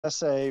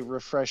guess a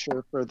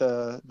refresher for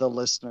the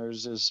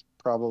listeners is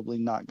probably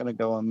not going to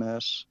go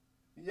amiss.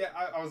 Yeah,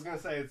 I was gonna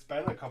say it's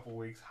been a couple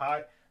weeks.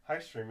 Hi,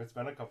 stream. It's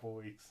been a couple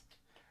weeks.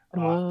 Uh,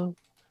 Well,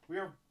 we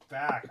are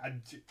back.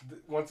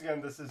 Once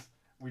again, this is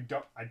we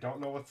don't. I don't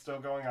know what's still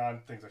going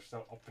on. Things are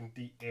still up in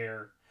the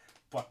air.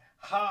 But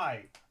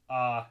hi.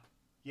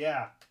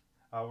 Yeah.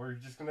 We're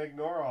just gonna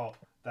ignore all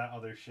that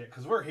other shit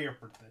because we're here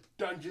for the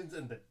dungeons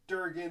and the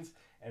Durgans,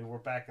 and we're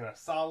back in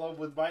Aesala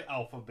with my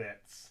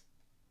alphabets.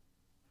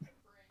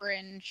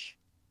 Fringe.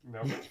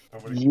 Nope.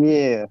 Nobody.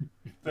 Yeah.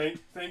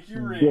 Thank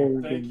you,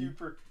 Reem. Thank you Durgan.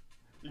 for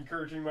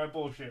encouraging my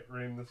bullshit,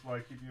 Reem. That's why I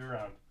keep you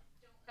around.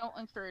 Don't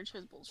encourage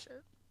his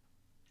bullshit.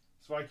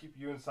 That's why I keep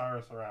you and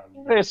Cyrus around.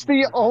 You It's the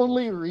encourage my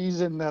only bullshit.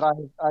 reason that I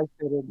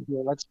fit in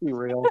here. Let's be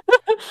real.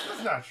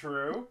 That's not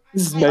true.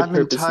 this is my I'm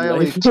purpose in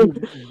entirely life. too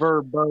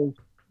verbose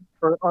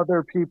for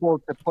other people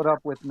to put up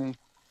with me.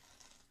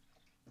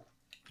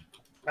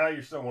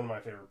 You're still one of my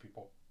favorite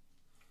people.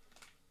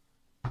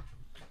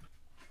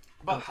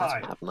 But That's hi,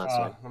 what happened last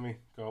time. let me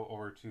go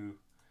over to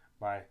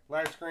my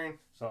live screen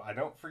so I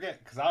don't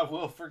forget, because I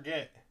will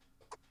forget.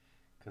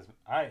 Because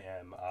I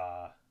am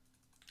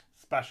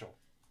special,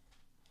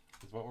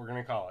 is what we're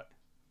gonna call it.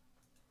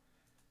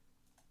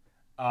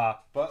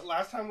 But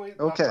last time we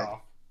left Okay.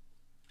 off,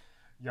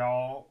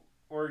 y'all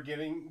were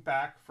getting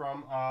back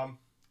from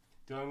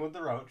dealing with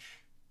the roach.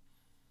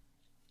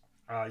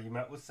 You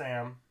met with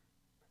Sam,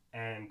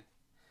 and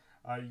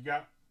you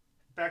got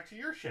back to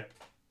your ship,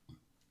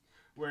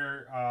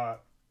 where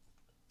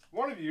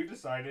one of you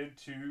decided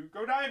to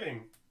go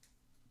diving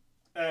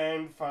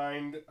and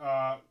find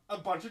a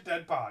bunch of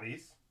dead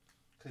bodies.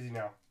 Because,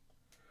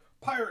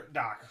 pirate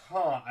dock,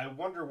 huh? I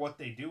wonder what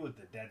they do with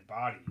the dead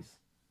bodies.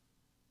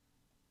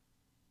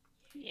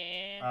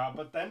 Yeah.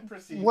 But then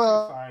proceeds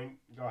Well- to find...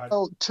 Go ahead.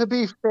 Well, to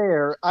be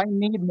fair, I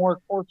need more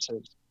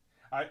corpses.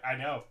 I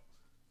know.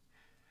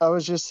 I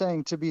was just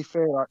saying, to be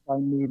fair, I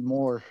need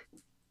more.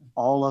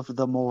 All of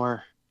the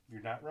more.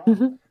 You're not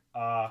wrong.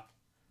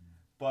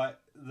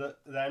 But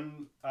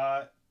then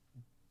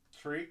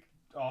Tariq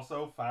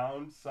also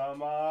found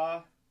some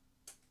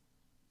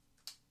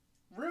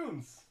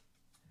runes,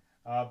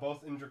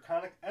 both in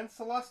Draconic and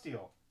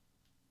Celestial,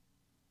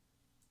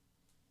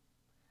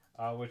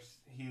 which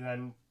he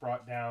then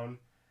brought down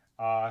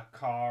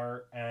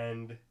Carr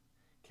and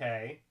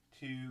Kay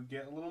to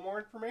get a little more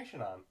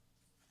information on.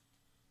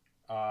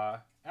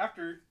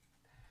 After,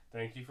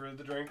 thank you for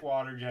the drink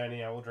water,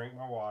 Jenny. I will drink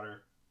my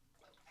water.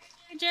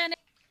 Hi, Jenny.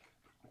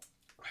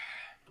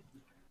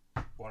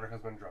 Water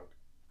has been drunk.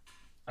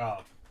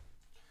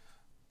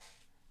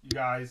 You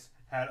guys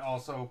had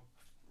also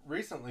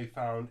recently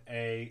found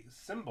a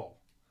symbol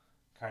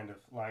kind of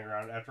lying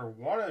around after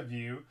one of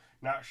you,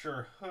 not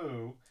sure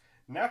who,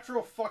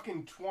 natural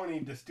fucking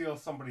 20 to steal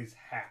somebody's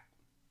hat.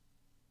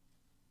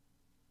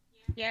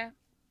 Yeah.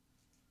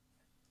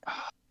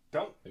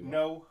 Don't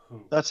know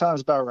who. That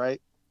sounds about right.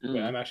 Wait,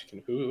 I'm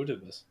actually who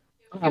did this?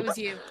 It was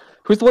you.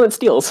 Who's the one that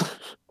steals?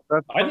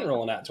 I didn't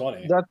roll a nat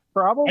 20. That's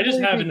probably I just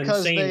have an because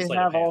insane they sleight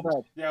of have all hand.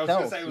 that. Yeah, I was gonna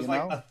Health, say it was you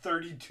like know? a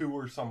 32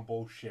 or some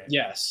bullshit.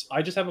 Yes,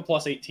 I just have a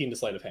plus 18 to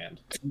sleight of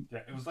hand. Yeah,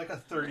 it was like a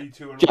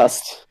 32.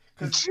 Just.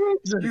 Because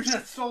Jesus. you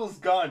just stole his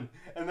gun,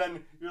 and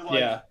then you're like,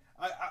 Yeah.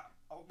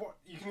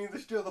 You can either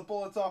steal the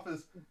bullets off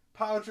his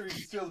pouch or you can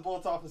steal the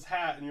bullets off his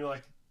hat, and you're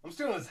like, I'm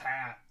stealing his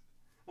hat.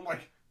 I'm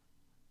like,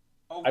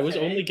 okay. I was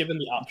only given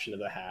the option of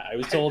the hat. I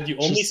was told you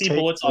only Just see take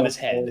bullets on the his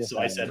head, whole so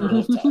I said hat. roll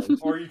of time.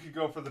 Or you could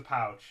go for the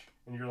pouch,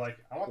 and you're like,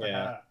 I want the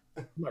Yeah. hat.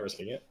 I'm not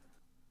risking it.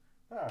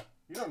 Huh,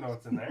 you don't know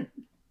what's in there.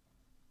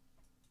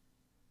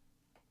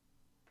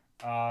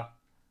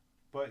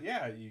 But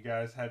yeah, you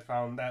guys had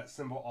found that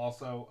symbol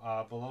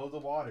also below the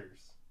waters.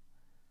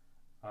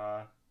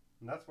 And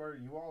that's where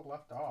you all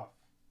left off.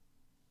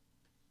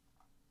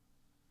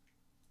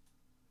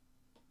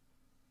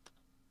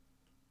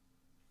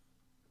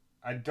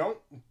 I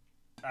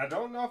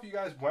don't know if you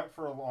guys went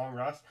for a long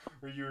rest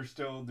or you were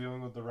still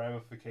dealing with the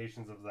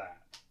ramifications of that.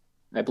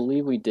 I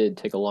believe we did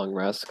take a long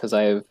rest because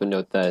I have a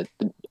note that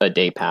a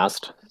day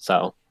passed.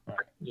 So Right.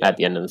 Yeah. at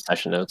the end of the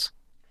session notes.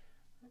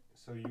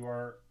 So you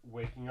are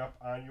waking up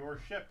on your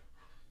ship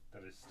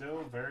that is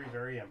still very,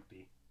 very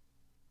empty.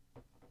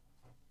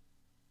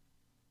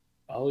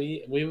 Oh,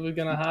 we were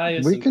gonna hire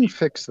We some can people.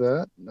 fix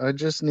that. I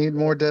just need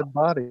more dead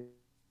bodies.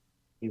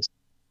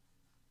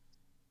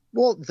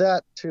 Well,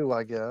 that too,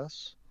 I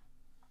guess.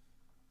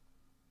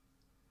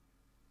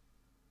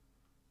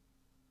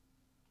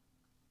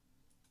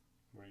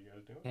 What are you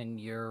guys doing? Can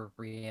your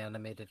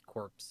reanimated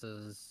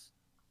corpses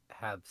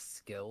have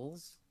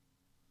skills?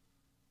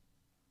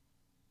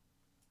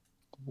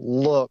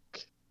 Look,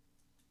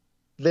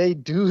 they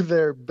do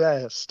their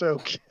best,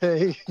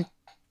 okay?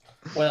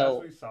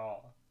 Well, As we saw.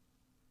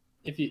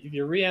 if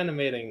you're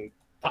reanimating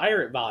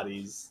pirate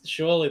bodies,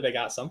 surely they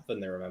got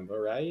something to remember,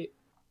 right?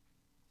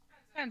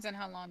 Depends on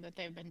how long that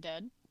they've been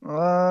dead.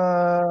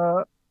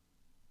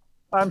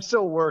 I'm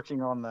still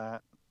working on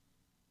that.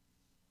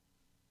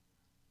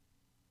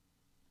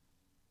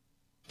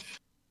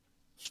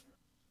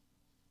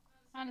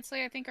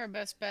 Honestly, I think our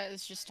best bet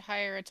is just to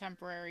hire a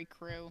temporary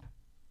crew.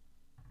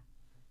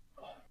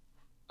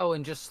 Oh,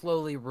 and just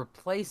slowly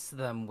replace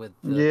them with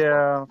the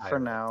Yeah, corpse for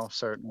pirates. now,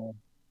 certainly.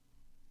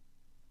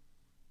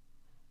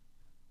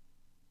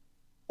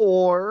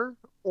 Or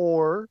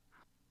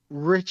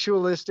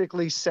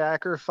ritualistically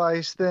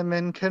sacrifice them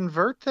and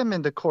convert them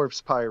into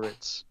corpse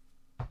pirates.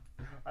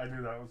 I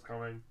knew that was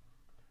coming.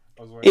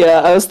 I was waiting.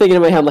 Yeah, I was thinking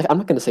in my head, like, I'm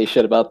not gonna say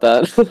shit about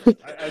that.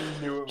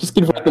 I knew it was Just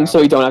gonna convert them so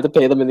happen. you don't have to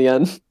pay them in the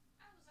end.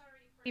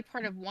 Be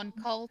part of one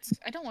cult.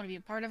 I don't want to be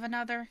a part of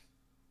another.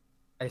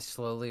 I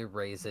slowly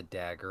raise a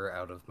dagger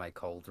out of my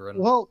cauldron.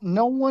 Well,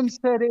 no one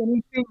said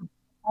anything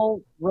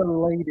cult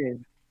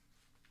related.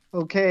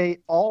 Okay,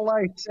 all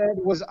I said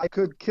was I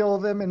could kill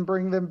them and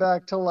bring them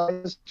back to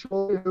life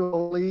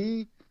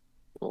slowly.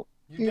 You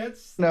did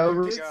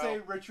No, say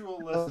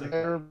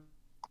ritualistically.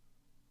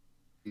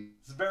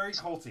 It's very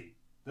culty.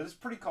 That is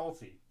pretty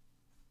culty.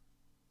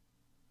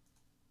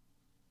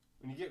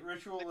 When you get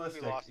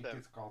ritualistic, it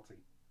gets culty.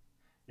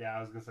 Yeah,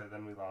 I was gonna say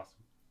then we lost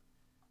him.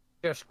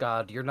 Just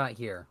God, you're not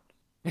here.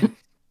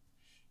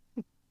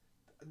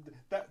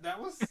 That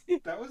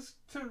was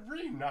to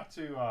Reem, not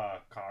to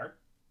Car.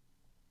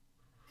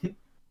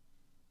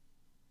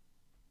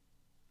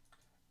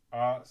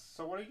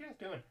 So what are you guys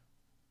doing?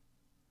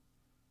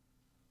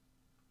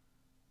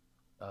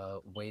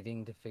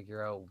 Waiting to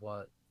figure out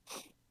what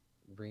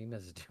Reem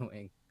is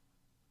doing.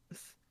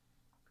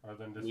 Other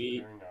than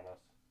disappearing on us.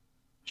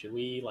 Should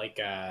we like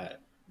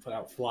put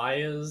out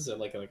flyers or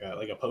like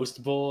a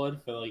post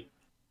board for like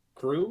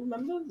crew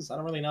members? I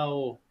don't really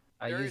know.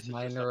 I use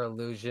minor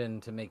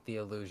illusion to make the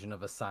illusion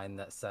of a sign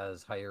that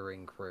says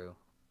hiring crew.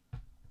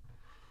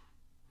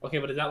 Okay,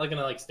 but is that like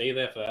gonna like stay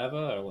there forever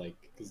or like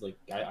because like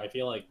I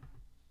feel like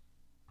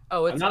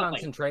Oh, it's not,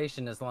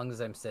 concentration. As long as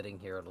I'm sitting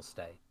here, it'll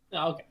stay.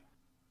 oh, okay.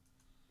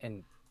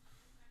 And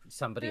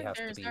somebody has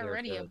to There's be here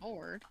already to... a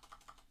board.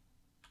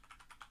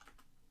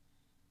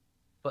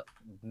 But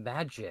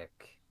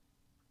magic.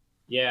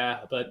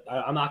 Yeah, but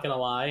I'm not gonna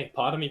lie.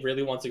 Part of me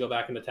really wants to go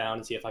back into town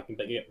and see if I can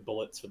get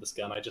bullets for this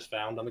gun I just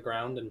found on the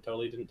ground and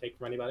totally didn't take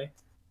from anybody.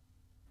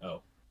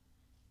 Oh.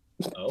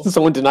 Oh.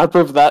 Someone did not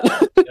approve that.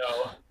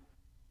 No.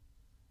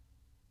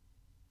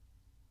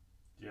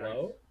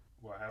 Hello?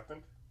 What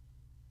happened?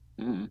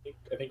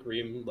 I think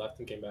Reem left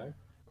and came back.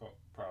 Oh,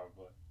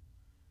 probably.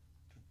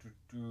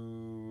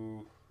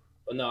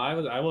 But no,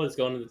 I was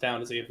going to the town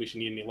to see if we should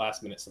need any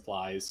last minute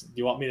supplies. Do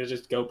you want me to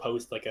just go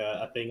post like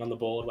a thing on the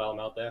board while I'm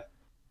out there?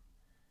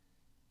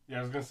 Yeah,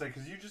 I was gonna say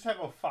because you just have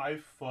a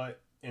 5-foot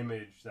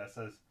image that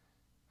says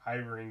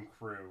hiring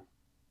crew.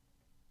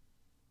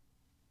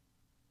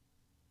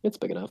 It's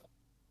big enough.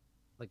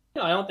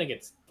 No, I don't think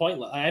it's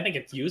pointless. I think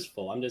it's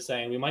useful. I'm just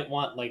saying we might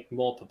want like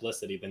more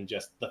publicity than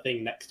just the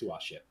thing next to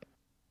our ship.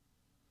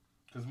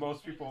 Because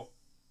most people.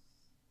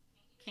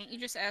 Can't you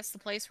just ask the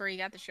place where you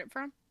got the ship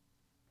from?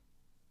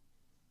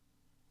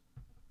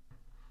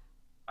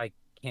 I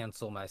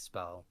cancel my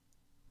spell.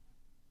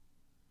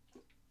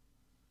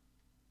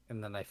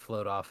 And then I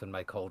float off in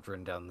my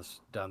cauldron down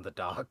the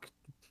dock.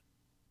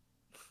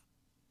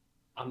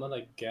 I'm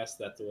gonna guess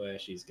that's where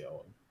she's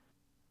going.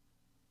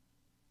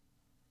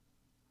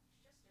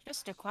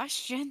 Just a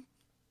question.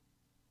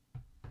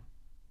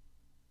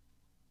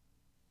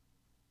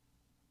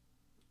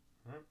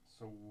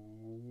 So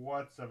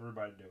what's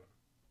everybody doing?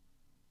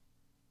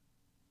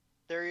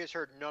 Darius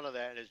heard none of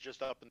that and is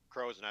just up in the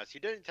crow's nest. He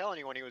didn't tell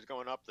anyone he was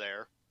going up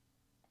there.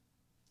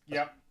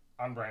 Yep,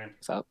 on brand.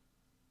 What's up?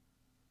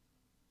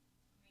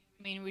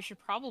 I mean, we should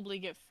probably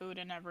get food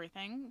and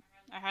everything.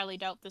 I highly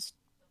doubt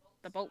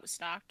the boat was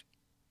stocked.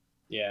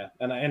 Yeah,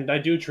 and I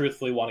do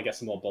truthfully want to get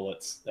some more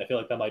bullets. I feel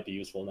like that might be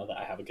useful now that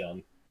I have a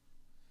gun.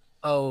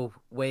 Oh,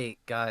 wait,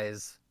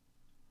 guys.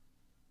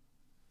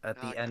 At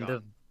the Not end gun.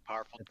 of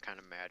Powerful kind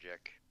of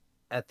magic.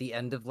 At the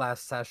end of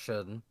last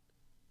session,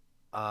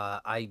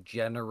 I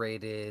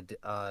generated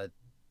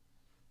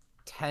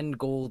 10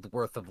 gold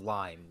worth of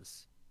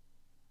limes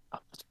Oh,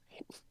 that's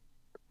right.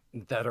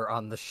 that are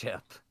on the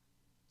ship.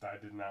 I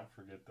did not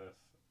forget this.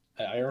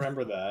 I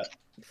remember that.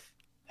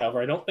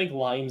 However, I don't think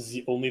lime's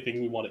the only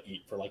thing we want to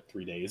eat for like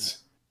 3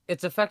 days.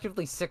 It's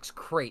effectively 6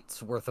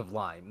 crates worth of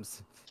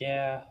limes.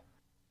 Yeah.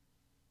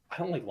 I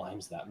don't like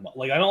limes that much.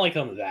 Like, I don't like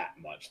them that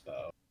much,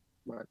 though.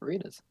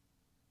 Margaritas.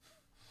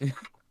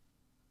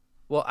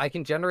 Well, I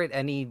can generate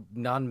any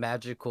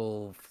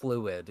non-magical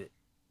fluid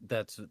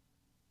that's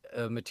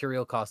a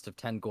material cost of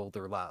 10 gold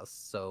or less,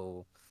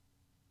 so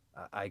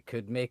I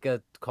could make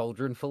a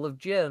cauldron full of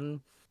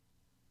gin.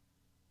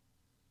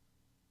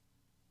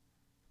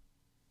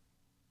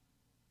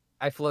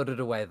 I floated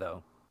away,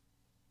 though.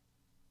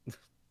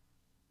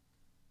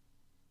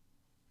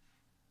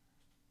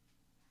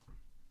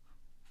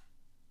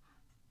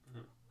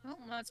 Well,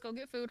 let's go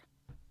get food.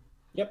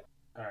 Yep.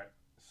 Alright,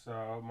 so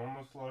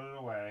Momo's floated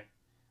away.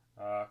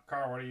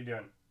 Carl, what are you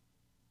doing?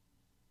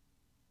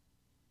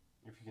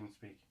 If you can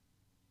speak.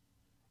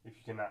 If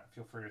you cannot,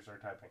 feel free to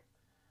start typing.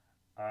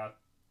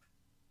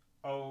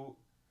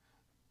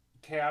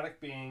 Chaotic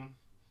being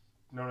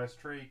known as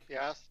Treek.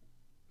 Yes.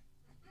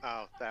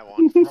 Oh, that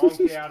one. Wrong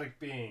chaotic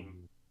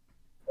being.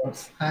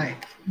 Oops. Hi.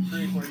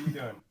 Shriek, what are you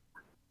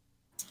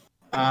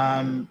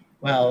doing?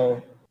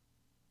 Well,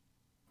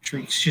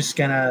 Shriek's just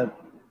gonna.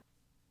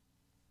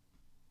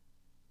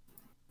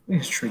 What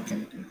is Shriek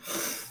gonna do?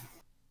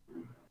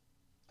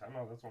 I don't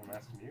know, that's what I'm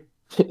asking you.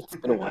 It's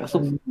been a while.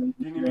 Do you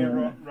need me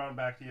to run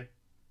back to you?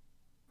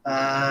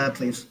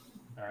 Please.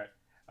 Alright.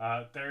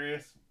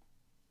 Darius?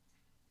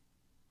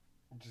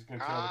 Just gonna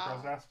chill at the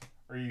crow's nest?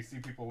 Or you see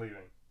people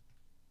leaving?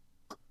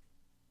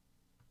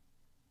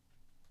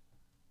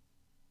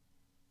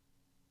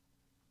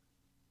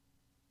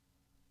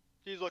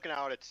 He's looking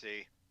out at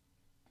sea.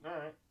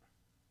 Alright.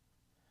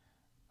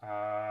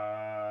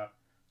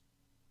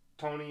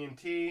 Tony and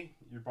T,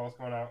 you're both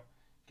going out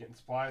getting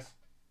supplies.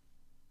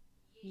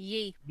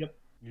 Yee.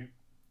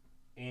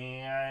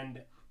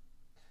 And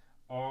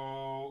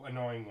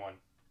annoying one.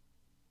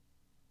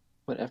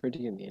 Whatever do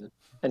you mean?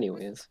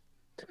 Anyways,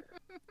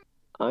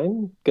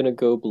 I'm gonna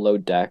go below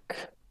deck,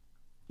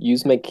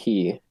 use my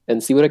key,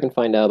 and see what I can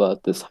find out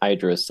about this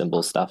Hydra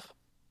symbol stuff.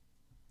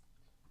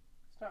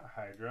 It's not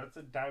Hydra, it's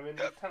a diamond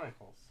with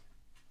tentacles.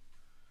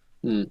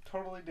 Hmm.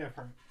 Totally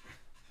different.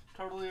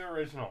 Totally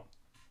original.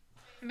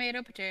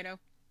 Tomato, potato.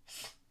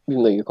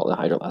 Even though you called it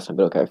Hydra last time,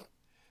 but okay.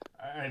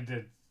 I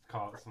did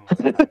call it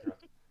something like Hydra,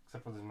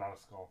 except for there's not a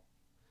skull.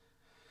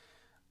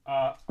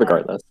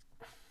 Regardless.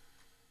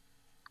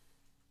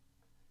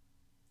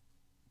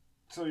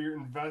 So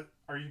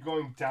are you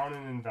going down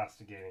and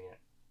investigating it?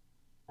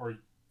 Or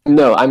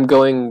No, I'm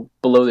going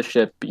below the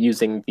ship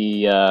using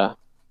the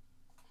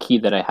key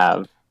that I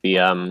have.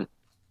 The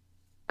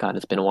God,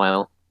 it's been a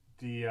while.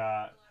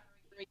 the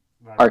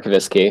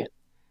Archivist key.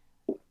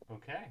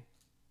 Okay.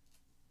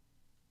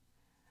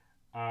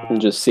 I'm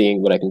just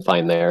seeing what I can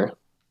find there,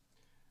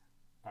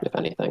 if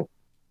anything.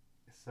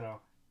 So,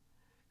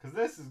 because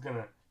this is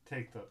gonna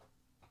take the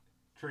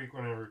trick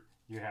whenever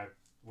you have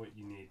what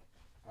you need,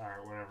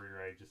 or whenever you're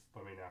ready. Just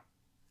let me know.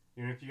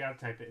 Even if you gotta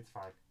type it, it's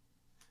fine.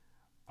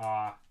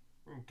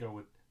 We're gonna go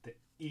with the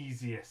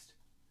easiest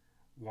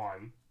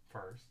one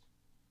first,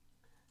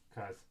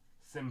 because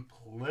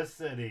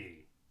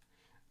simplicity.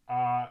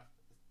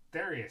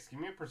 Darius, give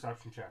me a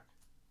perception check.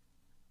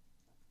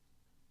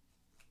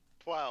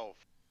 12.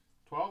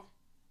 12?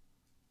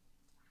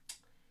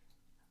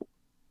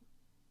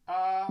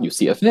 You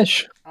see a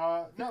fish.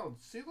 No,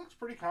 sea looks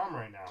pretty calm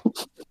right now.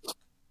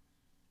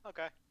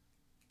 Okay.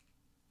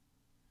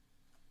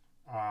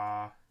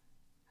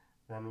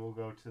 Then we'll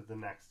go to the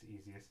next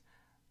easiest.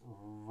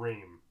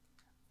 Reem.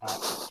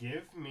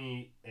 Give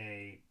me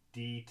a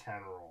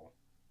D10 roll.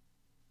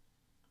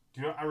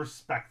 Do you know, I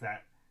respect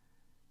that.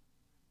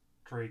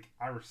 Drake,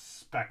 I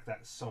respect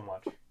that so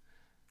much. Because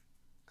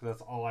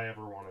that's all I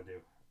ever want to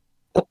do.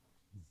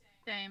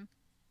 Same.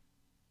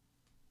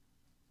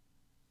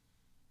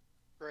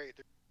 Great.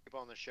 There's people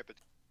on the ship.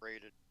 It's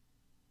rated.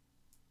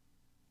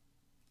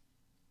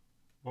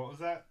 What was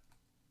that?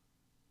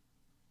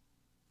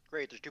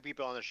 Great. There's 2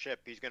 people on the ship.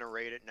 He's gonna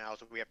raid it now,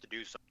 so we have to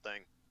do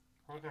something.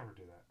 I would never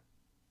do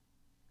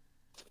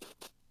that.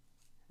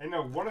 And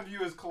no, one of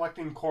you is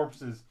collecting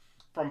corpses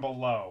from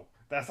below.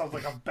 That sounds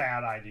like a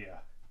bad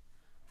idea.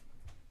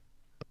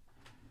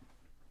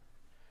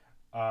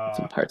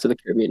 Some Pirates of the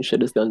Caribbean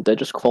shit is done. That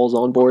just crawls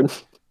on board.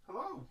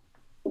 Hello.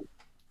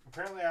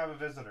 Apparently I have a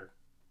visitor.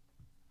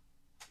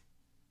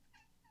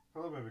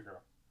 Hello, baby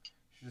girl.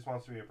 She just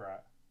wants to be a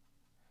brat.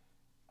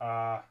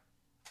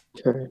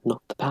 Turn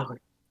off the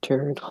power.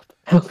 Turn off the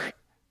power.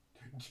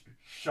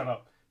 Shut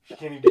up. She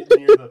can't even get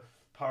near the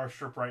power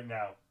strip right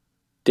now.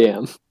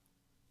 Damn.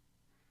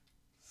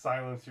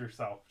 Silence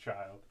yourself,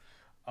 child.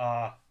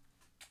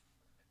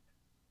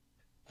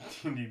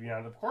 D&D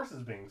Beyond, of course,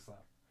 is being slow.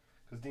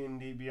 Because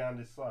D&D Beyond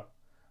is slow.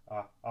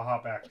 I'll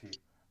hop back to you.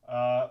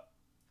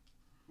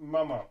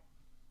 Momo.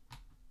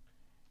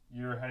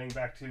 You're heading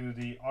back to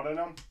the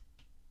Autonom?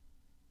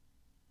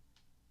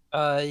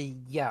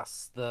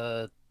 Yes,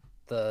 the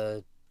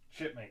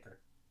Shipmaker.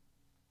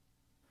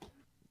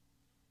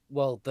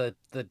 well, the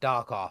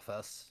dock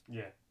office.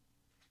 Yeah.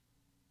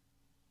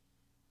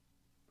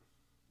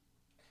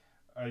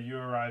 You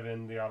arrive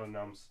in the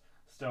Autonom's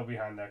still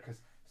behind there,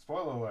 because,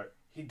 spoiler alert,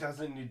 he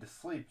doesn't need to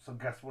sleep, so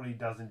guess what he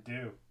doesn't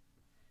do?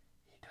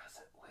 He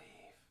doesn't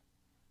leave.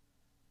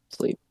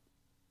 Sleep.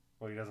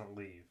 Well, he doesn't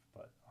leave,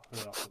 but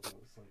who else will do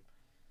it sleep?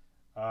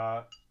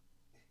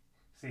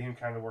 See him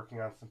kind of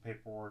working on some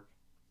paperwork.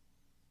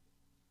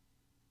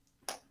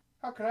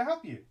 How can I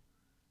help you?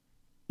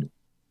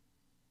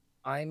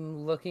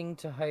 I'm looking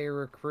to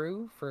hire a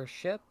crew for a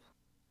ship.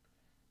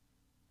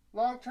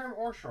 Long term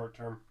or short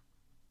term?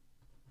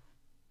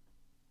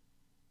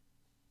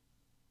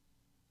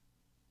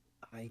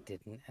 I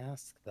didn't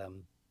ask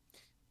them.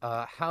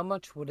 How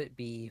much would it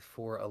be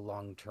for a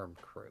long-term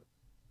crew?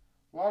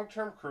 Long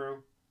term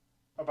crew,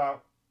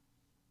 about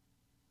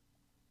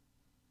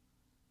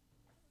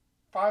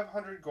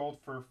 500 gold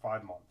for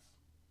 5 months.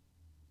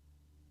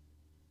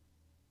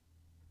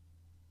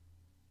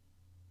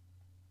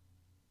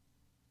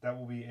 That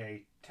will be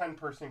a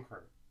 10-person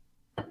crew.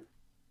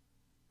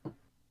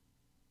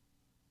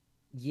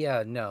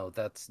 Yeah, no,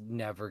 that's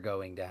never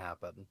going to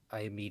happen.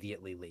 I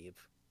immediately leave.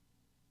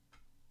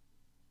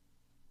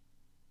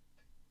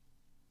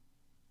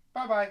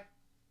 Bye bye.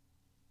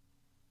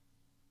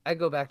 I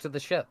go back to the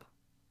ship.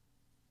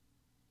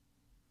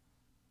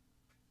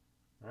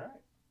 All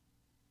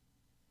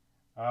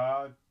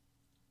right.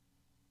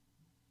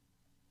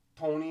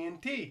 Tony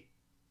and T.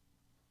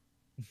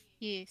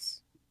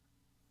 Yes.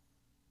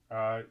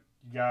 You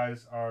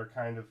guys are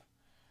kind of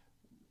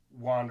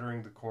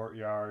wandering the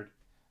courtyard.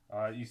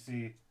 You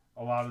see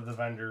a lot of the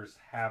vendors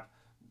have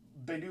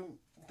they do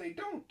they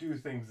don't do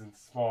things in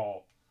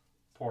small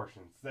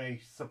portions. They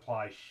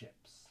supply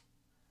ships.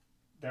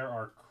 There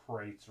are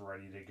crates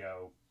ready to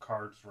go,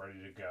 carts ready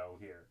to go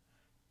here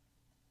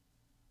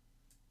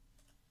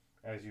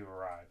as you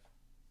arrive.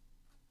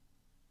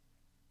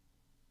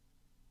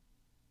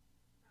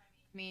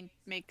 I mean,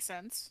 makes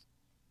sense.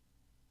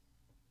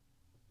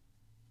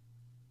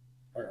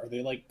 Are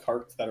they like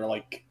carts that are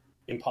like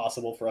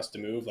impossible for us to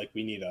move? Like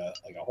we need a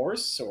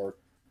horse, or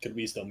could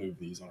we still move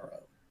these on our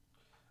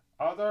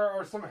own? There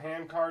are some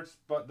hand carts,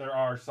 but there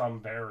are some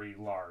very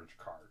large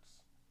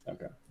carts.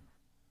 Okay.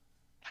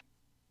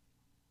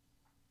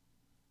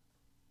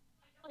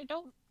 I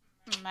don't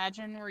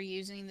imagine we're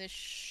using this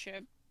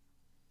ship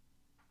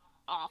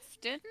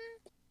often.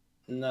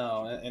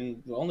 No,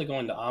 and we're only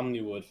going to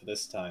Omniwood for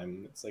this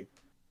time. It's like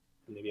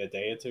maybe a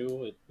day or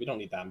two. We don't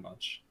need that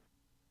much.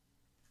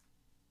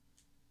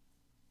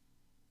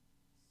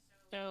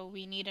 So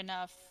we need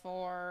enough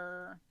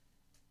for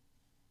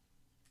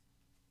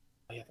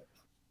Oh, yeah.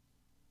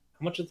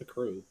 How much is the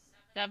crew?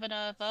 7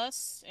 of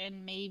us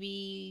and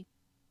maybe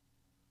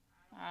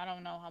I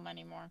don't know how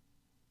many more.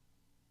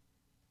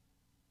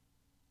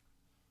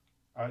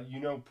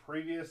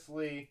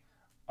 Previously,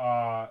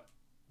 the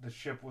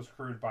ship was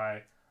crewed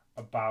by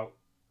about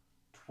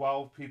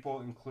 12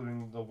 people,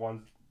 including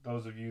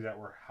those of you that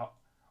were.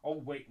 Oh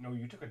wait, no,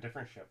 you took a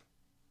different ship.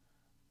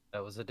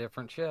 That was a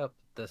different ship.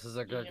 This is a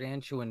Yep.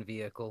 gargantuan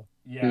vehicle.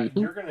 Yeah, Mhm.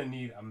 you're gonna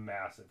need a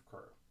massive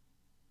crew.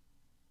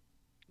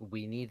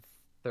 We need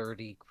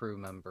 30 crew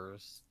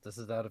members. This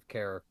is out of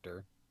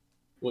character.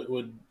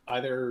 Would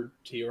either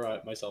T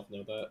or myself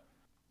know that?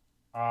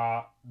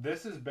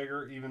 This is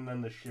bigger even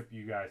than the ship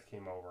you guys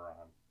came over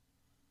on,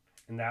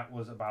 and that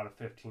was about a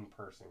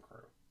 15-person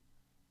crew.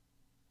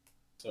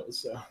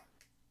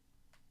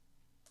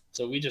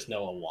 So we just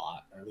know a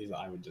lot, or at least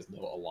I would just know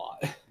a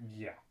lot.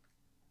 Yeah,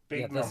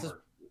 big Yeah,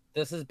 number.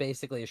 This is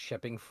basically a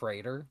shipping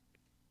freighter.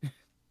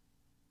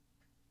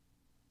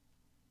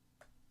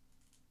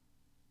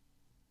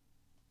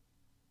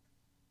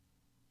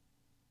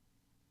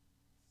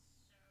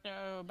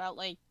 So about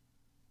like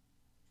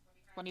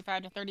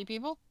 25 to 30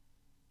 people.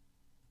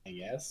 I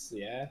guess,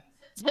 yeah.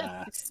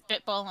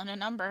 Spitballing a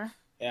number.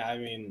 Yeah, I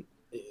mean,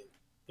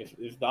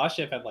 if the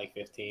ship had like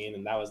 15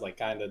 and that was like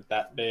kind of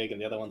that big, and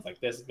the other one's like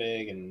this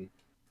big, and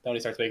Tony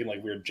starts making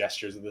like weird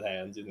gestures with his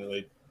hands,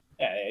 like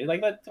yeah,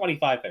 like that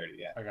 25, 30,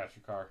 yeah. I got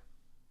your car.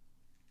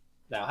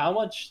 Now, how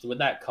much would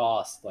that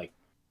cost? Like,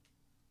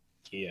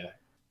 Kia?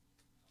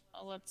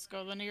 Well, let's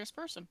go to the nearest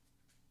person.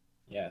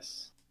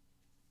 Yes.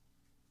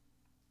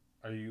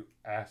 Are you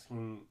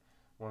asking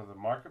one of the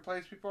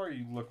marketplace people, or are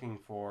you looking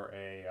for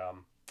a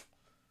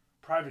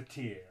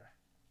privateer?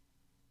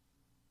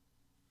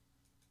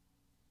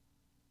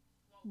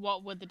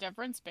 What would the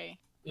difference be?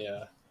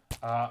 Yeah.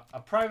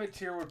 A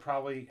privateer would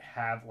probably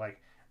have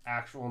like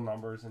actual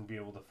numbers and be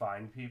able to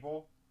find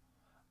people.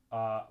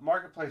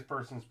 Marketplace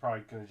person's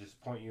probably going to just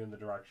point you in the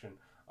direction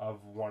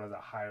of one of the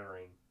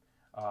hiring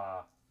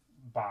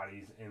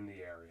bodies in the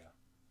area.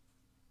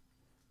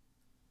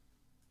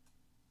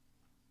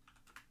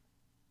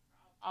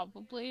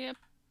 Probably a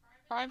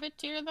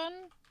privateer then?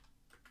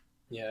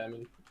 Yeah, I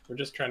mean, we're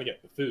just trying to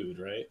get the food,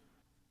 right?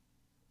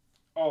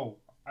 Oh,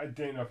 I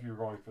didn't know if you were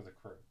going for the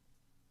crew.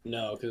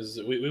 No, because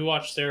we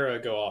watched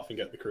Sarah go off and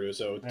get the crew.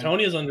 So Then-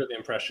 Tony is under the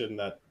impression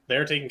that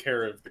they're taking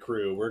care of the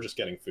crew. We're just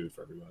getting food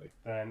for everybody.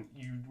 Then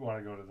you want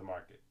to go to the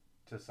market,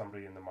 to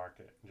somebody in the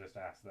market, and just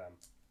ask them.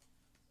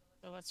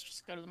 So let's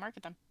just go to the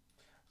market then.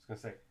 I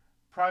was going to say,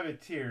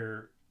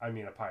 privateer, I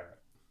mean a pirate.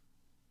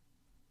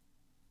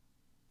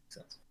 Makes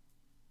sense.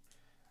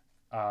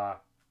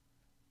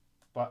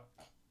 But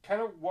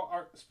kind of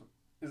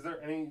is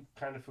there any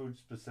kind of food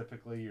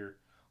specifically you're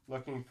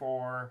looking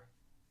for?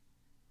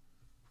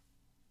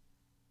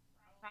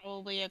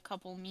 Probably a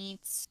couple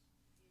meats,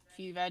 a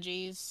few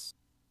veggies.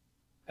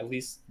 At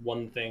least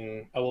one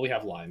thing. Oh, well, we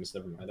have limes.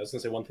 Never mind. I was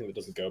gonna say one thing that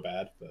doesn't go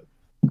bad, but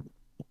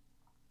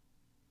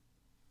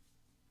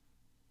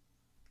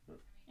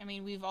I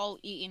mean, we've all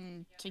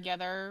eaten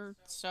together,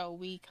 so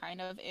we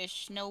kind of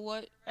ish know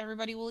what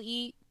everybody will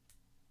eat.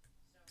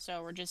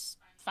 So we're just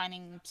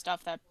finding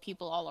stuff that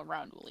people all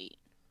around will eat.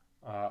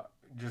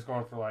 Just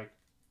going for like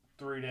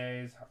 3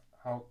 days.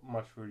 How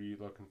much food are you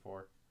looking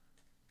for?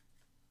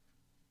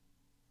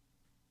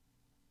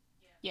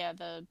 Yeah,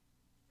 the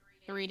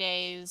 3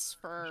 days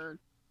for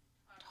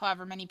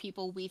however many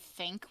people we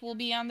think will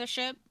be on the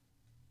ship.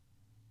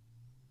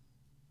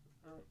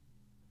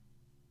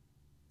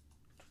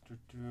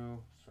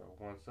 So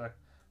 1 sec.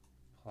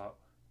 pull out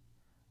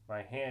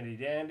my handy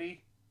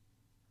dandy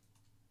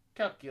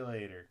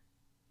calculator.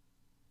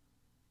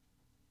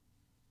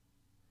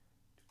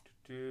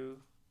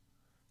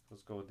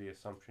 Let's go with the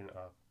assumption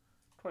of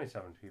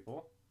 27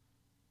 people.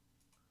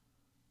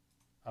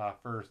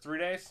 For 3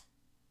 days?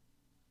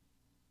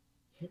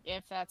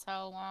 If that's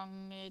how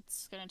long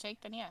it's gonna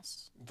take, then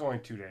yes. It's only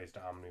 2 days to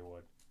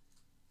Omniwood.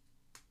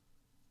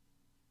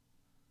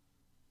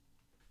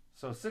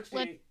 So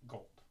 68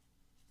 gold.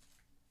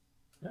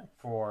 Yeah.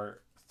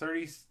 For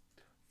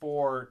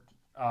 34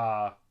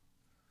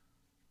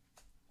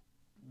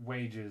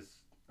 wages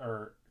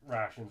or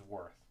rations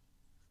worth.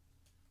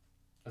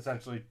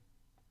 Essentially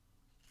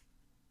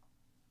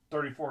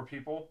 34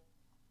 people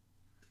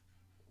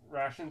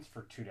rations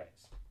for 2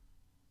 days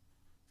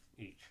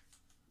each,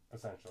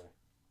 essentially.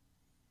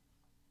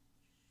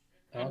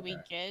 Could we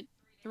get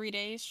 3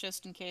 days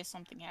just in case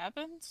something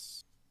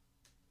happens?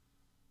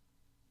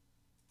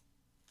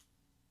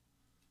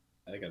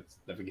 I think it's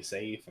definitely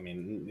safe. I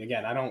mean,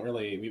 again, I don't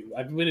really.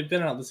 We've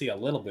been out to sea a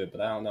little bit,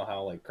 but I don't know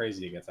how like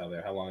crazy it gets out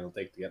there. How long it'll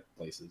take to get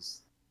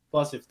places.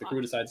 Plus, if the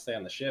crew decides to stay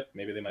on the ship,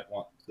 maybe they might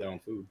want their own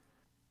food.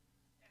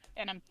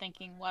 And I'm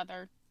thinking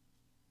weather.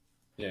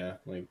 Yeah,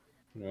 like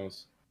who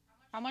knows?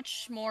 How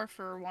much more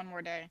for one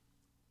more day?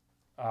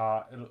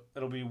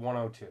 It'll be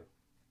 102.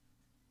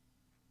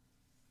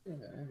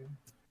 Okay.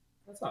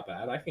 That's not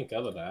bad. I can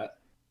cover that.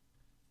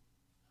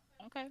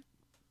 Okay.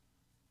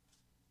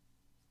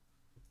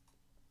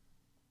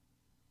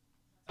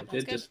 I Sounds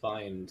did good. just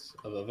find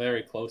a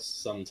very close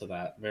sum to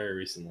that very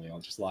recently. I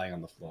was just lying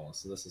on the floor,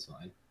 so this is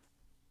fine.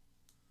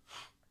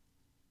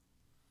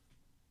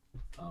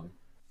 I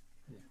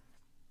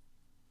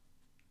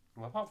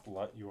love how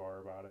blunt you are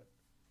about it.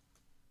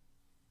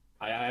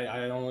 I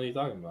don't know what you're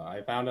talking about.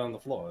 I found it on the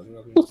floor. There's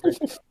nothing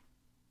crazy.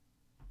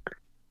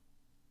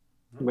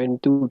 My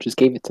dude just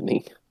gave it to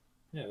me.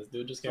 Yeah, this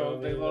dude just gave So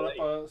it they away. load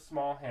up a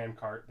small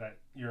handcart that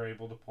you're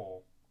able to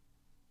pull.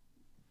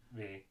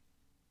 V.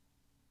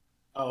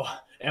 Oh,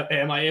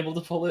 am I able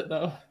to pull it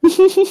though?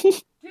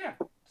 Yeah,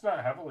 it's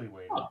not heavily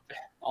weighted. Oh,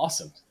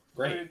 awesome.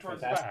 Great. Weighted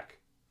towards the Fantastic.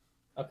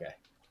 back. Okay.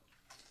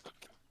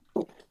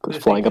 Goes They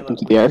flying think up you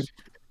into look the air. weird.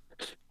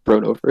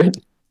 Thrown over it.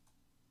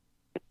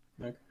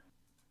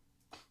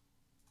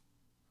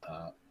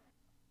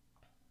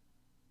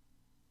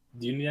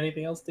 Do you need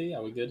anything else, D?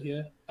 Are we good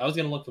here? I was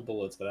gonna look for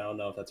bullets, but I don't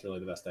know if that's really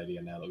the best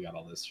idea now that we got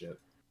all this shit.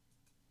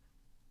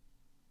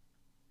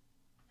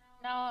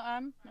 No,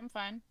 I'm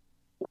fine.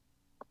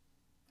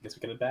 Guess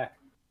we can head back.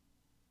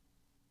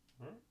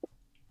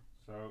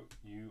 So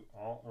you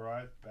all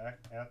arrive back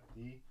at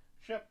the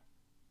ship.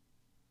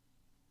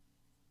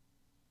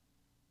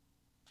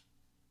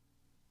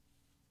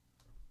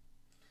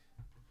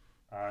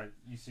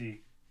 You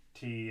see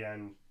T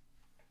and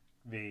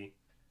V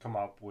come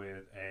up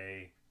with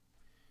a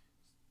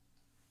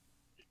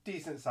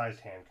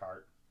decent-sized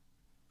handcart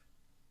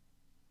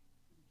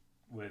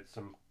with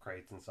some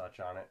crates and such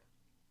on it.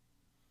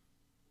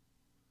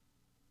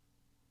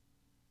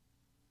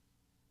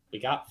 We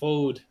got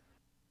food.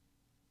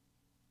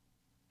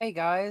 Hey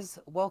guys,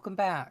 welcome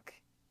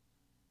back.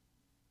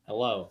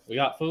 Hello. We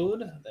got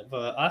food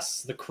for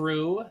us, the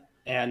crew,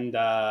 and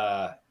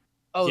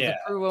Oh, yeah, the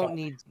crew won't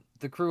need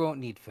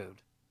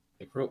food.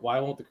 the crew. Why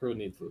won't the crew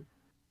need food?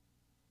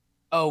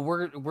 Oh,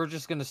 we're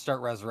just gonna start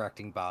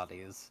resurrecting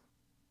bodies.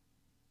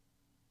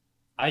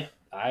 I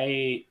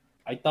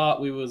thought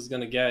we was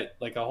gonna get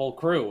like a whole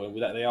crew and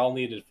that they all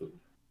needed food.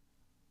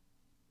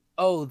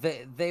 Oh,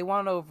 they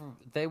want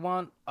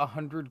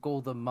 100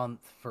 gold a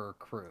month for a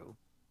crew.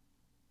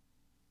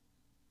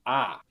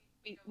 Ah,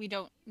 We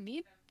don't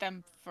need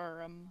them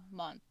for a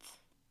month.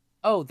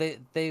 Oh,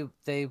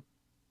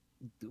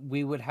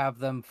 we would have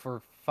them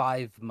for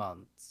 5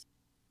 months.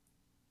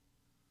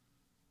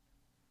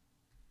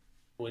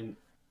 when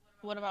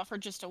What about for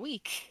just a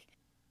week?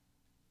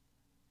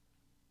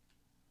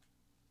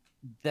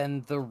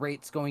 Then the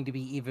rate's going to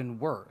be even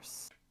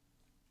worse.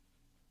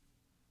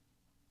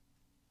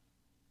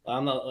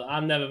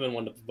 I've never been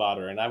one to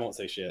bother, and I won't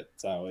say shit.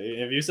 So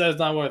if you said it's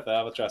not worth it,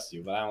 I will trust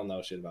you. But I don't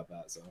know shit about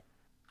that. So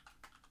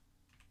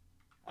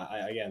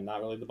I again,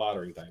 not really the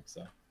bothering type.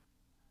 So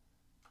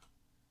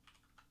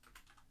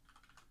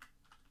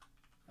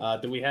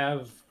do we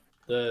have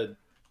the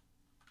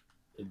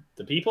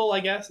people? I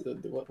guess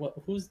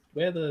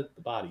where are the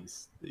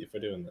bodies if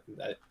we're doing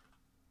that?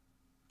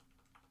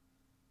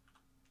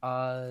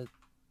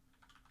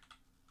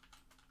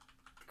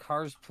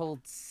 Cars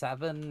pulled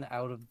 7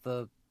 out of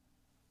the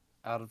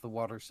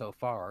water so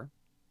far.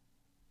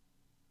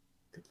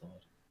 Good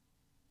lord.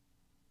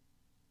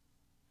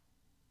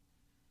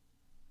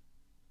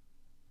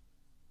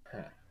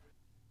 Huh.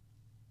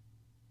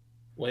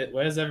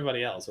 Where's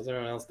everybody else? What's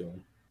everyone else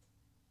doing?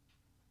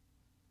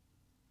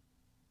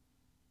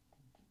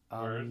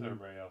 Where is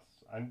everybody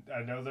else?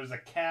 I know there's a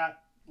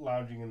cat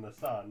lounging in the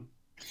sun.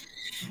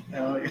 I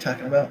know what you're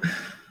talking about.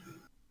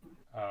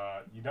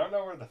 You don't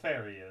know where the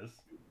ferry is.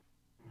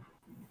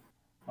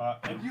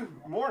 And you,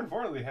 more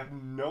importantly, have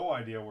no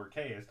idea where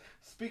Kay is.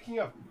 Speaking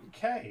of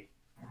Kay,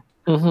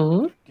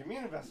 Mm-hmm. Give me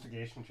an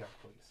investigation check,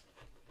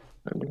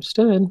 please.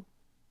 Understood.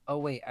 Oh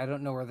wait, I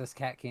don't know where this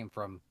cat came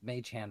from.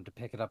 Mage hand to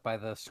pick it up by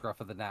the scruff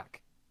of the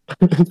neck.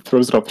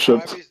 Throws it off the How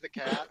ship. heavy's the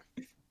cat?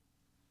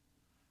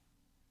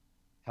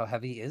 How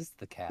heavy is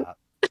the cat?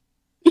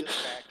 This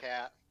fat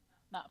cat.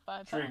 Not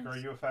 5 Shriek, pounds. are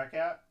you a fat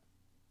cat?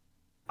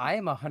 I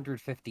am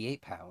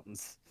 158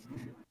 pounds.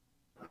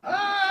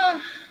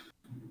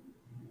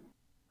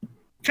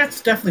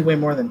 Cat's definitely way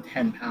more than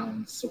 10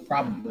 pounds, so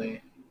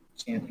probably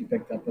can't be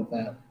picked up with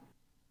that.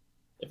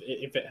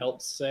 If it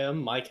helps,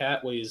 Sam, my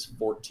cat weighs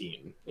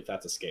 14. If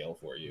that's a scale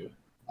for you.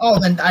 Oh,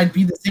 then I'd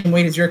be the same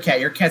weight as your cat.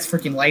 Your cat's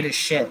freaking light as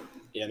shit.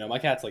 Yeah, no, my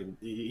cat's like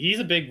he's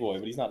a big boy,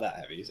 but he's not that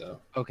heavy. So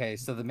Okay,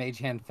 so the mage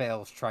hand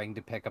fails trying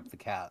to pick up the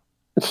cat.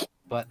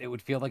 But it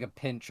would feel like a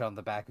pinch on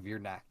the back of your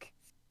neck.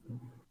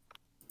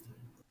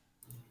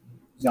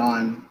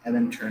 Yawn, and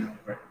then turn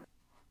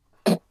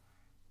over.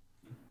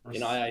 you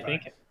know, I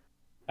think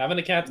having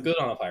a cat's good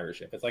on a pirate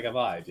ship. It's like a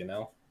vibe, you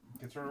know.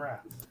 Gets rid of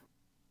rats.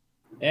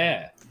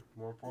 Yeah.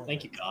 More important.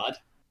 Thank you,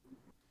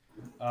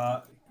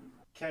 God.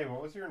 Kay,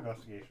 what was your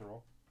investigation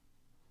roll?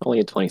 Only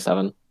a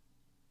 27.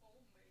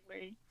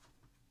 Wait.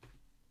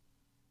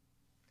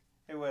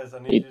 Hey, Wes, I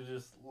need you to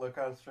just look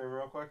on stream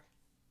real quick.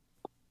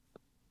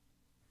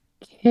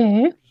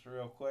 Okay. Just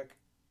real quick.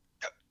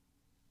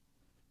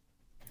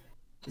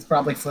 He's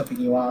probably flipping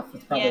you off.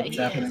 That's probably Yeah, what's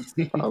he happening.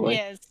 is. Probably.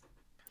 Yes.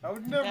 I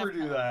would never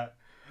do Definitely.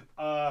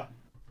 that.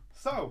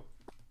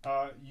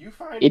 You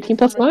find 18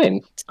 plus information-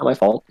 9. It's not my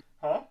fault.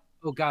 Huh?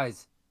 Oh,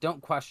 guys, don't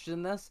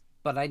question this,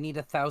 but I need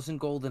 1,000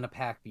 gold and a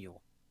pack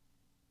mule.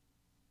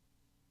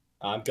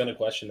 I'm gonna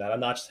question that. I'm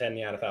not just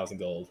handing out 1,000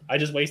 gold. I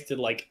just wasted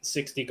like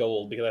 60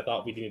 gold because I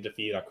thought we needed to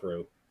feed our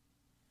crew.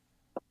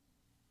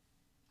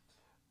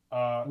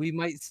 We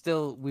might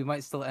still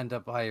end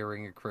up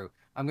hiring a crew.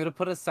 I'm gonna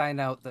put a sign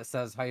out that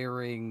says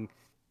hiring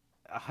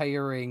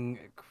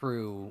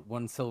crew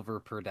 1 silver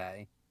per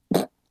day.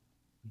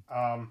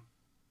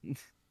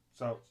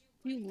 So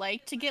You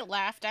like to get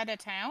laughed at a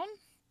town?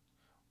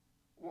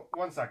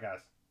 one sec,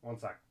 guys. 1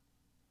 sec.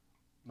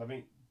 Let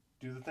me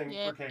do the thing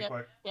Yep, for Kay yep,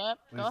 quick. Yep.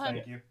 Please, Go ahead.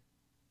 thank you.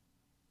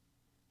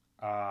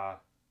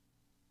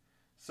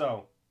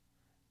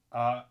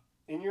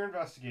 In your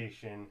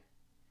investigation,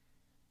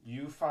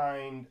 you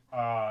find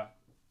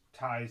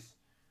ties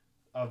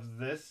of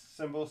this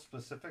symbol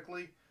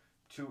specifically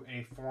to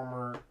a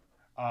former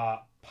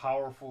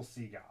powerful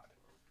sea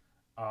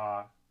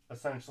god.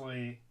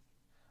 Essentially,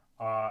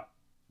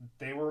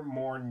 they were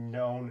more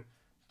known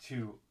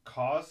to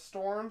cause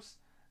storms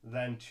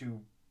than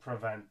to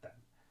prevent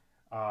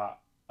them.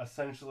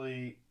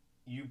 Essentially,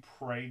 you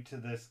prayed to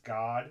this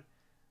god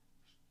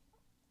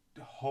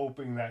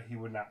hoping that he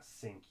would not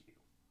sink you.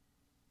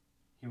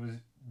 He was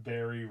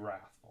very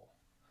wrathful.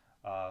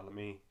 Let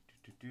me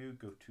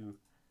go to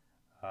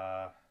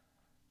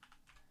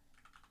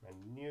my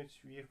notes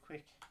real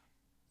quick.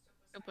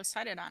 It was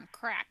cited on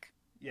crack.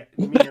 Yeah,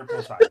 meaner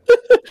Poseidon.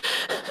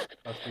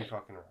 Let's be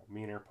fucking real.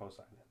 Meaner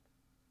Poseidon.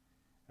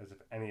 As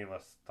if any of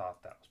us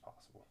thought that was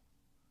possible.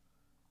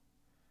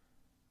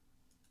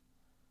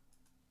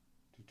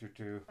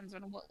 Depends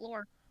on what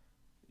lore.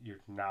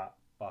 You're not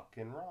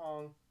fucking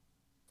wrong.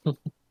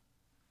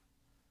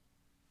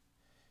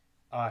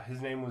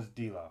 His name was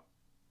Dilo.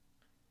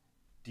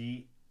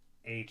 Dhilo.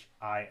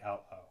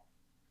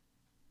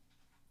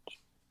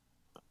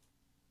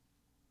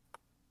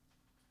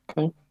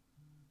 Okay.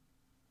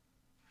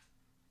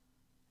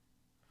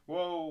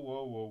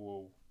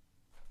 Whoa.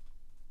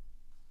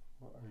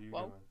 What are you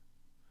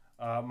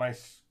doing? My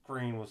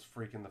screen was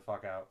freaking the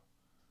fuck out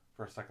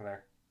for a second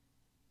there.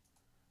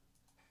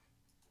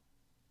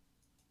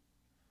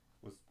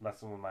 Was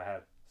messing with my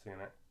head, seeing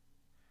it.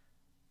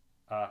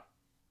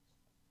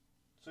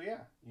 So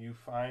yeah, you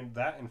find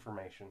that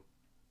information.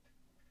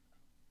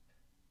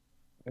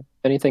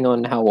 Anything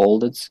on how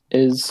old it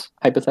is,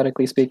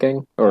 hypothetically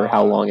speaking, or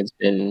how long it's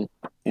been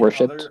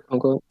worshipped,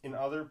 unquote? In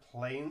other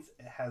planes,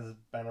 it has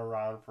been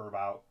around for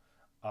about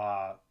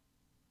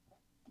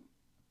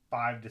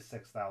 5,000 to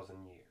 6,000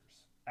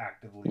 years,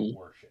 actively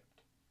worshipped.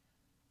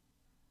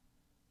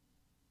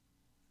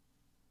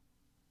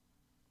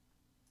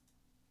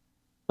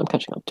 I'm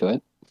catching up to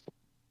it.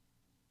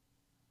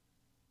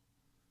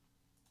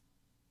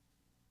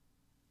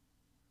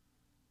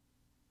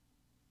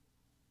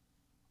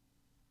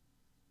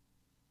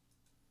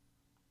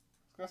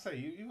 I was gonna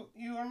say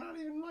you are not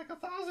even like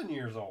 1,000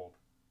 years old.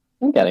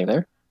 I'm getting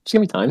there. Just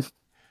give me time.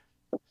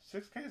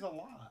 6K is a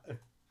lot.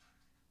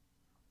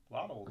 A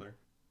lot older.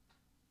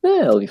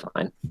 It'll be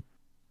fine.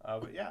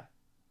 But yeah,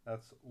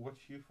 that's what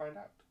you find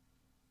out.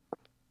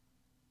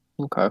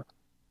 Okay.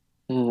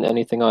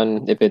 Anything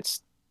on if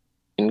it's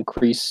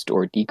increased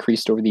or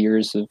decreased over the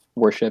years of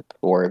worship,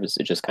 or is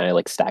it just kind of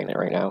like stagnant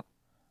right now?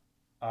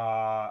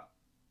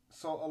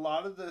 So a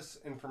lot of this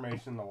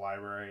information in the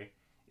library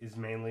is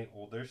mainly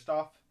older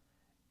stuff.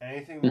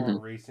 Anything more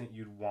recent,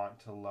 you'd want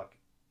to look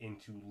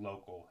into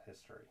local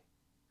history.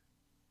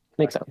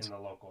 Makes sense. In the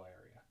local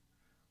area.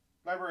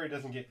 Library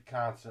doesn't get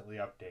constantly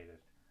updated.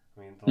 I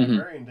mean, the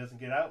librarian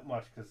doesn't get out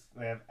much because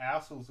they have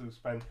assholes who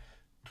spend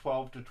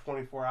 12 to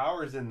 24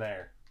 hours in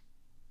there.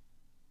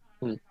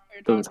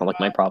 Doesn't sound like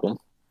my problem.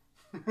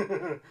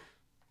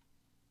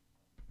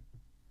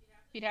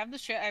 You'd have the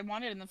shit I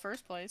wanted in the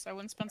first place. I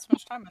wouldn't spend so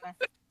much time in there.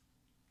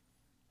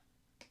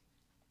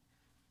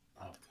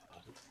 Oh god.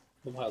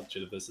 The wild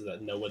shit of this is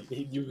that no one.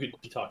 You could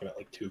be talking about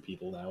like 2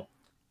 people now.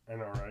 I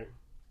know, right?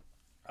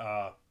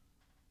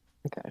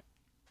 Okay.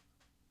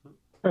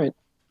 All right.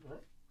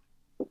 Right.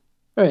 All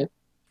right.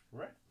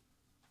 Right.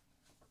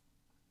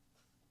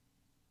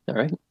 All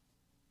right.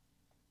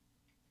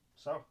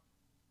 So,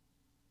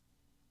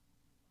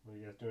 what are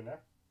you guys doing now?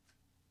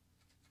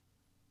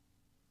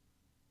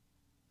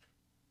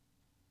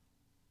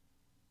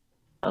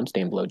 I'm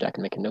staying below deck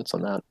and making notes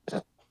on that.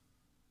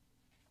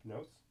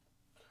 Notes?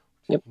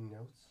 Yep. Taking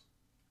notes?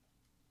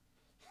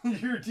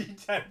 Your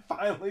D10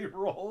 finally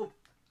rolled.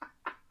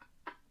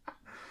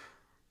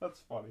 That's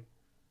funny.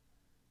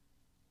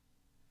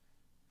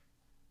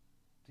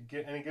 Did you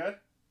get any good?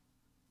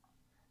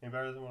 Any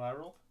better than what I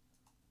rolled?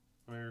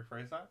 Let me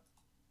rephrase that.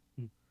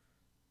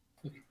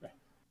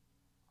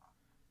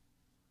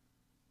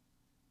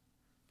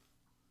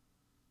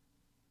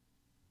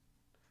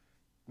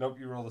 Nope,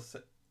 you rolled a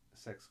 6.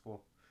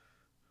 Cool.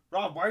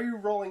 Rob, why are you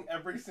rolling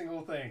every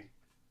single thing?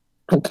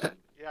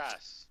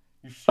 Yes.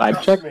 You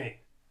Vibe stress check? me.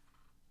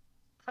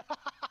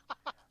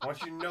 I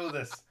want you to know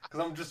this, because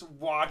I'm just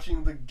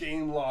watching the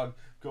game log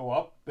go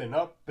up and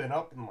up and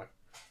up, and I'm like,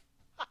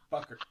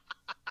 fucker.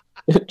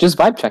 Just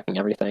vibe checking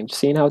everything, just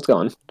seeing how it's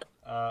going.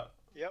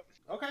 Yep.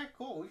 Okay,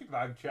 cool. We can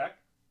vibe check.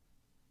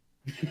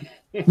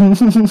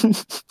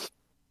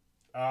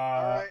 All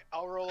right,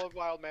 I'll roll a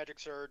wild magic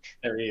surge.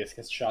 There he is,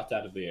 gets shot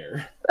out of the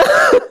air.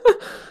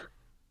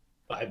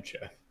 Vibe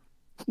check.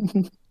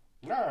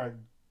 No,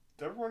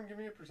 everyone give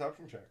me a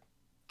perception check.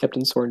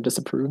 Captain Soren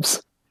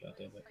disapproves. God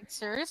damn it. Like,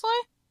 seriously?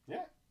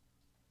 Yeah.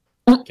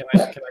 Can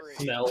I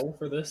smell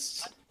for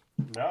this?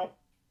 No.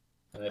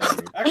 That's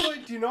weird. Actually,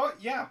 do you know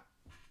what? Yeah.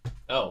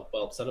 Oh,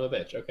 well, son of a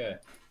bitch. Okay.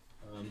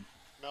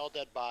 Smell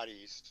dead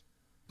bodies.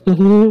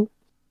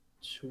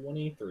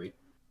 23.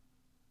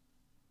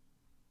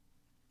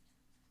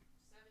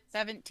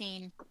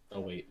 17. Oh,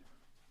 wait.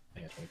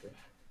 I got 23.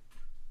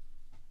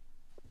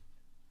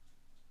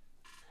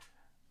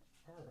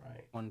 All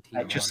right.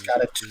 I just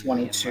got a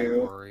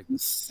 22. I'm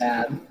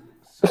sad.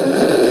 So,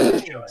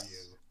 many of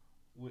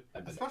you,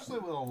 especially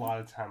with a lot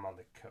of time on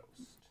the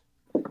coast,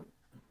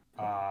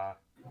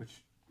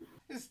 which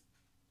is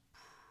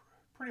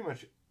pretty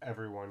much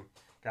everyone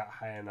got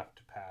high enough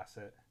to pass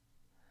it,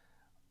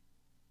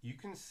 you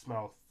can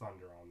smell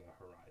thunder on the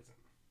horizon.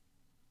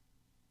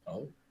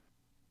 Oh.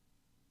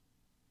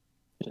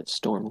 There's a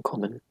storm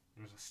coming.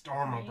 There's a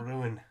storm a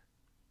brewing.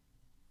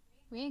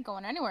 We ain't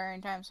going anywhere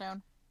anytime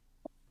soon.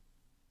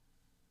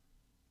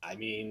 I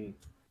mean,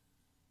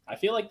 I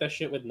feel like the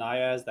shit with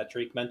Nayaz that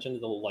Drake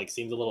mentioned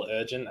seems a little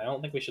urgent. I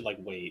don't think we should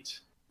wait.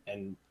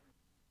 And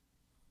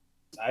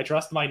I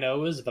trust my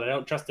nose, but I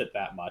don't trust it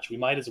that much. We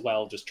might as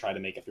well just try to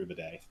make it through the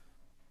day.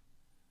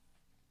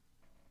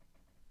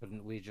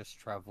 Couldn't we just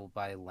travel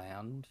by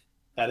land?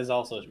 That is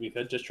also, we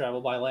could just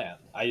travel by land.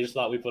 I just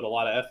thought we put a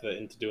lot of effort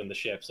into doing the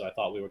ship, so I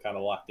thought we were kind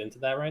of locked into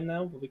that right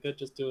now. But we could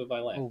just do it by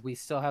land. Well, we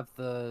still have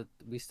the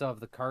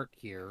cart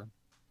here.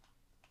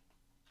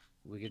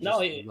 We could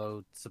No, just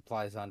load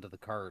supplies onto the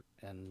cart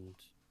and.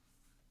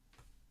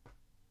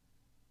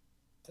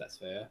 That's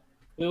fair.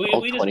 All We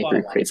just 23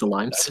 want crates of I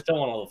limes. just don't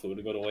want all the food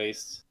to go to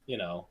waste. You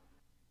know.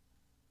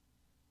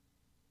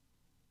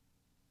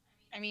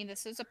 I mean,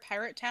 this is a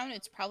pirate town.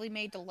 It's probably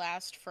made to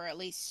last for at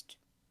least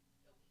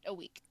a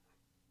week.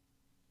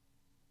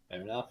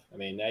 Fair enough. I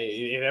mean, hey,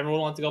 if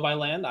everyone wants to go by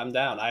land, I'm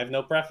down. I have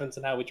no preference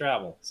in how we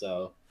travel,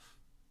 so.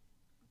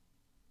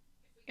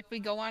 If we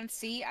go on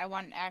sea, I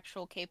want an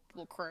actual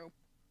capable crew.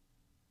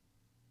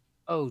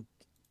 Oh,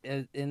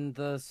 in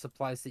the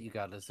supplies that you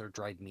got, is there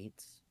dried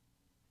meats?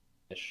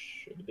 It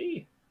should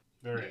be.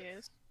 There It it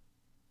is. is.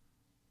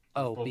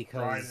 Oh, Both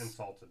dried and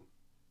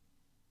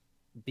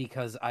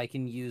because salted. I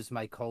can use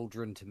my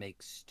cauldron to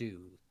make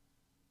stew.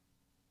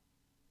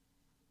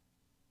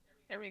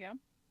 There we go.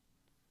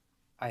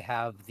 I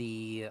have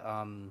the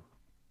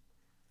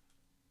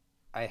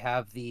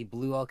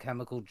blue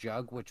alchemical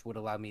jug, which would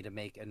allow me to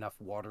make enough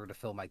water to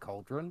fill my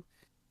cauldron.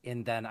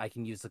 And then I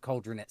can use the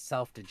cauldron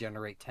itself to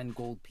generate 10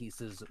 gold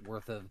pieces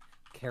worth of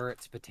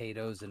carrots,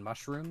 potatoes, and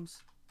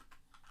mushrooms.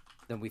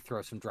 Then we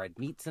throw some dried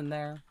meats in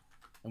there,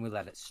 and we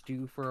let it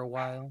stew for a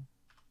while.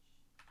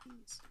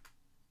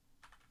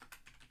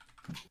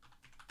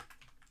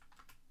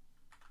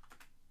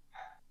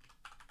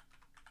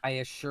 I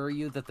assure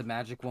you that the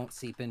magic won't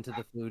seep into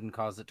the food and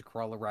cause it to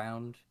crawl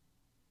around.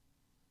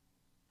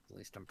 At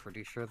least I'm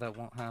pretty sure that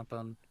won't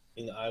happen.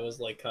 You know, I was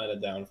kind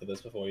of down for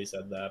this before you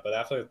said that, but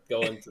after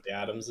going to the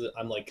atoms,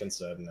 I'm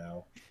concerned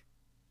now.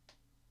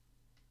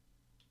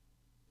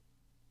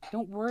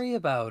 Don't worry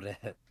about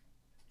it.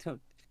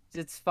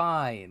 It's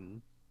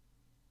fine.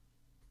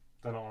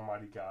 Then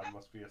Almighty God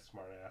must be a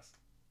smartass.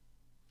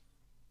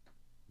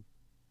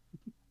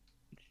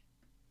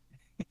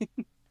 I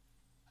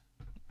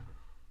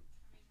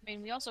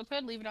mean, we also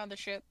could leave it on the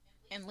ship,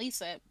 and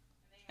lease it,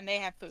 and they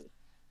have food.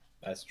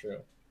 That's true.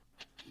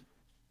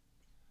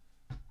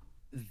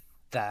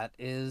 That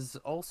is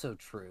also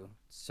true.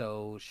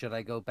 So should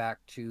I go back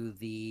to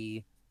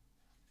the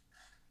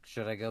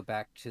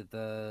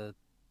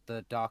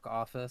the dock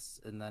office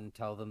and then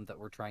tell them that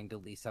we're trying to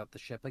lease out the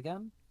ship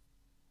again?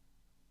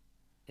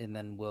 And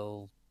then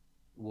we'll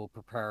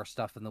prepare our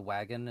stuff in the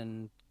wagon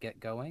and get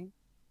going?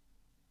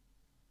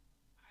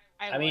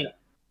 I mean,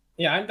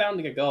 yeah, I'm down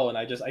to get going.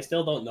 I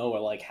still don't know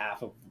where like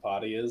half of the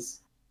body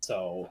is.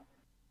 So,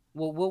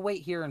 Well, we'll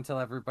wait here until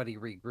everybody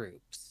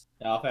regroups.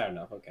 oh, fair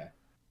enough. Okay.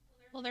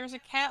 Well, there's a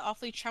cat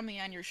awfully chummy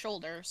on your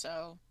shoulder,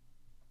 so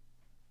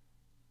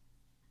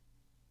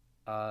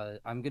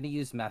I'm gonna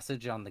use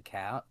message on the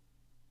cat.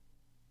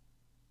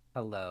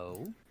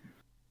 Hello.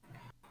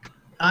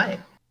 Hi.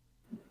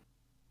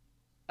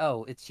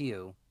 Oh, it's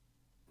you.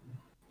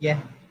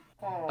 Yeah.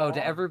 Oh,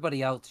 to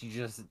everybody else,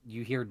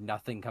 you hear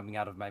nothing coming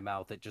out of my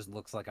mouth. It just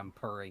looks like I'm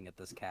purring at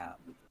this cat.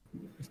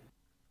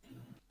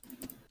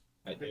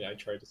 I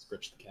tried to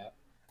scritch the cat.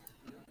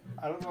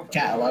 I don't know if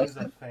Cat anyone loves is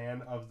a it.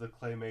 fan of the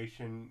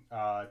claymation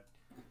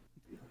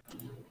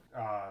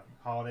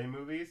holiday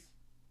movies,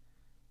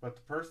 but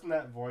the person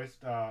that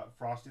voiced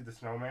Frosty the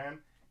Snowman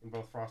in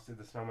both Frosty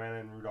the Snowman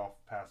and Rudolph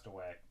passed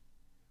away.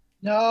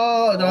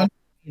 No, don't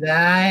do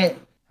that.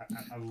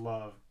 I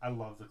love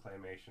the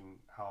claymation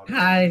holiday.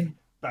 Hi.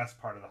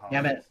 Best part of the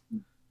Damn holidays. it.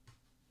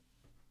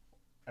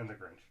 And the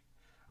Grinch.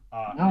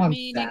 Now I I'm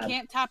mean, it sad.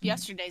 can't top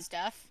yesterday's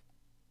death.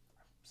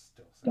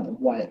 Still sad. No,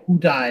 what? Who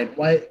died?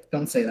 What?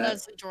 Don't say that.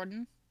 Leslie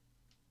Jordan.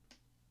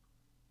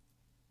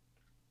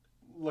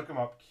 Look him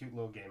up. Cute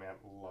little gay man.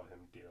 Love him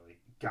dearly.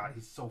 God,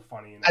 he's so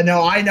funny. I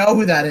know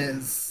who that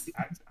is.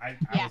 I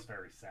Yeah. was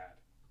very sad.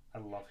 I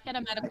love He had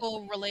a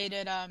medical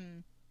related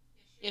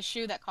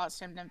issue that caused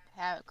him to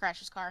crash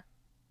his car.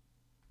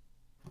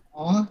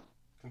 Aw.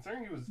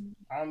 Considering he was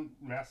on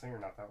Masked Singer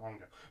not that long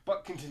ago.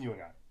 But continuing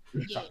on.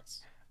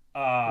 Yes.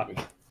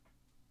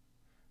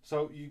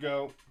 So you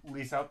go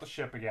lease out the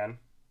ship again.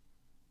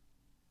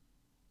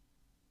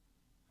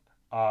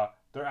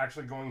 They're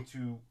actually going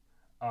to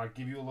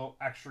give you a little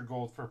extra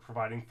gold for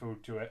providing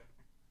food to it.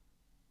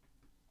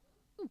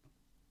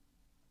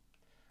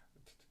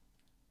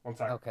 One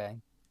sec. Okay.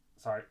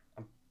 Sorry.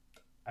 I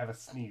have a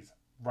sneeze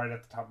right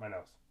at the top of my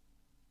nose.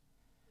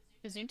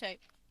 Zoom tape.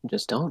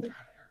 Just don't. God, it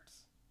hurts.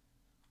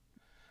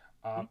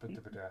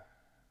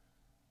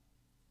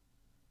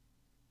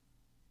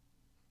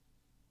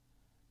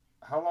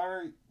 How long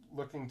are you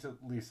looking to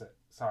lease it?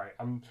 Sorry,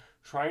 I'm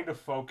trying to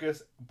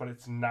focus, but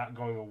it's not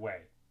going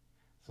away.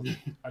 So it's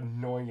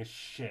annoying as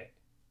shit.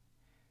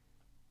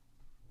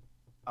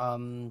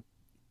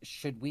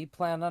 Should we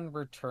plan on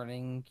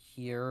returning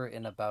here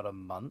in about a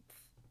month?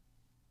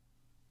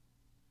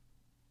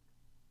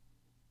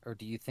 Or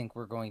do you think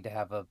we're going to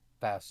have a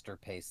faster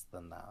pace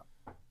than that?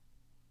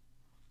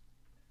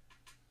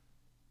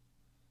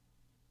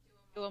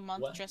 Do a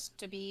month What? just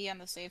to be on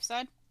the safe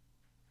side.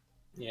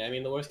 Yeah, I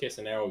mean, the worst case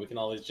scenario, we can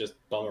always just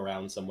bum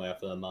around somewhere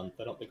for a month.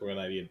 I don't think we're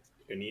going to have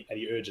any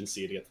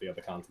urgency to get to the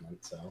other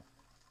continent, so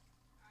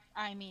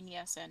I mean,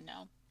 yes and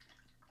no.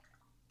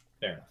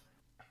 fair enough.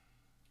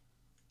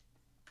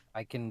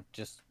 I can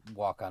just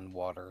walk on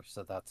water,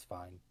 so that's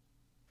fine.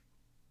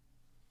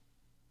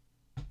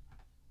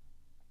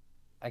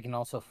 I can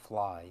also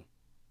fly.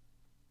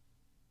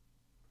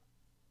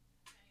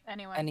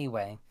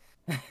 Anyway.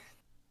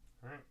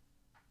 Alright.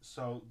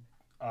 So,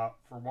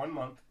 for 1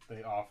 month,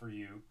 they offer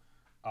you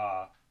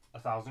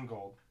 1,000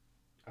 gold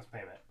as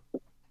payment,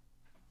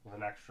 with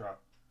an extra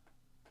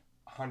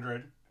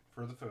 100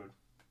 for the food.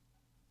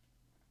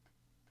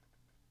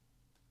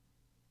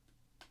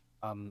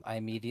 I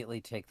immediately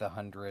take the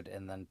 100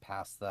 and then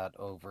pass that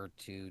over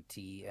to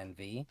T and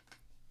V.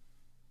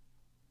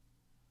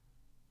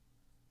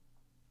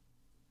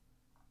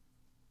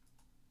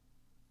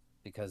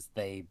 Because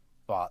they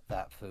bought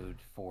that food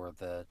for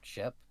the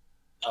ship.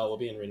 Oh, we'll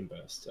be in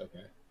reimbursed.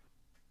 Okay.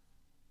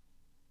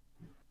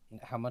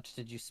 How much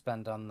did you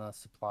spend on the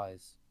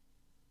supplies?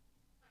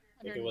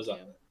 I think it was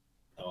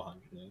 102.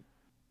 100.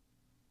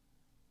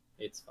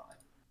 It's fine.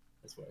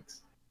 This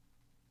works.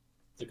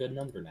 It's a good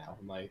number now.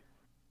 My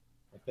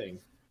thing.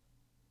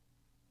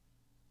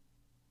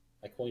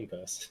 My coin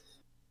purse.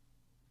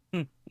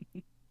 Alright.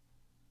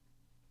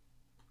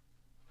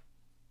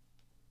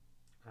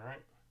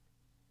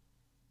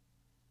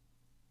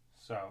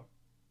 So,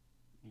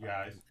 you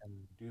guys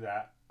do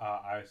that.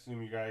 I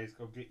assume you guys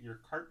go get your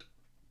cart.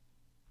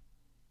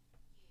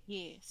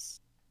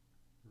 Yes.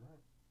 Right.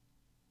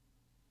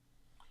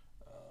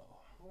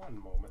 One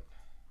moment.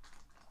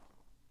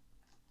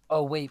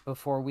 Oh, wait,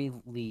 before we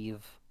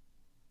leave,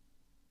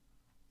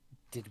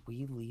 did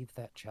we leave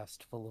that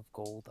chest full of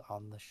gold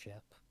on the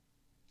ship?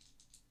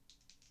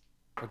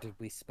 Or did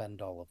we spend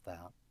all of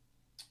that?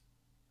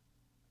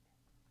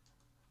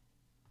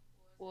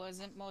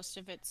 Wasn't most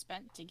of it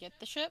spent to get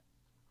the ship?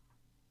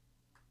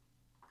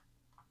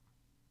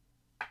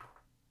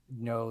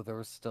 No, there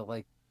was still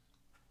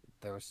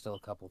a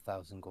couple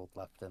thousand gold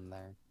left in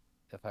there,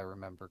 if I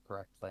remember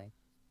correctly.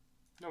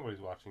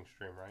 Nobody's watching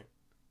stream, right?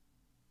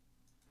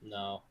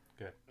 No.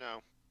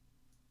 No.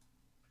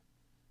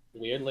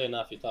 Weirdly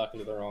enough, you're talking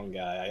to the wrong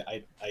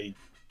guy. I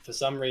for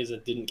some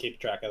reason, didn't keep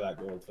track of that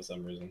gold for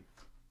some reason.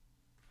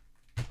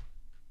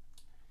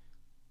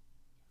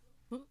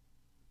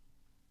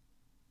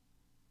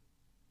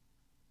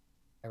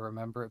 I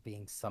remember it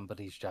being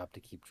somebody's job to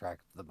keep track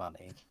of the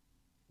money,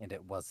 and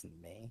it wasn't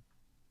me.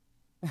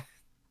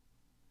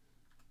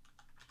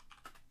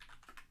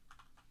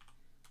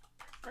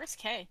 Where's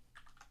Kay?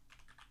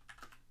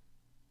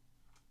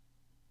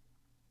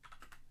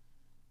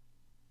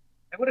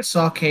 I would have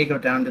saw Kay go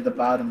down to the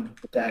bottom of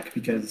the deck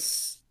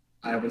because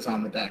I was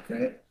on the deck,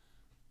 right?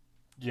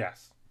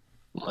 Yes.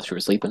 Unless you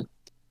were sleeping.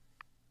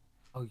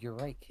 Oh, you're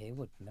right. Kay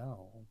would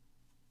know.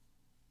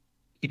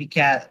 Kitty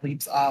Cat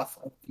leaps off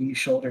of the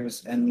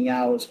shoulders, and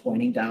Meow is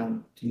pointing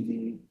down to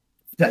the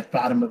deck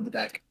bottom of the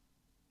deck.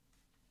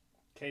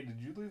 Okay, did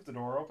you leave the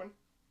door open?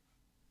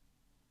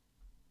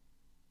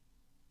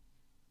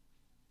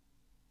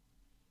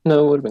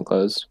 No, it would have been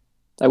closed.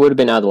 I would have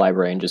been out of the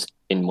library and just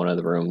in one of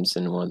the rooms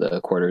in one of the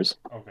quarters.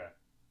 Okay.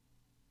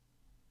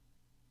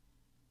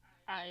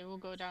 I will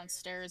go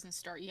downstairs and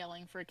start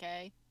yelling for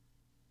Kay.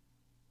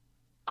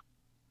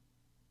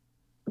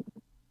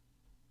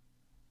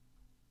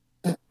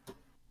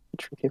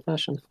 Tricky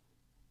fashion.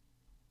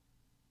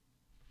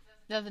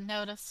 Doesn't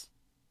notice.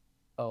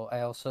 Oh,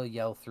 I also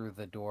yell through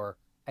the door,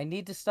 I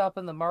need to stop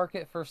in the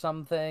market for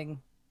something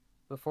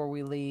before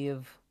we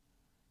leave.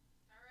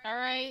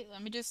 Alright,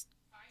 let me just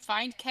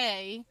find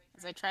Kay,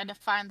 as I tried to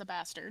find the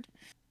bastard.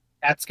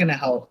 Cat's gonna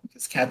help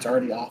because Cat's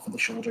already off of the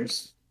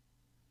shoulders.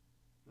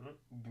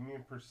 Give me a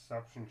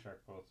perception check,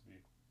 both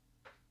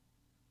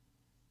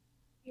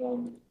of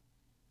you.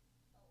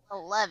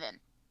 11.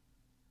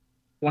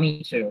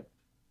 22.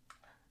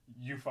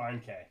 You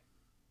find Kay.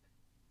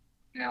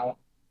 Now,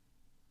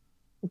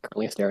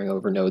 Currently staring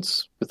over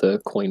notes with a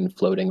coin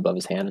floating above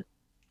his hand.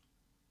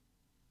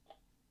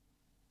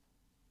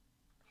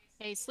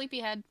 Hey,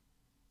 sleepyhead.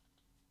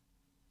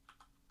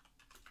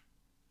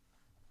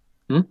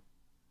 Hmm?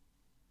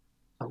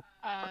 Oh.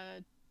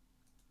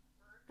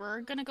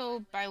 We're gonna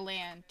go by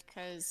land,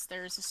 because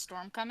there's a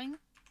storm coming.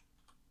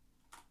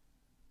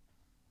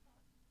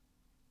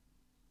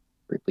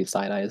 Briefly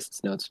side eyes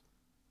his notes.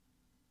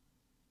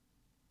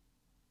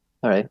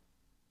 Alright.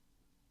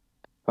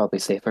 Probably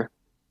safer.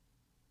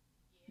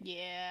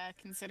 Yeah,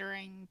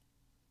 considering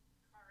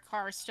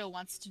Carr still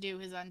wants to do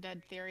his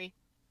undead theory.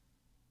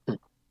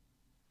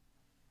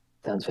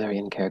 Sounds very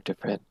in character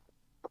for it.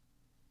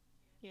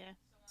 Yeah.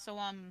 So,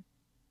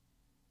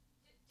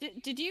 do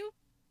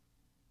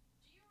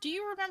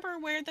you remember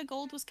where the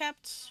gold was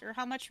kept, or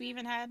how much we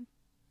even had?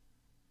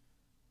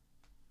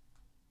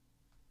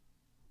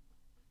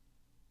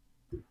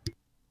 I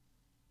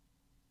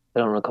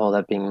don't recall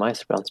that being my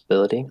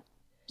responsibility,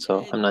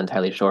 so I'm not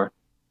entirely sure.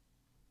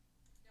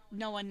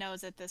 No one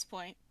knows at this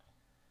point.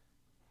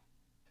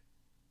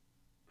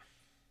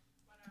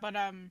 But,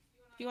 if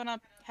you wanna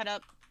head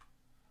up,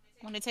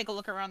 I'm gonna take a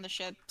look around the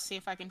ship, see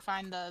if I can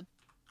find the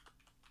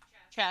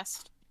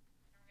chest.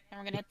 And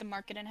we're gonna hit the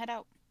market and head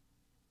out.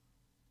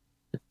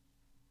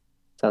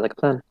 Sounds like a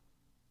plan.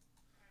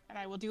 And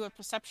I will do a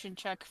perception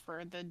check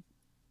for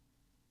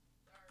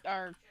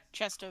our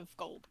chest of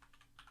gold.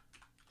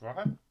 Go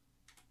ahead.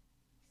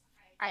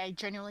 I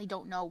genuinely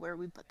don't know where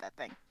we put that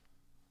thing.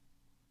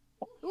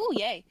 Ooh,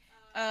 yay.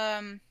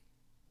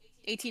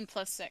 18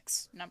 plus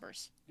 6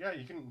 numbers. Yeah,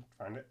 you can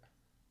find it.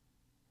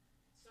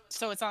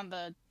 So it's on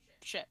the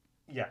ship.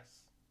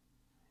 Yes.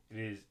 It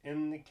is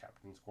in the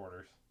captain's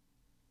quarters.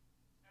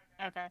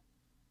 Okay.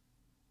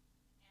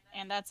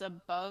 And that's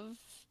above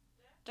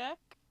deck?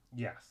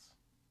 Yes.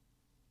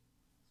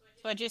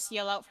 So I just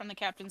yell out from the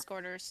captain's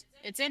quarters,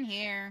 it's in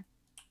here.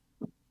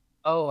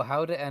 Oh,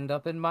 how'd it end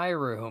up in my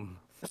room?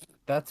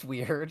 That's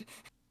weird.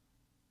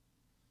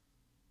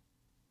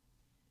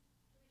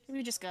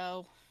 We just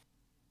go.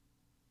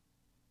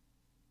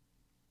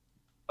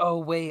 Oh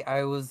wait,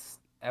 I was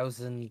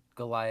in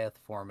Goliath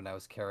form and I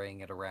was carrying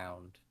it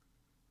around.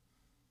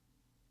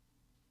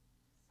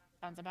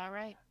 Sounds about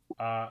right.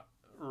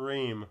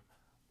 Reem,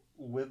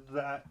 with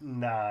that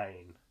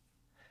 9,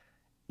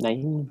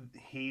 9.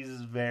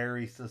 he's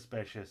very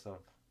suspicious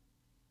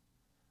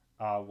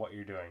of what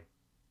you're doing.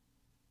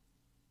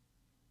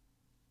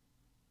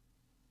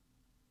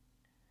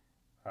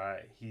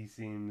 He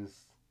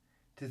seems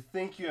to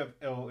think you have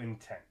ill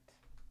intent.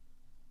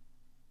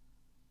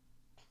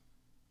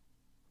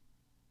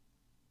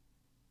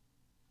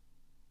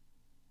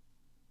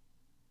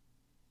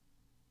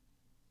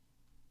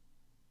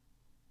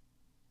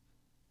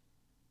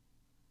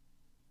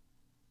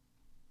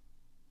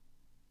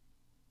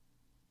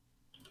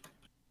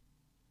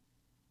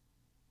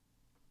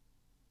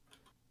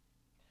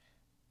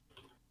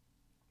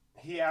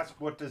 He asks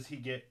what does he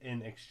get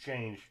in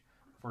exchange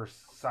for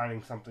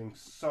signing something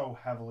so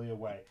heavily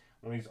away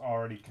when he's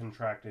already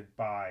contracted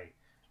by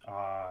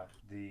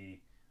the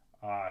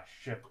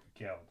ship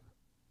guild.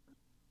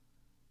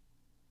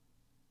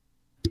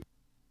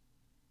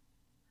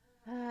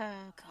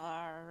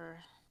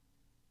 Carr.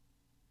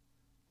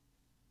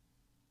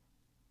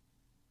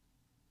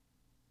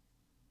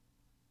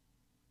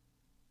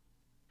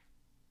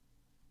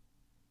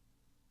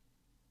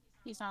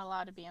 He's not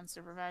allowed to be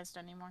unsupervised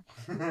anymore.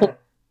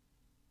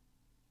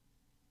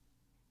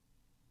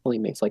 Only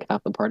makes like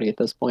half the party at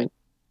this point.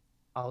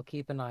 I'll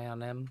keep an eye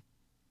on him.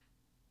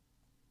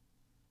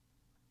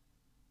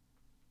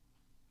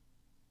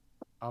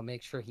 I'll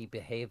make sure he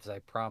behaves, I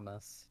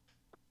promise.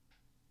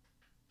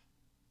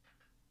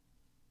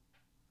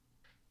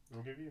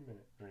 I'll give you a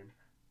minute, Reem.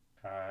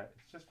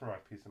 It's just for my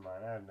peace of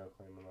mind. I have no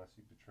claim unless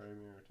you betray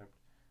me or attempt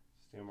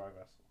to steal my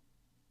vessel.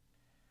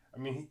 I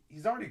mean,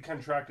 he's already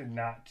contracted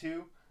not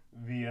to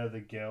via the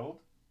guild.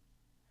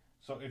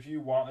 So if you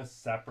want a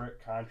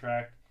separate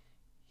contract,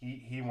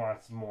 he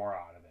wants more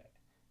out of it.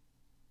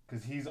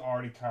 Because he's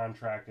already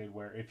contracted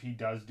where if he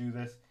does do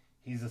this,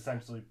 he's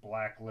essentially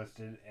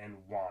blacklisted and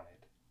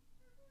wanted.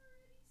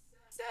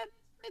 Said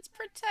it's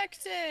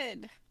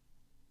protected.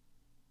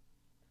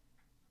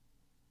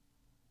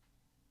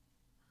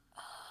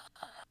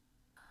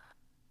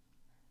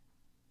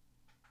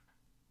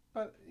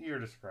 But your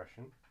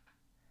discretion.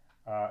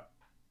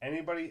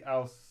 Anybody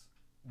else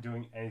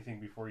doing anything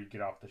before you get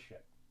off the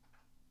ship?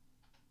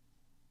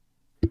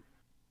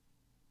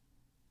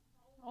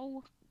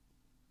 Oh.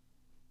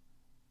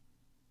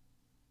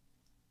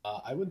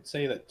 I would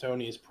say that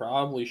Tony is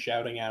probably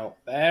shouting out,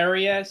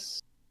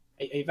 Various!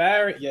 Hey,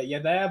 Various, you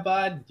there,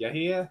 bud? You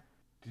here?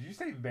 Did you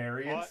say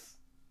various?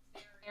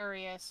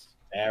 Arius.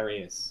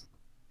 Various.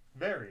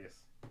 Various.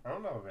 I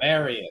don't know.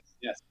 Various.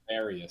 Yes,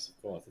 Various, of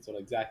course. That's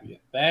what exactly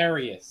it.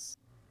 Various.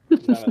 I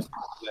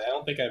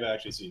don't think I've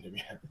actually seen him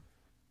yet.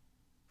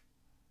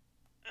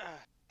 He's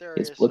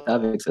Darius, flipped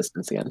out of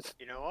existence again.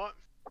 you know what?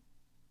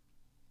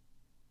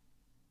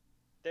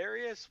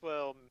 Darius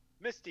will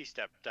Misty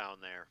step down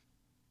there.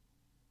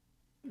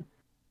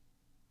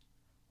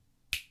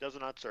 Does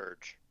not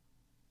surge.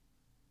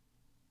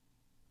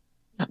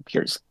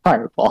 Here's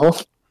Fireball.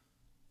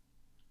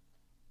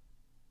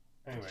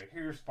 Anyway,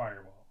 here's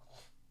Fireball.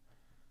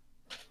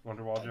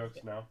 Wonderwall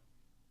jokes now.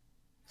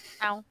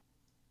 Ow.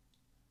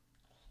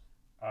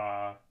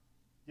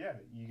 Yeah,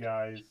 you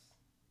guys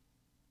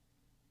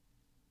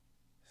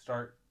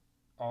start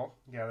all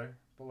together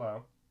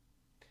below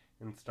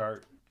and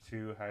start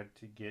to head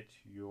to get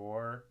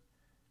your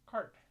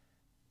cart.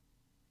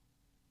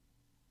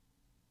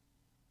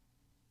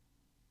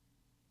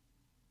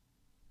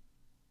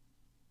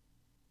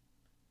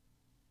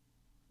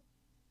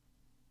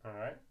 All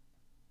right.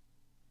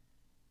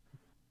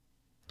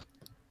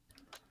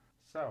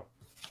 So,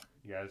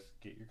 you guys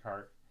get your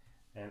cart,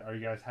 and are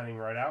you guys heading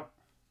right out?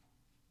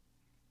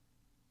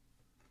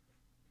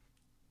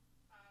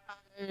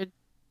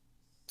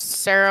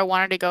 Sarah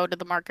wanted to go to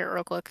the market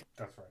real quick.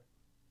 That's right.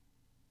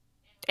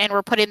 And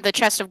we're putting the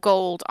chest of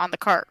gold on the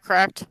cart,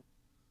 correct?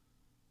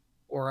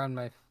 Or on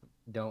my...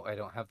 No, I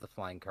don't have the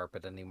flying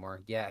carpet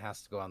anymore. Yeah, it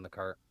has to go on the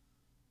cart.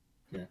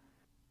 Yeah.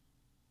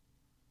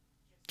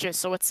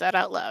 Just so it's said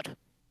out loud.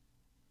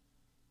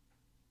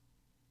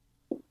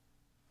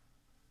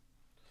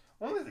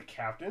 Only the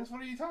captains?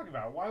 What are you talking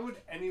about? Why would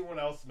anyone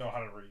else know how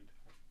to read?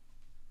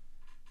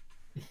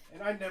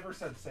 And I never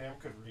said Sam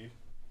could read.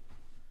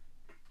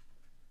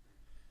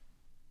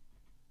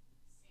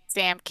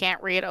 Sam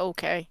can't read,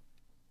 okay.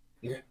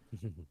 You're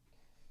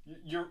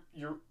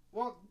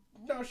well,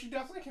 no, she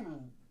definitely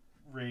can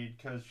read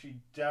because she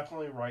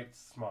definitely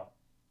writes smut.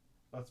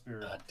 Let's be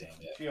real. God damn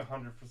it. She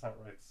 100%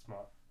 writes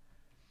smut.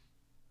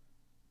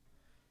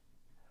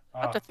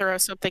 I'll have to throw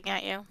something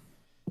at you.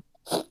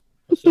 I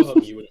still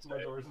hope you would My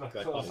say door's not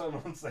it. closed. I'm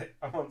unsafe.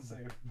 I'm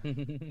unsafe.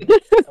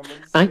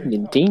 I'm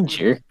in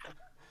danger.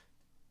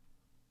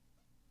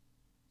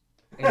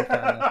 In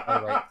fairness,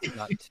 I write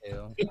smut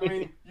too. I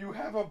mean, you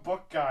have a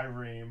book guy,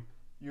 Reem.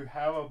 You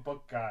have a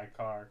book guy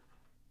car.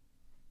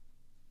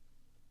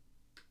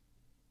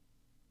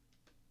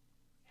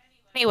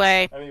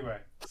 Anyway,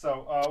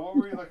 So, what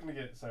were you looking to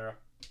get, Sarah?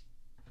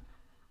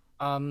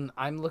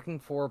 I'm looking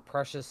for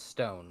precious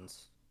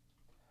stones.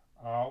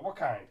 What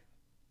kind?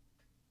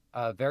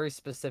 Very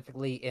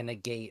specifically in a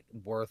gate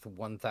worth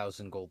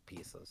 1,000 gold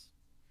pieces.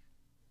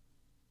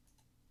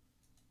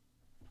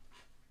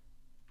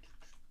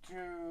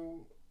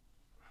 Do...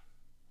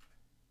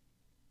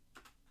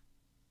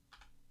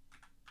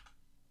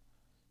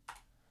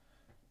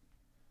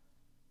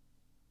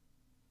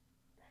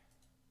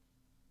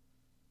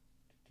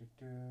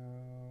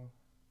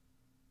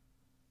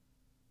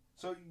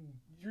 So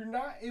you're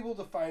not able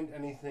to find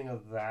anything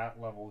of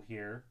that level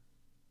here.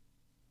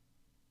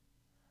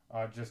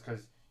 Just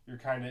because you're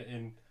kind of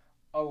in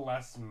a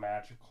less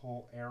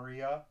magical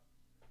area.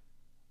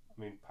 I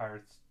mean,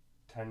 pirates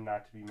tend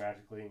not to be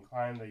magically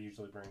inclined. They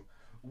usually bring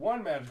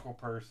one magical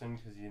person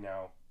because, you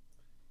know,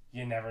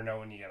 you never know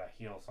when you gotta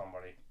heal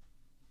somebody.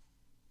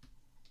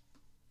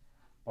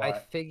 But I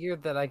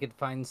figured that I could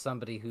find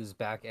somebody who's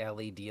back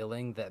alley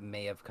dealing that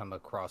may have come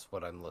across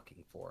what I'm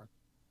looking for.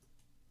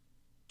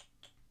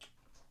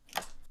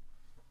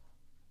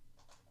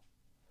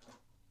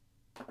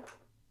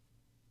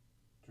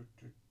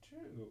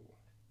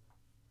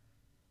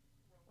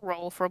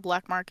 roll for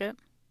black market.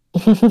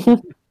 why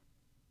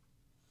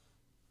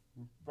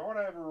would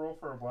I ever roll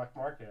for a black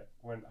market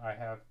when I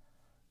have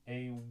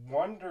a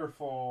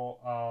wonderful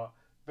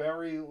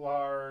very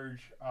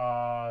large,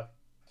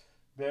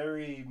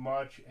 very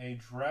much a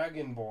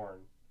dragonborn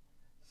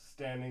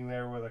standing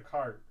there with a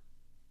cart.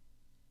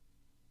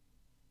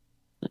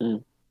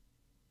 Mm.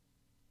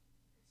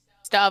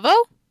 Stavo?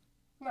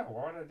 No,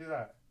 why would I do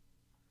that?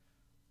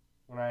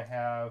 When I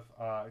have,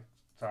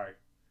 sorry.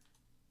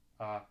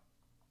 Uh,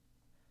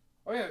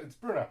 oh yeah, it's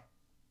Bruno.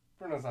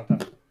 Bruno's not done.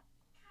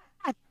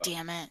 God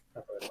damn it.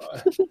 That's what I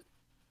thought.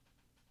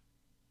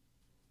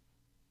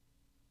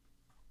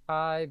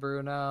 Hi,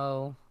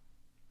 Bruno.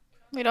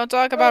 We don't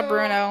talk about Oh!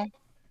 Bruno.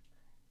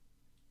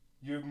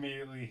 You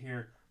immediately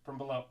hear from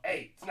below,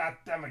 hey, it's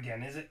not them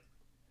again, is it?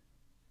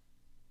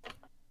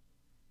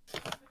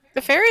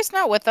 The fairy's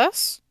not with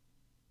us.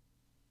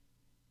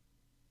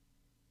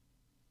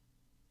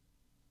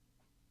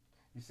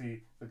 You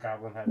see the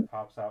goblin head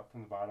pops out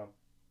from the bottom.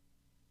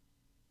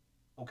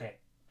 Okay.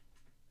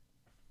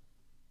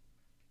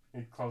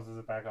 He closes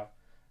it back up.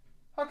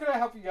 How can I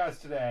help you guys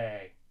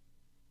today?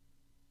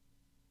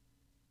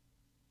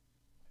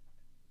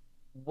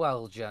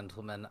 Well,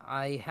 gentlemen,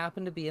 I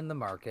happen to be in the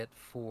market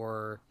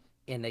for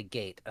in a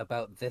gate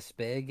about this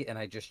big, and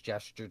I just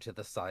gesture to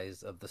the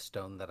size of the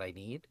stone that I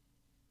need.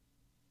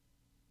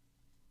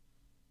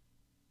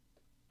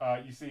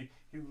 You see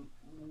he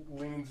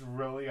leans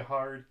really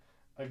hard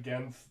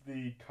against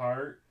the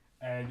cart,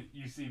 and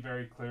you see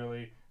very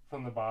clearly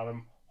from the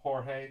bottom,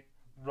 Jorge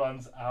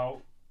runs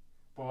out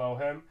below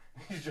him.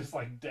 He's just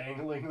like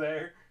dangling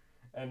there,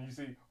 and you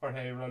see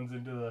Jorge runs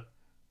into the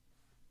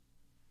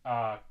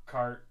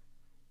cart,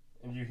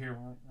 and you hear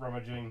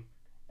rummaging,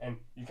 and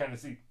you kind of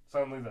see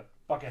suddenly the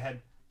bucket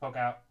head poke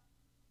out.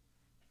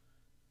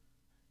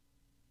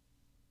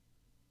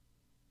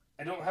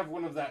 I don't have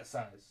one of that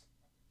size.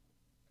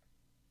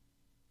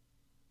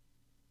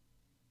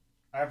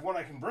 I have one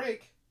I can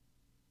break.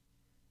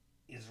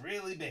 It's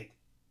really big.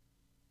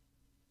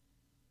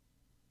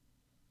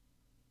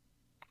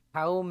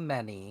 How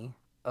many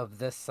of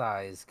this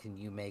size can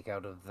you make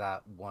out of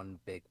that one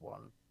big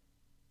one?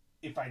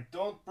 If I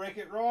don't break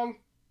it wrong,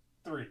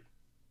 3.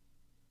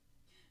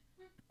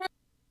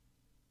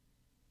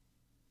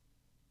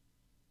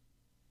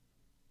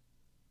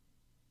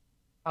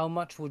 How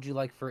much would you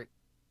like for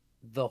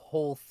the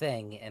whole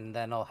thing, and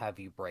then I'll have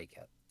you break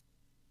it?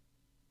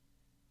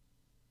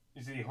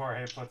 You see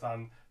Jorge puts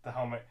on the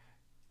helmet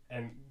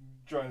and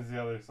joins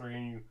the other 3,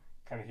 and you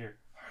kind of hear.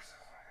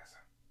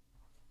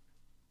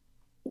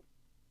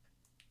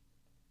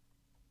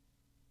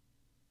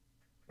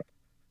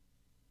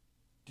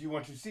 Do you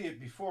want to see it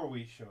before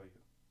we show you?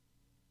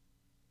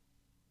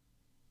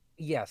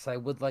 Yes, I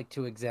would like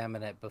to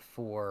examine it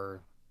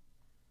before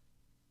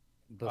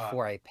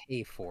I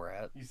pay for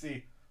it. You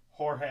see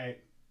Jorge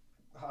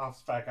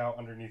hops back out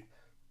underneath,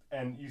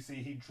 and you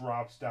see he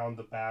drops down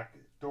the back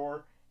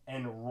door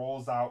and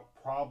rolls out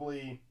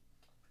probably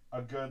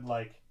a good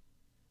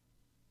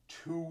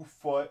 2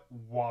 foot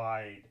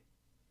wide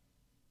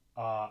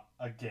a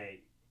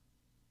gate.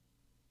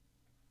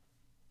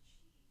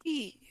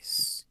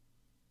 Jeez.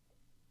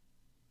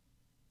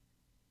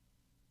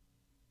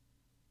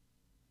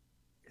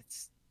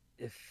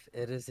 If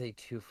it is a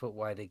 2 foot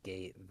wide a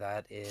gate,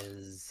 that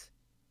is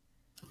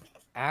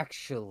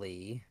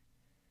actually,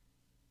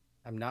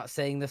 I'm not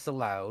saying this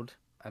aloud.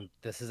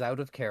 This is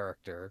out of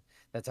character.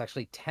 That's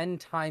actually 10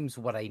 times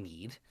what I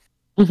need.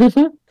 Give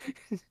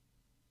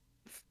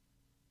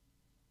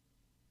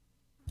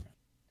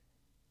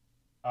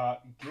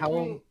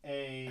me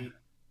a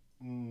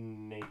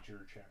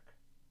nature check.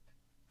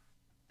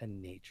 A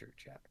nature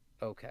check.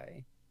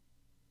 Okay.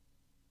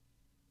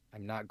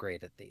 I'm not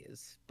great at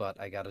these,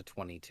 but I got a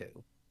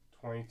 22.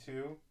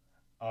 22.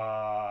 There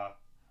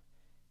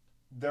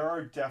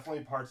are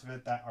definitely parts of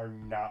it that are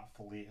not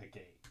fully a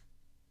gate.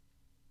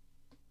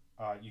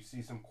 You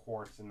see some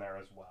quartz in there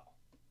as well.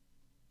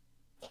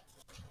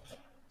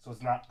 So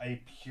it's not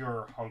a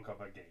pure hunk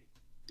of a gate.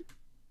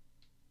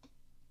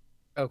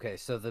 Okay,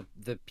 so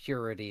the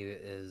purity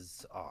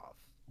is off.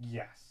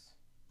 Yes.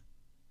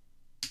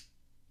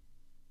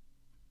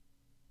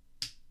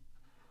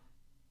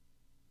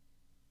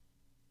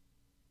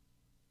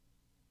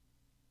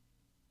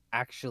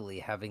 Actually,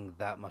 having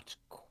that much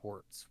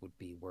quartz would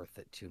be worth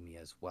it to me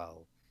as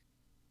well.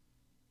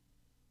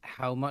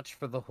 How much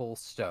for the whole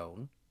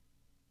stone?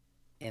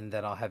 And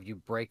then I'll have you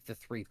break the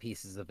 3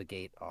 pieces of a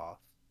gate off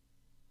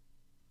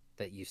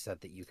that you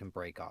said that you can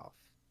break off.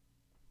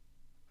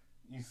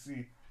 You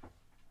see,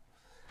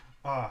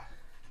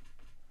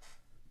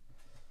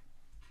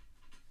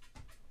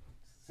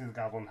 see the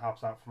goblin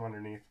hops out from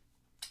underneath.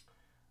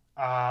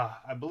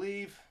 I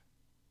believe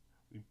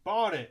we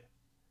bought it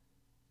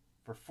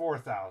for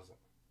 4,000.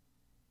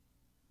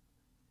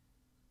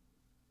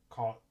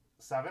 Call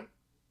it 7.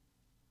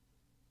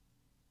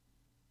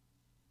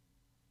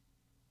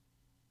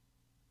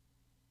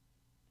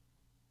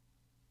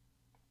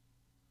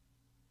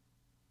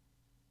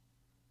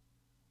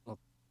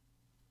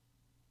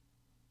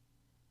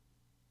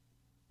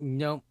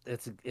 Nope,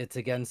 it's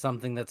again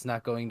something that's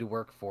not going to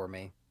work for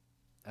me.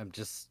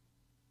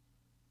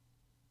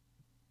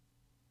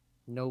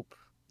 Nope.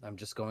 I'm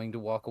just going to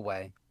walk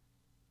away.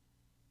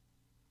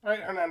 All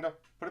right, Hernando,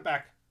 put it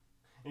back.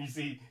 And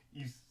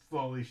you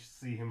slowly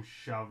see him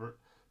shoveling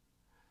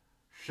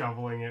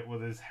it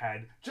with his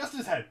head. Just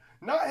his head,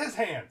 not his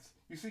hands.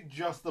 You see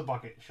just the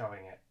bucket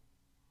shoving it.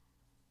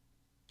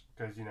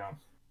 Because,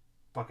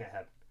 bucket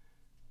head.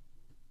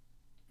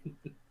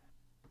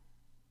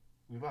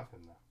 We love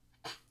him, though.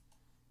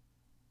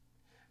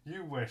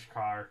 You wish,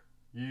 Car.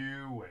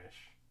 You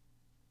wish.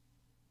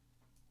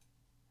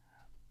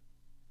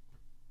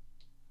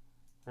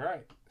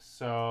 Alright,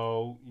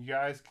 so you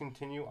guys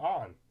continue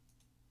on.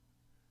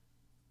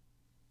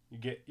 You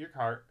get your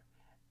cart,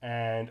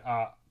 and,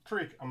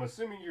 Tariq, I'm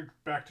assuming you're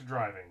back to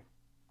driving.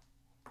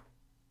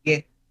 Yeah.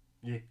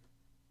 Yeah.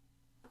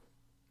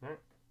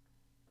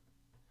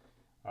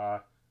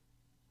 Alright.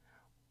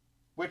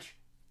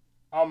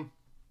 How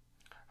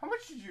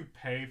much did you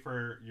pay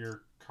for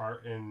your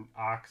cart and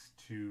ox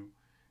to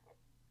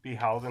be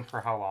held, and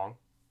for how long?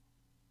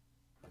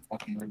 I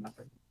fucking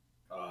remember.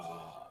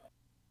 Uh,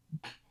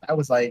 That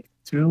was like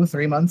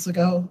 2-3 months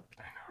ago.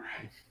 I know,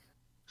 right?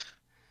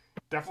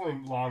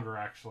 Definitely longer,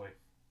 actually.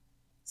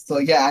 So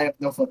yeah, I have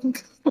no fucking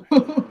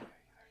clue.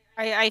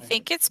 I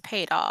think it's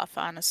paid off,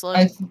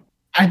 honestly.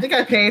 I think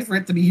I paid for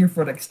it to be here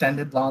for an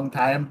extended long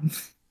time.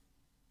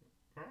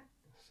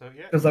 So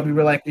yeah. Because we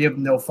were like, we have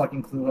no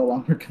fucking clue how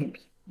long we're gonna be.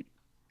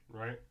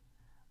 Right.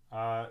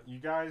 You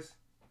guys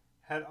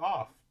head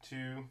off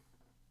to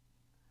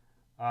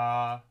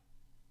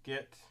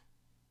get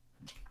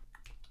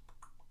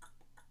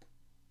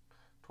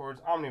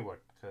towards Omniwood,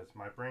 because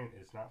my brain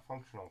is not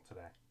functional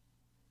today.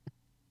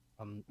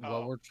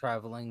 While we're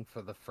traveling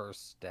for the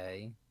first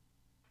day,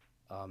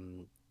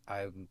 I'm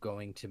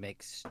going to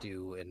make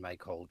stew in my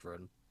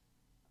cauldron.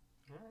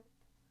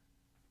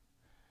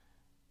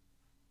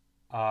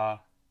 You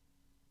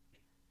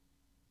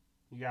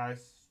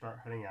guys start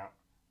heading out.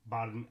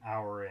 About an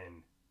hour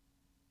in,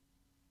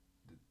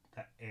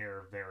 the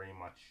air very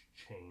much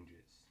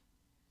changes.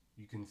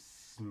 You can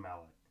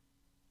smell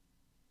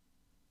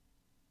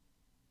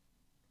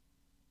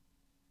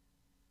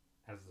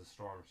it as the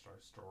storm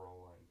starts to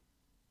roll in.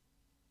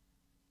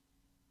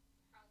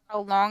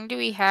 How long do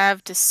we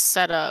have to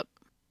set up?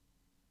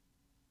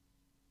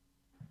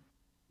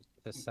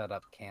 To set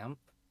up camp?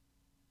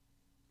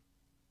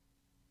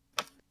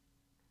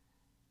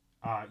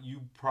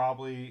 You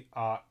probably...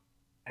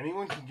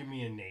 anyone can give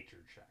me a nature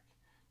check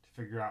to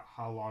figure out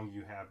how long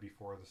you have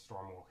before the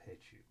storm will hit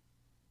you.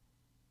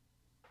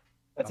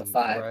 That's a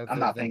 5. I'm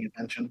not paying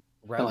attention.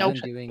 Rather than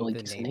doing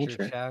the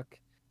nature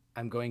check,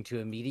 I'm going to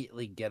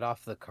immediately get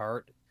off the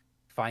cart,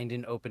 find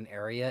an open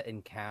area,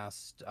 and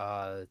cast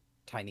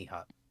Tiny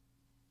Hut.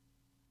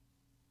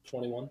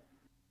 21.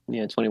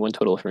 Yeah, 21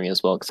 total for me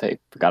as well, because I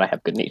forgot I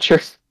have good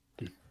nature.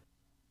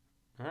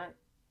 Alright.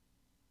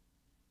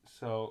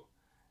 So,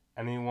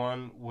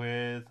 anyone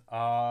with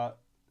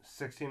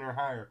 16 or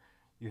higher,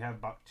 you have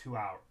about 2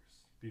 hours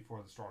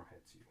before the storm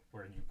hits you,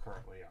 where you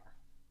currently are.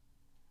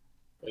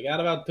 We got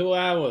about 2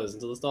 hours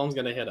until the storm's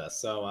gonna hit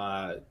us,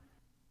 so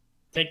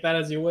take that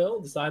as you will.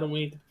 Decide when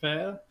we need to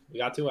prepare. We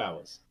got 2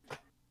 hours.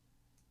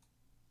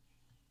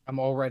 I'm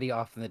already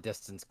off in the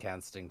distance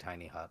casting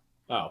Tiny Hut.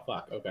 Oh,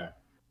 fuck, okay.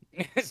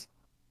 We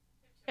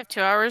have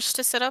 2 hours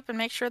to sit up and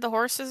make sure the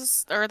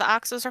horses or the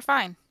oxes are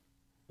fine.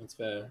 That's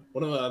fair.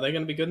 Are they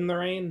gonna be good in the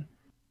rain?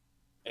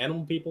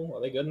 Animal people,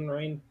 are they good in the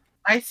rain?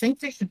 I think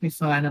they should be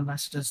fine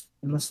unless it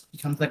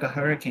becomes like a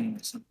hurricane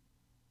or something.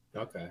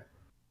 Okay.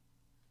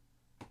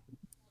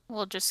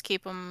 We'll just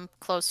keep them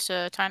close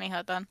to Tiny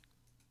Hut then.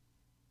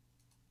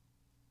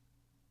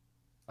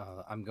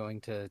 I'm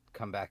going to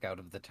come back out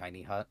of the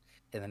tiny hut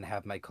and then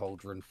have my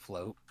cauldron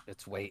float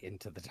its way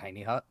into the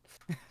tiny hut.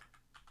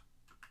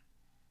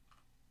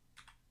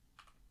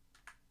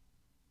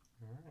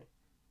 Alright.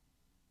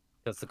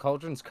 Because the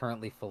cauldron's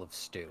currently full of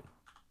stew.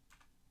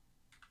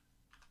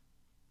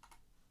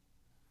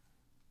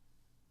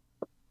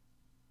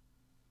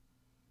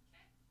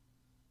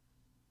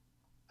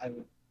 I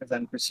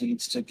then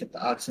proceeds to get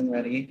the oxen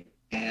ready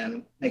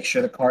and make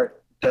sure the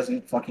cart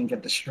doesn't fucking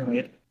get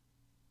destroyed.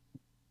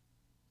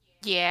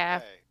 Yeah.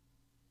 Okay.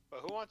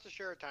 But who wants to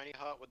share a tiny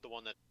hut with the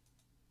one that...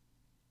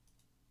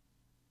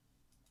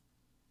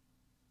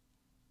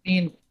 I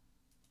mean,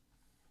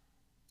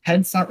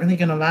 head's not really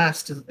gonna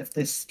last if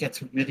this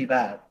gets really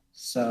bad.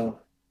 So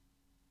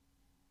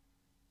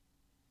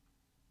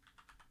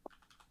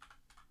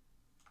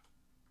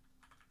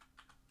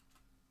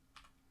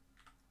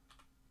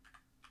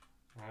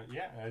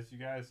Yeah, as you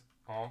guys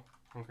all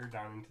hunker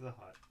down into the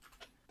hut,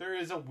 there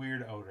is a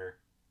weird odor.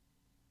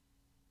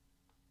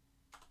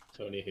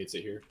 Tony hates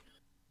it here.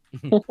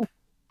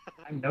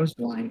 I'm nose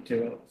blind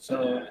too.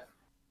 So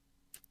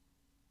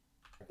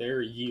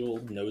There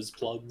yield nose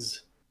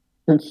plugs.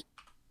 You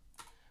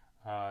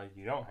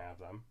don't have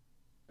them.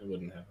 I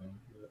wouldn't have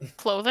them.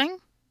 Clothing?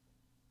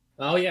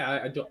 Oh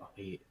yeah, I don't.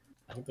 Wait,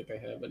 I don't think I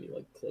have any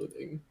like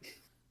clothing.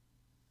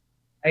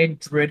 I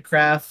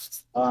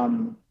druidcraft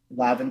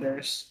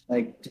lavenders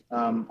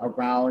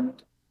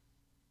around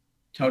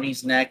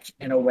Tony's neck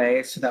in a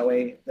way so that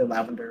way the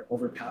lavender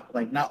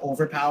not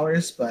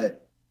overpowers,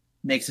 but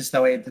makes it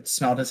so that the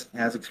smell doesn't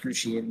as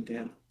excruciating to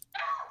him.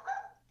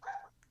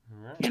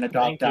 Alright. And a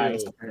dog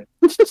Thank dies.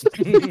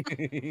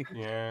 you.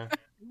 Yeah.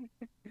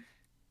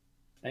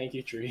 Thank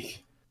you, Tree.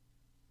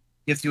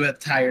 Gives you a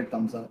tired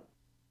thumbs up.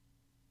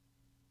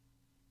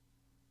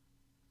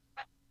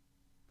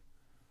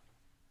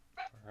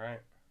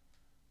 Alright.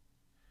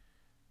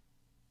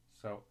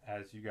 So,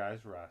 as you guys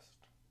rest,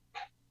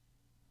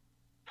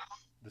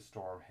 the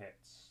storm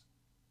hits.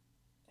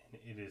 And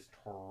it is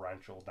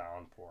torrential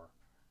downpour.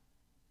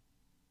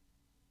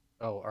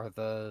 Oh, are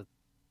the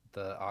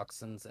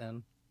oxens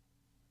in?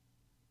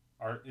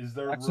 Is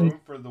there Oxen- room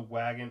for the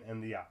wagon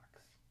and the ox?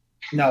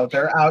 No,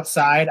 they're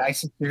outside. I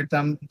secured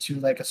them to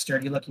like a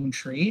sturdy looking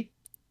tree,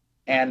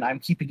 and I'm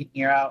keeping an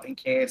ear out in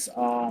case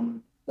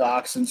the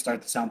oxen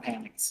start to sound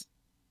panics.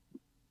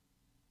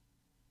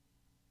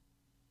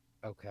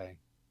 Okay.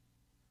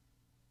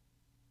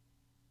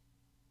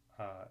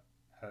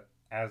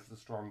 As the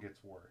storm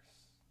gets worse,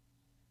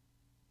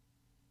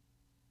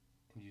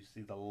 and you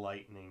see the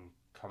lightning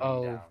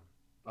coming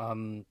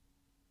down.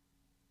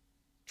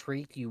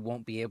 Treat, you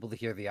won't be able to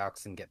hear the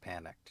oxen get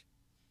panicked.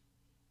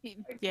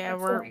 Yeah,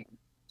 we're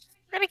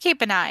gonna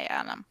keep an eye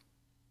on them.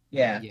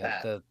 Yeah,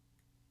 Yeah,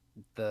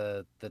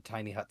 the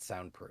tiny hut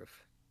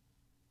soundproof.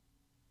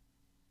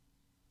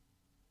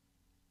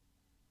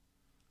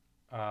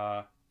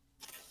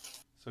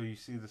 So you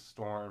see the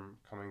storm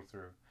coming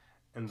through,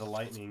 and the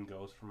lightning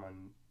goes from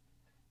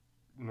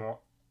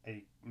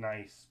a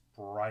nice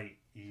bright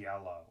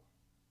yellow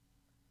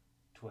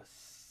to a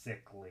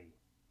sickly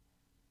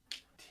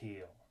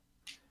teal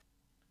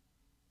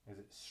as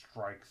it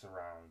strikes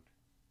around.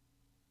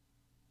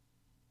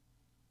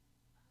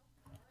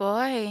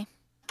 Boy.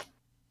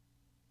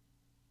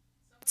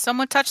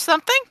 Someone touch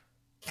something?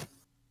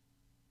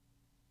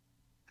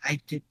 I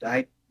did.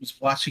 I was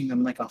watching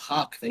them like a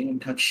hawk. They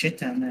didn't touch shit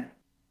down there.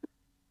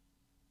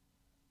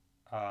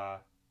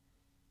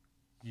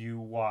 You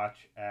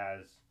watch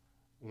as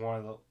one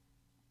of the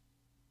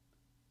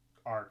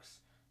arcs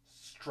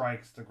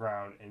strikes the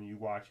ground, and you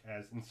watch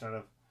as instead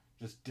of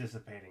just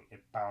dissipating,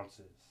 it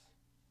bounces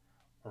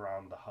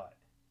around the hut.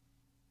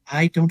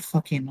 I don't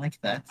fucking like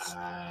that.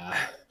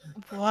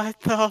 What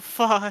the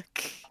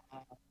fuck?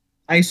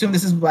 I assume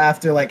this is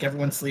after like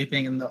everyone's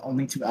sleeping and the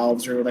only two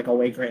elves are like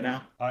awake right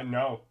now.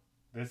 No.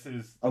 This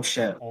is Oh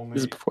shit. only.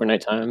 This is before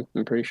nighttime,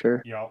 I'm pretty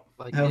sure. Yep.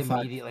 Like Oh, fuck.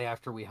 immediately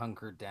after we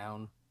hunkered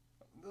down.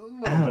 A little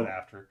bit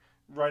after.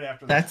 Right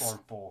after the storm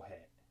full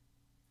hit.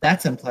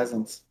 That's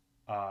unpleasant.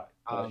 Go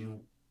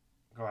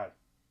ahead.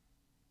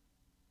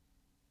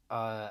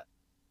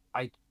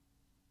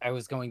 I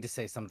was going to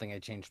say something, I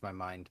changed my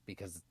mind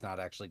because it's not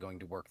actually going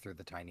to work through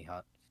the tiny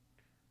hut.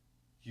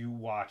 You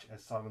watch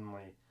as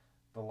suddenly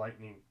the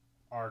lightning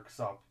arcs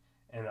up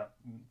and a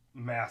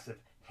massive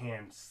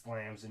hand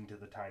slams into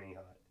the tiny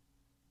hut.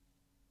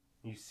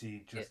 You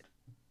see just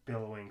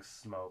billowing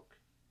smoke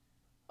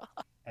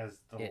as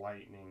the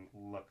lightning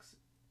looks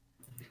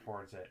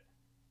towards it.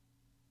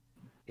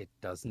 It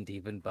doesn't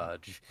even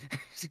budge.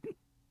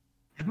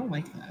 I don't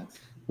like that.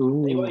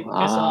 Ooh, Anybody piss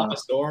off a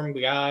storm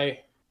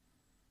guy?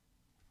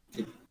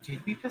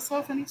 Did we piss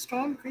off any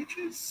strong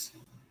creatures?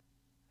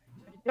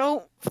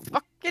 Don't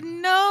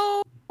fucking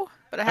know.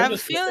 But I have a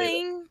just gonna say that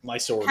feeling my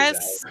sword has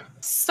is out.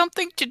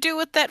 something to do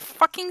with that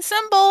fucking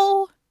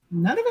symbol.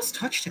 None of us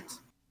touched it.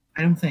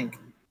 I don't think.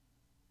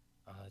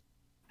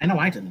 I know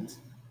I didn't.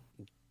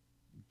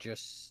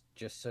 Just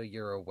so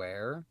you're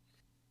aware,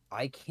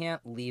 I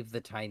can't leave the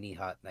tiny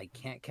hut and I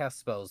can't cast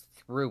spells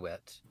through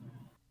it.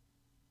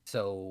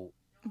 So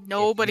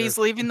Nobody's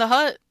leaving the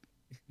hut.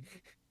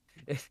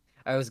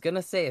 I was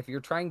gonna say, if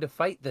you're trying to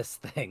fight this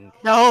thing.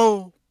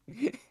 No.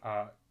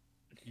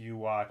 You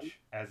watch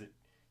as it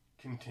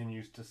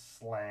continues to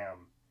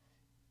slam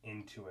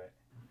into it.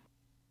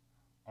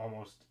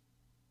 Almost.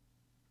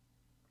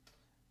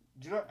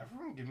 Do you know?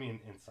 Everyone give me an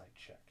insight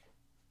check.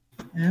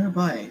 Oh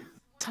boy.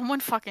 Someone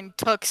fucking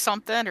took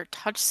something or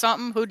touched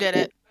something. Who did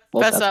it?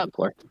 Well, Fess that's up.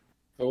 for.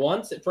 For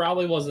once, it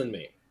probably wasn't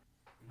me.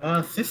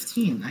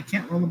 15. I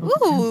can't roll above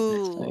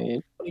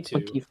Ooh.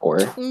 24.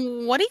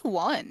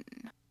 21.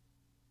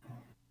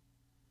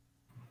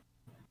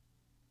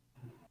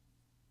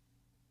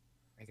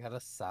 I got a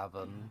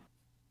 7.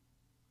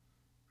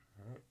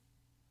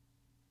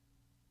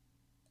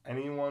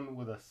 Anyone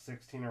with a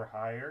 16 or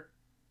higher?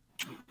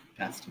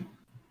 Passed.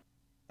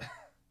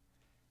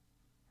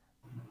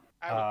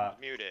 I was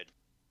muted.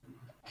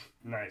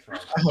 Nice, Rob.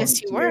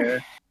 Yes, you were.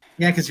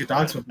 Yeah, because your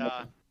dogs would.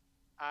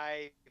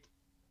 I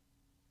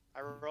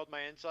rolled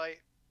my insight,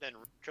 then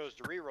chose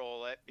to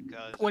re-roll it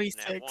because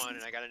 26. nat 1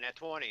 and I got a nat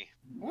 20.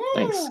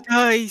 Nice.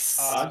 Nice.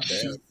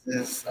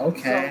 Jesus.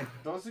 Okay.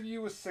 So, those of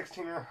you with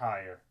 16 or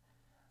higher,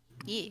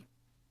 Yeah.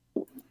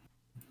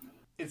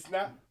 it's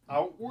not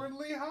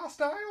outwardly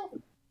hostile.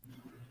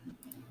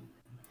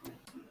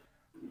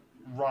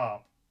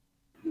 Rob,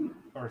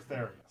 or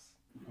Therius,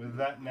 with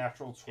that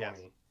natural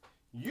 20,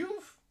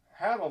 you've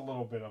had a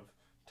little bit of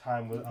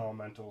time with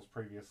elementals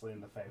previously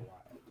in the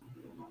Feywild.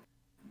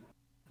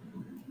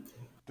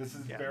 This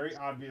is very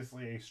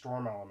obviously a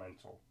storm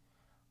elemental.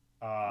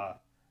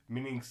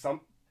 meaning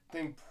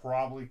something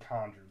probably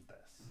conjured this.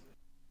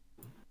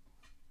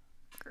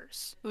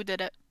 Who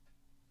did it?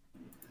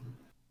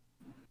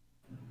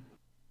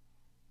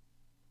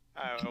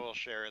 I will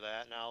share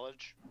that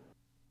knowledge.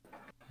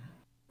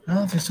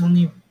 Well, there's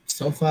only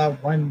so far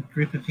one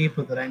group of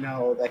people that I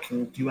know that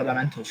can do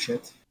elemental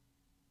shit.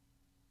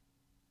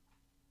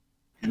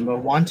 And we're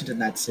wanted in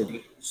that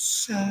city.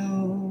 So.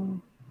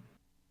 Am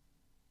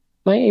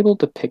I able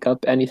to pick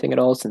up anything at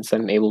all since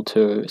I'm able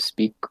to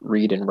speak,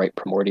 read, and write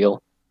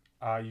primordial?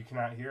 You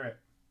cannot hear it.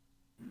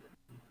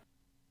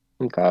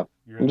 Okay.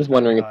 You're I'm in just the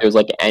wondering if hut. there's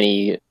like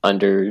any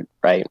under.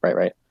 Right.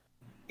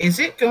 Is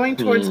it going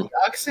towards Hmm. the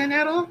oxen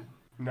at all?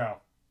 No.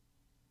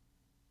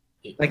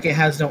 Like it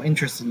has no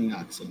interest in the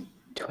oxen.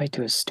 Do I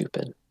do a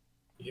stupid?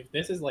 If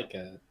this is like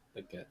a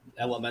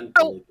elemental,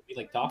 Oh, it could be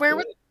like talk where to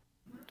would- it.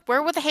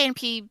 Where would the hand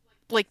be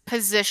like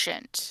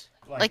positioned?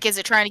 Like, Like, is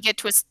it trying to get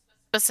to a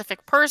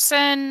specific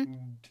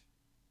person?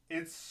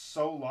 it's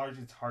so large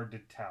it's hard to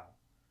tell.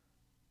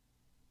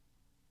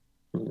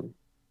 Hmm.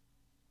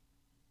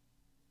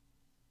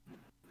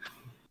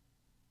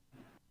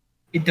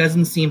 It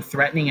doesn't seem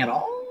threatening at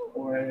all,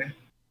 or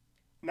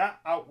Not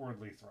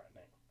outwardly threatening.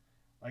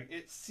 Like,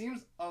 it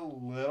seems a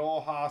little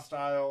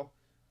hostile.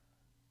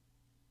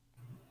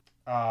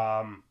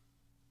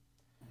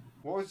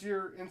 What was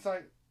your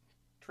insight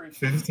trait?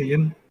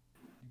 15.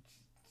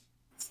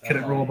 That's Could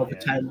it all roll you above the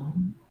get.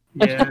 10?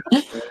 Yeah.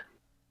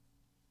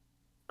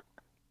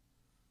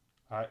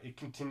 It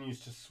continues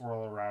to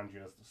swirl around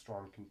you as the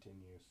storm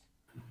continues.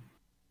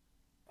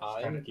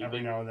 I'm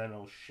Every now and then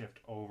it'll shift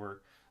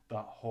over the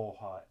whole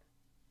hut.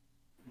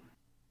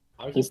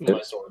 keeping there-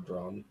 my sword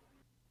drawn.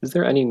 Is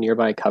there any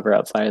nearby cover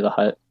outside of the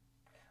hut?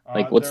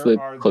 Like, what's there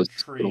the are closest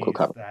trees quote-unquote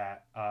cover?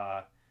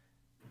 that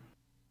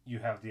you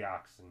have the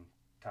oxen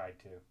tied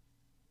to.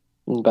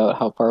 About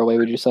how far away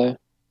would you say?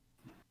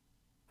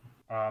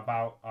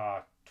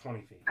 About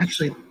 20 feet.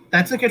 Actually,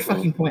 that's a good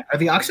fucking point. Are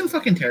the oxen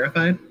fucking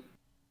terrified?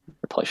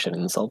 They're probably shitting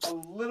themselves. A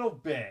little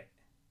bit.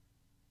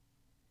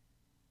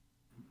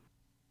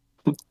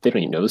 They don't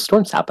even know the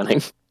storm's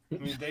happening. I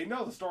mean, they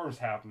know the storm's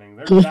happening.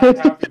 They're not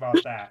happy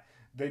about that.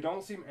 They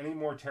don't seem any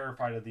more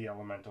terrified of the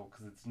elemental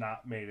because it's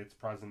not made its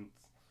presence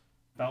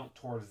felt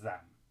towards them.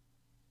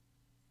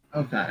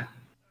 Okay.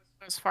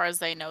 As far as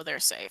they know, they're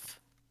safe.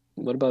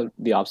 What about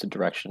the opposite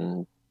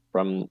direction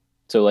from?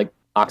 So, like,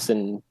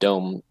 Oxen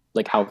Dome.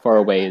 Like, how far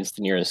away is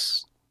the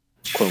nearest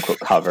quote unquote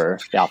cover?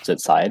 The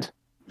opposite side.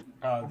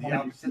 The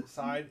opposite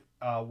side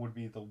would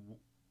be the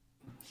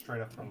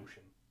straight up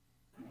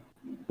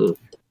ocean.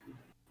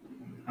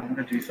 I'm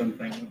gonna do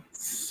something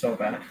so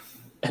bad.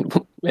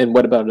 And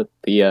what about at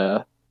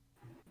the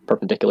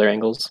perpendicular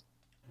angles?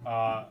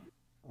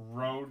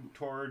 Road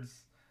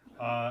towards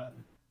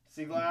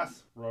Sea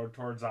Glass, road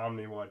towards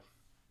Omniwood.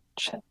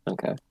 Shit.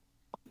 Okay.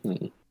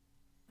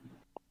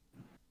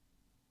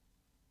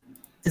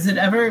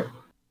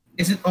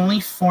 Is it only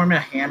form a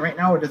hand right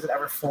now, or does it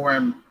ever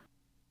form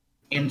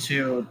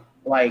into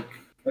like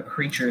a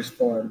creature's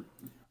form?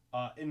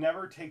 It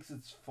never takes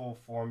its full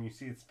form. You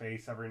see its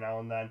face every now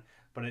and then,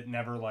 but it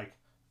never like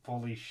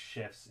fully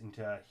shifts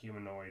into a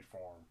humanoid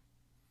form.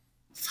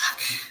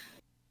 Fuck.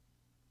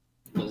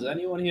 Does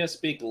anyone here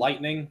speak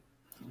lightning?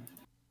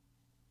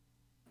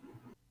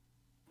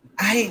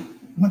 I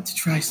want to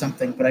try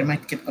something, but I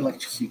might get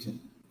electrocuted.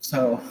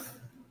 So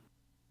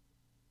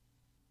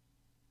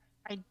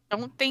I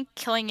don't think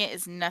killing it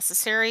is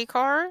necessary,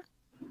 Car.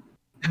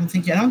 I don't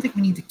think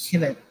we need to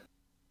kill it.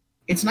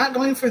 It's not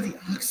going for the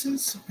oxen,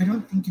 so I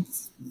don't think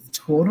it's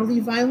totally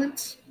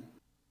violent.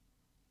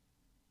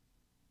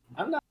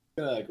 I'm not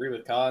gonna agree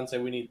with Khan and say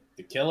we need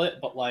to kill it,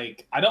 but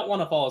like I don't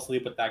want to fall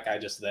asleep with that guy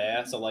just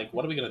there. So like,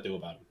 what are we gonna do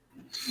about him?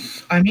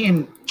 I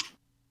mean,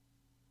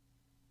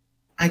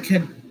 I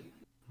could.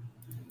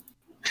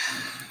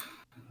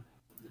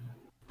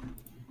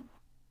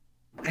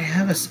 I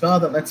have a spell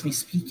that lets me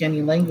speak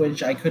any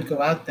language. I could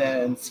go out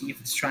there and see if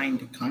it's trying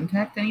to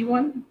contact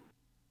anyone.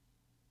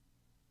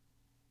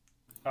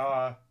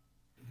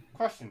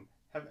 Question: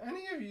 have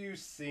any of you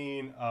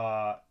seen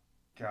God,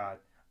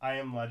 I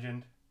Am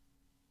Legend?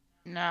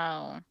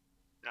 No.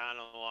 Not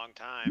in a long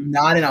time.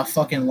 Not in a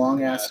fucking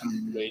long ass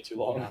time. Way too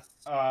long.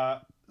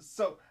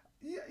 So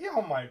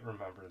y'all might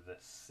remember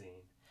this scene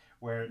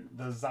where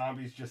the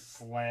zombie's just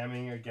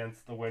slamming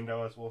against the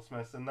window as Will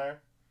Smith's in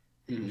there,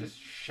 just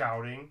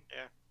shouting.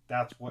 Yeah.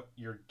 That's what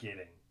you're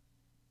getting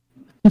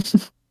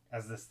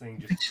as this thing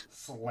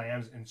just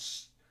slams and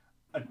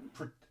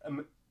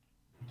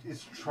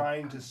is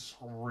trying to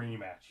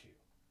scream at you.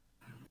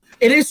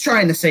 It is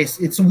trying to say.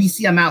 We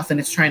see a mouth and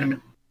it's trying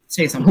to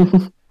say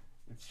something.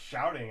 It's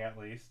shouting at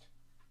least.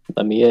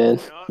 Let me in.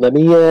 You know, Let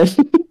me in.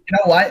 You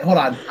know what? Hold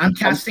on. I'm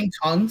casting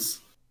tongues,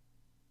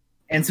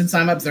 and since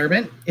I'm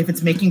observant, if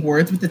it's making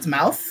words with its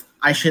mouth,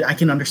 I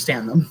can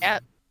understand them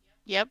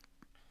Yep.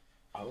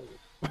 Oh.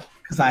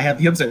 because I have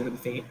the observant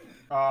feat.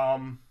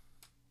 Um,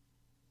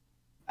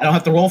 I don't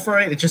have to roll for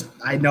it. It's just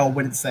I know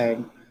what it's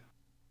saying.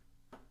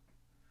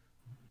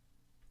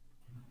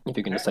 If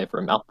you can decipher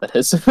a mouth, that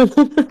is.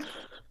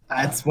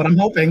 That's what I'm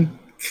hoping.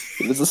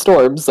 It was a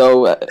storm,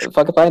 so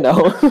fuck if I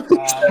know.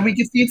 And we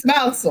could see its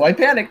mouth, so I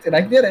panicked and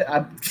I did it.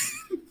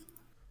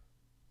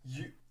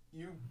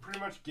 You pretty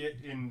much get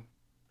in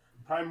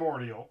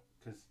primordial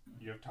because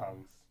you have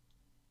tongues.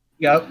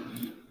 Yep.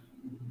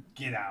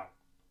 Get out.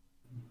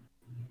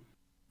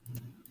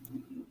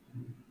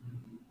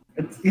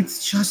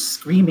 It's just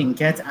screaming,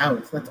 get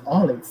out. That's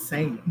all it's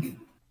saying.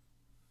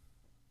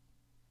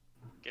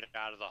 Get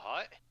out of the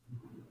hut.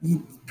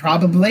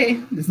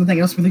 Probably. There's nothing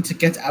else really to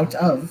get out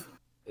of.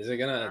 Is it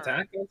gonna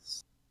attack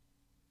us?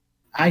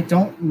 I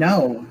don't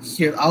know.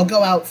 Here, I'll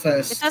go out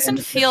first. It doesn't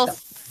feel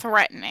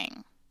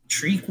threatening.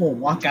 Treek will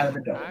walk out of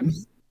the dome.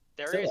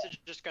 Darius is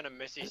just gonna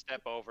Missy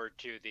step over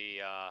to the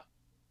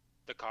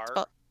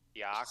cart,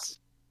 the ox.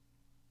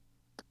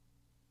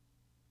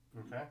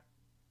 Okay.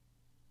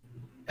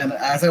 And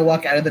as I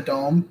walk out of the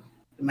dome,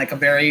 in like a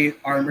very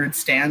armored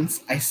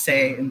stance, I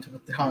say into the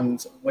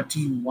tongues, "What do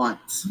you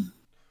want?"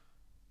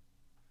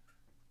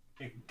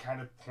 It kind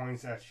of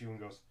points at you and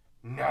goes,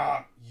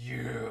 "Not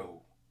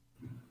you."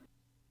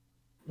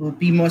 Well,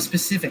 be more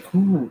specific.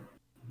 Who?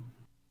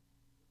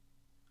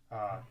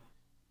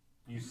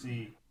 You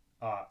see,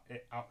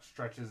 it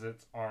outstretches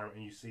its arm,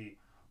 and you see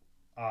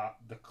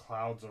the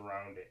clouds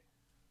around it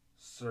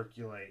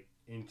circulate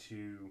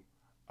into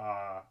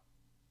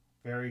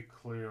very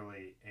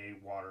clearly a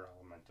water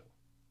elemental.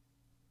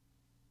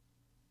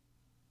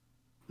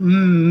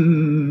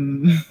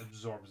 It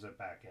absorbs it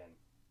back in.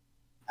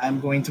 I'm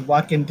going to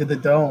walk into the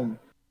dome.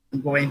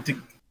 I'm going to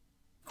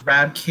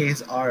grab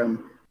Kay's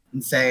arm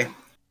and say,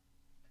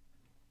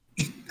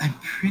 I'm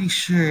pretty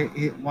sure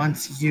it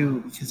wants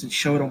you because it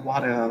showed a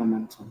water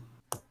elemental.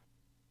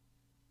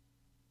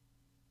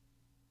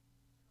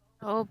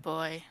 Oh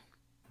boy.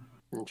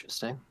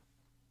 Interesting.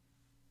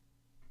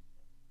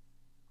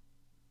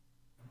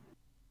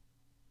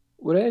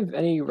 Would I have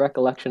any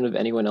recollection of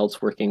anyone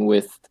else working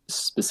with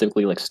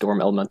specifically like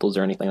storm elementals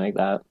or anything like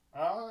that?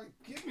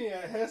 Give me a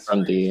history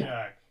From the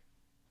check.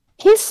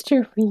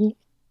 history.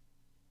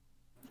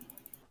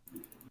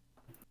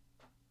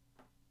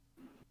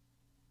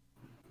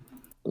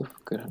 Oof,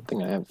 good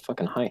thing I have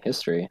fucking high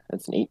history.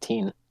 That's an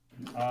 18.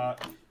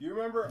 You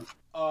remember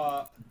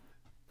a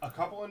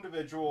couple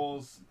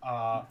individuals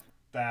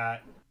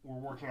that were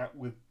working out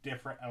with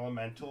different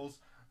elementals.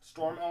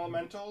 Storm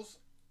elementals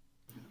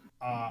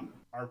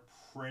are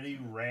pretty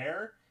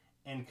rare,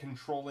 and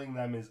controlling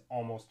them is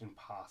almost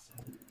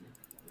impossible.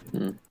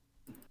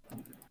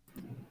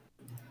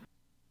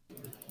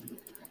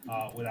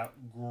 Without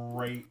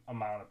great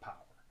amount of power.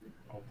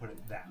 I'll put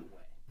it that way.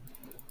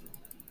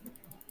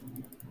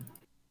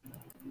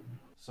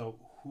 So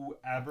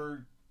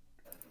whoever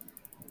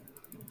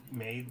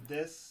made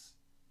this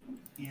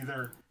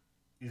either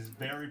is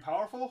very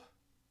powerful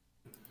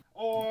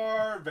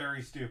or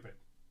very stupid.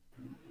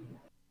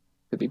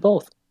 Could be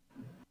both.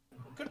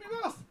 Could be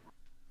both.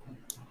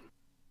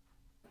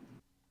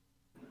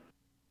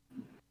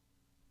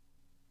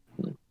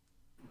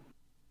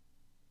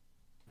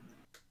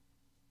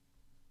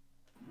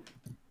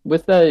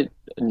 With that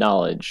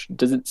knowledge,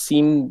 does it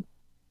seem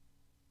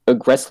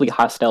aggressively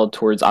hostile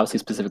towards, obviously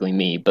specifically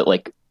me, but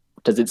like,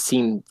 does it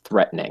seem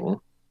threatening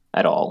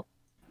at all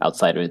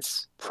outside of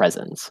its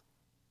presence?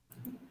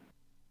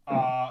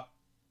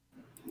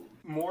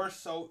 More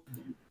so.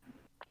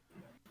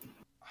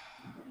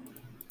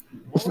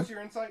 What was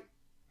your insight?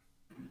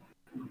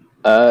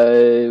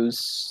 It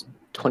was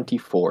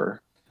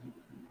 24.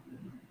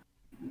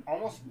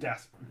 Almost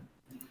desperate.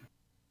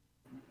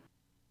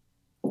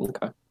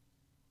 Okay.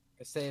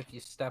 I say if you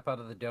step out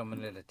of the dome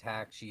and it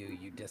attacks you,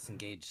 you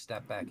disengage,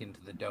 step back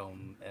into the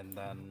dome, and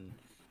then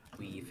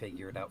we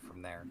figure it out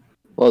from there.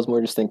 Well, I was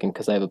more just thinking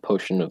because I have a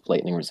potion of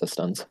lightning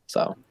resistance,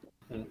 so.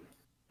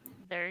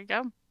 There you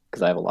go.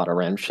 Because I have a lot of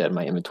random shit in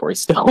my inventory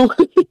still.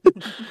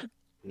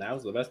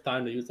 Now's the best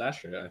time to use that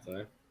shit, I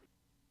say.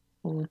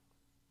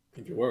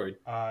 If you're worried.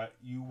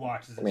 You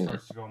watch as it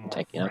starts to go more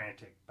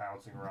frantic,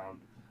 bouncing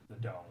around the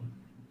dome.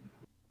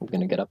 I'm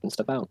gonna get up and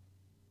step out.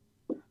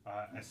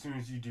 As soon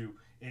as you do,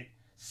 it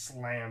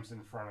slams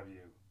in front of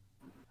you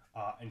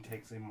and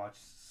takes a much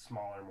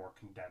smaller, more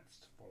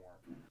condensed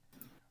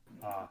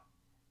form.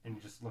 And he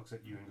just looks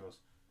at you and goes,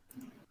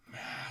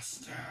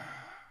 "Master."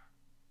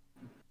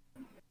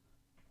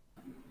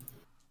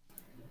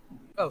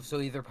 Oh,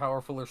 so either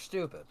powerful or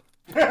stupid.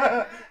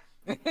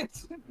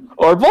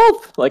 Or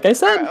both, like I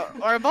said.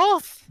 Or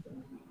both.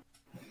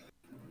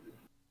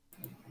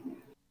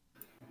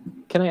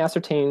 Can I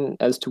ascertain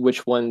as to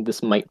which one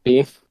this might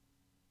be?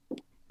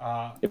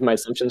 If my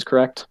assumption's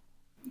correct?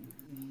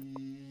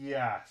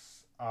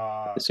 Yes.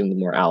 I assume the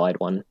more allied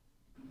one.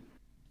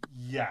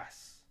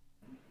 Yes.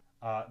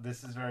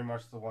 This is very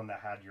much the one that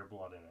had your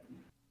blood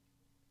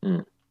in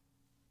it.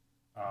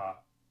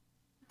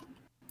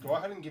 Go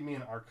ahead and give me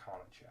an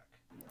Arcana check.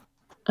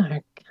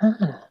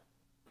 Arcana.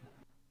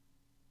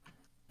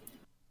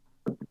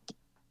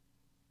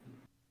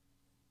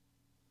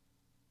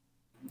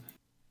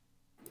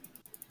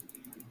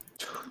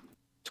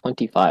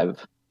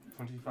 25.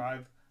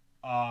 25.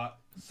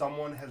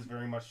 Someone has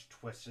very much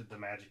twisted the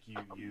magic you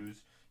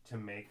use to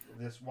make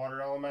this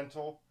water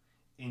elemental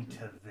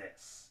into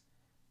this.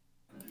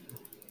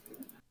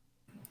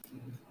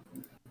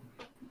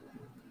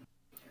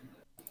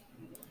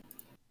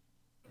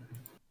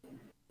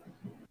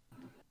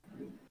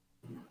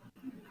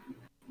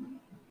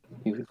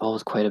 You've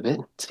evolved quite a bit,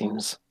 it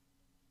seems.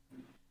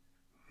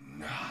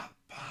 Not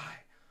by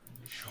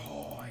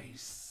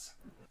choice.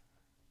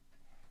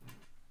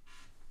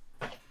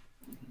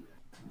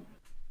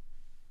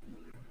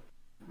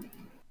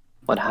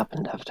 What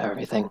happened after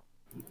everything?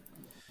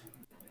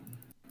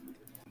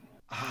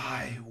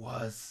 I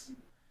was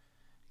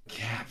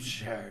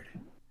captured,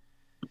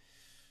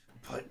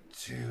 put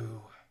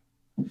to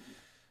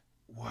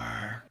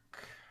work.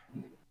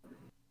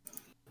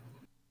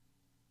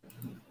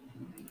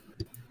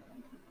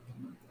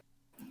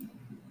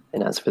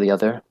 And as for the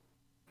other,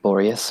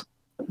 Boreas?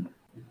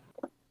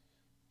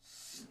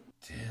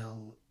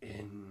 Still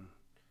in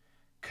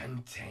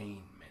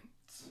containment.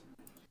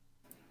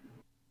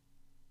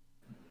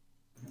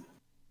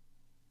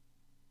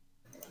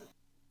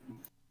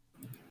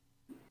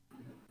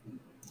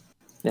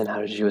 And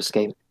how did you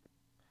escape?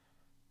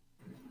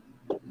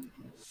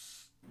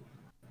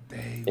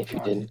 They If you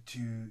wanted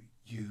to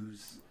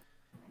use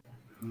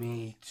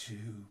me to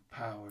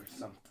power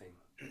something.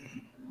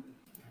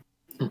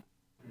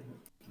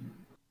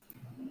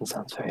 It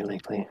sounds very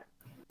likely.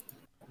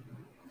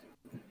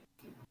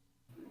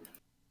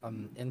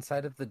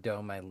 Inside of the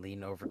dome, I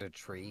lean over to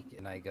Treek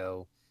and I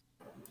go,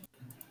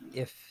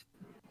 if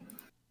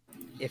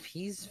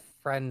he's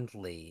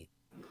friendly,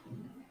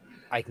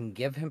 I can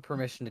give him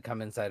permission to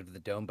come inside of the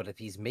dome, but if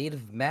he's made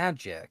of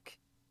magic,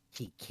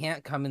 he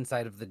can't come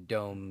inside of the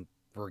dome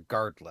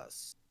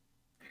regardless.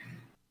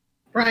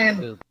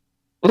 Brian,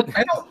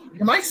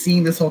 am I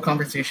seeing this whole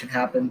conversation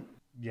happen?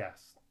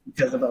 Yes.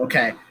 Because of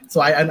okay,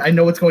 so I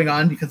know what's going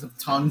on because of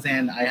tongues,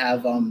 and I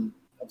have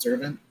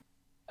observant.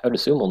 I would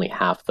assume only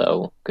half,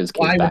 though, because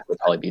Why Kate's back would- would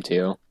probably be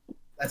 2.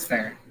 That's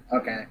fair.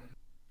 Okay,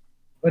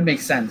 would make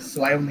sense.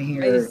 So I only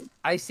hear.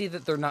 I see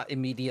that they're not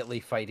immediately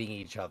fighting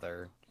each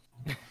other.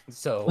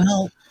 So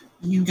Well,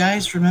 you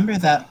guys remember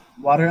that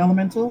water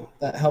elemental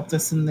that helped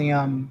us in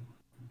the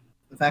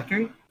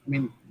factory? I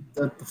mean,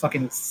 the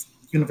fucking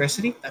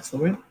university. That's the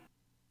word.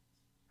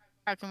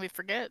 How can we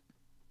forget?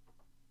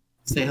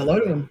 Say hello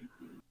to him.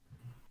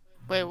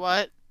 Wait,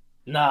 what?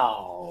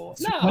 No.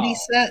 What he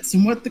said,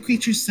 from what the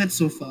creatures said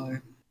so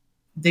far,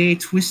 they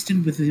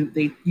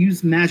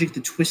used magic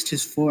to twist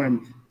his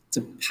form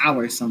to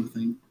power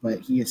something, but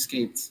he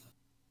escaped.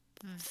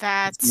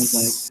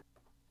 That's.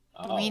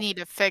 Oh. We need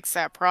to fix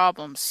that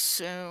problem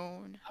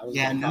soon. I was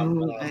Yeah, gonna no,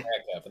 comment on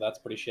America, but that's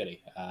pretty shitty.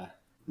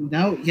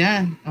 No,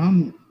 yeah,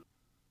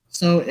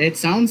 so it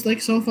sounds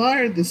like so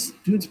far this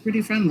dude's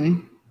pretty friendly,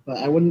 but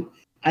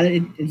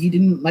he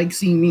didn't like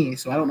seeing me,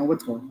 so I don't know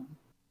what's going on.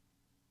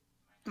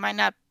 Might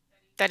not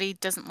that he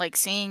doesn't like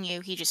seeing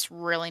you, he just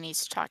really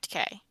needs to talk to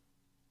Kay.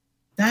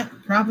 That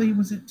probably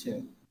was it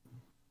too.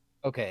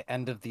 okay,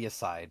 end of the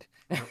aside.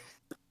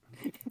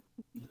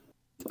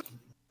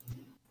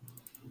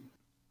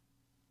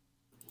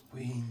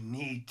 We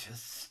need to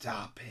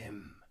stop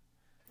him.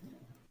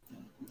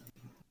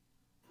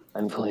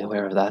 I'm fully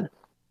aware of that.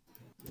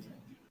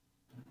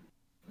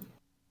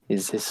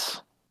 Is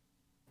this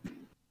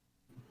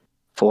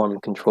form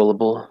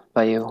controllable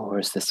by you, or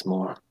is this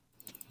more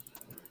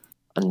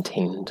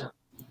untamed?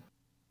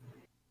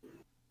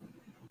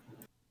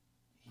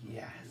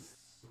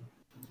 Yes.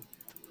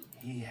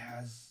 He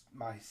has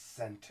my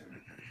center.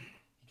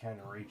 He kind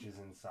of reaches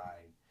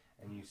inside,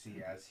 and you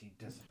see as he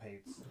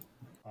dissipates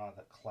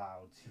the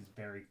clouds, he's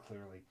very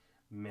clearly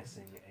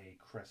missing a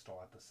crystal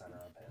at the center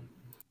of him.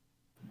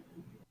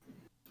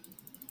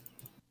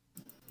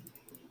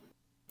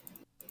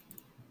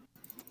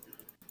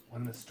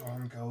 When the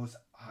storm goes,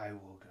 I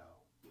will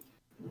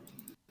go.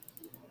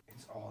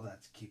 It's all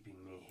that's keeping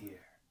me here.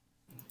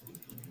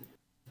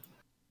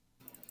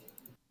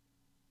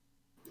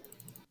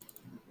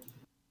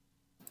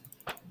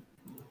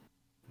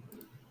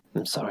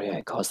 I'm sorry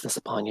I caused this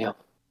upon you.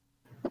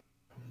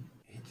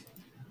 It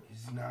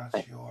is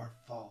not your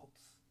fault.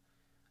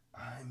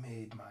 I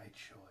made my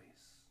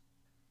choice.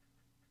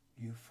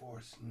 You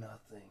forced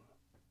nothing.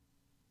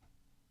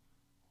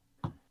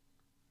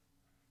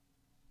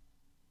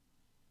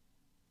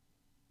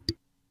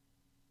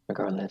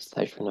 Regardless,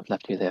 I shouldn't have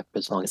left you there for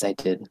as long as I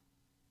did.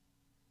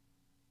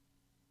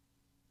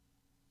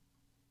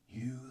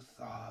 You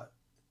thought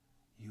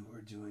you were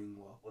doing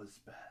what was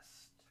best.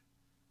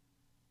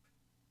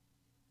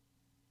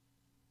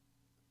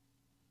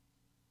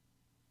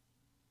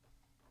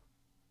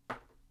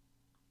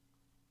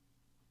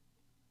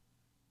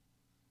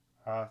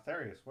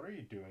 Therius, what are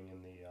you doing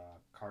in the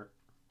cart?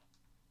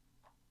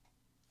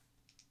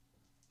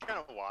 Kind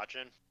of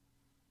watching.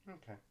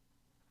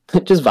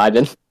 Okay. Just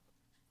vibing.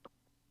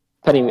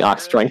 Petting the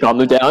ox, trying to calm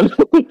them down.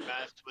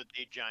 Mess with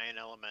the giant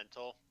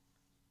elemental,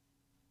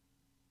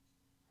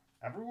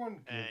 Everyone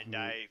give and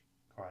me...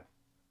 Go ahead.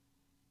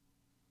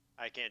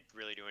 I can't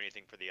really do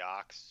anything for the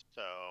ox,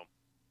 so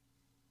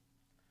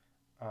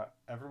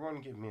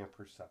Everyone give me a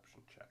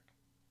perception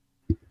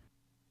check.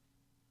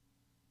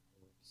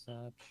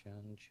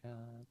 Perception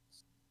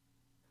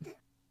checks.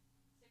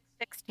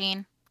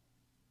 16.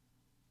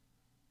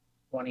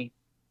 20.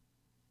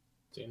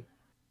 22.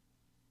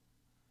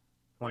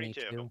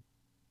 22. All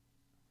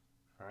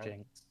right.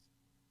 Jinx.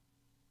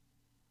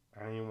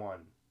 Anyone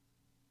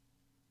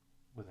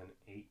with an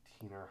 18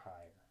 or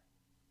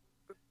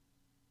higher,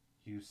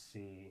 you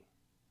see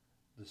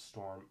the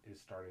storm is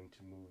starting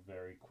to move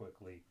very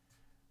quickly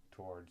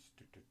towards.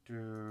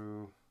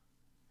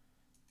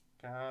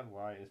 God,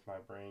 why is my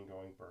brain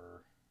going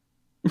burr?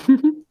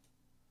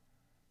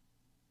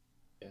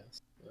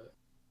 Yes. But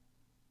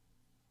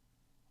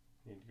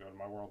Need to go to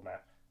my world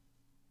map.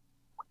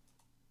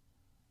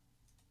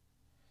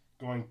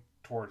 Going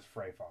towards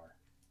Freyfar.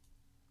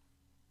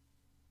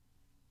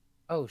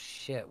 Oh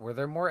shit, were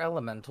there more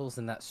elementals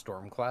in that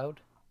storm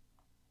cloud?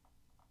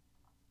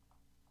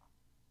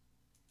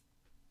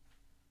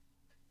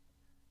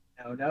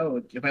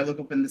 No. If I look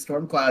up in the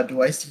storm cloud,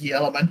 do I see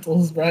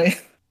elementals, Brian?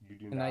 You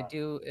do Can not. I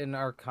do an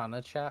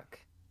Arcana check?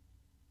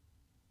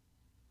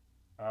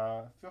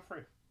 Feel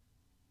free.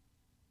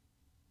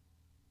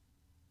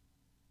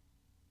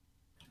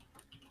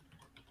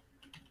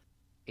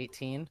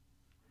 $18.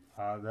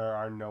 There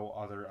are no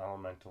other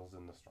elementals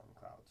in the storm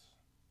clouds.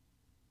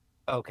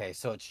 Okay,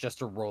 so it's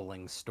just a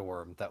rolling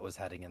storm that was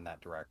heading in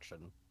that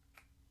direction.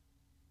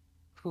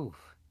 Whew.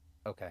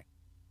 Okay.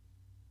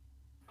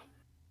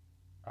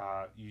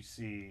 You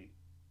see,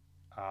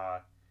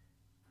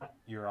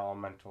 your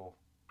elemental,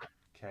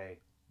 K,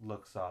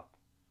 looks up,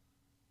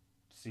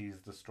 sees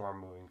the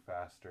storm moving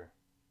faster.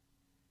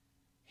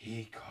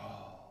 He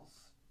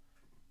calls,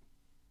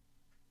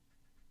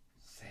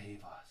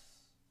 "Save us."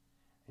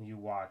 And you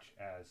watch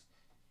as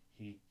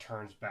he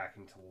turns back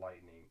into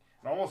lightning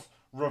and almost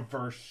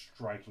reverse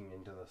striking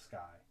into the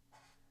sky.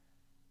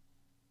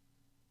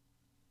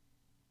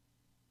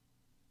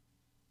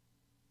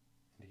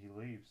 And he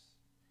leaves,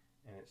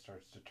 and it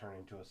starts to turn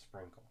into a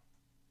sprinkle.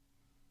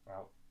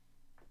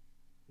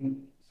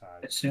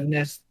 Outside. As soon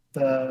as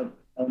the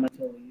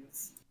elemental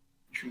leaves,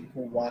 Tree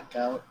will walk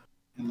out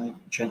and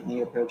like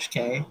gently approach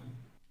Kay.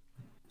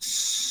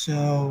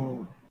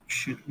 So,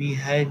 should we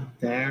head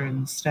there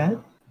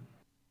instead?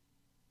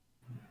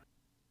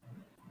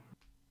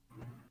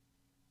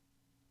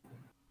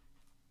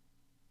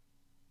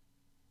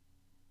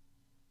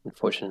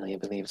 Unfortunately, I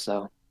believe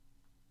so.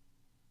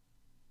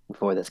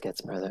 Before this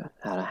gets further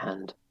out of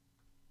hand.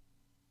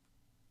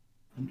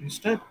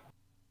 Understood.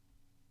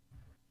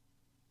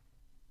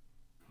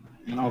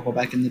 And I'll go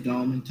back in the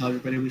dome and tell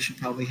everybody we should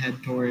probably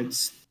head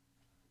towards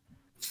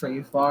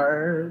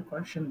Freyfar,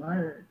 question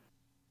mark.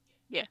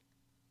 Yeah.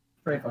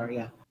 Freyfar,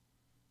 yeah.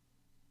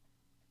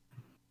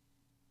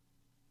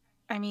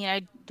 I mean,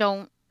 I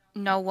don't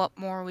know what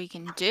more we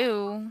can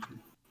do.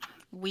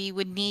 We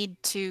would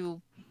need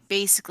to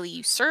basically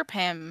usurp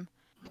him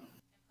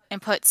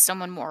and put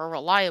someone more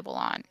reliable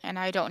on. And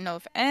I don't know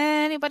if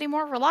anybody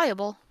more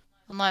reliable,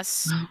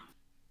 unless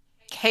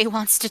Kay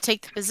wants to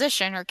take the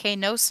position or Kay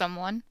knows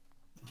someone.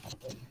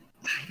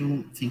 I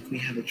don't think we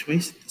have a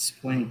choice at this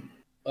point.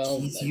 well,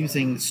 He's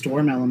using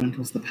storm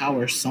elementals to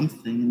power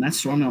something, and that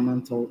storm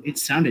elemental, it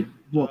sounded,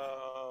 look,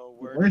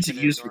 We're words just you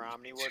gonna use ignore for-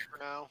 Omniwood for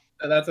now.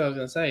 that's what I was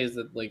gonna say. Is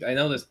that like I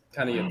know this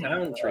kind of your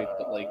town trait,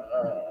 but like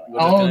we're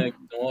just Oh. gonna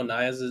ignore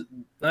Naya's.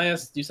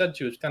 You said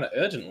she was kind of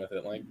urgent with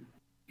it. Like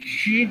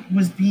she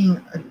was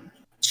being,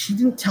 she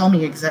didn't tell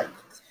me exactly.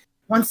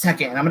 1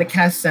 second, I'm going to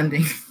cast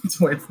Sending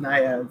towards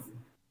Nayaz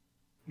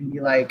and be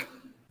like,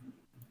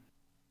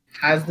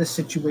 has the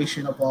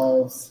situation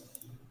evolved?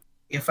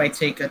 If I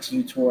take a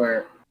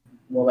T-Tour,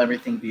 will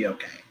everything be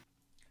okay?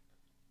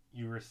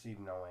 You receive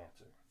no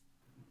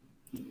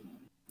answer.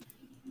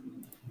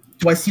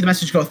 Do I see the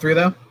message go through,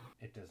 though?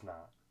 It does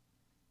not.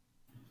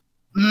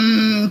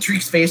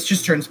 Treek's face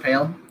just turns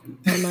pale.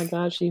 Oh my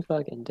god, she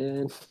fucking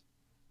did.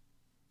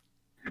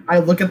 I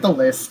look at the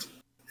list.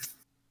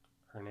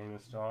 Her name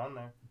is still on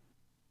there.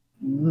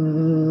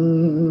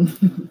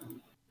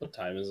 what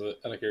time is it?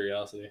 Out of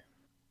curiosity.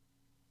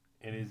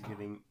 It is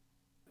getting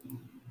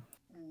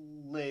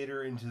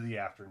later into the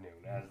afternoon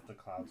as the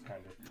clouds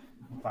kind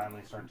of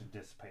finally start to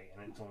dissipate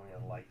and it's only a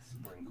light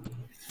sprinkle.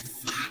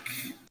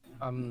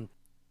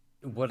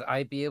 Would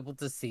I be able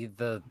to see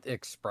the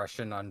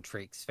expression on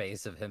Treek's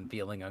face of him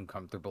feeling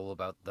uncomfortable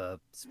about the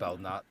spell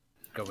not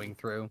going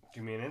through?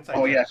 Give me an insight.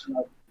 Oh, check. yes.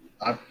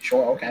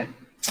 Sure, okay.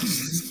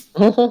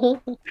 I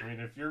mean,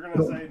 if you're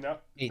gonna say no,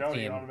 he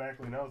 18.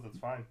 automatically knows. That's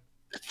fine.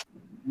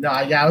 No,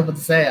 yeah, I was about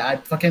to say,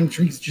 fucking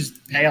Treek's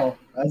just pale.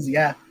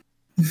 Yeah.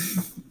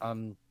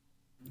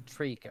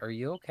 Treek, are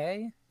you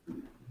okay?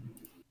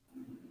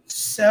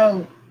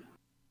 So,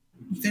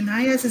 the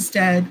Nayaz is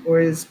dead or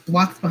is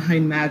blocked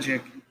behind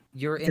magic.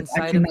 You're Because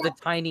I inside of the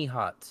cannot- tiny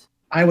hut.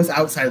 I was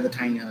outside of the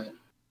tiny hut.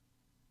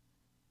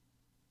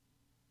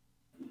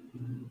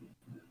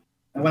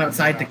 I went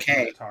outside to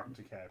Kay. Talk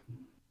to Kay.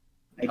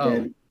 I Oh.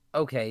 did.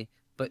 Okay,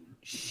 but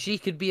she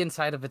could be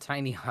inside of a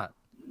tiny hut.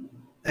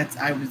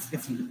 I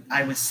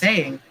was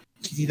saying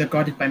she's either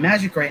guarded by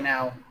magic right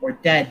now or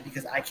dead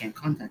because I can't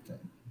contact her.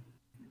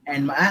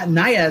 And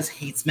Nayaz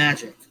hates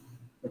magic.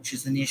 which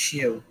is an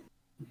issue.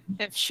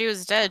 If she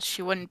was dead,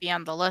 she wouldn't be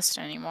on the list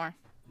anymore.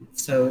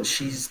 So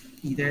she's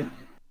either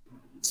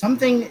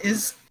something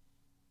is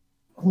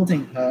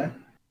holding her,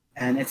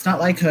 and it's not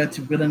like her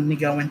to willingly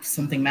go into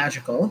something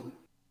magical.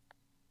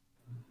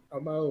 How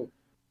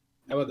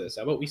about this?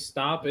 How about we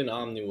stop in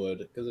Omniwood,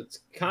 because it's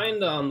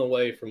kind of on the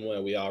way from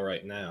where we are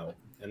right now,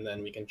 and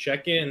then we can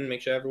check in,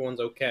 make sure everyone's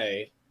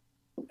okay,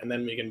 and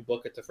then we can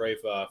book it to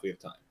Freyfa if we have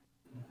time.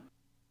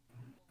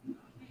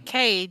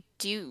 Okay,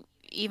 do you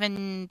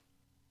even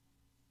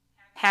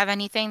have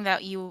anything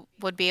that you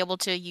would be able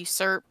to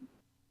usurp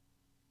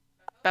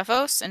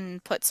Bethos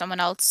and put someone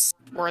else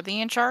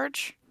worthy in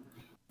charge?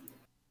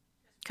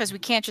 Because we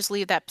can't just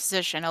leave that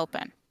position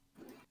open.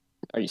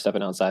 Are you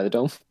stepping outside the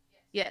dome?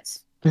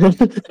 Yes. Well,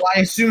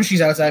 I assume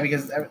she's outside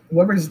because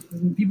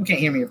people can't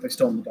hear me if they're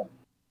still in the dome.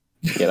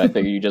 Yeah, I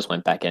figured you just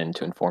went back in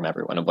to inform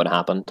everyone of what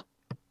happened.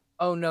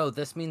 Oh no,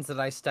 this means that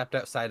I stepped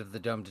outside of the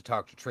dome to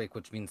talk to Trake,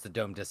 which means the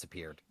dome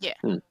disappeared. Yeah.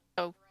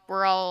 So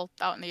we're all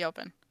out in the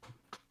open.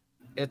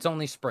 It's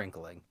only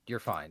sprinkling. You're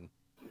fine.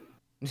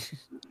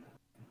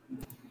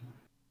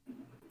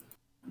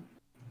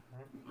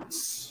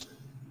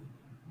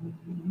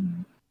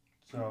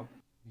 So,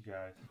 you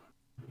guys.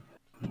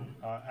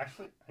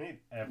 Actually, I need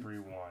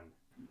everyone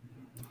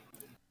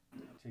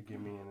to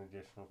give me an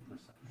additional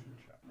perception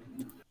check.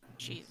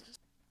 Jesus.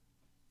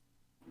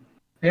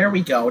 There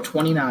we go,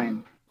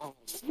 29.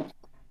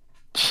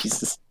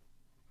 Jesus.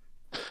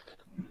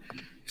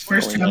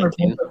 First Only time,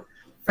 19.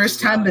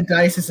 first time the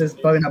dice is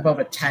going above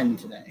a 10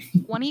 today.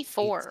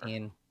 24.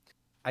 18.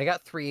 I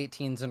got 3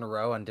 18s in a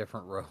row on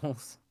different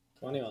rolls.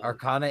 21.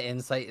 Arcana,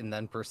 Insight, and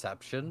then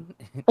Perception.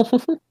 I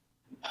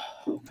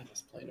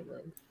just played a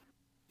rogue.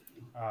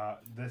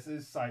 This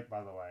is sight,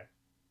 by the way.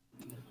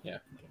 Yeah.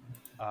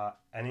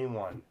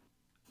 Anyone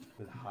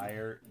with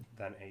higher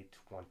than a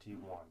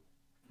 21.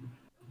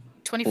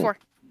 24.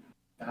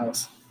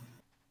 House.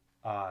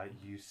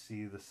 You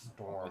see the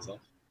storm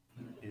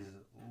is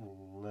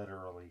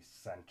literally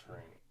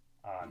centering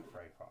on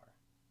Freyfar.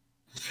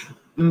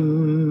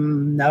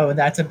 No,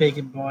 that's a big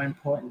and more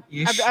important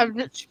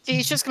issue.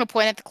 He's just going to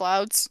point at the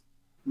clouds.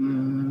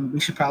 We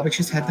should probably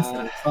just head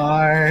to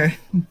far.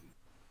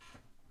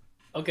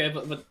 Okay,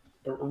 but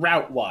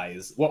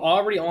route-wise, we're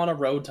already on a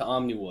road to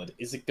Omniwood.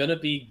 Is it gonna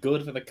be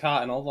good for the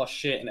cart and all our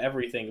shit and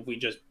everything if we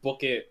just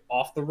book it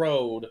off the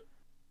road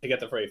to get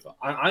to Freyfa?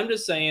 I'm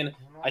just saying,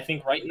 I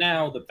think right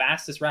now the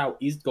fastest route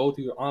is go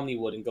through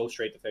Omniwood and go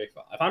straight to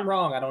Freyfa. If I'm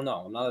wrong, I don't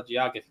know. I'm not a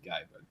geography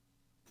guy, but...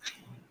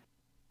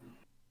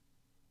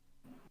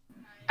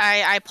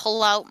 I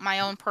pull out my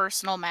own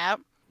personal map.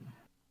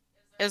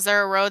 Is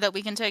there a road that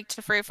we can take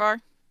to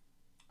Freyfar?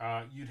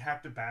 You'd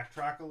have to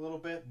backtrack a little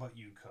bit, but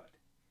you could.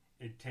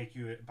 It'd take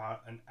you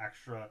about an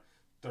extra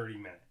 30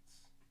 minutes.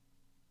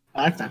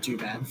 That's not too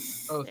bad.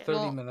 Oh,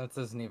 30 minutes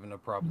isn't even a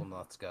problem.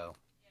 Let's go.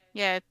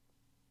 Yeah.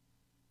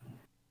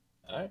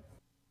 Alright.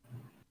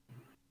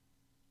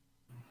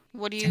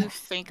 What do you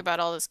think about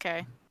all this,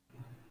 Kay?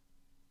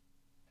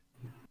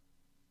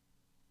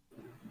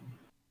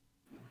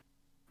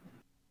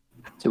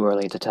 Too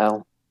early to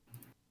tell.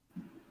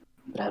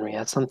 But Henry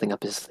had something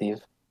up his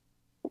sleeve.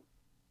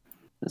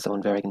 And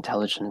someone very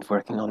intelligent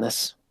working on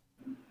this.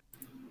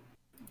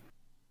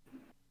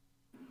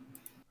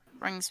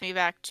 Brings me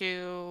back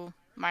to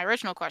my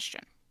original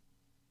question.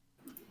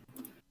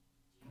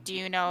 Do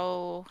you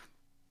know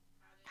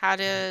how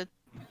to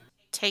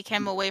take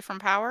him away from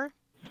power?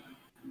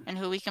 And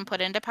who we can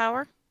put into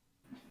power?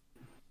 I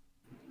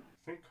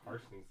think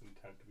Carson's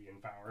intent to be in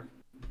power.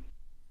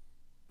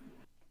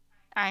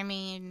 I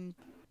mean,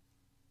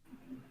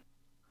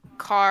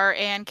 Car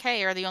and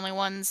Kay are the only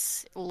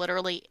ones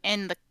literally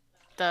in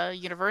the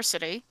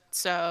university,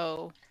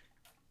 so...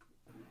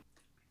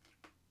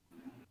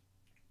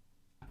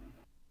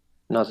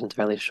 Not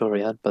entirely sure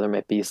yet, but there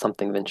might be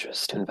something of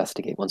interest to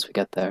investigate once we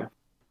get there.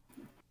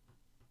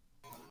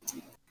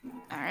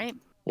 Alright.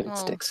 If it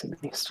sticks,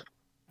 at least.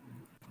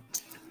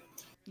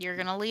 You're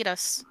gonna lead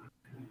us.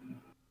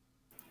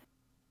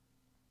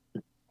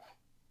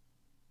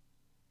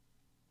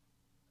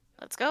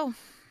 Let's go.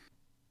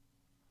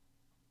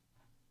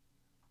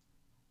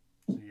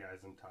 So you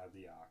guys untie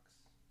the ox.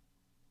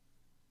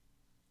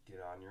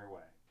 Get on your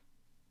way.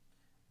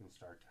 And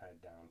start to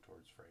head down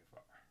towards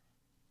Freyfar.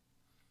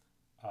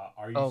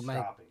 Are you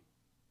stopping?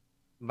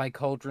 My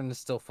cauldron is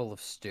still full of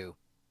stew.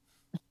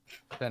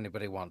 If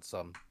anybody wants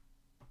some.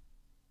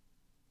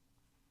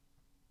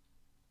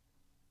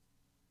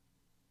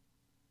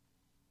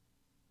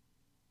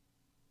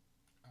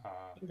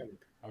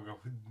 I'll go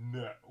with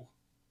no.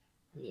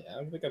 Yeah,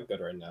 I think I'm good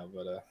right now,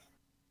 but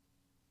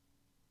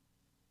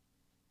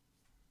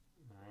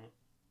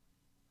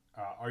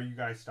Alright. Are you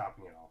guys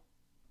stopping at all?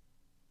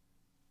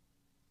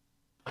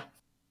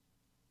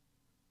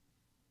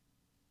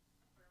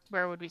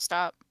 Where would we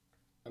stop?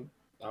 I'm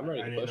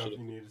ready to push it. I didn't know if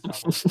you needed to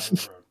stop on the side of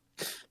the road.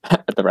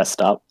 At the rest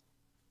stop.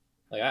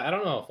 Like, I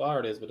don't know how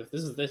far it is, but if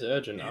this is this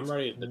urgent, I'm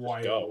ready to just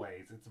go.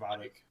 Ways. It's about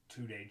a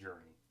 2-day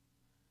journey.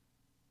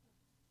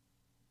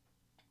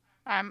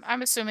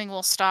 I'm assuming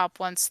we'll stop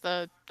once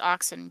the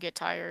oxen get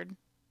tired.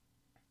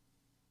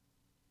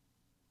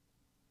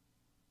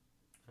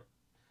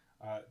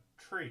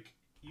 Treek,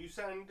 you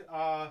send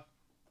a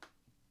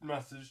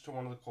message to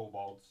one of the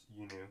kobolds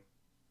you knew.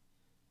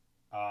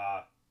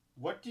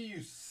 What do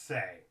you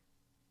say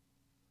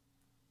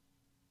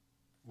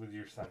with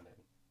your sending?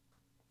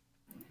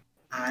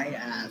 I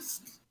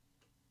ask,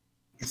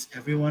 is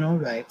everyone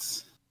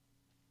alright?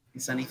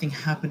 Is anything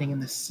happening in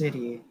the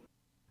city?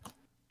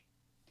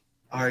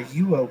 Are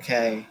you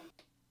okay?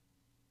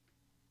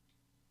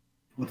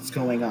 What's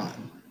going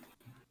on?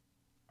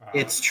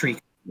 It's Treek.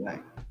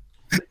 Right.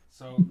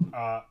 So,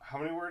 how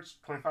many words?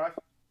 25?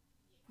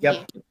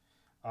 Yep.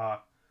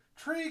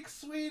 Treek,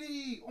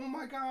 sweetie! Oh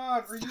my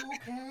god, are you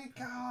okay?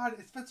 God,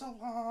 it's been so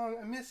long.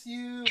 I miss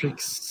you.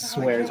 Treek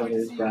swears under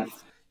his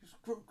breath.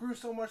 You grew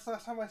so much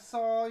last time I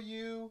saw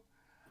you.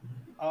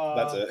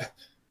 That's it.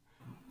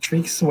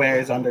 Treek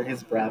swears under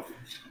his breath.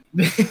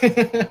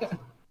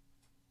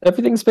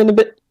 Everything's been a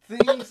bit.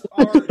 Things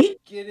are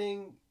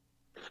getting.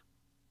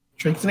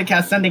 Treek's gonna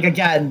cast Sending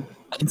again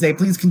and say,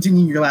 please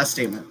continue your last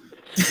statement.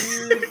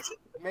 Weird,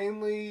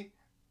 mainly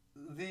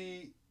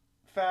the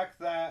fact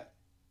that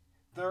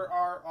there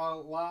are a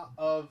lot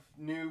of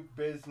new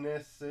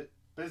businesses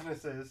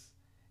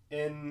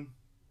in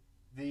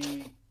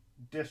the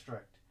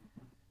district,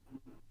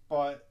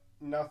 but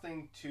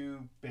nothing too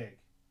big.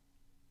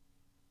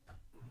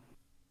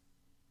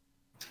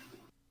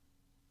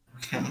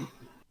 Okay.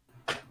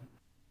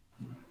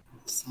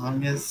 As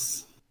long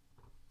as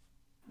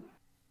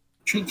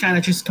Treek kind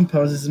of just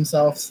composes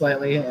himself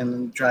slightly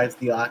and drives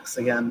the ox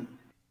again,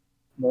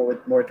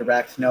 more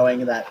direct,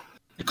 knowing that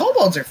the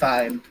kobolds are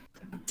fine.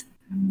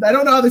 I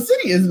don't know how the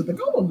city is, but the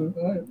kobolds are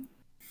fine.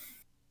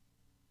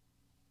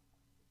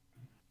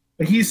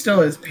 But he's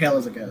still as pale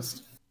as a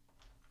ghost.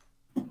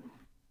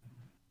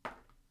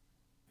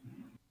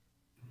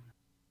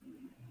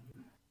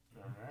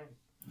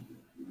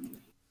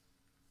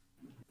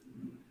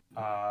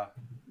 Alright.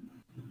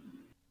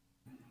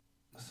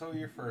 So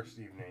your first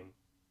evening,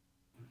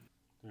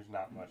 there's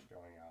not much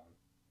going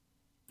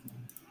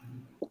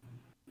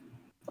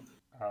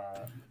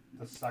on.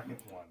 The second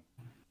one,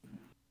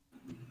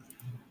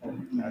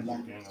 as you're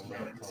getting a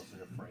little closer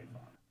to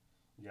Freyfar,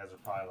 you guys are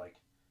probably like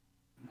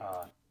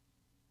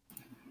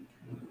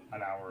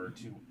an hour or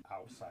two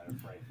outside of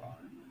Freyfar.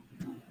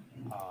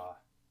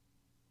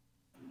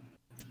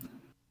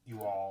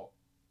 You all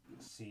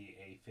see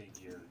a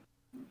figure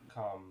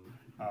come.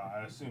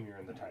 I assume you're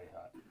in the tiny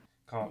hut.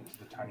 Come up to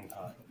the tiny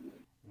hut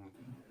and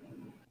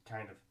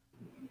kind of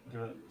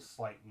give a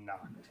slight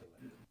knock to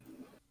it.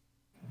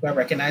 Do I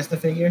recognize the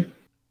figure?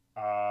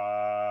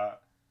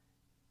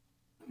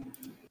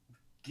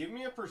 Give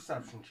me a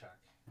perception check.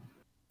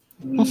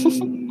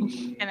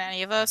 Can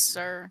any of us,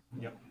 or?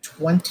 Yep.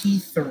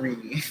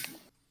 23.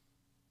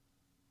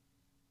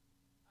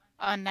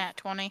 A nat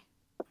 20.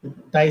 The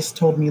dice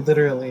told me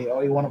literally,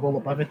 oh, you want to roll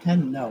above a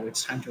 10? No,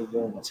 it's time to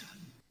roll a 10.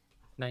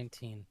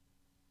 19.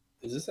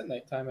 Is this at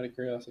nighttime, out of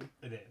curiosity?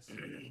 It is.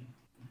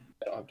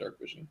 I don't have dark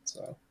vision,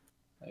 so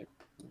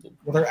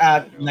Well, they're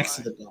at next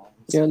to the dome.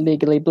 You're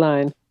legally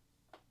blind.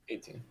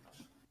 18.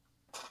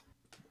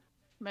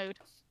 Mood.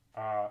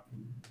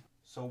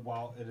 So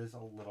while it is a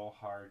little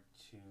hard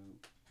to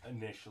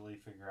initially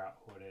figure out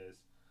who it is,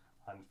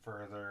 on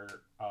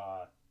further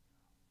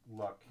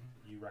look,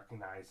 you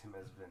recognize him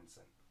as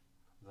Vincent,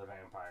 the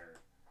vampire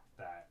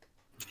that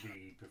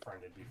we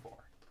befriended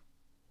before.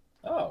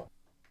 Oh.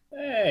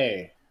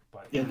 Hey.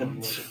 But he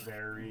looks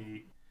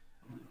very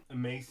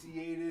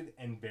emaciated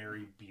and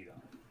very beat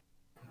up.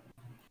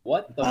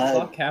 What the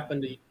fuck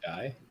happened to you,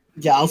 guy?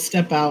 Yeah, I'll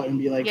step out and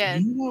be like, Yeah.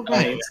 you know,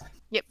 right.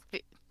 Yep.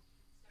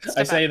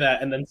 I say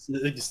that and then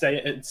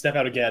step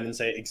out again and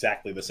say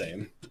exactly the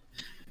same.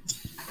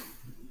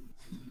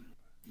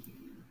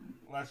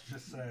 Let's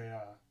just say,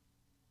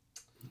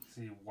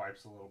 he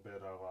wipes a little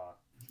bit of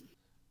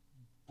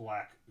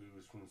black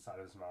ooze from the side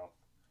of his mouth.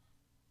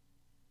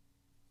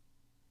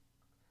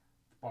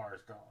 The bar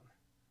is gone.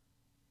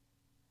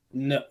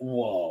 No,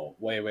 whoa.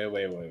 Wait.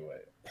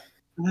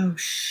 Oh,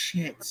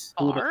 shit.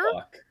 Who Bar? the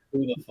fuck?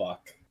 Who the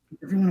fuck?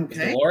 Everyone Is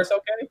okay? Dolores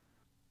okay?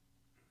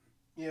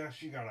 Yeah,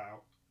 she got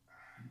out.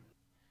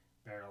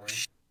 Barely.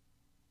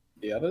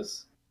 The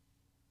others?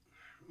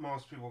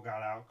 Most people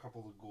got out. A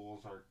couple of the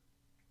ghouls are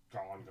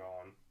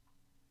gone.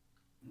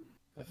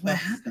 What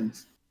happened?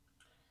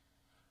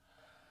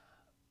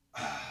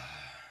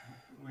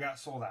 We got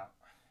sold out.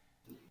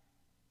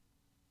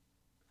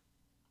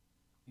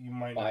 You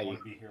might not want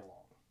to be here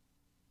long.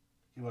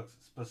 He looks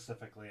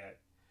specifically at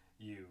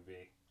you,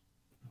 V.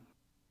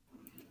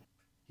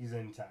 He's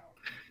in town.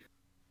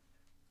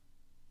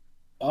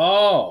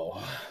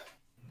 Oh.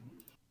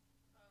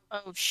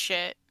 Oh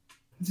shit.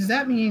 Does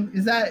that mean,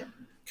 is that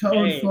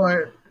code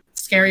for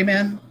Scary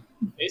Man?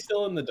 He's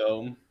still in the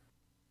dome.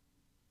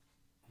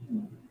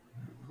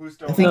 Who's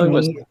I still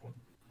think,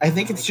 I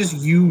think it's just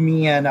you,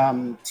 me,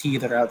 and T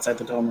that are outside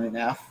the dome right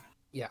now.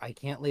 Yeah, I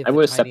can't leave. I the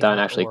would have stepped tiny out and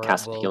hut actually or it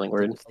cast a will healing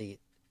word. deplete.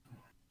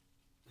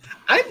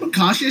 I'm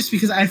cautious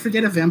because I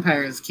forget if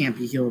vampires can't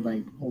be healed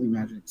by holy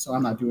magic, so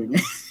I'm not doing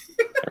it.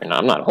 I mean,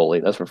 I'm not holy,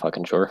 that's for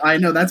fucking sure. I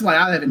know, that's why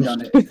I haven't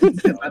done it.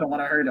 Because I don't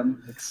want to hurt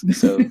him.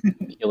 So,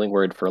 healing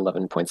word for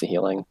 11 points of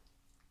healing.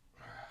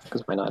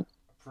 Because why not?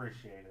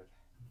 Appreciate it.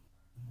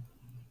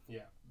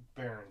 Yeah,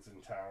 Baron's in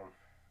town.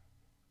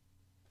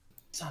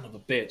 Son of a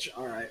bitch.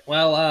 All right.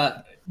 Well,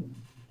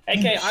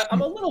 AK,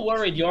 I'm a little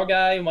worried your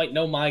guy might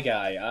know my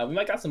guy. We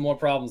might got some more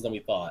problems than we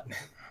thought.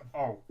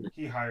 Oh,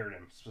 he hired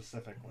him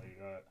specifically.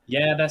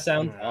 Yeah, that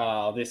sounds... Yeah.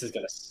 Oh, this is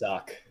gonna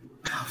suck.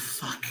 Oh,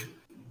 fuck.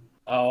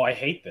 Oh, I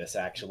hate this,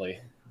 actually.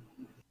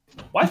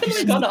 Why haven't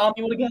we gone to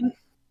Omniwood again?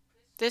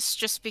 This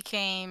just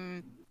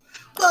became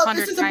Well,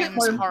 100 this is a bit times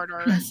more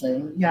harder.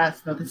 pressing.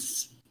 Yes, no,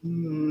 this...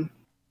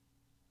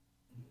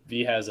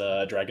 V has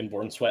a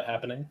Dragonborn sweat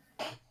happening.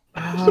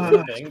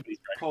 Uh, Thing. He's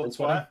Cold Dragonborn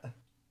sweating. sweat.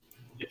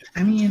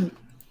 I mean,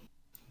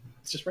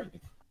 It's just raining.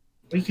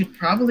 we could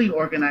probably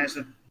organize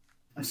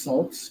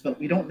assaults, but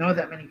we don't know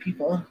that many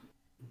people.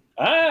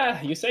 Ah,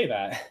 you say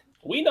that.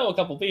 We know a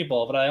couple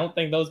people, but I don't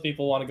think those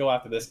people want to go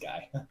after this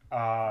guy.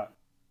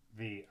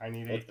 V, I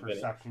need a What's the video?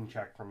 perception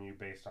check from you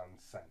based on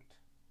scent.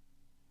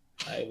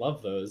 I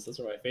love those. Those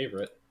are my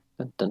favorite.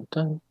 Dun, dun,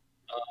 dun.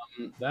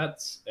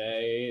 That's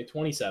a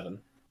 27.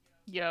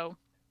 Yo.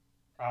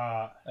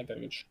 I got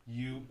good.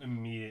 You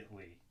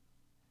immediately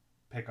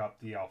pick up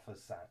the alpha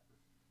scent.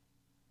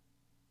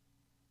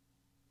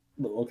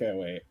 Okay,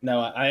 wait. No,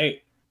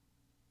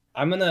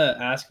 I'm gonna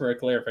ask for a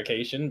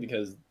clarification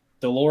because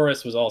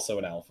Dolores was also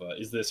an alpha.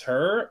 Is this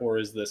her or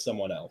is this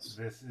someone else?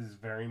 This is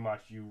very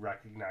much, you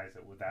recognize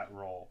it with that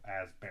roll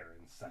as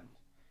Baron's scent.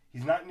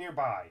 He's not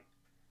nearby.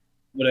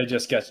 But I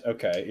just guess.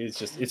 Okay,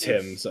 it's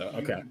him. So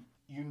okay.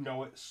 You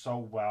know it so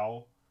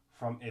well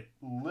from it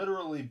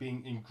literally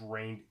being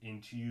ingrained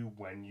into you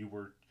when you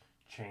were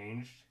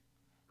changed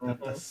that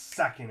the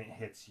second it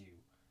hits you,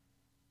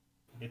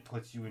 it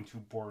puts you into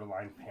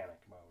borderline panic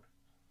mode.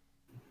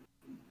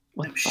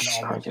 What And the fuck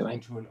am I almost doing?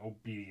 into an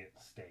obedient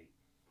state.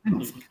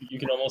 You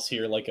can almost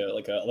hear like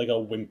a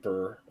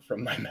whimper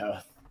from my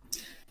mouth.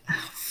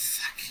 Oh,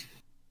 fuck.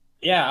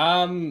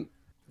 Yeah.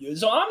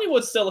 So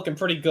Omniwood's still looking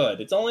pretty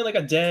good. It's only like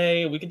a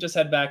day. We could just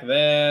head back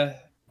there.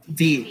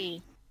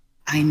 V,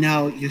 I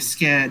know you're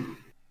scared.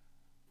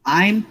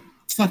 I'm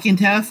fucking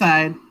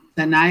terrified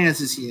that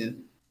Nayas is here.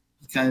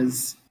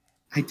 Because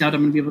I doubt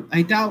I'm gonna be able...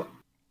 I doubt...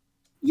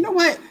 You know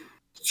what?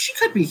 She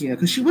could be here,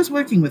 because she was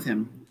working with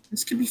him.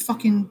 This could be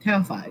fucking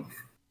terrifying.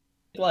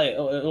 Like,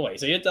 wait,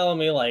 so you're telling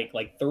me like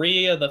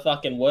 3 of the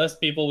fucking worst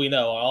people we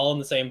know are all in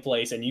the same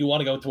place, and you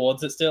want to go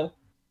towards it still?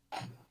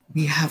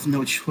 We have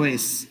no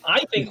choice. I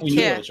think we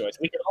do have a choice.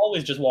 We can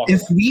always just walk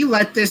If away. we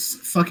let this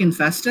fucking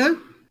fester,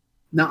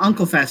 not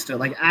Uncle Fester,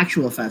 like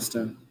actual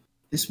fester,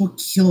 this will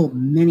kill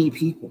many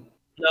people.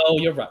 No,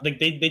 you're right. Like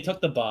they took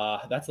the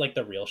bar. That's like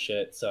the real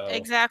shit. So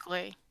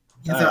Exactly.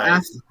 Yeah, All they're right.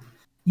 after.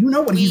 You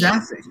know what he's We-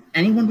 after.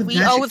 Anyone with We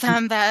magic. owe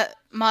them that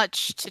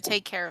much to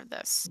take care of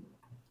this.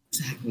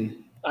 Exactly.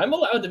 I'm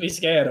allowed to be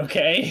scared,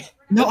 okay?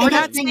 No, I'm I'm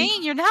not not saying.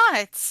 saying you're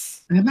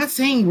not. I'm not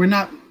saying we're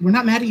not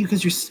mad at you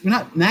because we're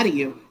not mad at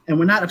you, and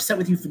we're not upset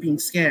with you for being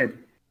scared.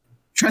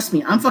 Trust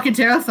me, I'm fucking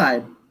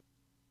terrified.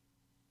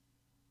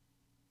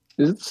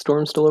 Is the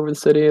storm still over the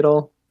city at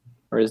all?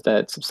 Or is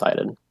that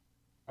subsided?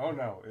 Oh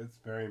no, it's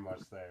very much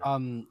there.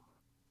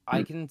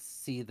 I can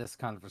see this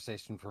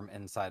conversation from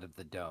inside of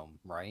the dome,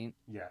 right?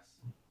 Yes.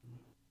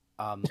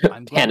 I'm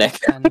Panic.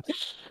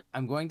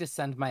 going to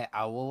send my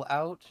owl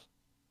out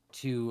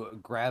to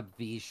grab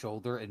V's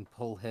shoulder and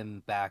pull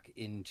him back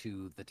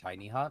into the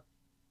tiny hut.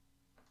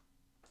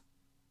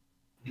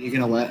 You're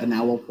gonna let an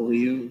owl pull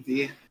you,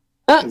 V?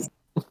 Ah!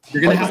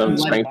 You're gonna Like have to some let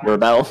strength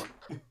rebel.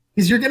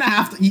 because you're gonna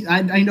have to.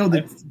 I know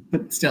that,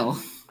 but still.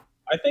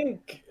 I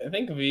think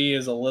V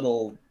is a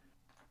little.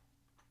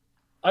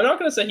 I'm not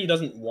gonna say he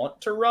doesn't want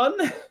to run,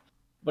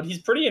 but he's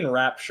pretty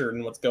enraptured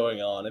in what's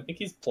going on. I think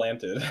he's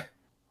planted.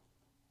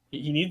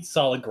 He needs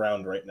solid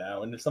ground right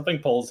now, and if something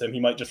pulls him, he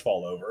might just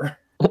fall over.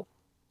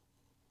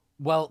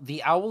 Well,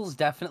 the owl's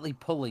definitely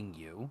pulling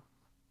you.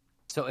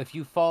 So if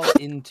you fall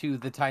into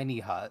the tiny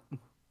hut,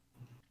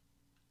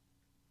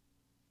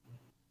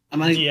 I'm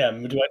gonna.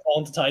 DM, do I fall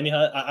into tiny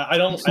hut? I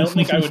don't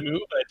think I would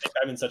move, but I think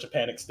I'm in such a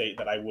panic state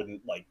that I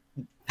wouldn't like.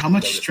 How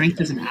much strength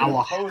does an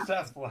owl have? Post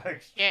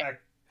athletics Yeah.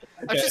 check.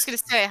 I was just gonna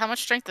say, how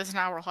much strength does an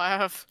owl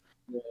have?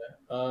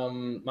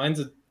 Mine's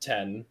a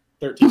 10.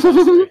 13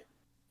 plus 3.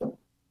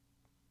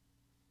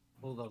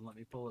 hold on, let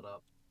me pull it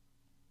up.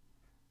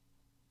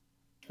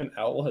 If an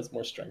owl has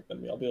more strength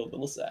than me, I'll be a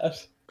little sad.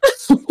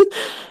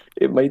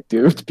 It might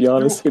do, to be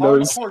honest. Who You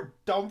knows? hardcore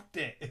dumped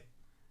it.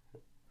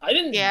 I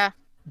didn't Yeah.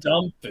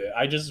 dump it.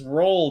 I just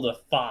rolled a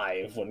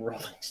 5 when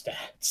rolling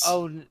stats.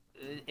 Oh,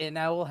 an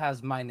owl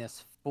has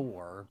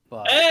 -4,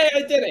 but Hey,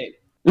 I did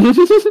it! I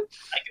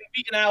can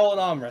beat an owl in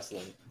arm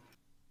wrestling.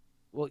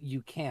 well,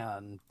 you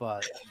can,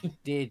 but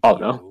did Oh, you?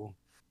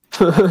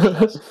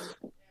 no.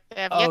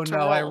 They have Oh yet to no,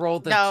 I roll.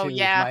 rolled a No, 2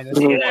 yeah. minus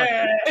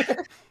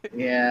 4.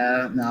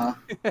 Yeah, no.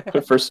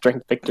 First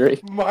strength victory.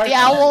 The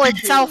owl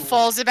itself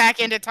falls back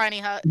into tiny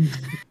hut.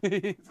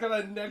 It's got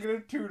a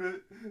 -2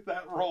 to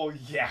that roll.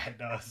 Yeah, it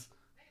does.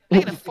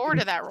 -4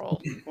 to that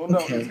roll. Well, no,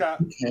 Okay, it's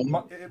got.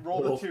 okay. It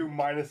rolled a 2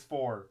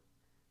 -4.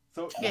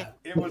 So Yeah.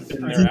 it was There,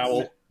 strength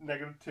owl.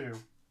 -2.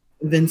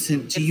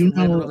 Vincent, do It's you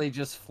know? literally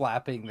just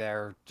flapping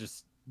there,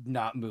 just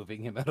not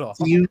moving him at all.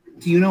 Do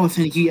you know if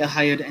he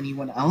hired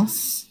anyone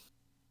else?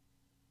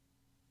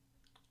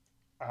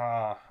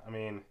 I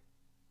mean,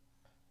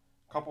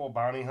 a couple of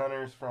bounty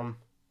hunters from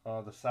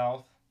the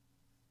south.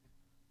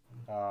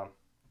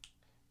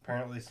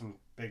 Apparently, some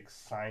big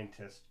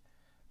scientists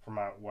from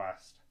out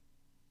west.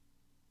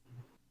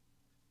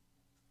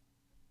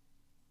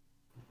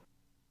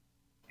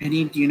 Do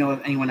you know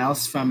of anyone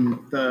else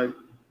from the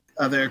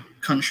other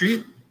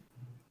country?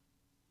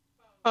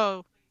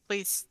 Oh,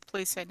 please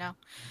say no.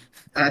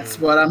 That's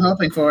what I'm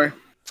hoping for.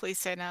 Please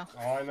say no.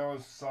 All I know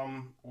is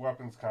some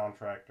weapons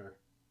contractor.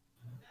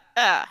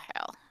 Ah,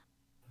 hell.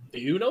 Do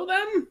you know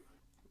them?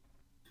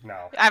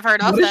 No. I've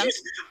heard of What did them.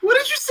 what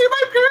did you say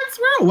my parents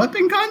were? A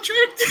weapon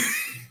contract?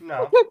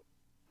 No.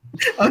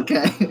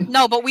 Okay.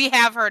 No, but we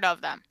have heard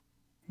of them.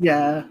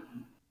 Yeah.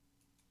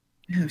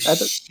 Oh, At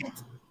the- shit.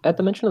 At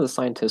the mention of the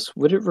scientists,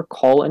 would it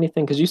recall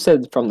anything? Because you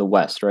said from the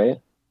west,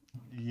 right?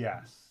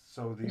 Yes.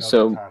 So the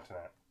So- other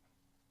continent.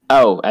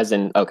 Oh, as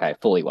in, okay,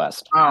 fully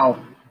west.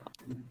 Oh.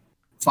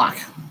 Fuck.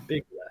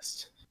 Big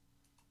West.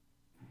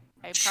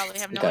 I probably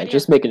have no Okay, idea.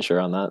 just making sure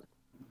on that.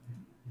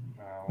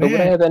 But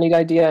would I have any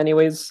idea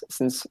anyways,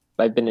 since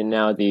I've been in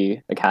now the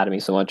academy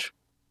so much?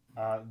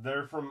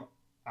 They're from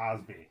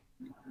Osby,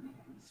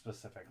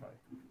 specifically,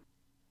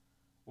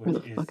 Where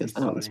which the is fuck the is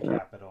that on this southern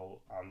map?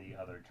 capital on the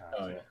other Oh,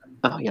 continent.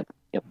 Oh, yep.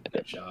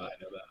 Good shot. I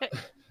know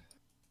that.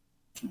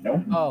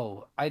 Nope.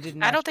 Oh, I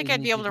didn't. I don't think actually I'd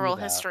be need able to do roll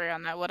that. history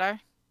on that, would I?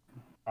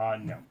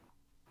 No.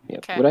 Yeah.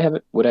 Okay.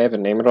 Would I have a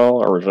name at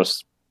all, or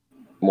just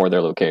more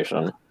their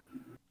location?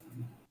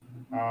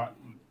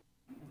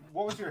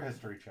 What was your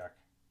history check?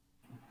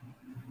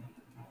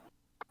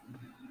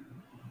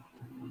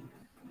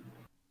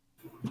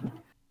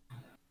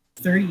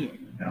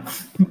 No.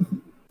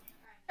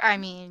 I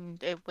mean,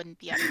 it wouldn't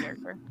be out of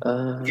character.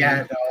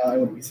 Yeah, no, I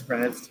wouldn't be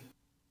surprised.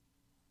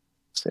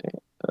 Let's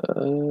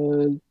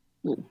see.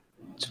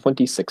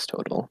 26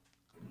 total.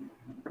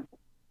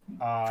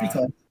 Pretty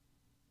close.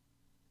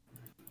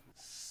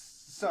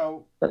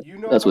 So you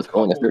know That's a with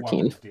rolling a couple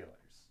 13. weapons dealers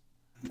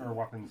or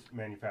weapons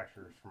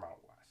manufacturers from out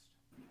west.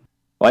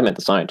 Well, I meant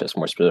the scientists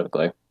more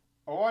specifically.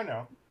 Oh, I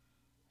know.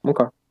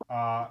 Okay.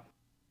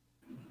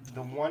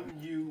 The one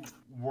you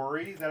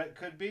worry that it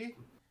could be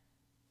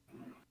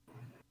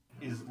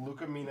is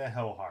Lucamina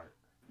Hillheart.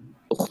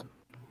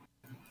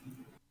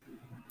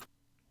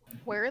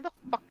 Where the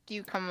fuck do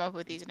you come up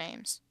with these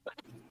names?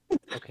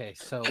 Okay,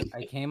 so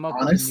I came up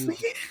Honestly, with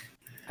a new.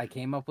 I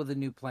came up with a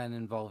new plan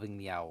involving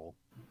the owl.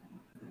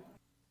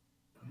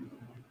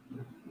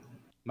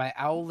 My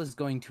owl is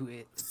going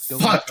to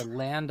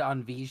land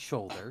on V's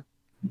shoulder,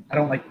 I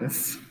don't like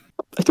this.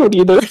 I don't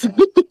either.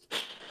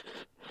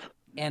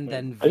 and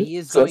then Right, V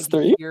is so going that's to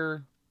three?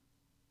 hear.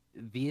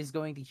 V is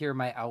going to hear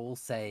my owl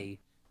say,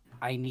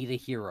 "I need a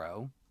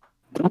hero,"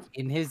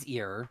 in his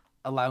ear,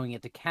 allowing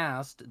it to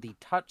cast the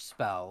touch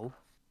spell.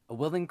 A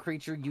willing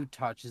creature you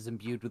touch is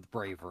imbued with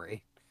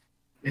bravery.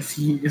 Is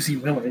he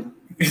willing?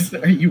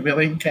 Are you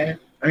willing, K?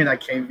 I mean, not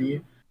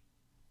KV.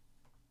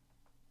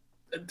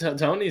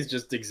 Tony's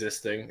just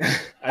existing.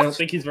 I don't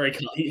think he's very.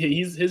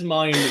 His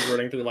mind is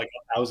running through like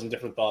 1,000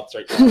 different thoughts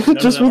right now. None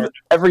Just of them with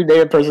every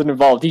day a person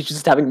involved, he's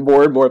just having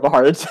more and more of a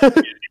heart attack.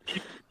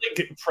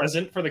 like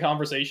present for the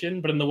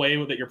conversation, but in the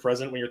way that you're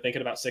present when you're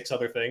thinking about 6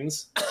 other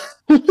things.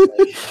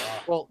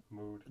 Well,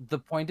 Mood. the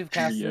point of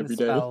casting the every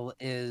day. spell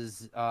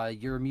is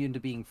you're immune to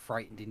being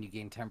frightened, and you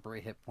gain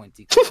temporary hit points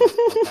equal to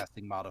the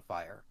casting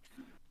modifier.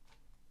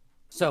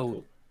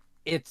 So,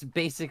 it's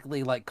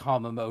basically like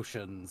calm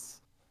emotions.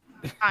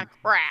 On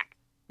crack.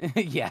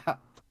 Yeah.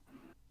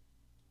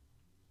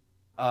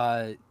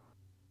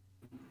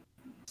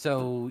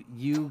 So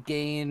you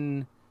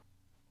gain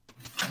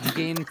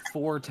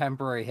 4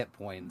 temporary hit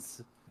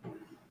points.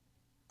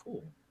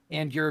 Cool.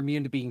 And you're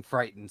immune to being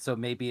frightened, so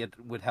maybe it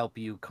would help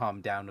you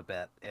calm down a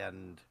bit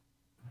and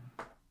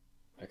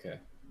Okay.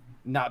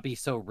 not be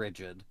so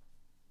rigid.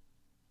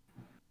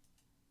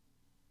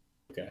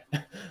 Okay.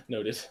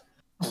 Noted.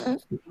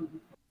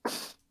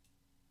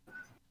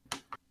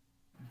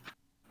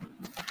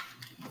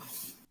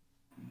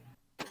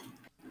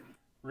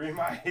 Reem,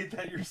 I hate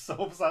that you're so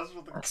obsessed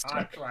with the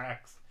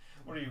contracts.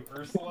 What are you,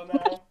 Ursula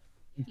now?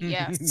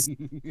 Yes.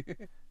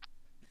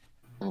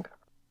 Okay.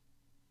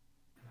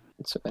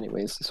 So,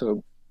 anyways,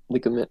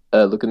 Lucamina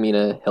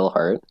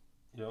Hillheart.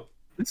 Yep.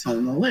 It's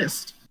on the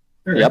list.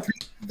 There Yep.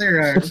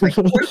 are like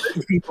 4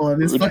 people in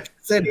this fucking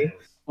city. It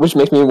is. Which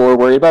makes me more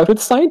worried about who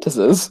the scientist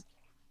is.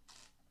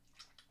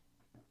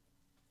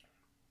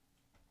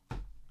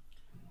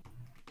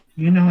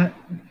 You know what?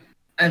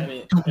 I I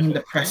mean, don't mean if to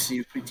it- press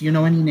you, but do you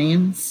know any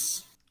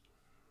names?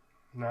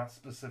 Not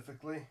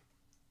specifically.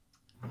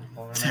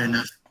 Well, Fair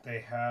enough. they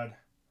had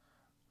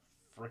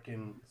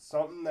freaking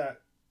something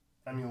that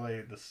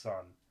emulated the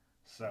sun.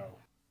 So,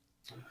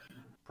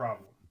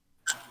 problem.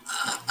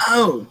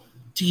 Oh,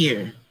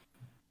 dear.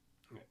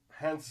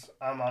 Hence,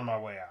 I'm on my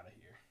way out of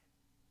here.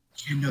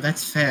 Yeah, no,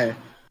 that's fair.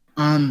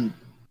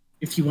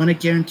 If you want a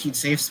guaranteed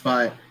safe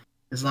spot,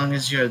 as long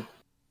as you're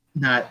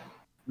not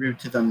rude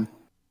to them,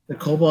 the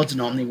kobolds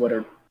and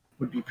Omniwood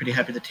would be pretty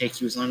happy to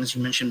take you as long as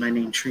you mention my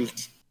name,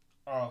 Treat.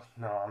 Oh,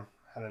 no, I'm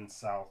heading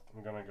south.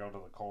 I'm gonna go to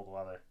the cold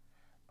weather.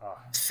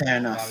 Fair A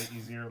enough. lot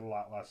easier, a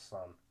lot less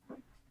sun.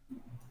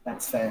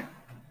 That's fair.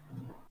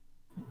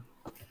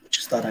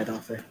 Just thought I'd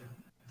offer.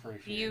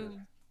 Appreciate it.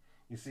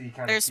 You see, he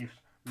kind of keeps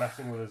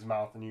messing with his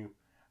mouth, and you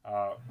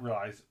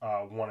realize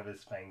one of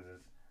his fangs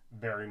is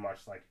very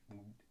much like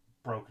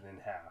broken in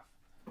half.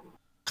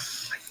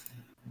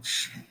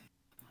 Shit.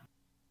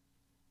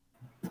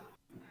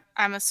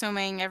 I'm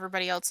assuming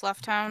everybody else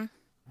left town.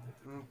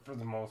 For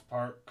the most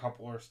part, a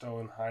couple are still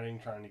in hiding,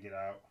 trying to get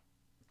out.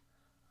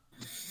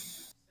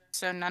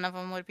 So none of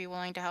them would be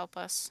willing to help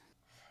us.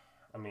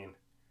 I mean,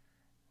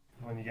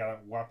 when you got a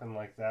weapon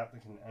like that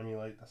can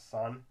emulate the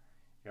sun,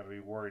 you gotta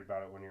be worried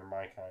about it when you're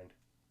my kind.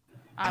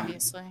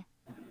 Obviously.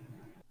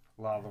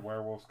 A lot of the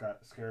werewolves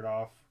got scared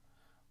off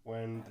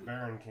when the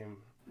Baron came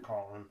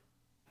calling.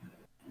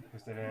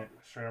 Because they didn't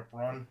straight up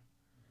run,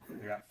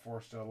 they got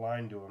forced to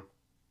align to him.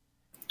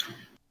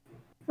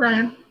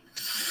 Ryan.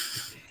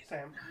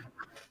 Sam.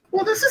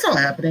 Well, this is all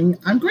happening.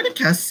 I'm going to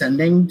cast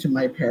Sending to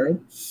my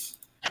parents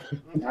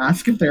and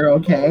ask if they're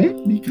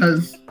okay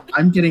because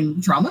I'm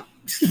getting trauma.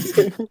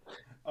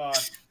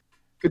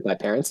 Goodbye,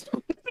 parents.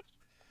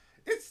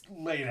 It's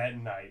late at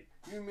night.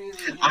 You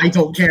immediately I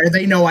don't care.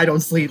 They know I don't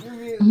sleep.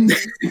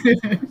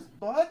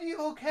 Bud, you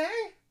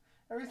okay?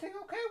 Everything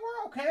okay?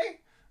 We're okay.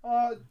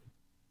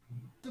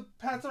 The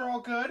pets are all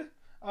good.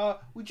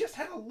 We just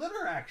had a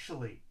litter,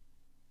 actually.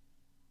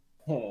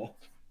 Oh.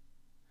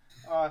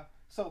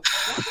 So,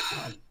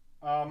 what's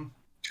fun?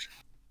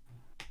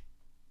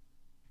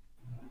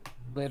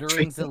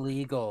 Littering's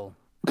illegal.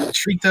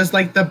 Shriek does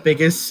like the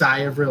biggest sigh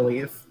of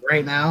relief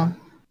right now.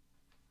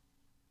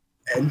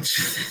 And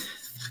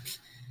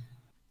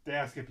They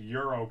ask if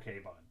you're okay,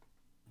 bud.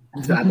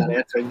 I'm not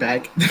answering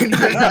back.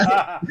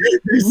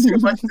 There's too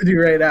much to do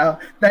right now.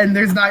 Then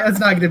that's not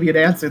going to be an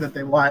answer that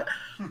they want.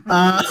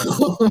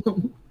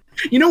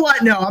 You know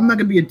what? No, I'm not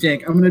going to be a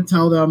dick. I'm going to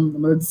tell them.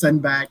 I'm going to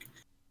send back.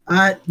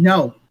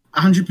 No,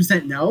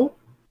 100% no.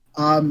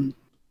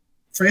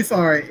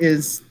 Freyfar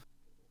is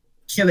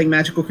killing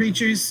magical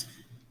creatures.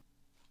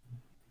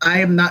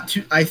 I am not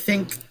too. I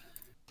think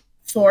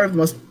Freyfar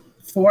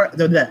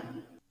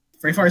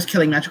is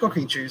killing magical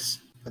creatures.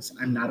 But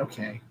I'm not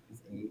okay.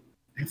 I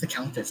have to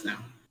count this now.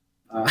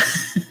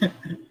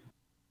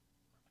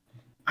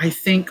 I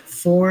think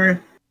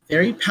 4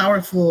 very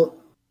powerful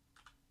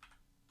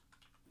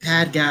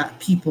bad guy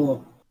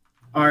people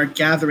are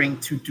gathering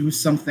to do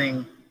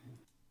something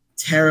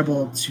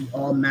terrible to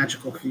all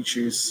magical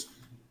creatures.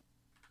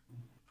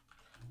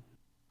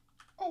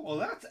 Oh, well,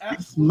 that's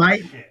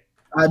absolute shit.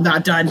 I'm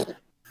not done.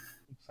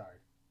 Sorry.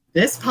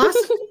 This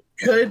possibly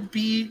could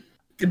be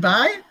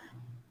goodbye,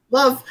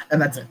 love,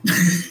 and that's it.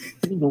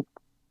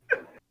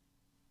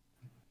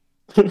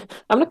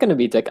 I'm not gonna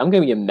be a dick. I'm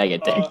gonna be a mega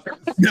dick.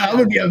 No, I'm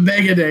gonna be a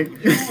mega dick.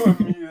 You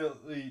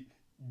immediately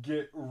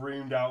get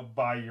reamed out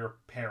by your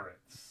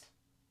parents.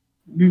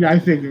 I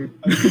figured.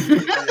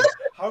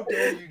 How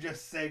dare you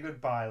just say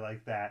goodbye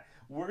like that?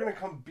 We're gonna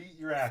come beat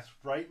your ass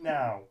right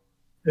now.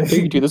 I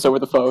think you do this over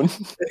the phone.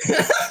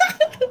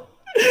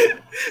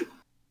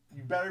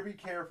 You better be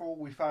careful.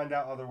 We find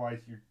out otherwise.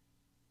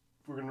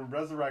 We're gonna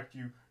resurrect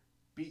you,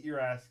 beat your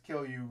ass,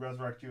 kill you,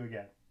 resurrect you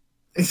again.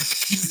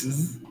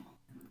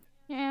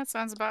 Yeah, it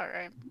sounds about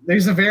right.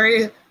 There's a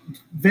very,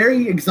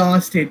 very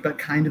exhausted but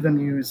kind of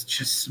amused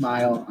just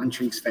smile on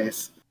Treek's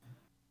face.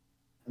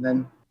 And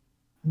then,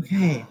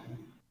 okay.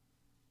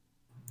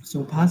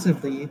 So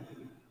possibly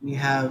we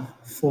have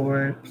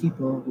 4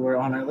 people who are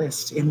on our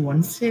list in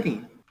one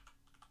city.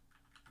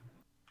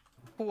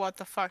 What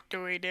the fuck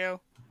do we do?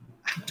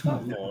 I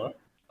don't know.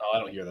 Oh, I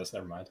don't hear this.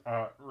 Never mind.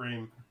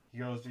 Reem, he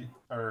goes to he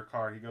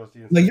goes to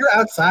you. No, you're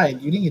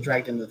outside. You didn't get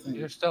dragged into the thing.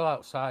 You're still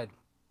outside.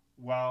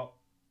 Well,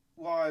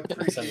 I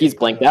appreciate He's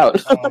blanked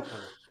out. offer.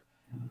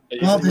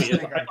 Well, I this-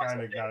 think I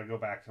kind of got to go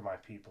back to my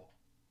people.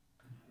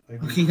 They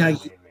do Okay, now you-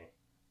 need me.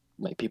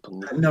 My people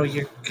need No,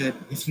 you're good.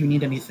 If you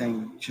need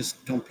anything,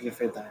 just don't be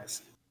afraid to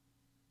ask.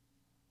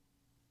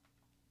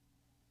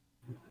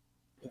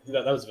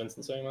 That was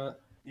Vincent saying that.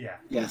 Yeah.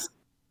 Yes.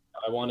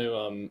 I want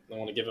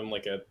to give him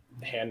like a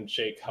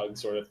handshake hug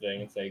sort of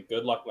thing and say,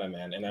 "Good luck, my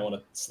man," and I want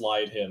to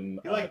slide him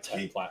He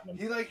 10 platinum.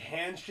 He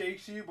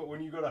handshakes you, but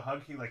when you go to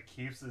hug, he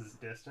keeps his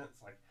distance.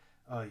 Like,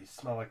 oh, you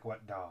smell like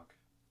wet dog.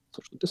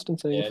 social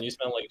distancing. Yeah, and you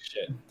smell like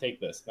shit. Take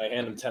this. And I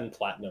hand him 10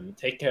 platinum.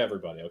 Take care,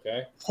 everybody,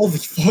 okay? Holy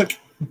fuck.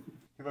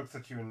 He looks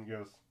at you and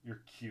goes,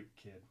 "You're cute,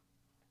 kid."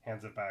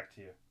 Hands it back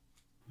to you.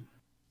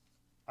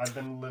 I've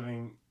been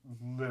living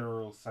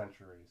literal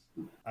centuries.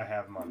 I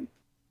have money.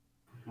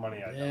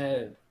 Money I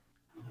don't.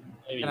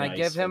 Maybe Can I nice,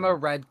 give him but- a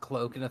red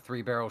cloak and a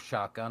 3-barrel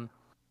shotgun?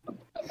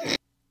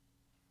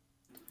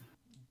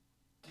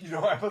 You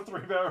don't have a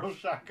 3-barrel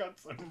shotgun,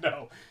 so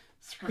no.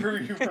 Screw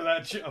you for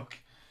that joke.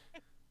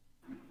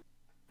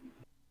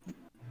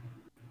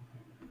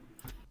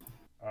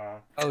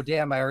 Oh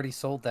damn! I already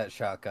sold that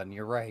shotgun.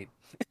 You're right.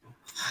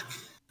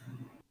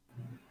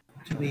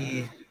 Do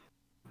we?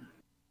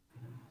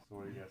 So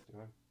what are you guys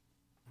doing?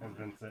 And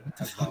Vincent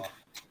heads off.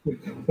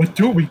 What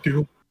do we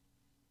do?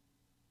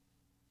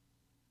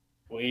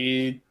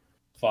 We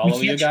follow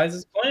We you can't-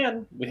 guys'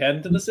 plan. We head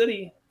into the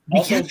city. We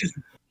Also, can't just,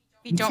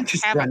 We don't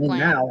just have a run in plan.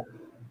 now.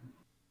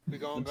 We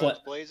going The pla-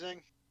 guns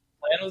blazing?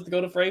 plan was to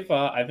go to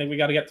Freyfa. I think we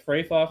got to get to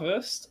Freyfa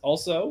first.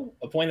 Also,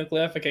 a point of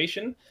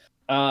clarification: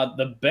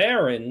 the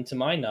Baron, to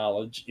my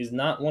knowledge, is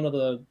not one of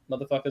the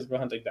motherfuckers we're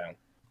hunting down.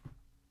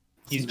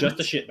 He's just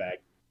a shitbag.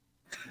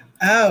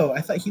 Oh,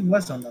 I thought he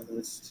was on the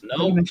list.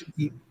 No. You mentioned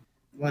he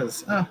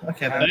was. Oh,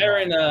 okay. I Then.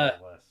 Baron, have him on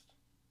the list.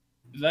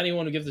 If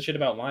anyone who gives a shit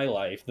about my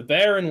life, the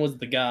Baron was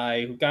the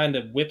guy who kind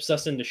of whips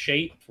us into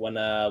shape when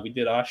we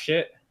did our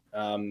shit.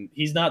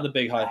 He's not the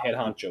big head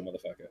honcho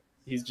motherfucker.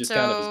 He's just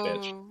kind of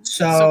his bitch.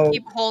 So So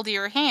keep hold of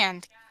your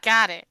hand.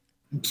 Got it.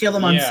 kill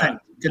him on Yeah, sight.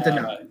 Good to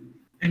know.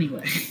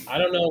 Anyway, I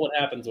don't know what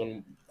happens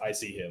when I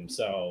see him,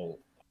 so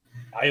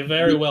I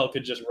very well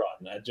could just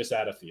run, just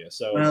out of fear.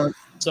 So well,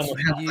 someone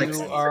have, like, You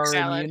some are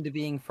salad. immune to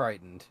being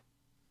frightened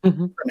for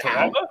now.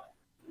 forever.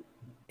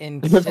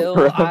 until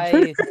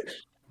Forever.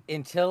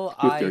 until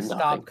You're I doing stop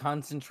nothing.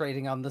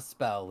 concentrating on the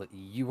spell.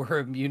 You are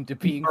immune to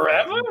being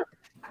Forever?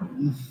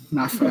 frightened.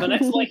 Not For the for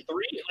next like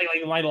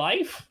my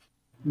life?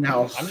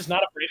 no. I'm just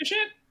not afraid of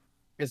shit.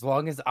 As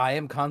long as I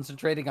am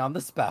concentrating on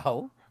the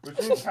spell. Which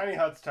means Tiny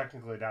Hut's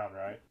technically down,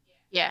 right?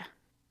 Yeah.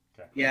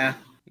 Yeah.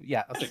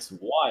 Yes. It's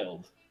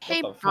wild.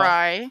 Hey, the fuck?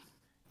 Bri.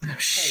 Oh Hey,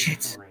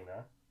 shit.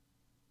 Serena.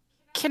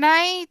 Can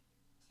I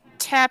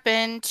tap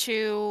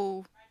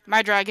into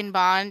my dragon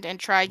bond and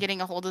try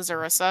getting a hold of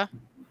Zarissa?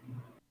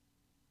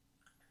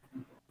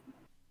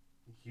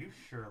 You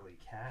surely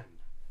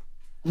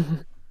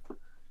can.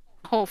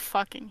 Oh,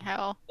 fucking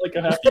hell. Look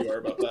how happy you are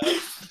about that.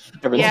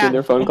 Everyone's Yeah. doing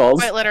their phone calls.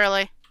 Quite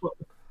literally.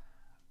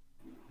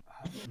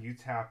 You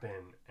tap in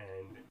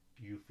and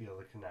you feel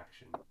the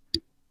connection.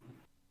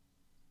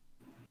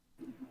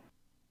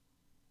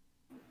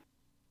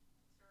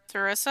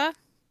 Zarissa?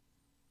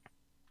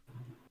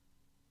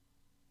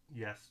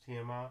 Yes,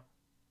 Tiamat?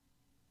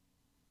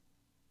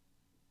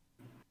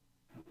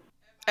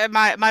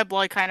 My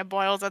blood kind of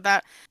boils at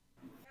that.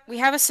 We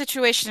have a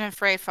situation in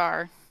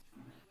Freyfar.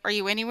 Are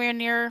you anywhere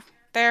near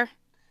there?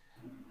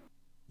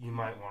 You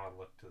might want to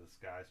look to the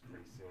skies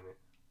pretty soon.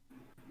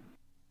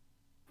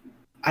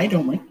 I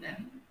don't like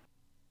that.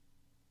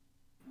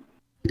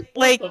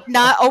 Like, the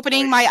not fuck?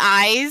 opening my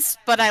eyes,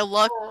 but I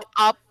look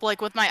up,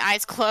 like, with my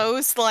eyes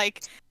closed,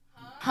 like,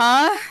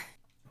 huh?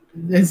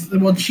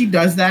 When she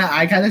does that,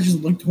 I kind of just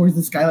look towards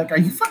the sky like, are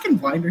you fucking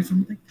blind or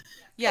something?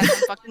 Yes,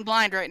 I'm fucking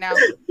blind right now.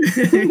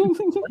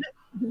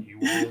 You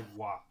will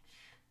watch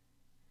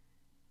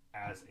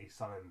as a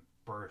sudden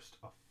burst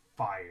of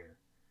fire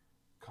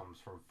comes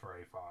from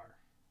Freyfar.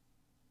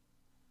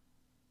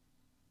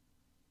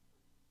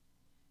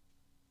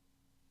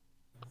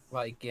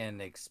 Like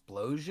an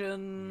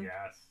explosion?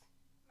 Yes.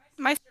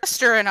 My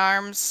sister in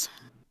arms.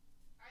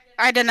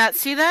 I did not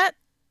see that,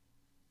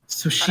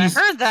 So but I she's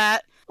heard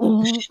that.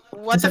 What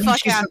Does the that mean fuck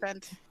she's a-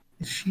 happened?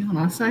 is she on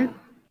our side?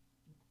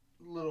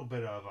 A little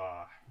bit of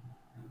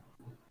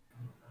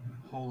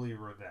holy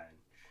revenge.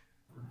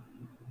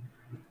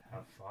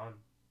 Have fun.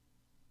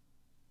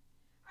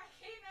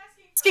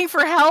 Asking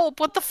for help.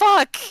 What the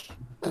fuck?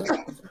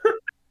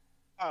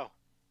 Oh,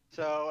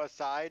 so a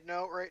side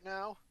note right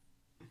now,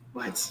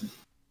 What?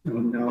 Oh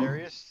no.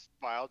 Darius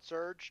wild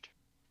surged.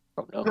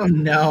 Oh no. Oh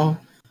no.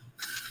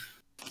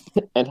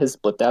 And has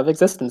blipped out of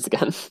existence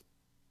again.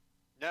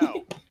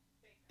 No,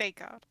 Thank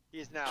God.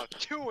 he's now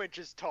 2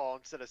 inches tall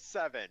instead of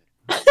 7.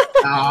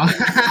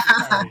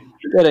 Oh.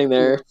 Getting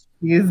there.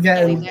 He's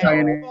getting Yeah.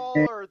 tiny.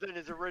 Smaller than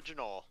his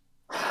original.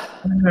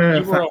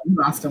 You were- We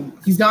lost him.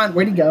 He's gone.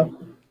 Where'd he go?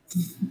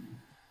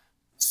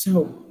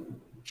 So,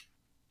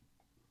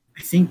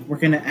 I think we're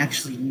gonna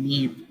actually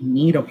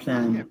need a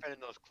plan Can't fit in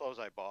those clothes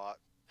I bought.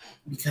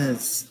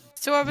 because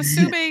So I'm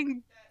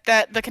assuming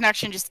that the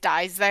connection just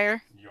dies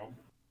there. Yup.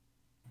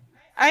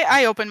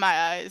 I open my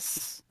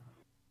eyes.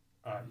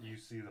 You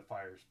see the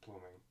fires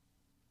pluming.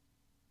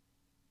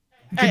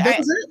 I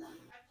was it?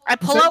 I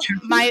pull that out true?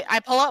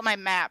 my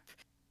map.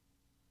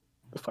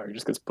 The fire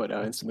just gets put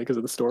out instantly because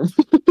of the storm.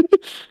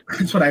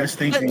 That's what I was But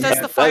thinking. does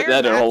yeah. the fire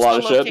that did a whole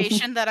match lot the of shit.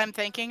 location that I'm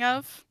thinking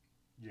of?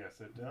 Yes,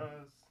 it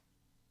does.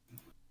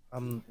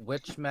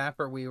 Which map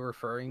are we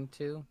referring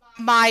to?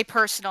 My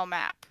personal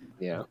map.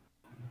 Yeah.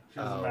 She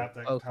has a Oh, map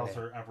that okay. tells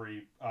her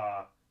every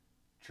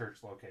church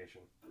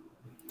location.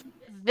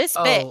 This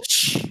Oh.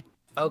 bitch.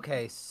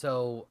 Okay,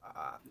 so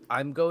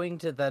I'm going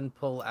to then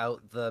pull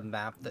out the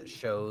map that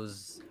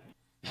shows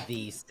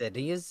the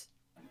cities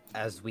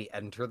as we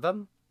enter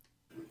them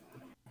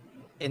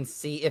and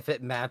see if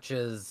it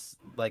matches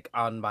like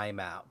on my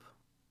map.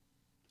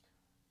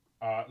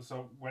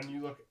 So when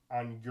you look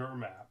on your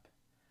map,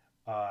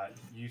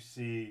 you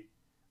see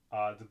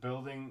the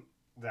building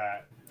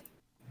that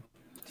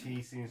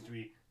T seems to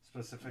be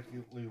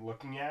specifically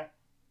looking at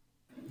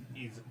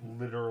is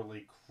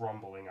literally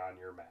crumbling on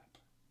your map.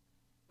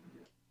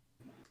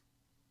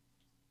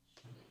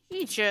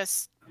 He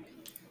just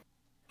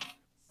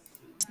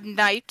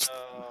sniped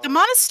the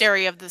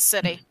monastery of the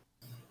city.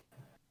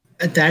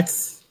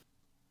 That's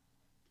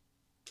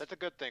That's a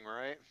good thing,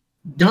 right?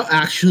 no,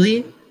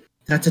 actually,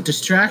 that's a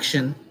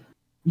distraction.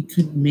 We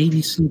could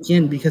maybe sneak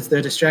in because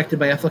they're distracted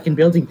by a fucking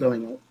building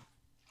blowing up.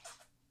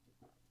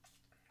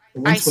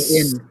 But once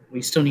we're in,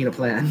 we still need a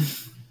plan.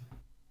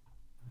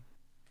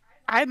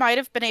 I might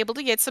have been able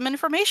to get some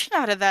information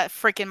out of that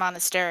freaking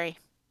monastery.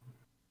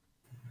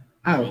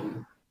 Oh, No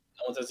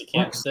one says you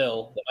can't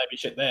still. There might be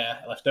shit there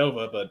left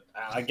over, but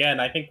again,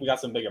 I think we got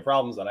some bigger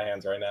problems on our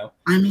hands right now.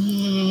 I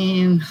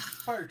mean,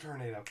 Fire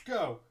tornado,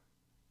 go!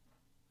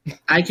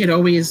 I could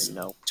always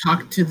No.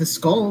 talk to the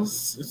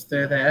skulls if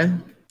they're there.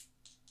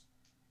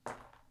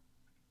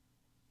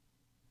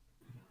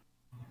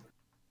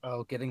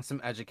 Oh, getting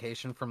some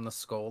education from the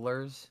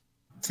scholars.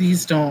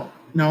 Please don't.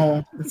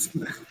 No.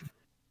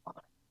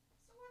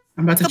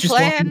 I'm about to The just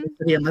walk plan, into the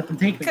city and let them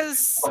take me.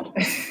 Because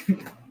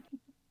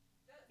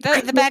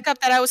the backup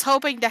that I was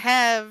hoping to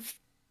have,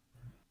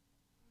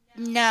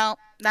 no,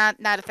 not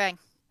a thing.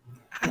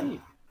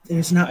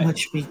 There's not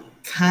much we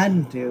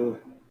can do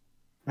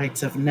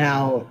right of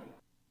now.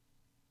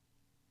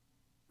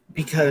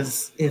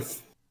 Because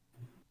if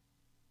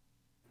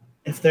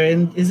there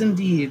is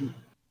indeed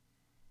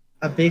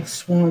a big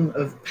swarm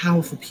of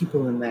powerful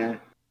people in there,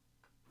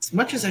 as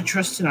much as I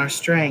trust in our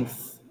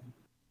strength,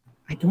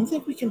 I don't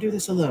think we can do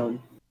this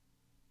alone.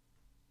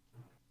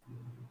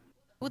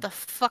 Who the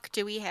fuck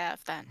do we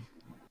have then?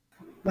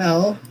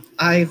 Well,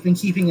 I've been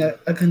keeping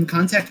in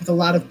contact with a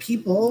lot of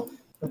people,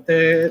 but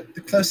the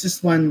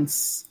closest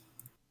ones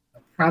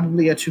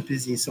probably are too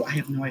busy, so I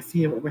have no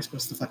idea what we're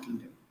supposed to fucking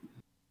do.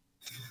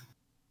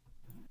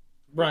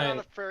 Brian, I'm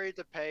not afraid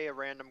to pay a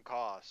random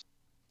cost.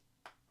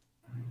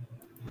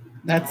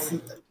 That's.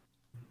 let's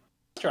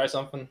try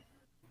something.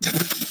 I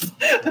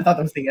thought that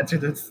was the answer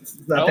to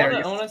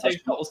I want to take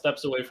a couple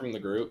steps away from the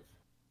group.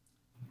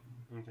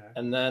 Okay.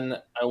 And then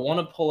I want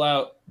to pull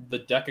out the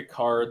deck of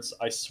cards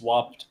I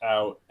swapped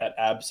out at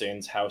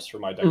Absane's house for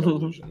my deck of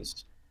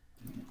illusions.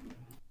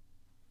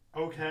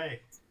 Okay.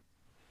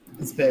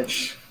 This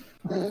bitch.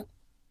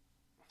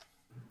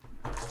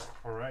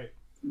 Alright.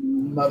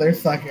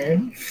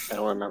 Motherfucker. I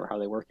don't remember how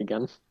they work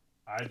again.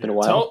 I Been a do.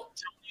 while.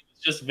 Tony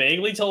was just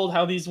vaguely told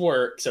how these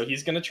work, so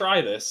he's gonna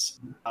try this.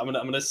 I'm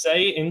gonna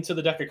say into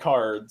the deck of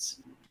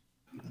cards,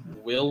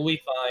 will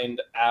we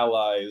find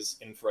allies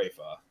in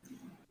Freyfa?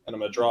 And I'm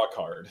gonna draw a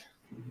card.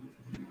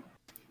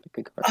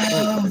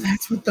 Oh,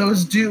 that's what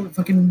those do.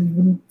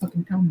 Fucking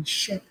tell me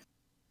shit.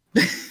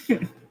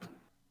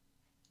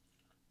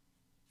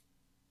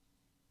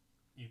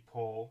 You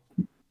pull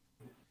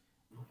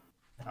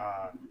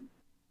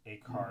a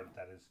card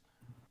that is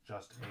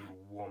just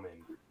a woman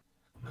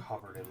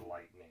covered in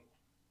lightning.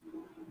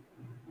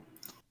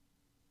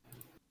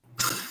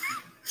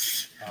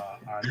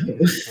 On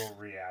initial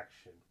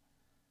reaction,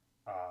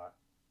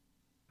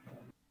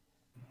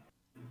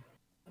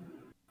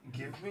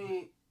 give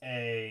me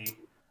a.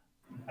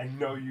 I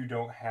know you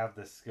don't have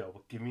this skill,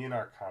 but give me an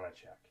Arcana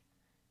check.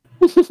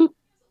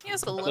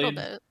 Just a little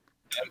bit.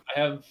 I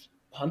have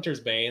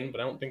Hunter's Bane,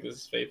 but I don't think this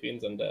is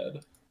Fabian's Undead.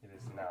 It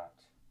is not.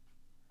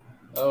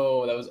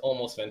 Oh, that was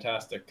almost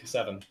fantastic.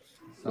 7.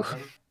 7?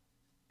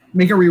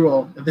 Make a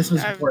reroll. If this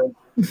was I've- important.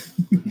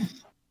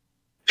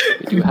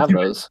 We do have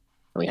those.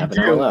 We have an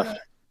hour left.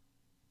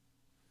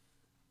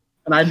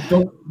 And I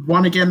don't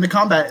want to get into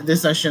combat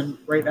this session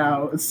right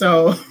now,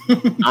 so.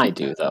 I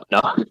do though. No.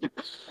 Okay,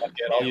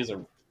 I'll use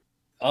a.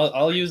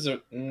 I'll use a.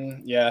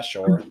 Yeah,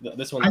 sure.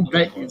 This one. I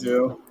bet you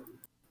do.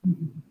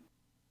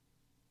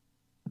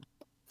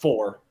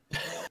 4.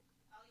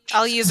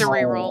 I'll use a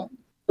reroll.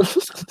 This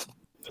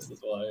is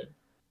why.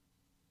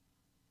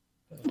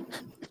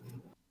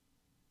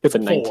 It's a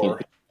 19.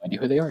 4. I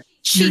know who they are.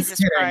 Jesus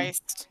kidding.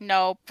 Christ.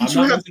 Nope. I'm You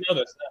not have- going to know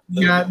this.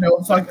 Yeah, no,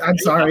 fuck. I'm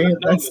sorry.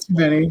 That's too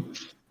many.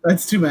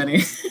 That's too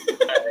many.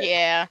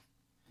 Yeah.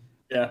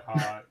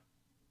 Yeah.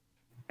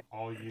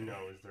 All you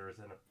know is there is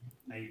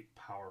a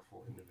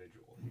powerful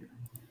individual here.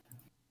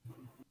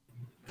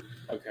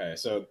 Okay,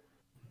 so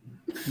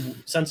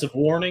sense of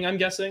warning, I'm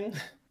guessing.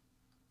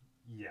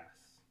 Yes.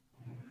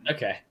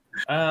 Okay.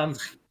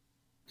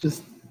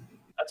 Just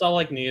That's all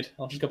I need.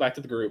 I'll just go back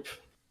to the group.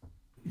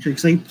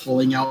 Drake's like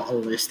pulling out a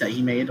list that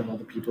he made of all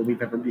the people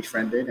we've ever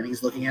befriended, and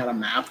he's looking at a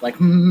map like,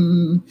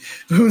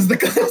 who's the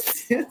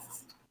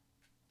closest?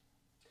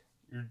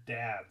 Your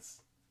dad's.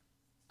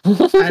 I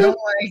don't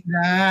like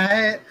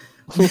that.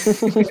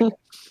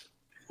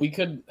 We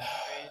could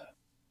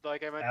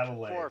Like I mentioned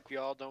Adelaide. before, if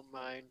y'all don't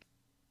mind,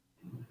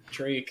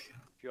 Drake.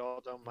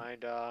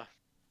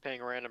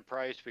 paying a random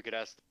price, we could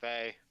ask the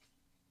Fae.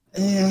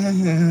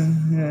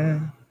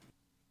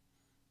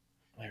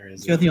 Where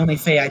is You're it? the only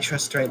Fae I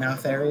trust right now,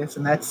 Therius,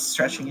 and that's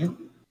stretching it.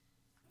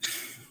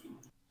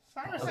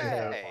 fire Okay.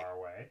 escape's not Hey. far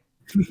away.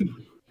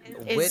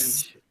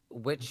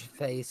 Which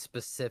Fae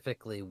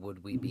specifically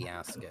would we be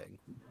asking?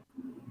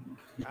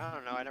 I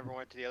don't know. I never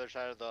went to the other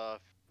side of the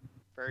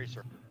fairy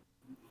circle.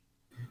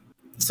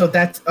 So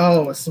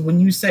so when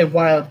you say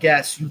wild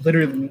guess, you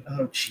literally mean,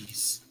 oh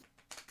jeez.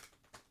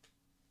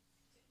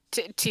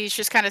 T's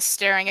just kind of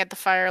staring at the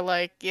fire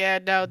like, yeah,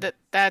 no,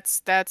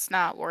 that's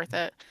not worth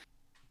it.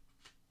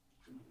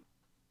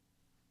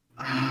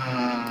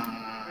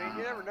 I mean,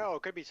 you never know.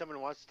 It could be someone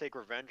who wants to take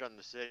revenge on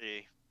the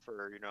city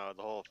for,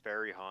 the whole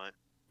fairy hunt.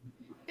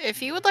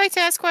 If you would like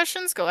to ask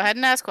questions, go ahead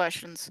and ask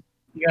questions.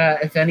 Yeah,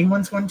 if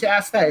anyone's going to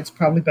ask that, it's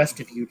probably best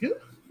if you do.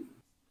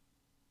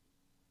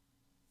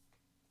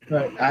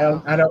 But I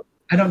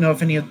don't know if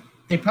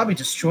they probably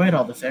destroyed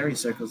all the fairy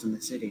circles in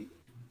the city.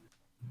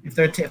 If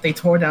they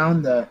tore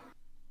down the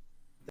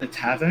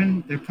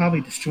tavern, they probably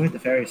destroyed the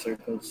fairy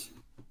circles.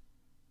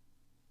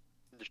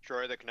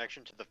 Destroy the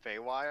connection to the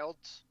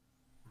Feywilds?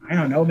 I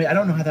don't know. I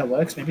don't know how that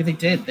works. Maybe they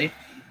did.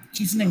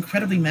 He's an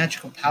incredibly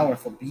magical,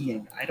 powerful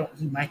being.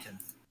 He might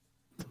have.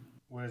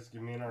 Wiz,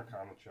 give me an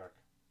Arcana check.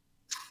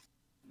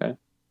 Okay.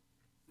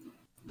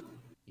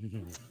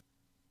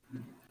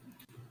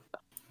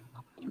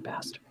 You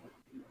bastard.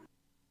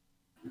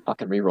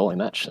 Fucking re-rolling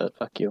that shit.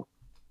 Fuck you.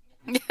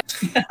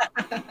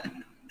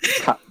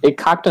 It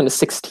cocked on a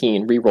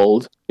 16,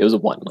 re-rolled. It was a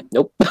 1. I'm like,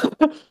 nope.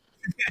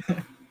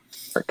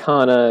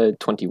 Arcana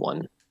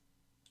 21.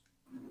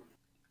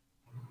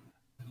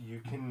 You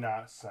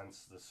cannot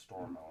sense the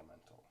storm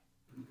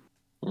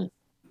elemental.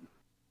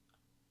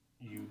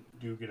 You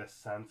do get a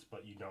sense,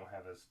 but you don't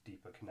have as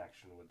deep a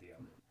connection with the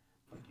other.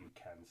 But you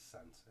can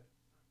sense it.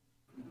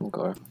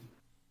 Okay.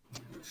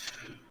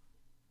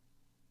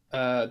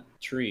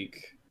 Treek.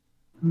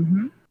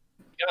 Mm-hmm.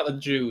 Got the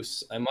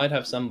juice. I might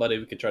have somebody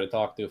we could try to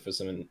talk to for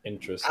some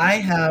interest. I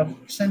have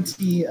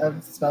plenty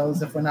of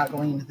spells if we're not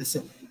going into the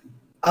city.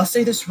 I'll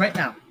say this right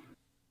now.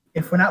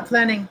 If we're not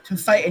planning to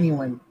fight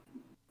anyone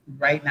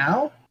right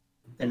now,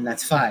 then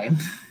that's fine.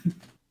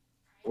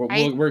 We're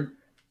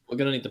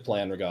gonna need to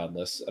plan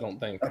regardless. I don't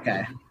think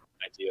Okay.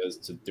 the idea is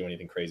to do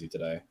anything crazy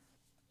today.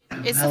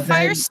 Is Well, the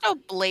fire then- still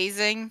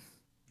blazing?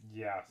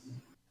 Yes.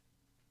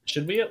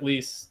 Should we at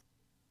least?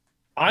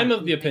 I'm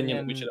of the opinion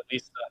that we should at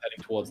least start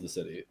heading towards the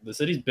city. The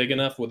city's big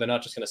enough where they're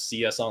not just gonna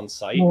see us on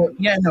site. Well,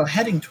 yeah, no,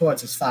 heading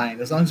towards is fine.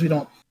 As long as we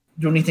don't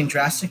do anything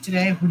drastic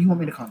today, who do you want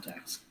me to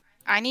contact?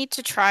 I need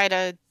to try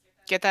to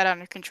get that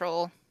under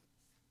control.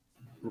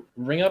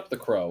 Ring up the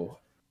crow.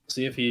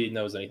 See if he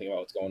knows anything about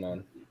what's going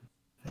on.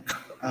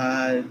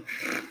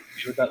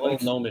 He was that little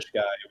gnomish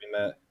guy we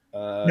met.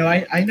 No,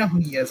 I know who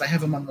he is. I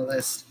have him on the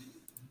list.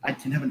 I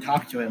haven't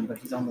talked to him, but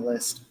he's on the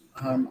list.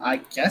 I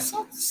guess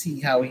I'll see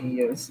how he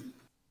is.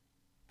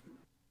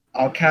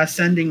 I'll cast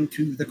Sending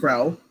to the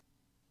crow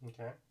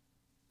Okay.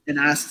 and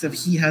ask if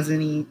he has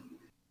any.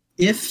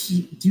 This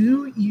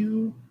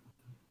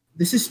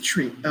is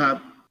true.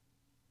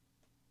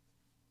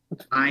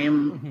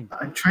 I'm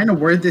trying to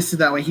word this so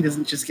that way he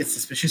doesn't just get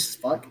suspicious as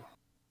fuck.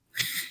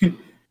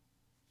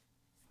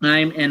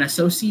 I'm an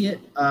associate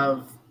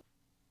of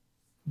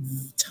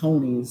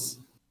Tony's.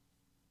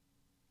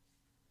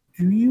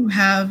 Do you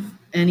have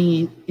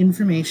any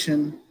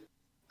information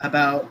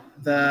about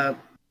the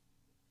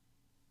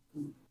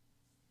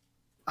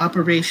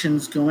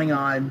operations going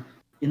on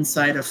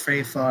inside of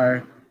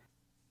Freyfar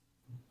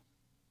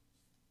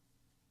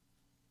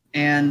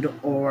and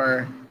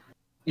or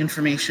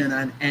information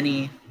on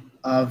any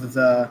of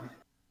the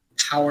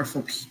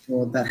powerful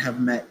people that have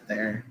met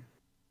there?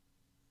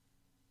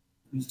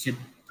 We could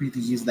really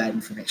use that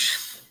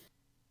information.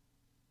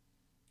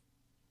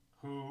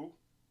 Who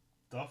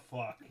the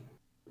fuck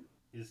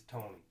is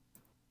Tony?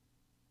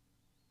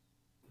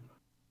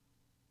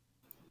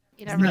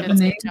 You never Isn't that did the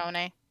say name?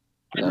 Tony.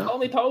 Yeah. Call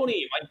me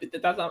Tony.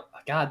 That's not.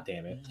 God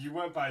damn it. You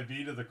went by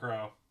V to the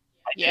crow.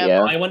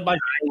 Yeah. I went by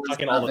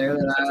fucking all There,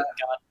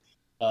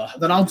 the.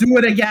 Then I'll do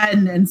it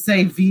again and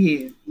say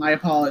V. My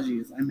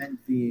apologies. I meant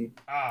V.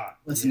 Ah.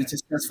 Listen, yeah. it's a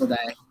stressful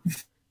day.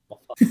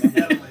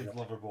 Adelaide's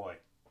lover boy.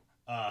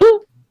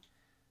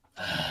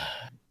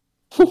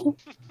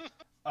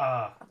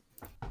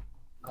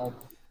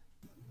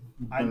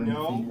 I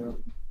know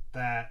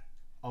that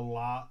a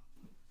lot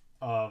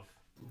of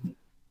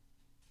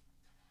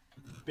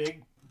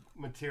big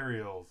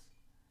materials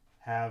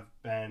have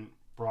been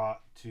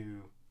brought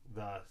to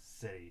the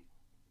city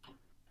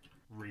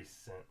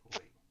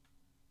recently.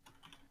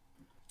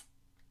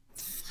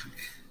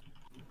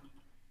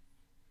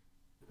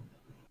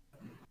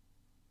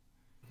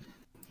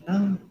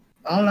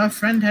 All our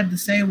friend had to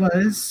say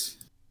was,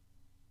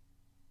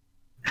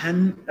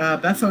 and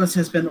Bethos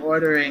has been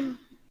ordering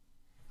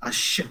a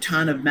shit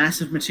ton of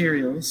massive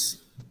materials.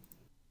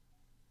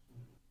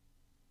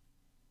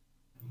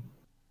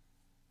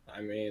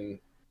 I mean,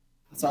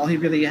 That's all he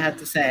really had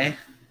to say.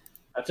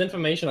 that's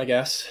information, I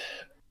guess.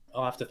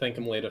 I'll have to thank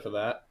him later for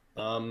that.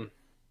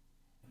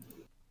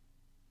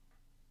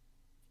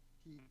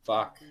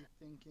 Fuck.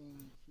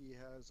 Thinking he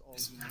has all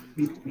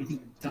We really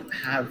don't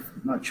have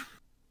much.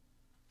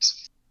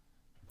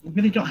 We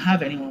really don't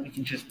have anyone we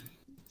can just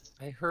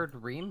I heard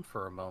Reem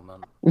for a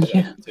moment.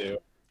 Yeah, Too.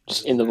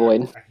 just in the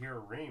void. I hear a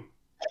ream.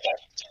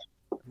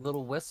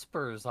 Little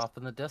whispers off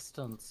in the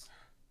distance.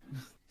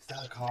 Is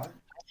that a car?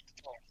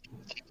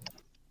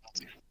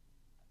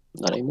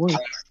 Not anymore.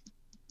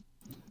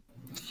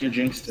 You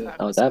jinxed it.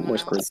 Oh, that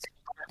voice cracked.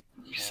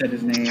 You said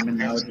his name, and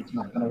now it's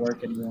not gonna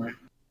work anymore.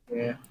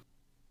 Yeah.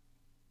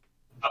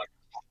 So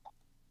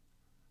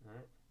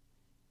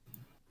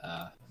what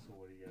are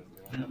you guys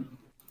doing?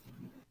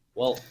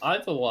 Well,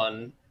 I, for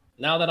one,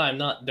 now that I'm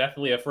not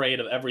deathly afraid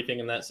of everything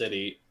in that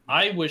city,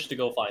 I wish to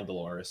go find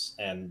Dolores,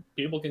 and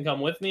people can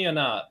come with me or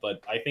not,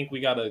 but I think we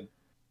gotta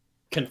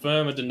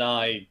confirm or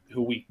deny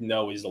who we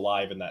know is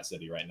alive in that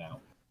city right now.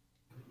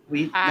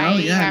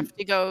 I have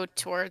to go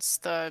towards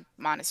the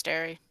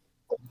monastery.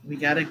 We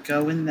gotta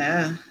go in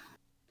there.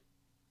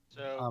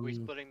 So, we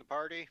splitting the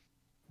party?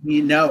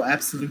 No,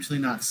 absolutely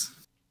not.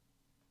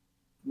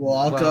 We'll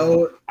all Well,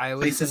 go. I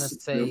was gonna places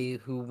to say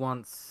who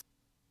wants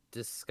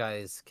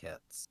disguise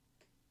kits.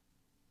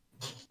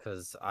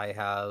 Because I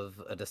have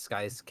a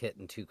disguise kit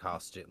and 2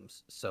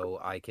 costumes. So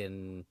I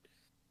can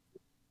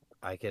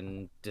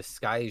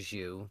disguise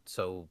you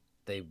so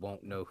they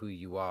won't know who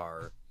you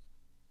are.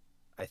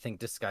 I think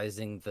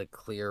disguising the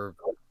clearly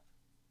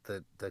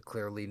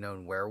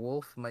known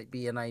werewolf might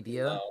be an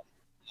idea.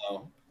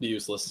 No,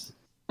 useless.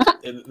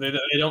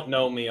 they don't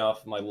know me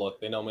off my look.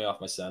 They know me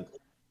off my scent.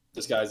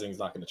 Disguising is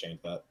not going to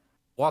change that.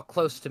 Walk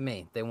close to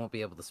me. They won't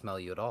be able to smell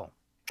you at all.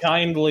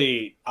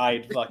 Kindly,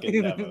 I'd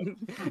fucking never.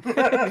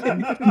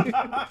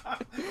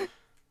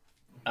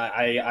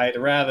 I'd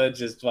rather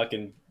just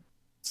fucking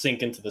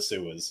sink into the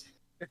sewers.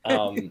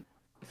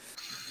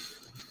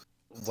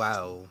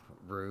 Wow,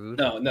 rude.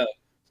 No.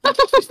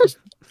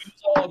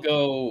 All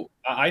go.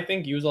 I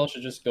think you all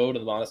should just go to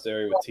the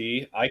monastery with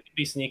T. I can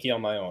be sneaky on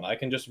my own. I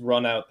can just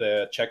run out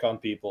there, check on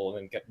people,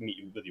 and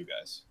meet with you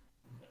guys.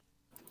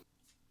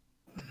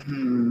 I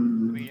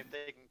mean, if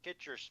they can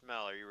get your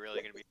smell, are you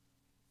really going to be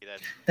that?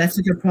 That's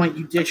a good point.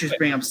 You did just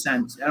bring up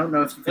scent. I don't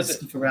know if you can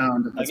sneak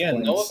around. At this Again,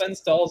 point. no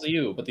offense to all of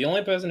you, but the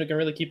only person who can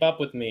really keep up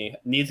with me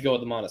needs to go to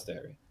the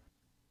monastery.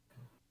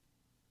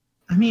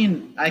 I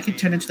mean, I could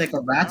turn into like a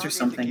rat or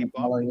something and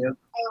follow you.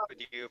 With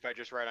you if I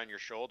just ride on your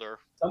shoulder.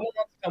 Someone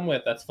wants to come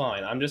with, that's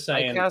fine. I'm just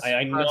saying,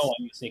 I know I'm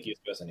the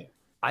sneakiest person here.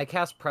 I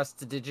cast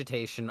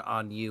prestidigitation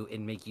on you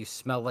and make you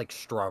smell like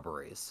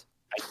strawberries.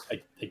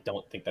 I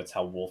don't think that's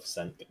how wolf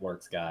scent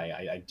works,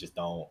 guy. I just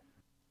don't.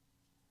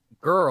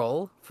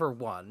 Girl, for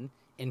one,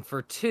 and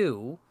for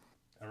two...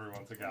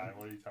 Everyone's a guy.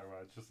 What are you talking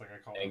about? It's just like I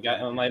call him.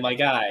 My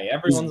guy.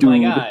 Everyone's my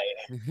guy.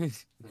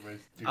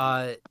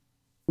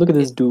 Look at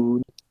this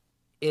dude.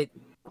 It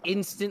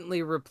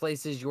instantly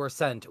replaces your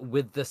scent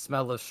with the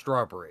smell of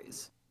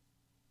strawberries.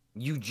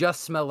 You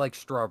just smell like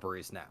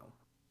strawberries now.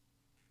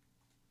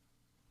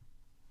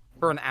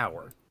 For an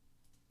hour.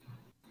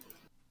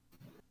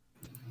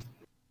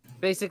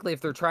 Basically,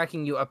 if they're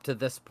tracking you up to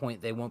this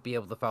point, they won't be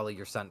able to follow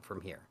your scent from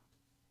here.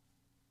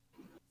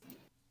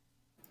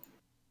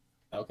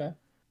 Okay.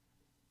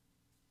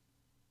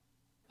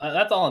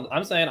 That's all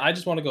I'm saying. I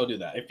just want to go do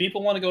that. If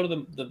people want to go to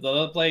the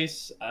other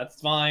place, that's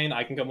fine.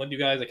 I can come with you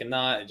guys. I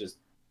cannot.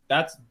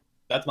 That's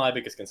my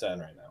biggest concern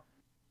right now.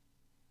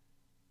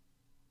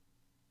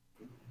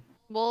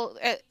 Well,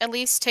 at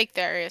least take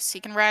Darius.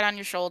 He can ride on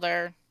your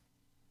shoulder.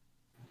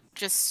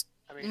 Just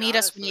meet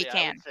us when you can.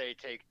 I would say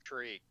take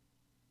Tree.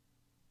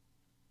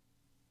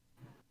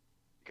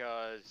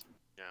 Because,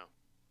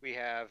 we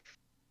have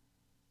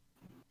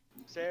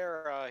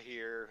Sarah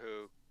here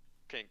who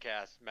can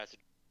cast message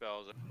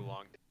spells over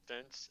long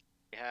distance.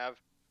 We have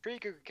Tree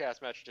who can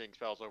cast messaging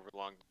spells over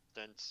long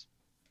distance.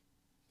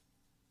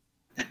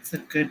 That's a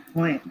good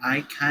point.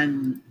 I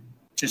can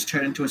just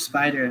turn into a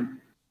spider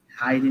and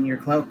hide in your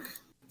cloak.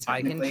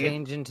 I can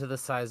change into the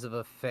size of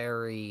a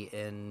fairy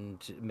and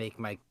make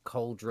my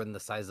cauldron the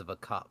size of a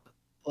cup.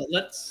 Well,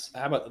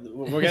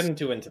 we're getting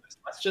too into this.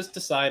 Let's just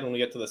decide when we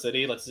get to the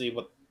city. Let's see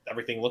what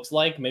everything looks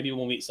like. Maybe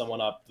we'll meet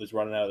someone up who's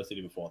running out of the city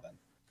before then.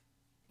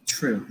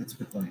 True. That's a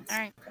good point. All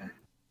right.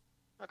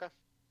 Okay.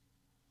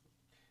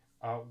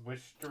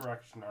 Which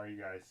direction are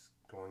you guys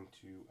going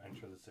to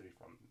enter the city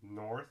from?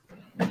 North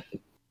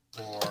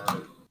or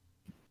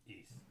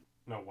east?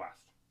 No,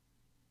 west.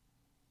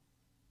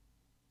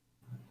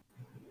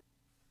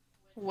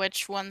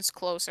 Which one's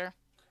closer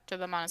to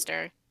the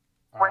monastery?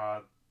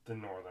 The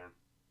northern.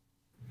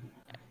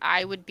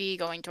 I would be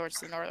going towards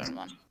the northern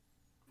one.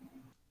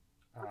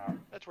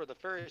 That's where the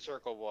fairy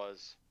circle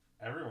was.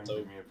 Everyone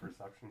give me a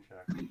perception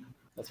check.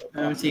 That's what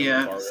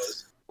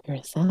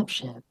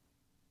Perception.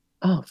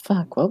 Oh,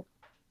 fuck. Well,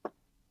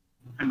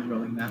 I'm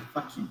rolling that.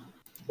 Fuck you.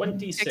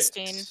 26.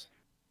 16.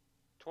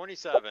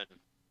 27.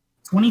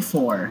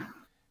 24.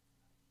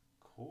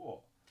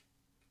 Cool.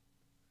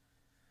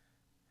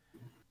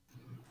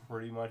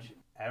 Pretty much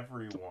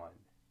everyone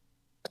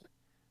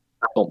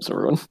bumps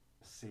everyone.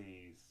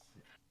 sees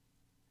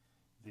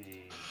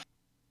the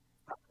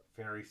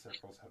fairy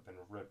circles have been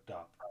ripped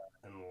up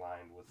and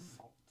lined with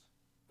salt.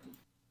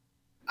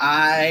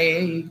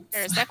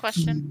 There's that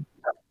question.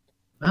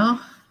 Well,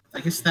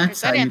 I guess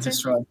that's how you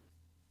destroy.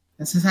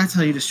 This is that's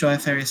how you destroy a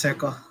fairy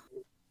circle.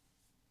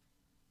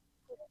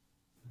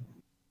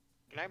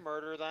 Can I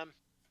murder them?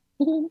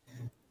 Oh,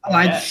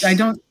 Yes. I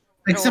don't.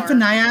 Except for Sure.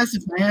 Niaz,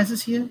 if Niaz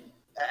is here,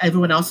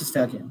 everyone else is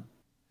fair game.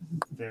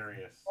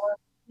 Darius,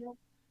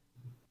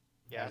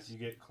 Yes. as you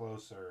get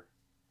closer,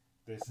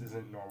 this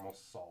isn't normal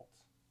salt.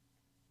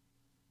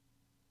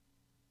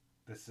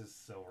 This is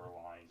silver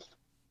lined.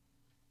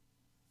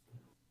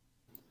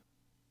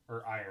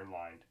 Or iron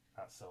lined,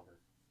 not silver.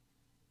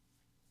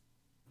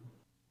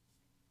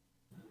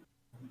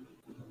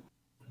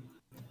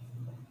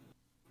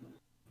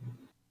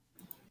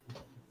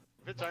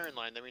 If it's iron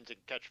line, that means it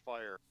can catch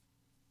fire.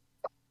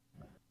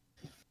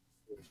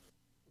 It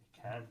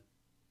can.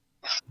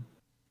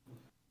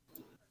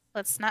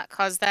 Let's not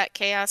cause that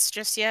chaos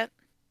just yet.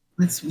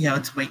 Let's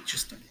wait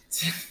just a bit.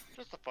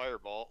 Just a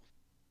fireball.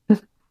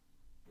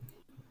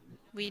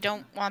 We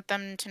don't want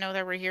them to know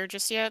that we're here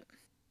just yet.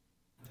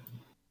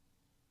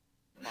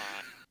 Fine.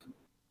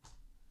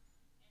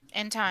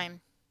 In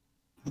time.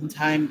 In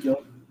time,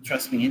 you'll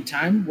trust me. In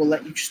time, we'll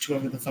let you just do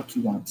whatever the fuck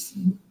you want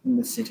in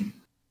the city.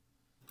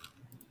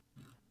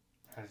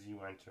 As you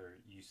enter,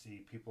 you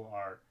see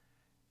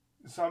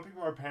some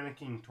people are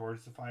panicking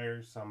towards the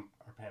fire, some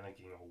are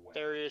panicking away.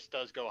 Darius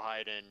does go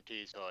hide in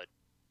T's hood.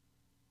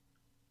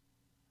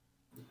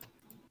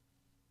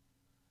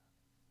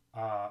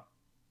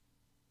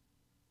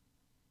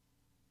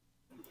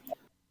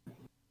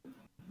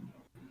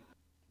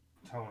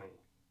 Tony,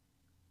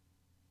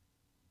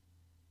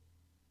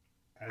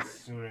 as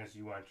soon as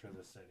you enter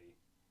the city,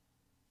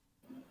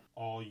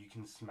 all you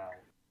can smell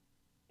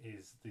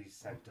is the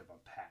scent of a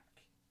pack.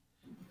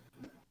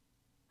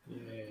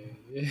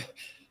 Yay.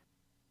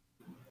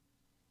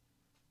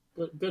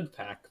 Good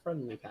pack,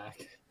 friendly pack.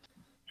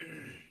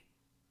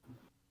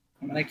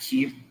 I'm gonna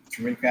keep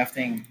druid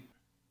crafting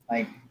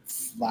like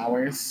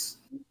flowers,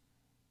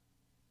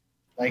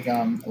 like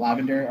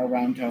lavender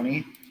around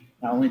Tony.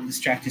 Not only to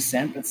distract his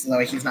scent, but so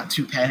that he's not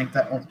too panicked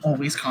that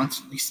always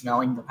constantly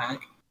smelling the pack.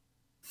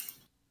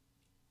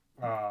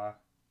 Yeah,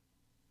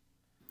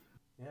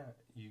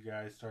 you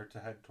guys start to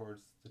head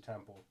towards the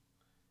temple.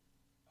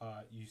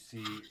 You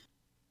see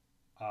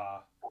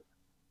a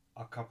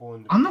couple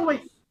individuals. On the way.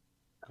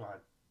 Go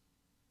ahead.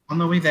 On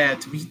the way there,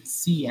 do we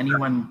see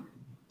anyone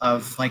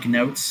of like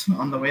notes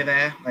on the way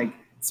there? Like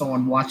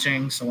someone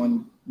watching,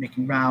 someone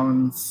making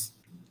rounds?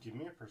 Give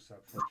me a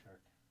perception check.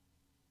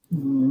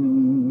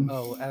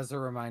 Oh, as a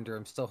reminder,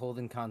 I'm still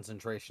holding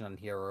concentration on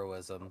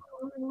heroism.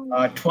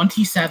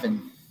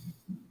 27.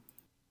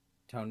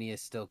 Tony is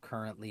still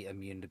currently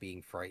immune to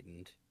being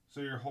frightened.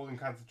 So you're holding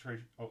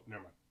concentration. Oh,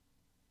 never mind.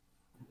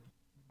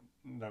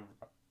 Never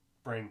mind.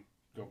 Brain,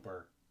 go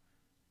burr.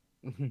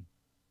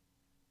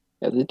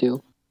 Yeah, they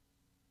do.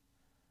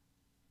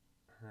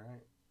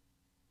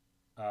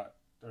 Alright.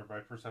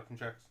 Everybody perception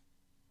checks.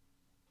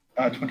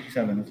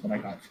 27 is what I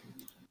got.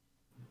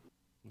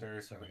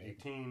 There's Sorry.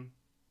 18.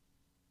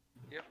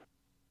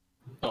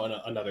 Oh,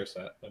 another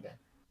set. Okay.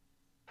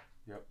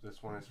 Yep,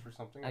 this one is for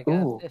something. I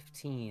got Ooh.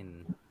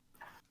 15.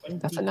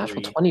 That's a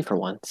natural 23. 20 for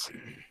once.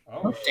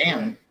 Oh,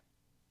 Damn.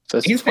 So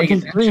it's He's paying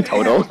 23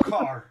 total.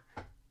 Car.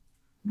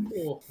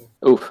 Cool.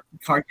 Oof.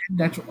 Card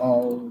natural.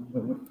 Oh,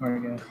 what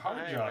card again? Car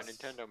I have a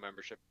just. Nintendo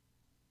membership.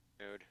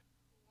 Dude.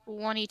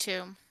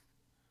 22.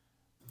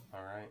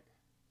 Alright.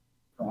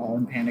 We're all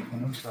in panic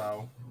mode.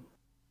 So,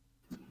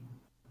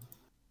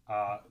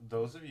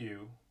 those of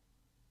you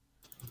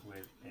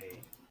with a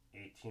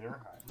 18 or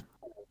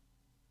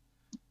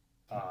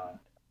higher,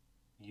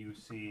 you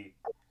see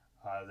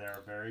there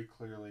are very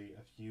clearly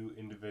a few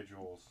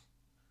individuals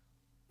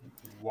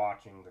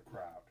watching the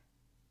crowd.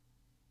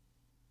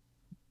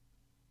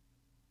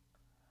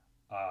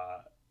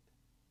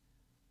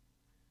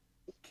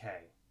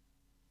 Kay,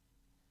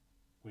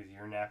 with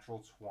your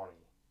natural 20,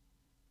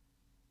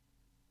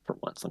 For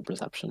once on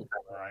perception.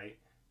 right?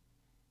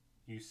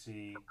 You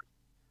see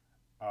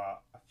a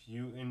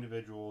few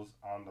individuals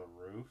on the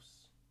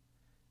roofs.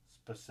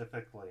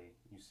 Specifically,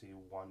 you see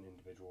one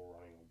individual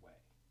running away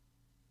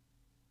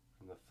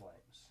from the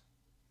flames.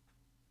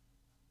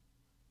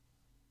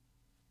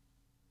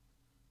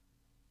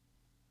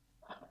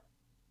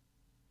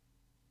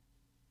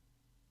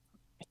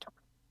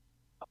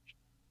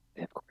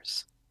 Of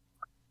course.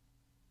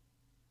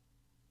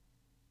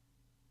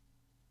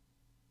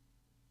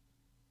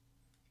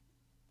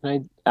 Can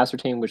I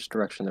ascertain which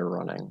direction they're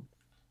running?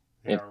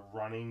 They If- are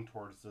running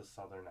towards the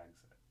southern exit.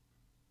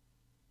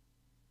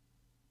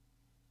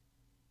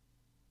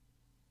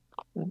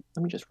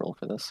 Let me just roll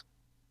for this.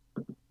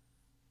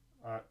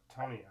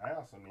 Tony, I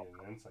also need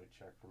an insight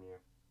check from you.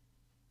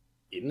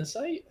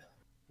 Insight?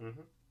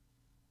 Mm-hmm.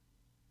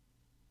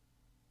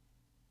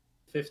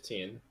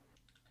 15.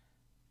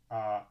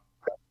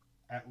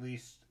 At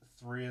least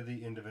 3 of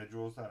the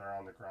individuals that are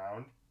on the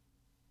ground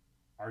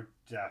are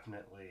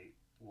definitely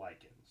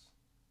lichens.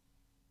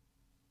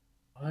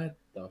 What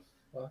the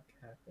fuck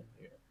happened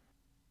here?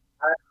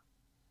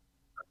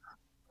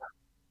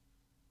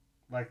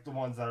 Like the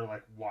ones that are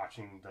like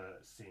watching the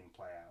scene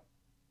play out.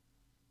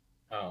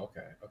 Oh,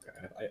 okay.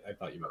 I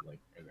thought you meant like.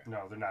 Okay.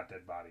 No, they're not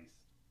dead bodies.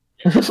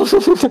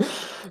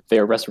 They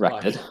are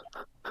resurrected.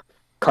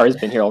 Car's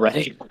been here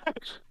already.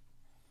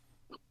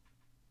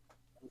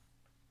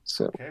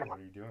 So Okay, what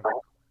are you doing?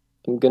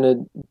 I'm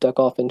gonna duck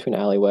off into an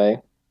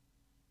alleyway,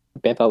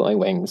 bamf out my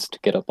wings to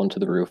get up onto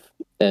the roof,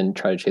 and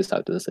try to chase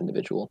out to this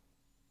individual.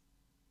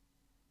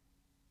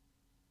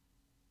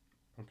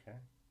 Okay.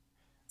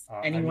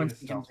 Anyone I need a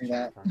can stealth do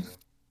check that. from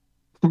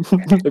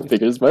you. I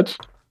figured as much.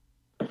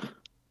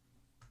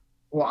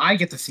 Well, I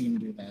get to see him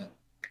do that.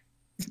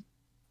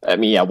 I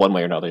mean, yeah, one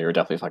way or another, you're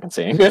definitely fucking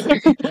seeing.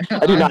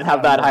 I do not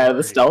have that high of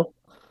the stealth.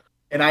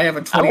 And I have a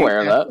I'm 20. aware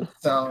of that.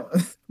 So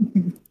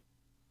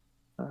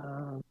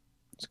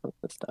Let's go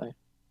with this die.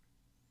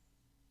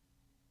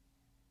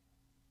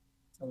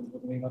 I was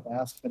literally about to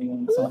ask if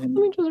anyone saw Let him.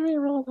 me just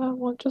reroll that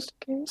one just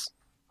in case.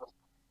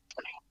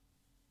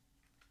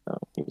 Oh,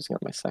 he was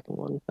got my second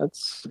one.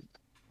 That's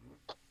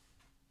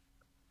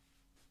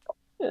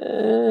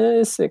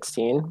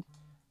 16.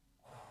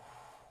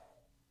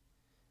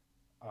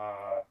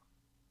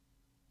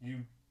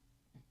 You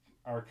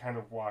are kind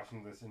of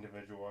watching this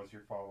individual as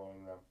you're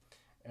following them,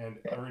 and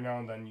every now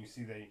and then you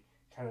see they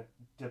kind of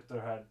dip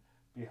their head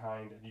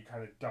behind, and you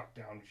kind of duck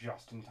down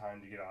just in time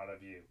to get out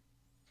of view.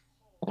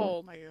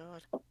 Oh my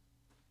god.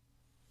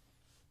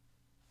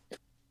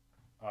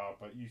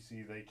 But you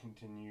see they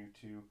continue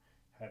to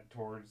head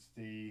towards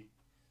the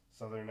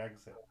southern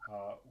exit.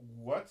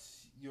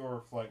 What's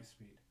your flight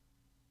speed?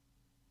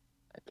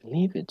 I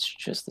believe it's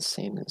just the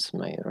same as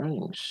my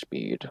running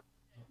speed.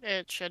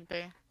 It should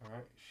be.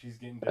 Alright, she's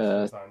getting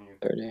distance on you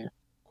 30.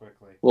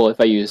 quickly. Well, if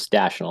I use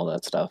dash and all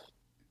that stuff.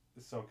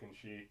 So can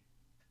she.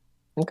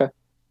 Okay.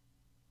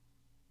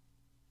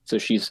 So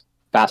she's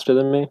faster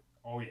than me?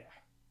 Oh, yeah.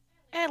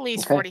 At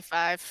least Okay.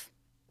 45.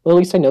 Well, at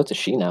least I know it's a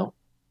she now.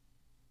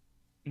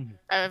 I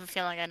have a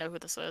feeling I know who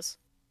this is.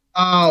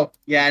 Oh,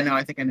 yeah, no,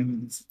 I think I know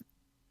who this is.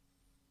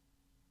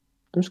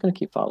 I'm just going to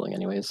keep following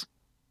anyways.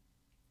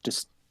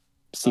 Just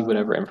see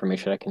whatever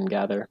information I can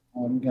gather.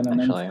 I'm going to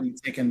Actually, mentally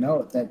take a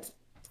note that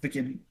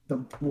the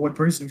one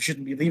person who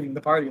shouldn't be leaving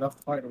the party left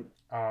the party.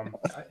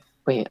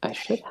 Wait, I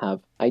should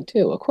have. I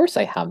do. Of course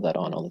I have that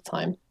on all the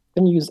time.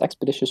 I'm going to use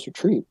Expeditious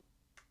Retreat.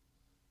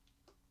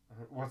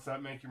 What's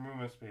that make your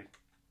movement speed?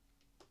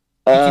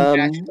 You can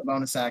dash the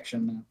bonus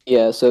action now.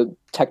 Yeah, so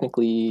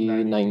technically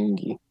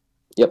 90.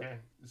 Yep. Okay,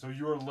 so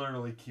you are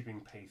literally keeping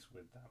pace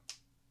with them.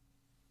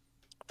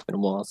 It's been a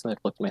while since I've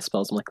looked at my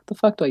spells. I'm like, what the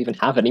fuck do I even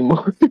have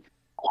anymore?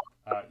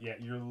 Yeah,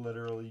 you're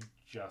literally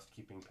just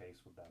keeping pace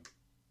with them.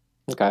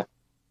 Okay.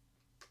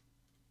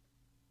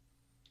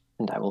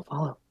 And I will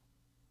follow.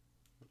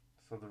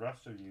 So the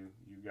rest of you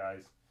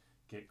guys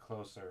get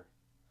closer.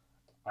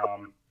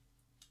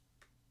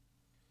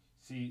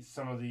 See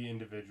some of the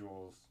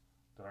individuals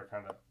that are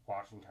kind of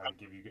watching kind of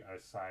give you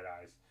guys side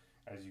eyes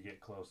as you get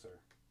closer.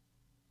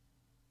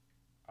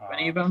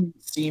 Any of them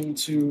seem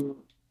to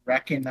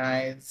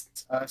recognize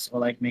us or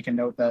like make a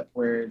note that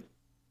we're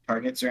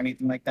targets or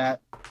anything like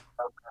that?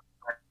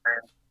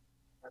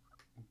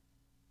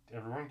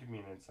 Everyone give me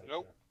an insight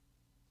check.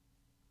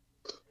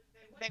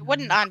 They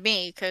wouldn't on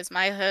me because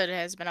my hood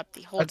has been up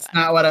the whole That's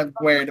time. not what I'm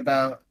worried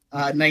about.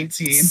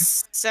 19.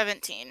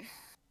 17.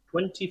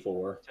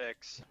 24.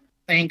 6.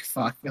 Thank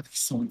fuck. There's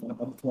someone got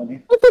above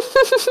 20.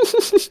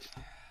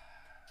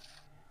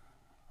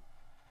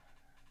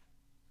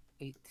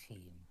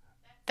 18.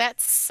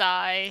 That's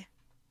sigh.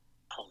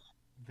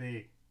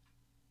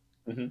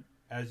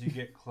 As you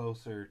get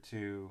closer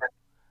to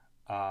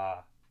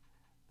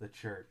the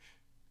church,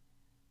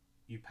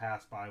 you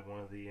pass by one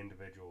of the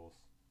individuals.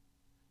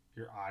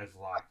 Your eyes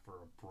lock for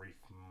a brief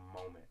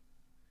moment,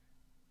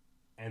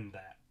 and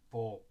that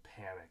full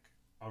panic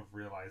of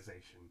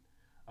realization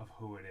of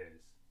who it is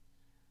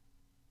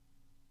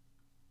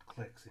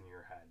clicks in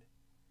your head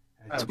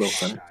as you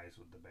lock eyes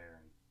with the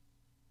Baron.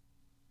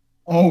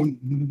 Oh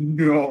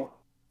no!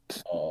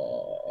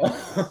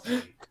 Oh.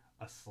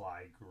 A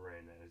sly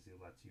grin as he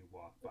lets you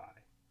walk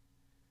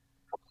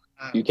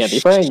by. You can't be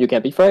framed. You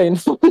can't be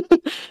framed.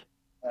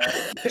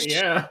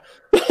 Yeah.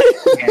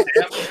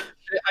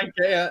 I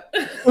can't.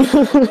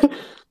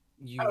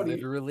 You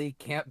literally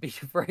can't be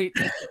afraid.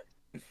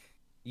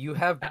 You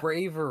have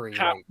bravery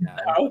right now.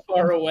 How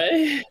far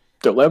away?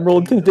 Don't let him roll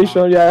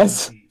intimidation on your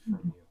ass.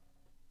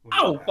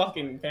 Oh,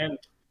 fucking fan.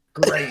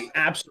 Great.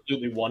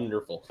 Absolutely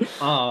wonderful.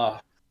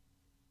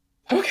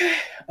 Okay.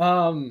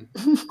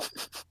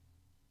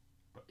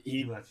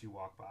 He lets you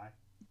walk by.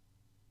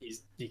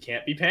 He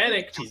can't be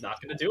panicked. He's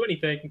not gonna do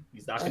anything.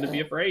 He's not gonna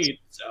be afraid.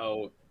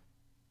 So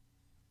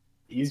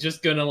he's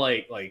just gonna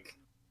like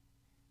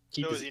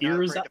keep So his is he not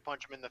ears afraid up. to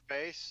punch him in the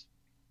face?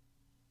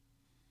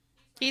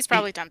 He's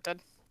probably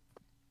tempted.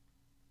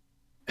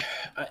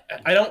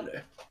 I don't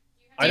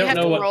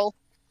know what roll?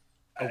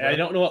 I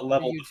don't know what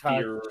level You of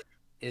fear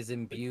is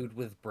imbued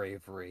with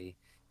bravery.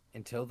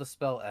 Until the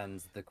spell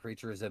ends, the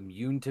creature is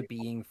immune to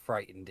being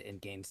frightened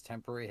and gains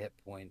temporary hit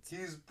points.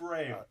 He's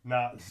brave,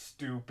 not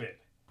stupid.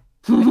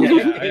 I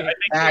think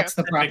That's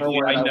the proper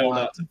word I I know want.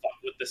 not to fuck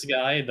with this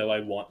guy, though I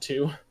want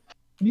to.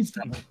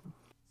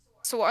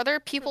 So are there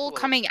people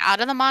coming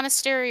out of the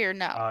monastery or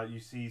no?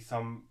 You see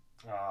some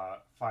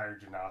Fire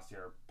Genasi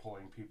are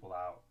pulling people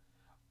out,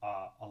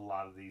 a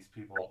lot of these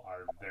people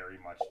are very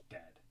much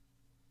dead.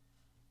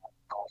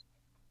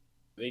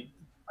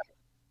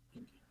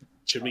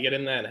 Should we get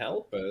in there and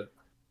help?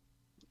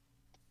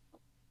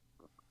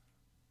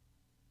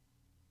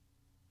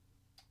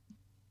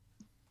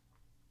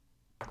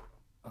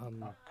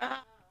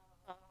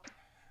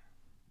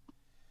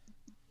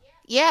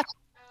 Yeah.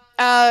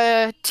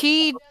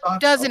 T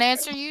doesn't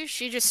answer you.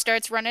 She just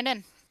starts running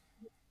in.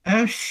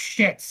 Oh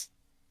shit!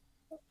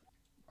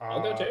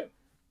 I'll go too.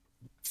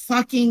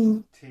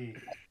 Fucking T.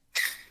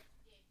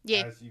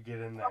 Yeah. As you get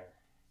in there,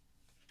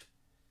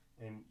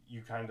 and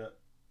you kind of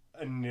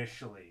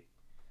initially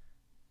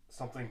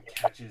something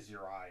catches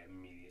your eye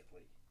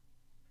immediately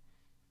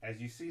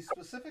as you see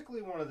specifically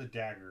one of the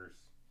daggers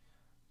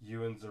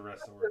you and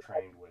Zarissa were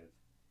trained with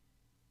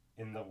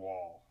in the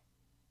wall,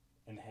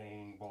 and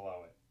hanging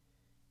below it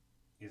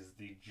is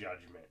the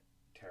Judgment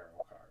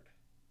Tarot card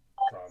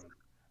from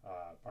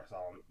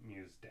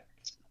Bartholomew's deck.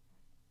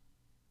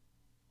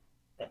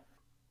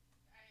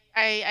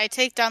 I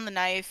take down the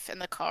knife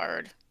and the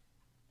card,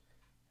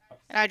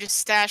 and I just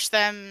stash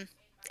them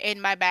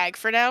in my bag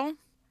for now.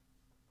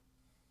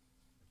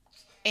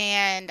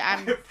 And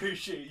I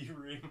appreciate you,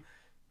 Reem.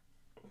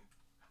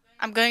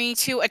 I'm going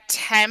to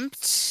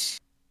attempt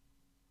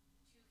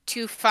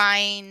to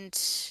find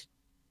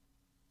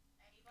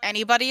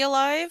anybody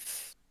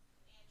alive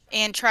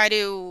and try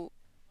to,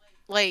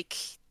 like,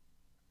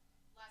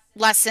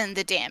 lessen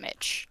the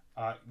damage.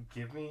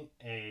 Give me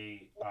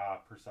a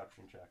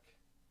perception check.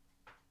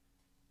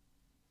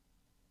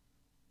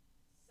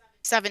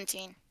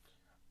 17.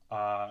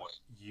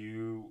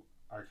 You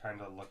are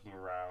kind of looking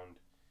around,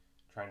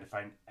 trying to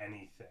find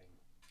anything,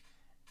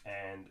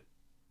 and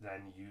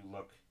then you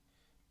look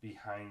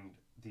behind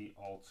the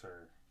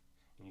altar,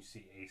 and you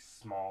see a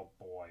small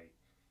boy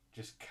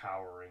just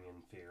cowering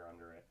in fear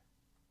under it.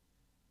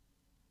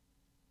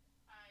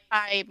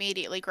 I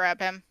immediately grab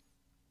him.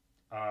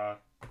 Yeah,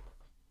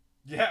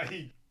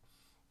 he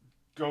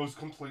goes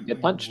completely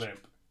Get punched. limp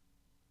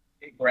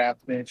get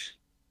grabbed, bitch.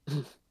 as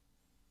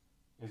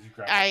you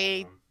grab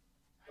him.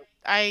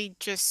 I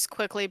just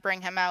quickly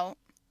bring him out.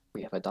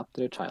 We have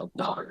adopted a child.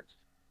 No.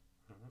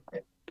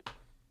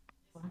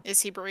 Is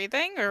he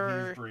breathing,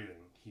 or? He's breathing.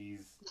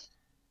 He's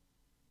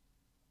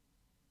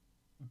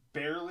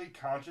barely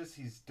conscious.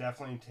 He's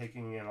definitely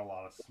taking in a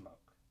lot of smoke.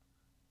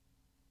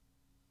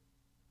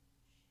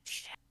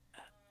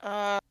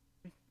 As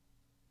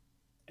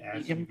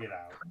you get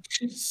out,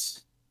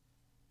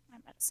 my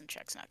medicine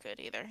check's not good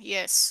either.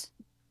 Yes.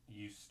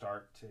 you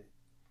start to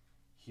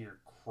hear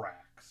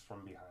cracks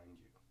from behind you,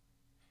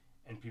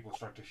 and people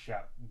start to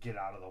shout, "Get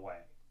out of the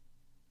way!"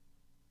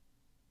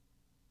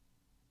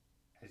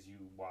 As you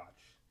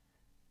watch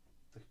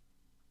the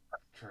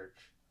church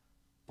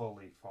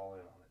fully fall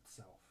in on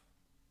itself,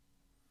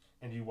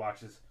 and you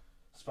watch as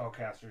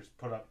spellcasters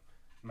put up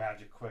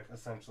magic quick,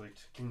 essentially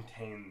to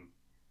contain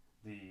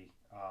the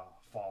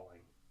falling.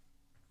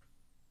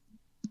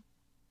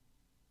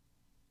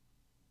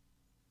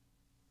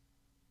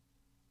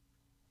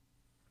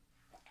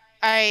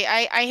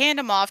 I hand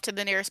him off to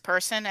the nearest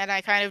person, and I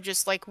kind of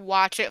just, like,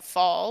 watch it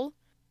fall.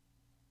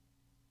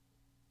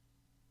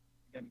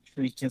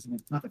 Freak, isn't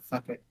it?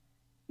 Motherfucker.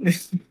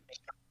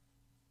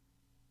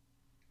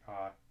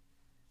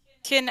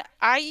 Can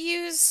I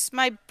use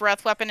my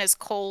breath weapon as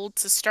cold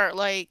to start,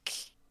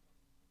 like,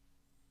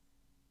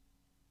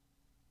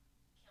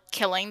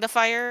 killing the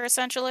fire,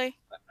 essentially?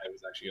 I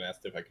was actually going to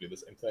ask if I could do the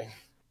same thing.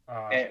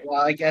 Okay,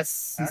 well, I guess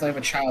since I have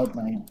a child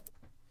now.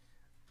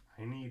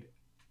 I need.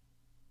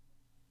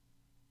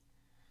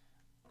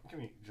 Give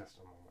me just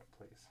a moment,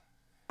 please.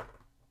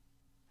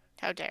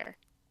 How dare.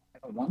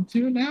 I want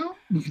to now?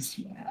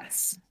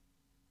 Yes.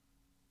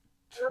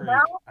 Trig,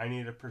 I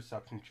need a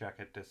perception check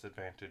at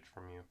disadvantage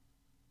from you.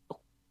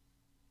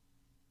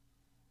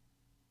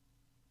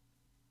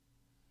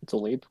 It's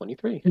only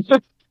 23.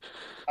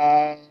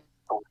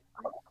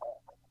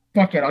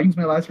 Fuck it, I'll use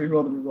my last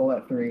reroll to reroll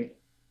that 3.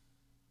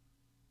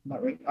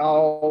 Not right.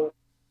 Oh.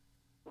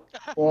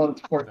 Well,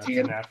 it's 14.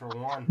 That's a natural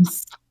 1.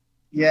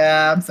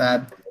 Yeah, I'm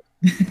sad.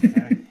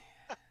 Okay.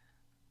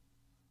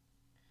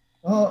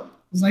 Well, it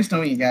was nice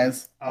knowing you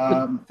guys.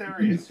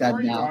 Therius, who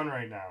are you now. on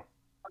right now?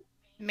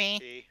 Me.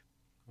 B.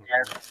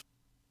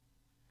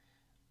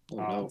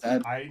 Oh,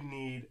 no. I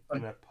need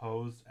an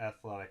opposed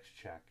athletics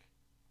check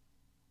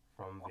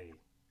from V.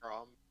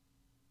 From.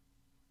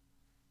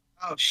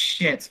 Oh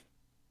shit.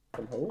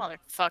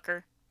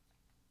 Motherfucker.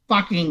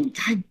 Fucking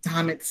god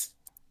damn it.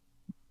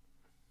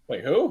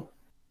 Wait, who?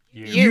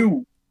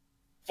 You.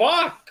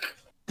 Fuck!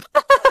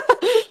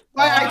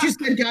 I just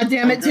said god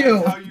damn it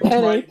too. I'll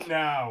tell you right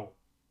now.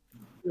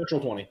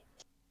 Natural 20.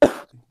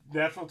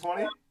 Natural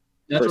 20?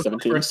 Natural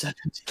 17. for a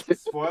 17.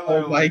 Spoiler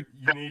Oh my alert,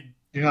 you need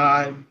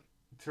God.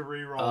 to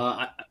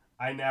reroll.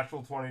 I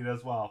natural 20'd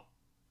as well.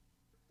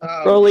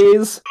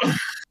 Rollies.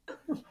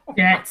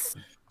 Yes.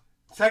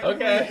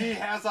 Technically, Okay. he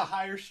has a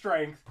higher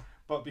strength,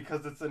 but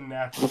because it's a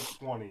natural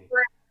 20,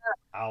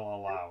 I'll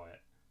allow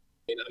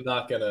it. I'm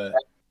not gonna.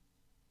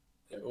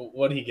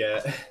 What'd he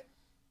get?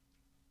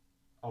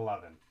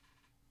 11.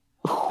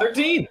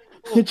 13.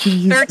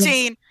 Jeez.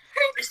 13.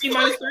 16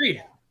 minus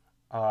 3.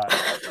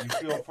 You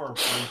feel for a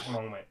brief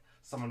moment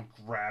someone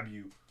grab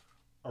you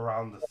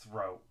around the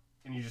throat,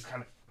 and you just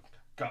kind of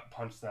gut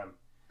punch them.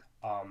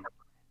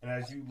 And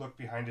as you look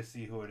behind to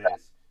see who it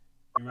is,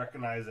 you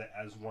recognize it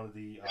as one of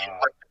the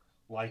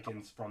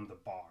lichens from the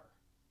bar.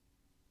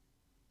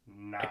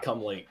 I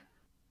come like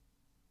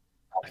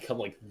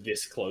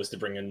this close to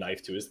bring a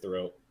knife to his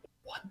throat.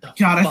 What the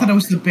God, I fuck? thought it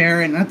was the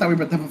Baron. I thought we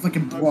were about to have a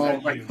fucking brawl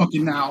at right you.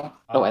 fucking now.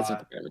 Oh, I think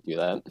they're gonna do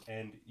that.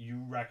 And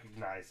you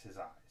recognize his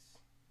eyes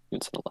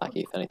It's a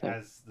lackey, if anything.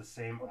 as the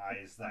same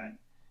eyes that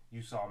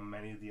you saw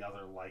many of the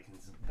other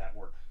lichens that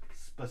were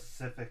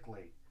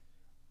specifically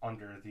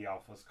under the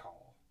Alpha's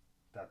call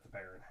that the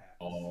Baron had.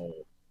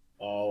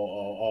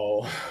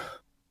 Oh.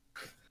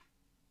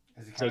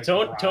 As he So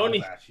kind of Tony-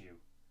 growls at you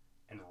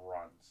and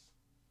runs.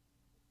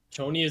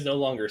 Tony is no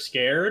longer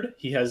scared.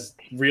 He has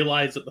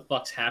realized what the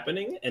fuck's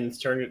happening and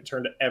turned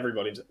to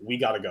everybody. And said, we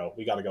gotta go.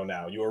 We gotta go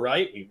now. You were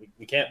right.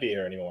 We can't be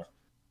here anymore.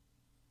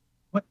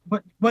 What?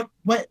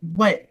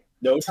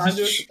 No time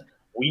to.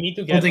 We need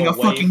to get Holding a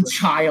away fucking from-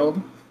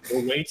 child.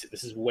 We're way too,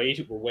 this is way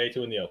too. We're way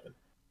too in the open.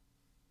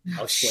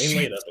 I'll explain Shit.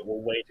 later, but we're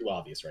way too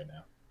obvious right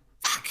now.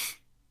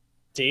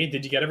 T,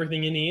 did you get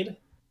everything you need?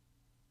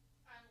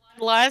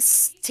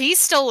 Unless he's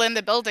still in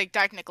the building,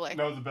 technically.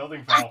 No, the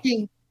building fell.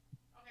 Fucking,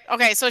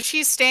 Okay, so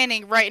she's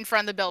standing right in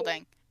front of the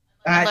building.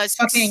 Unless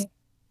fucking.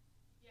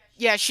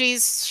 Yeah,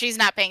 she's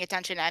not paying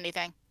attention to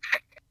anything.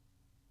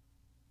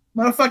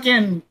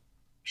 Motherfucking.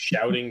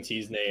 Shouting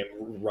T's name,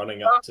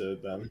 running up to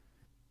them.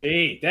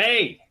 Hey,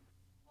 Day!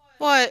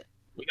 What?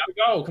 We gotta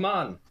go. Come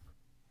on.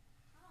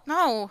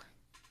 No.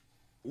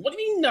 What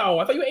do you mean no?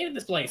 I thought you hated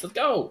this place. Let's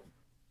go.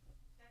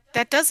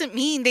 That doesn't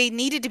mean they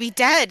needed to be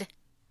dead.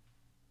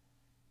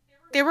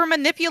 They were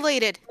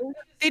manipulated.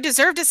 They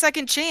deserved a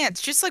second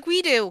chance, just like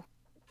we do.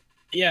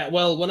 Yeah,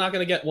 well, we're not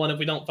gonna get one if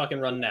we don't fucking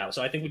run now.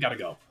 So I think we gotta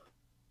go.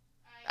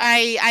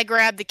 I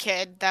grabbed the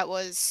kid that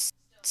was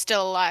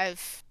still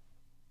alive.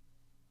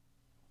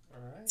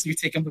 Alright. So you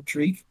take him to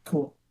tree?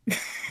 Cool.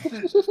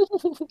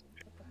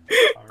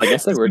 Like I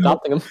said, we're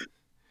adopting him.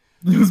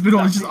 Who's been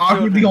just Adopting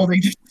awkwardly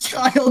children. holding a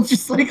child,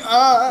 just like,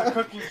 The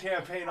cooking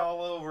campaign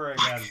all over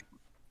again.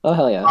 Oh,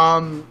 hell yeah.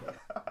 I'm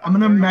gonna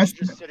Barry's mess.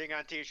 just sitting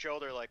on T's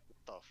shoulder like,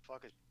 what the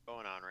fuck is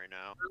going on right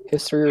now?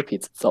 History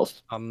repeats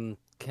itself.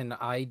 Can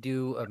I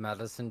do a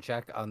medicine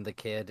check on the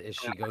kid as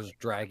she goes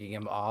dragging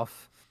him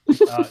off?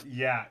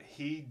 Yeah,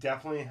 he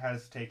definitely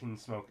has taken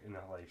smoke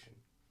inhalation.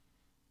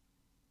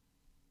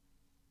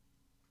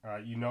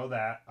 You know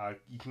that.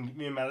 You can give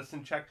me a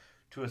medicine check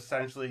to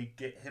essentially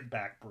get him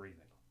back breathing.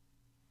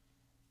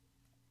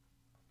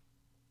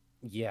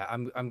 Yeah,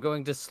 I'm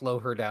going to slow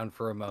her down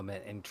for a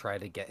moment and try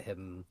to get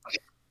him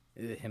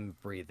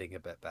breathing a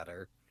bit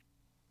better.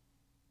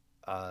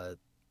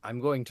 I'm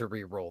going to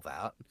re-roll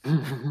that.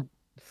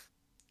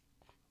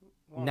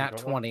 Well, Nat go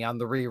on. 20 on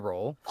the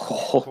re-roll.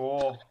 Oh,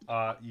 Cool.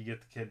 You get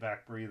the kid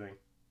back breathing.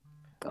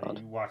 And God.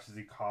 you watch as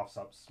he coughs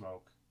up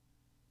smoke.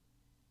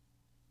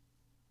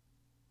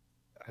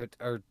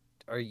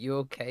 Are you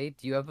okay?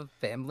 Do you have a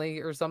family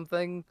or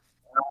something?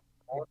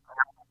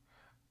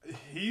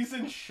 He's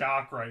in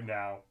shock right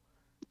now.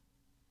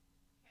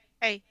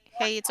 Hey,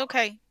 it's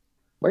okay.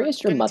 Where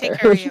is your Gonna mother? take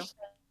care of you.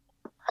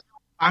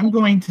 I'm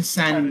going to Kinda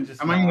send.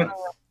 just I'm gonna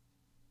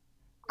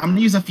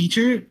nods. use a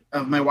feature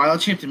of my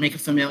wild shape to make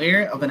it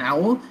familiar of an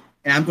owl,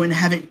 and I'm going to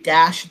have it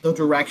dash the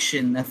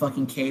direction that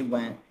fucking Kay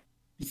went.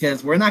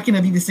 Because we're not going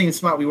to be the same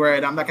spot we were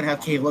at. I'm not going to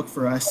have Kay look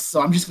for us.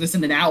 So I'm just going to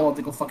send an owl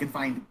to go fucking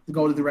to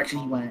go the direction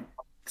he went.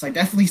 Because I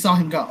definitely saw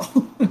him go.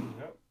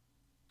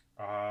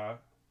 Yep.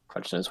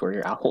 Question is, where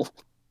your owl?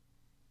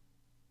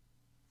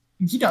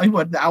 You know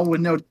what? The owl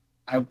would know.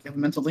 I have a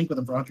mental link with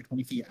him for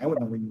 120 feet. I would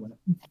know where you went.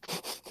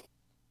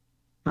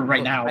 For right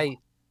Look, now.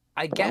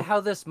 I get how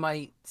this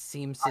might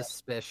seem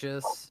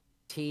suspicious,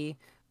 T,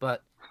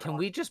 but can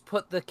we just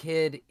put the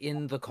kid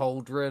in the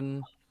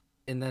cauldron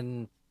and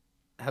then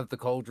have the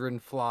cauldron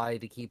fly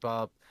to keep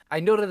up? I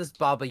know that it's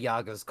Baba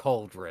Yaga's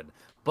cauldron,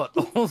 but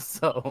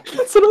also...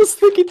 That's what I was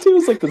thinking too.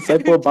 It's like the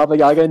disciple of Baba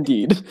Yaga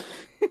indeed.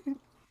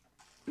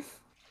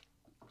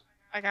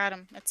 I got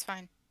him. It's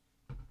fine.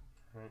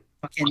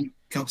 Fucking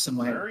go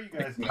somewhere. Where are you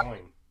guys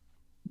going?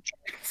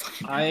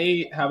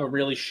 I have a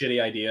really shitty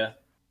idea.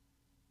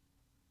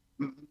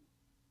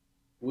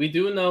 We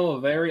do know a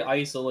very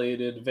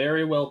isolated,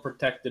 very well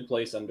protected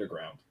place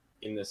underground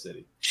in the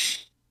city.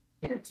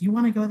 Do you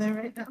want to go there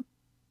right now?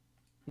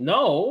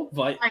 No,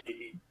 but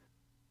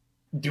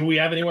do we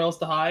have anywhere else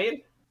to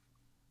hide?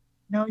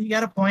 No, you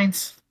got a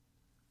point.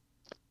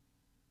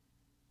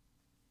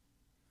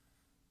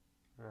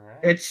 Alright.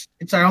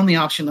 It's our only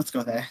option. Let's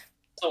go there.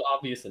 So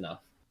obvious enough.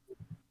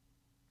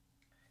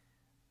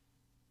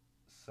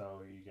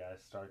 So you guys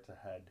start to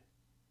head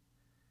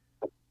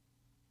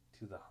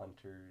to the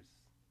hunter's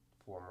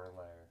former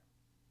lair.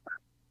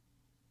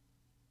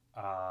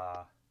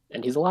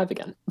 And he's alive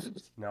again.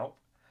 Nope.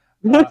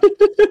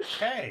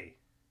 Hey,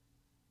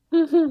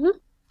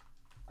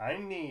 I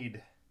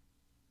need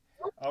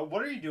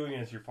What are you doing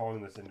as you're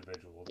following this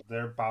individual?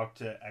 They're about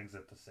to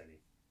exit the city.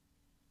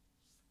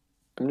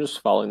 I'm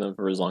just following them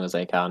for as long as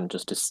I can,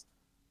 just to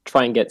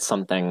try and get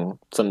some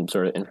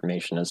sort of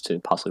information as to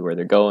possibly where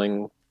they're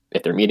going,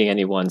 if they're meeting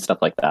anyone,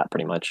 stuff like that,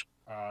 pretty much.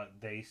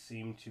 They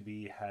seem to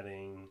be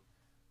heading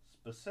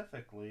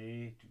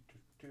specifically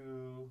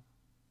to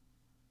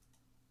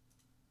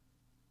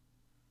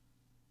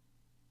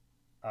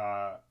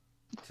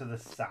the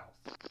south,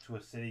 to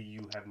a city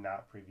you have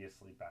not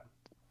previously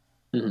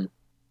been. Mm-hmm.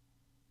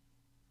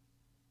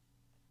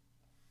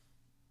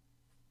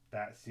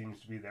 That seems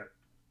to be their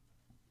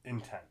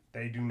intent.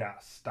 They do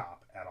not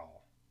stop at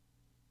all.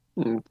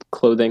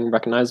 Clothing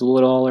recognizable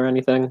at all or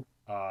anything?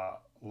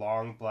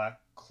 Long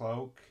black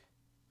cloak.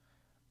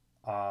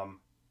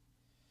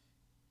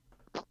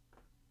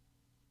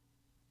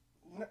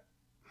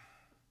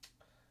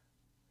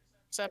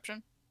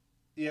 Perception.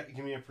 Yeah,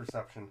 give me a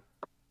perception.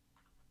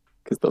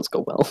 Because those go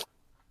well.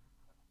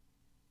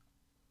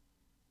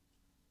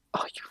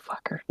 Oh, you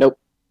fucker. Nope.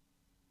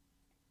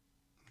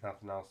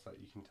 Nothing else that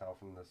you can tell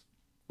from this.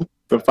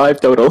 For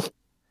 5 total.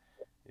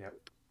 Yep.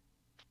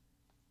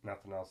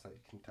 Nothing else that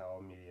you can tell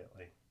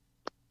immediately.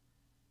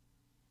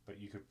 But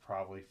you could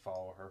probably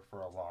follow her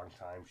for a long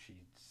time. She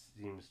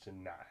seems to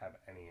not have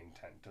any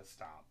intent to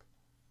stop.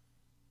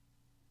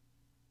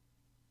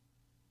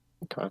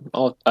 Okay.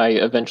 I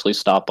eventually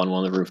stop on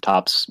one of the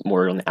rooftops,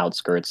 more on the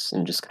outskirts,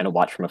 and just kind of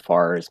watch from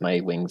afar as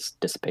my wings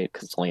dissipate,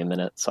 because it's only a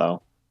minute,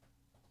 so...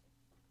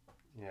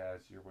 Yeah,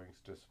 as your wings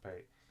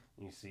dissipate,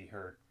 you see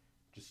her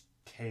just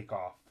take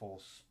off full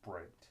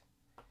sprint,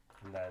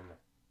 and then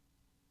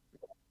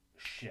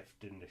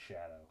shift into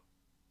shadow.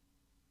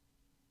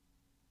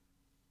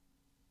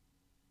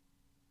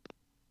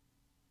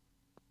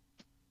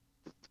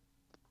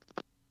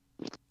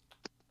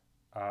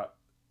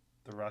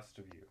 The rest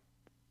of you,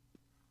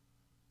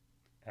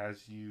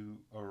 as you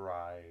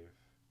arrive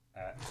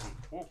at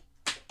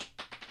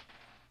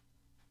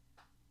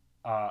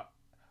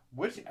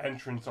which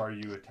entrance are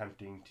you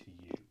attempting to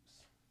use?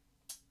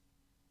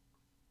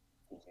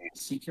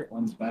 Secret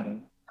one's better.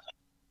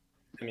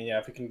 I mean, yeah,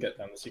 if we can get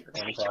down the secret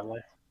one,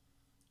 probably.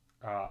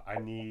 I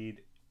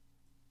need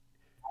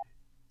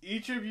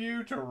each of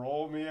you to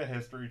roll me a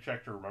history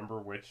check to remember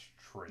which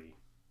tree.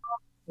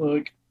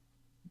 Look.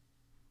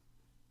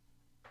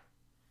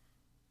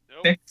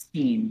 Nope.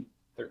 16.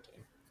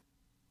 13.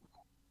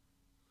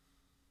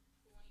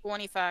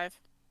 25.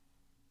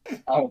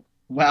 Oh,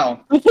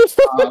 well.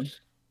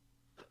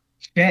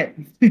 Shit.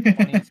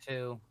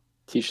 22.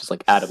 He's just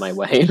like out of my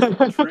way.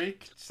 Tree,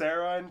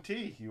 Sarah, and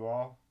T. You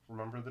all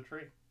remember the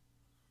tree.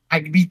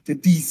 I beat the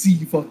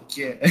DC, fuck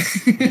yeah.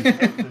 You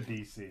hit the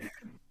DC.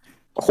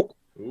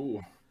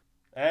 Ooh.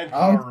 And Oh,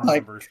 Carr fuck.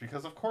 remembers,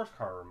 because of course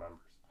Carr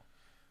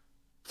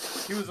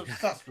remembers. He was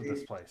obsessed with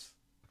this place.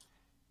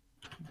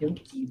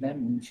 Choky,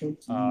 lemon,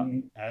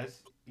 choky.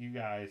 As you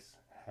guys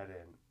head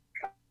in,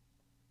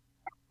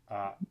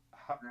 are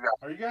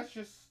you guys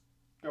just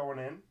going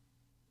in?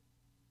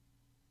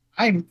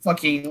 I'm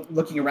fucking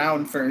looking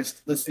around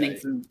first, listening Yeah.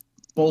 to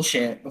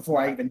bullshit before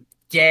I even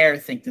dare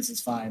think this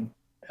is fine.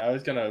 I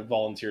was gonna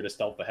volunteer to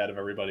stealth ahead of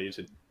everybody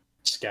to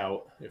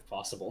scout, if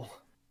possible.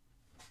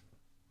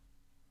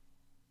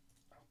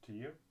 Up to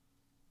you.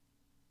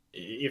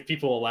 If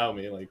people allow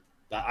me, like,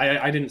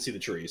 I didn't see the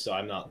tree, so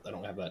I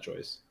don't have that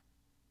choice.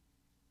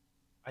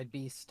 I'd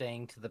be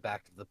staying to the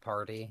back of the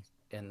party,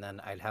 and then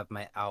I'd have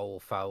my owl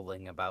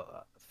following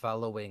about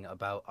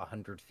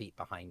 100 feet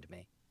behind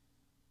me.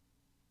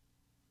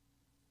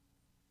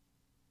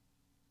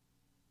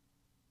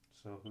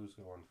 So who's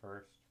going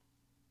first?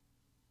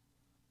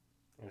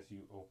 As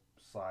you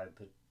slide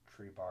the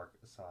tree bark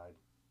aside.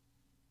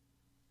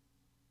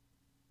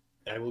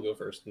 I will go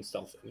first and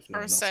stealth if no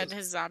Or one else said is.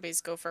 his zombies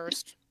go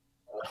first.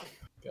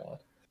 God.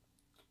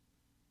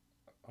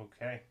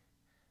 Okay.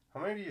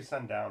 How many do you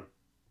send down?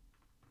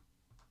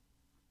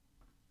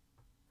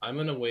 I'm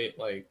gonna wait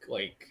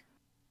like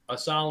a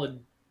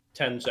solid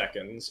 10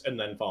 seconds and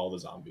then follow the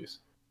zombies.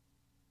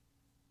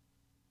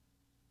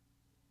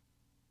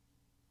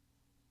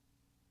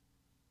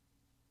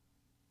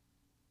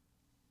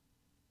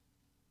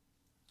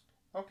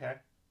 Okay.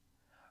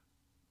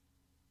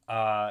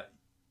 I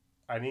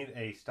need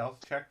a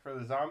stealth check for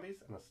the zombies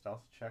and a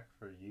stealth check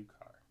for you,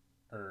 Car.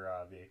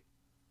 Or, V.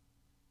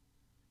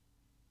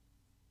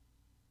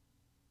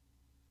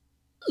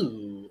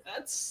 Ooh,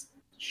 that's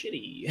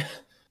shitty.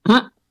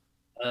 Huh?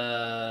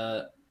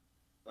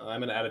 I'm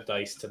gonna add a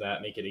dice to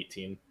that, make it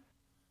 18.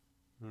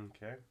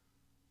 Okay.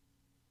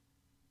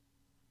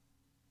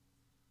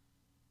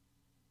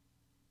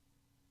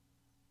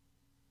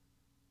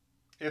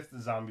 If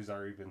the zombies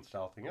are even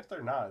stealthing. If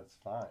they're not, it's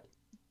fine.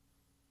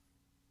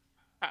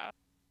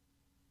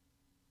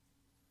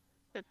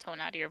 The tone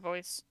out of your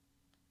voice.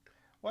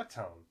 What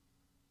tone?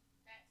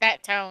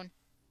 That tone.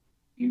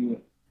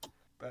 You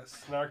That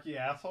snarky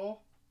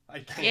asshole? I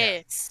can't.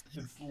 Yes.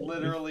 It's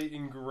literally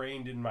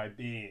ingrained in my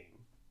being.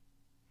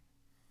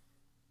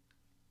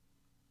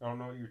 I don't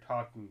know what you're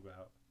talking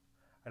about.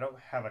 I don't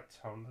have a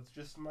tone. That's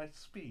just my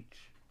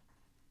speech.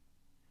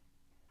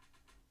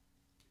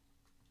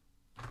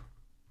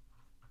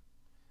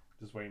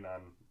 just waiting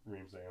on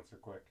Reams to answer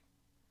quick.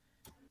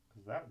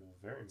 Because that will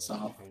very much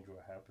So- change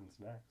what happens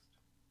next.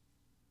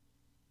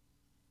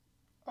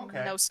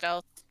 Okay. No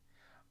stealth.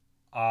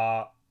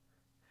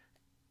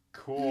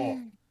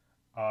 Cool.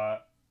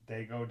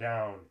 They go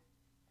down.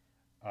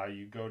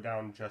 You go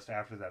down just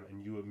after them,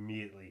 and you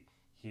immediately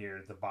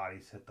hear the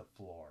bodies hit the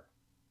floor.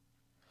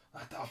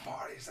 Let the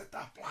bodies hit the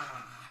floor.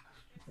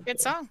 Good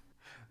song.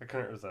 I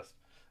couldn't resist.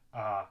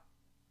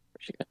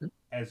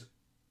 As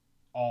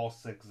all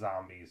 6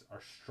 zombies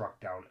are struck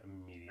down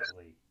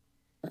immediately,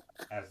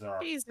 as there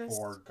are Jesus.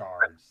 4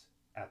 guards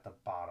at the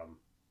bottom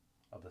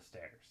of the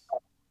stairs.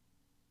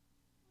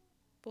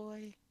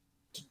 Boy.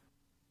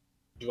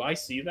 Do I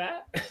see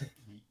that?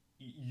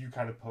 You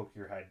kind of poke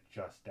your head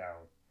just down.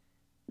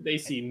 They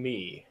see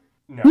me.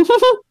 No.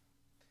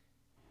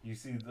 You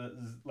see the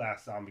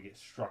last zombie get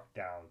struck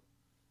down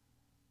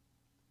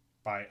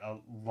by a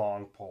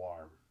long pole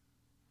arm.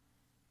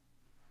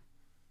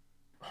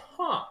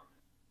 Huh.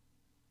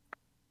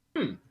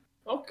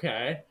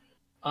 Okay.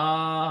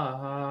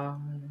 I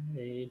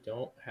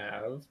don't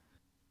have.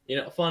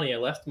 Funny. I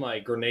left my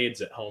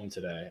grenades at home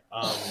today.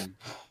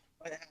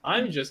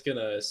 I'm just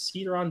gonna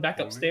skeeter on back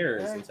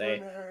upstairs and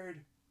say,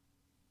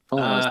 Oh,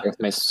 I was there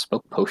with my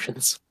smoke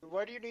potions.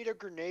 What do you need a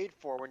grenade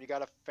for when you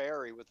got a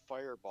fairy with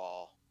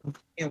fireball?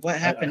 Yeah, what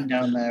happened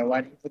down there?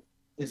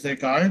 Is there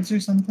guards or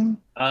something?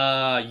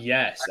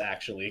 yes,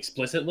 actually.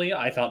 Explicitly,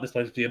 I thought this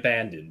place would be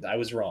abandoned. I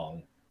was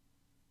wrong.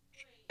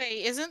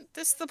 Hey, isn't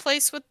this the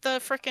place with the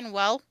frickin'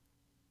 well?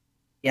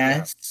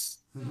 Yes.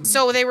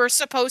 So they were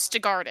supposed to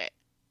guard it.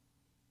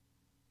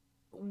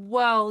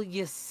 Well,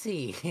 you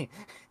see.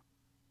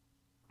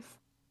 I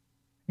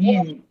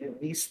mean,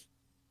 at least,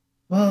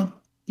 well,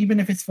 even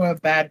if it's for a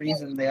bad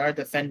reason, they are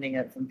defending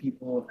it from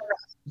people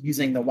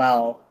using the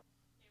well.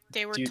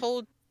 They were Dude.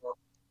 told.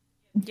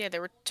 Yeah, they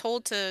were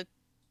told to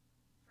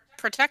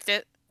protect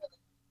it.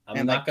 I'm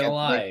And, not like, gonna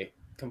lie.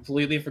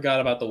 Completely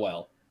forgot about the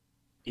well.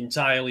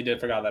 Entirely did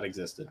forgot that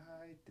existed.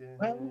 I did.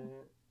 Well-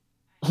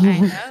 I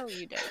know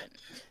you didn't.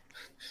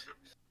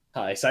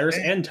 Hi, Cyrus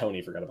and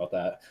Tony forgot about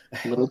that.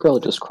 Little girl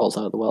just crawls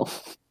out of the well.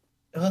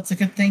 Well, it's a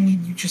good thing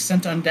you just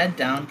sent undead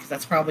down, because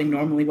that's probably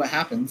normally what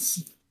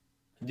happens.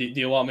 Do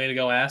you want me to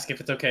go ask if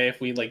it's okay if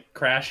we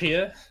crash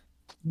here?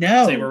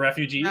 No. Say we're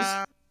refugees?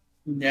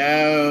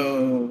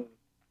 No.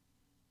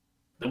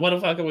 What the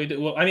fuck are we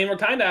do? Well, I mean, we're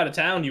kind of out of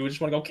town. You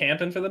just want to go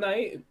camping for the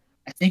night?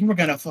 I think we're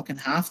gonna fucking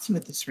have to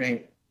at this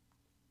rate.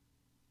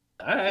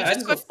 All right, You I just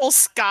just went full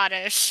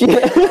Scottish.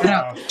 Shut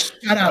up. Shut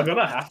I'm up.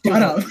 gonna have to.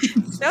 Shut up.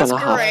 That was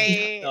Gonna have-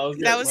 great. That was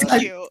That good.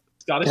 was cute.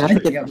 Scottish Gotta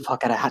tree. get the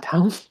fuck out of Hat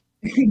Town.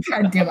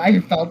 God damn, I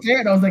felt it,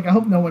 and I was like, I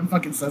hope no one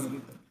fucking says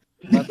anything.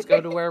 Let's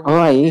go to where we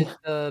Alright. did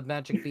the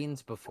magic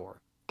beans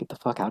before. Get the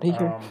fuck out of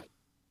here.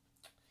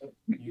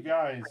 You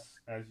guys,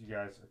 as you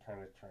guys are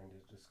kind of trying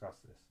to discuss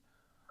this,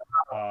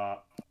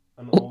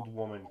 an old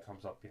woman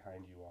comes up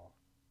behind you all.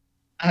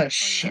 Oh Oh,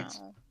 shit.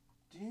 no.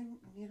 Do you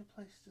need a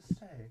place to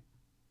stay?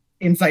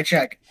 Inside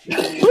check.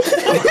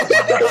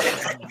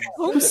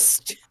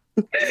 Host.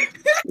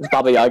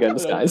 Baba Yaga in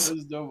disguise.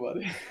 There's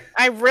nobody.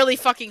 I really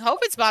fucking hope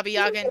it's Baba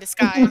Yaga in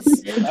disguise.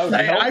 That would be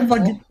I helpful.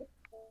 fucking.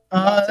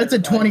 That's a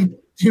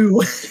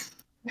 22.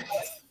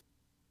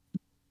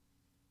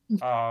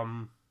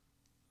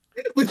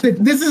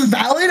 Listen, this is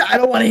valid. I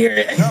don't want to hear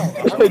it. No,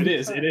 It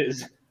is. It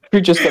is.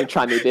 You're just gonna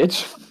try me,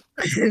 bitch.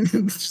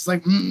 It's just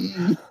like.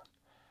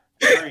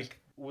 Drake,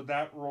 with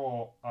that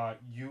roll,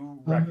 you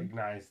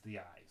recognize the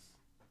eyes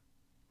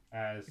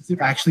as Is it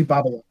actually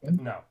Baba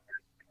Yaga? no,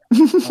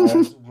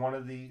 as one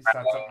of the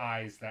sets of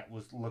eyes that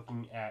was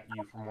looking at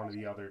you from one of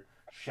the other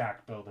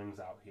shack buildings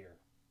out here.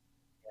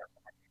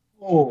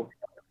 Oh,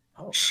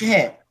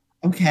 shit.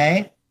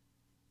 Okay.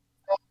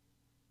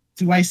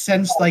 Do I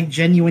sense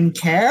genuine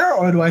care,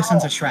 or do I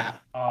sense a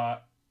trap?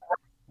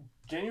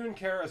 Genuine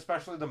care,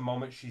 especially the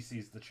moment she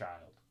sees the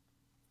child.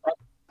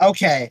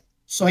 Okay,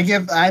 so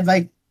yes,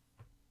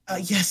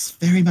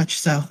 very much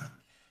so.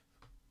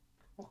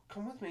 Well,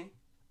 come with me.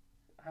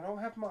 I don't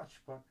have much,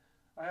 but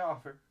I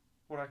offer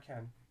what I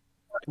can.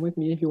 Come with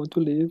me if you want to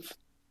live.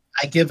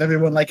 I give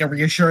everyone a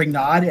reassuring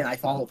nod, and I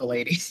follow the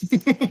lady.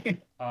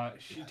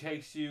 She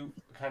takes you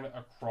kind of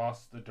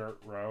across the dirt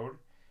road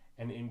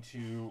and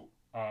into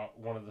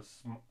one of the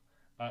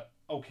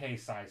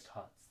okay-sized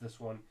huts. This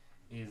one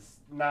is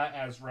not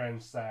as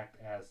ransacked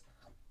as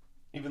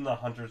even the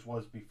Hunters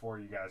was before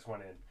you guys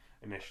went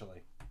in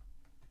initially.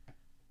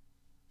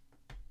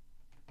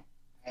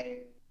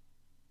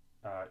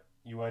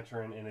 You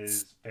enter in and it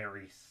is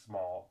very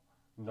small.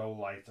 No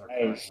lights are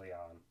currently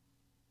on.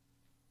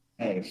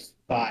 Hey,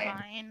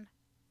 fine.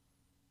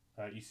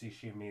 Fine. You see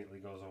she immediately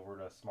goes over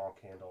to a small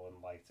candle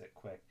and lights it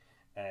quick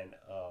and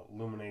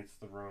illuminates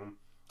the room.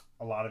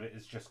 A lot of it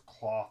is just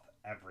cloth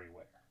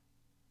everywhere.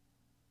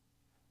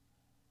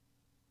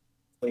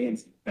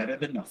 It's better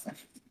than nothing.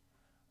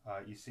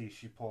 You see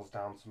she pulls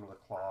down some of the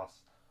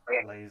cloths,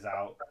 lays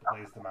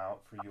them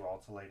out for you all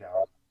to lay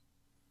down.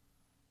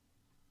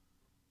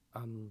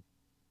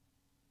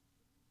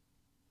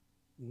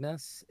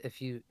 Ness,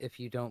 if you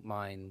don't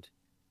mind,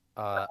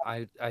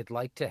 I'd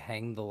like to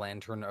hang the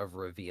lantern of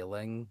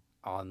revealing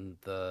on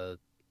the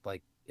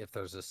if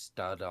there's a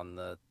stud on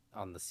the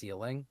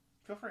ceiling,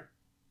 Feel free.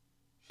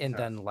 She and says.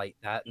 then light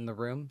that in the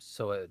room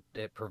so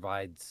it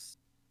provides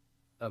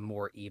a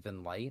more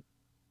even light.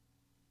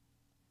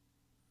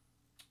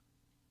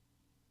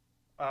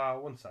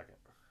 1 second.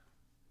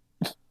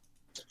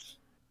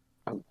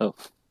 Oh.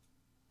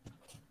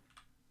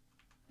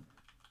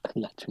 A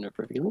lantern of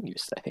revealing, you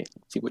say? Let's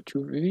see what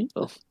you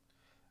reveal.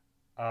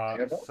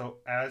 So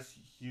as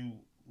you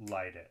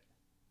light it,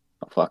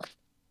 Oh, fuck.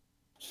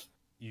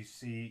 you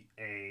see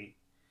a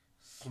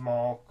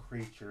small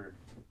creature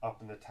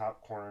up in the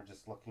top corner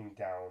just looking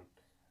down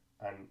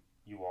on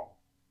you all.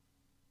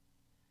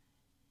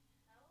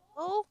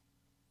 Oh,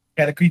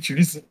 Yeah, the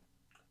creatures.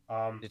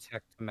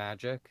 Detect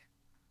magic.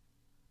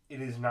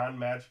 It is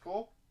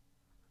non-magical.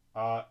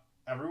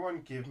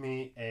 Everyone give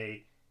me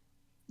a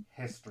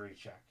history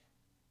check.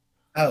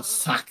 Oh,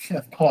 fuck.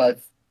 Of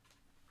course.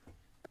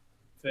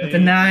 With a Say-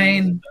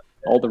 9.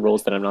 All the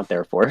roles that I'm not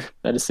there for.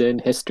 Medicine,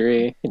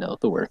 history,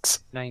 the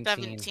works. 19.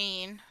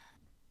 17.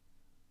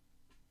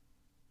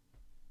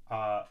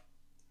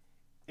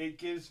 It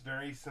gives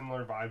very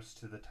similar vibes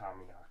to the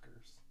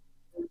Tommyknockers.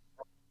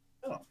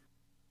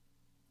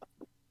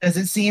 Does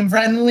it seem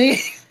friendly?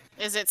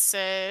 Is it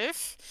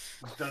safe?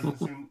 It doesn't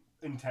seem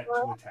intent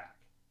to attack.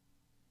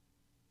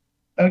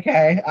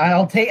 Okay,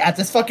 I'll take at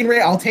this fucking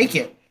rate. I'll take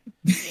it.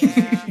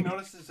 Yeah. She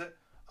notices that.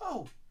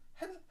 Oh,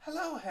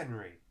 hello,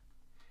 Henry,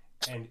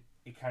 and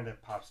it kind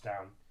of pops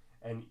down,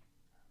 and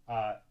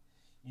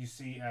you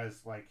see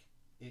as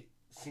it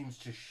seems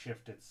to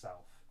shift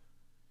itself,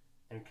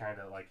 and kind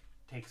of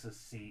takes a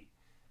seat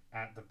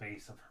at the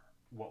base of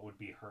what would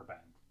be her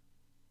bed.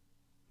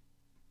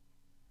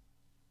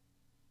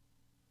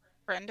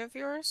 Friend of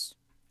yours?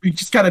 We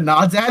just kind of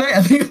nods at it.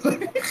 I think.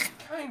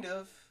 Kind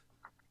of.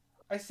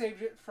 I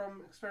saved it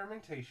from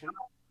experimentation.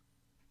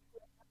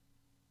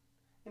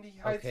 And he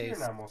hides here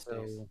now most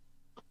days.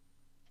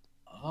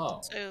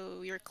 Oh.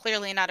 So you're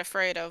clearly not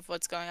afraid of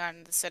what's going on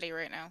in the city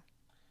right now.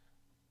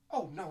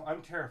 Oh, no,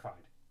 I'm terrified.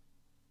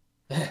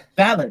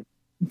 Valid.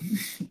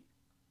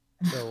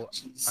 So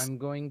I'm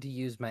going to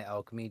use my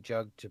alchemy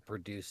jug to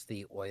produce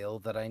the oil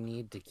that I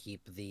need to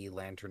keep the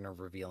lantern of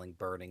revealing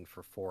burning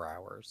for 4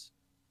 hours.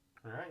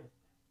 All right.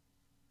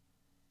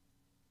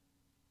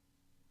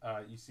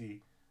 You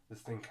see this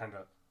thing kind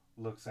of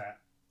looks at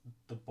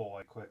the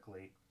boy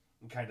quickly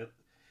and kind of...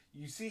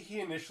 You see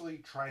he initially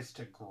tries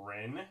to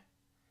grin,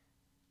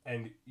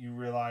 and you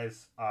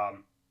realize,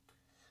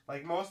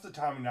 like most of the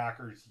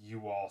Tommyknockers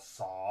you all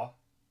saw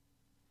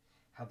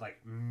had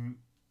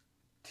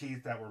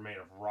teeth that were made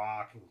of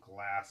rock and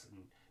glass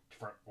and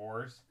different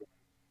ores.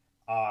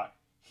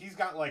 He's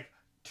got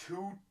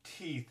 2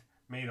 teeth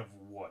made of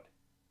wood.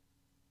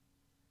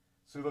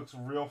 So he looks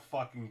real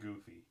fucking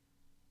goofy.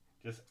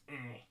 Just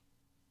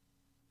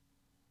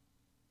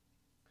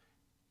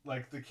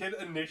Like, the kid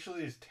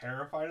initially is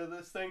terrified of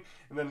this thing,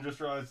 and then just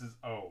realizes,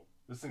 oh,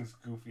 this thing's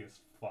goofy as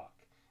fuck.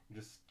 And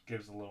just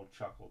gives a little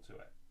chuckle to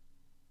it.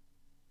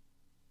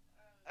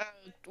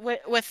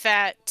 With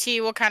that,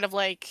 T will kind of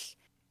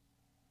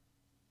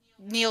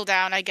kneel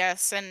down, I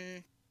guess,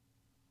 and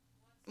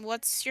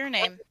what's your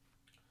name?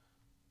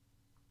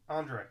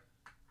 Andre.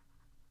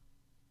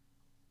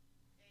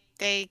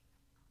 They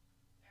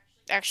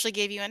actually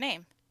gave you a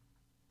name.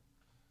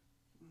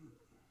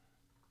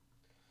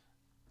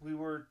 We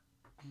were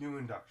new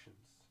inductions.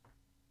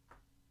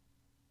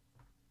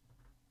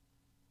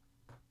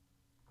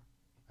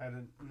 I had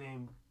a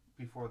name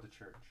before the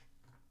church.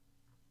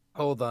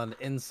 Hold on,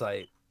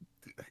 insight.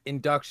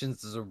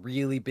 Inductions is a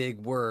really big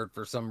word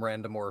for some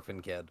random orphan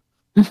kid.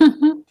 He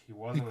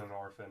wasn't an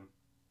orphan.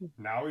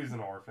 Now he's an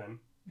orphan.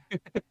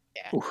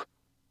 Yeah.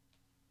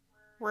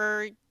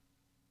 Were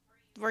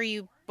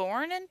you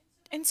born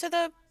into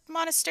the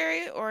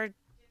monastery, or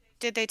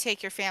did they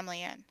take your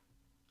family in?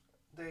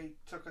 They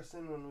took us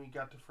in when we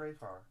got to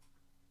Freyfar.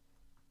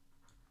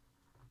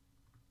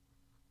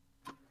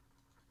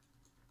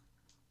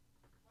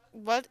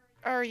 What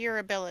are your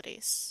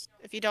abilities,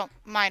 if you don't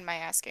mind my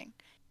asking?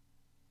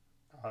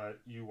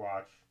 You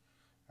watch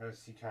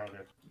as he kind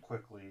of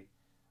quickly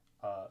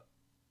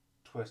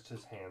twists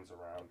his hands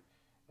around,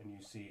 and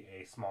you see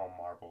a small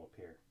marble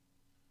appear.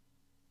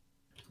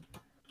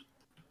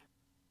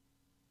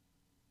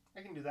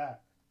 I can do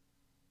that.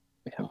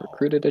 We have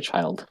recruited a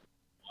child.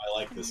 I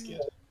like this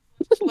kid.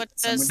 What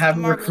does Someone the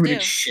haven't marble recruited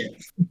do?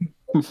 shit.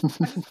 I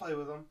just play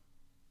with him.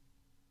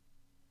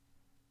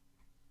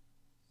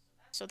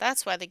 So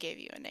that's why they gave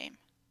you a name.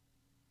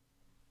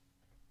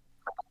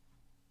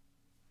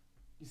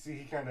 You see,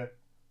 he kind of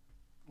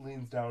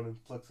leans down and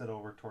flicks it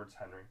over towards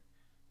Henry,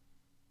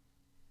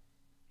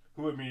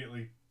 who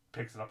immediately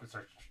picks it up and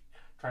starts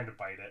trying to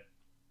bite it.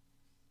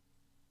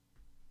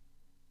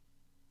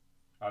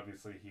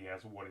 Obviously, he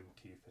has wooden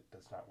teeth. It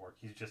does not work.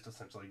 He's just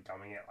essentially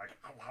gumming it like...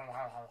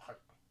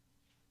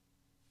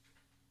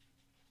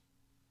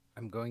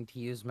 I'm going to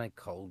use my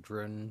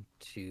cauldron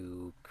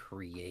to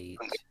create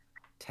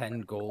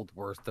 10 gold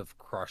worth of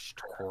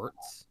crushed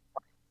quartz.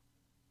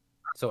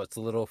 So it's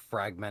little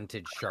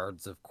fragmented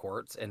shards of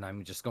quartz, and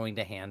I'm just going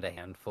to hand a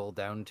handful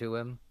down to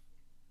him.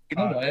 You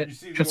know what? You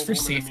see the Just old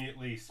for woman safe.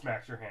 immediately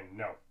smacks your hand.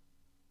 No.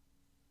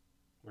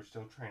 We're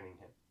still training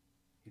him.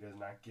 He does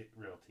not get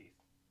real teeth.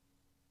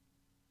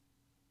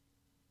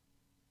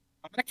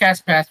 I'm gonna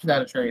cast Pass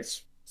Without a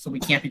Trace, so we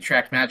can't be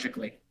tracked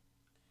magically.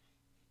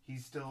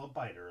 He's still a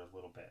biter a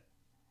little bit.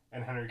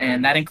 And Henry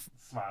And that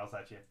smiles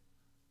at you.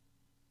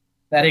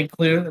 That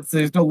includes,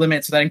 there's no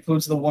limit, so that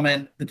includes the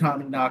woman, the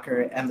Tommy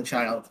Knocker, and the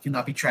child.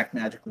 Cannot be tracked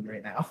magically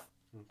right now.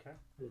 Okay.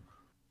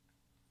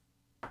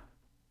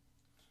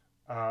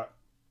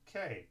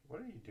 Kay, what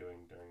are you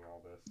doing during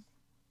all this?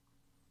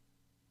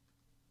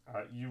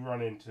 You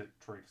run into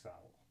Aesala.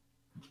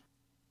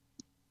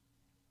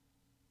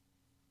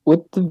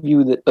 With the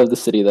view of the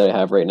city that I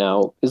have right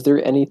now, is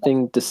there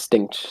anything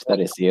distinct that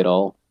I see at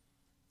all?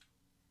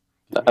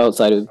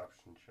 Outside of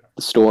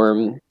the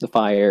storm, the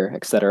fire,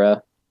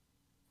 etc.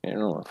 You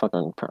know,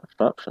 fucking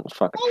perception's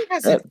fucking How long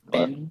has shit, it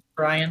been,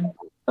 Brian?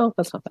 Oh,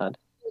 that's not bad.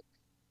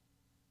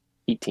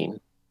 18.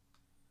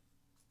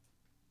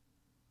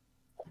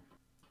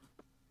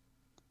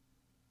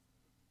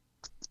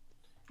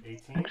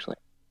 Actually.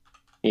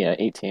 Yeah,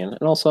 18.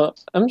 And also,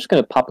 I'm just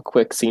going to pop a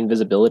quick scene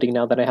visibility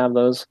now that I have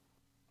those.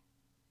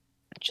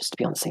 Just to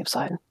be on the safe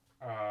side.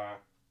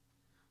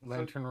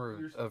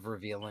 Lantern of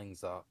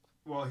Revealing's up.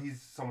 Well,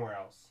 he's somewhere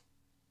else.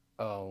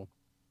 Oh.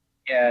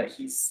 Yeah,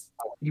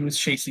 he was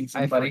chasing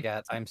somebody. I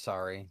forget. I'm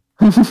sorry.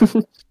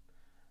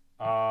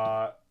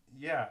 Yeah.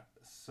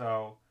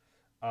 So,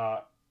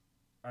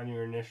 on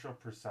your initial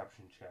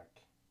perception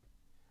check,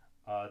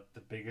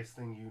 the biggest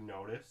thing you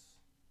notice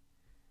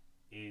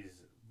is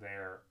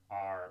there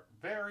are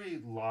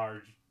very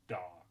large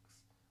dogs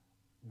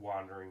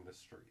wandering the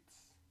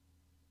streets.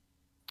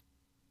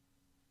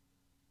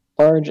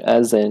 Large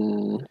as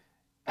in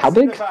how As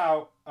big? In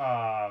about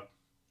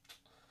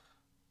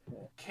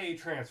K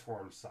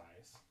transform size.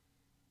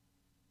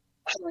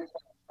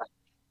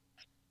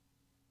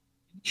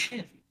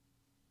 Shit.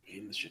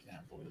 Getting the shit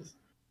down, boys.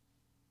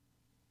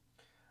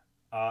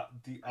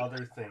 The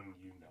other thing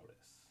you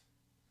notice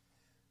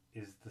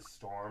is the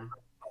storm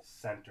is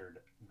centered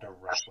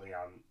directly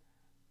on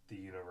the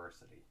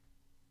university.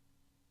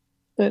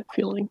 That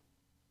feeling.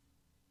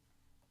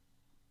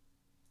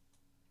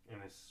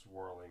 And is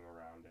swirling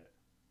around it.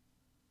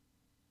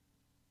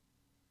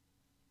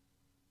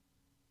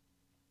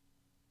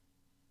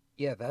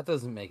 Yeah, that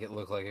doesn't make it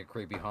look like a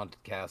creepy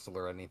haunted castle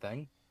or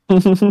anything.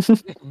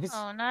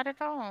 Oh, not at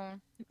all.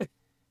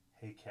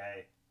 Hey,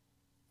 Kay.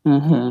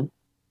 Mm-hmm.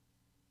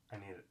 I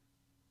need it.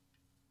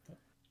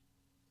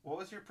 What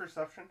was your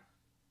perception?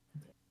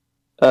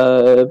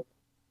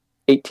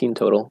 18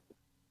 total.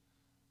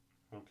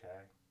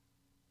 Okay.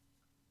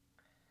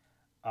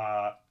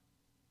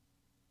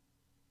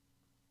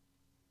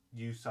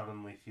 You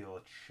suddenly feel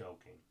a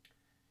choking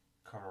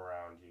come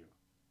around you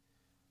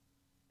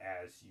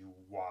as you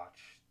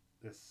watch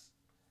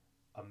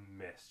a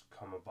mist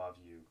come above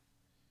you,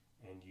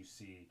 and you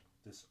see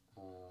this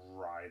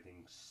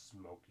writhing,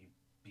 smoky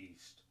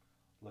beast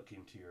look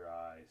into your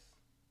eyes.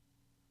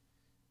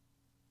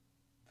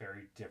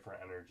 Very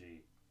different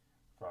energy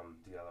from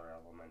the other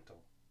elemental.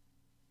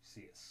 You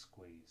see it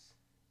squeeze.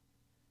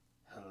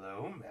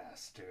 Hello,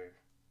 Master.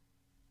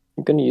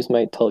 I'm gonna use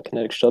my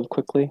telekinetic shove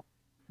quickly.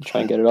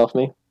 Try and get it off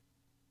me.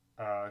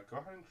 Go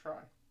ahead and try.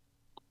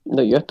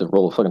 No, you have to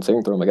roll a fucking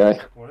saving throw, my guy.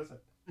 What is it?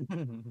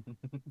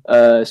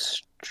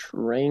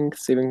 Strength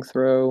saving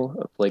throw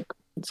of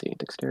let's see,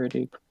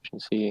 dexterity,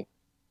 proficiency,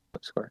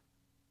 what score?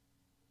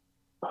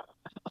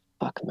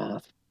 Fuck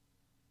math.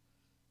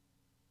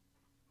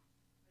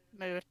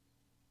 Move.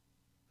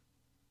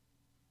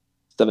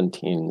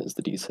 17 is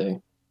the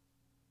DC.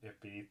 It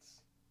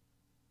beats.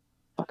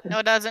 Fucker. No,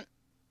 it doesn't.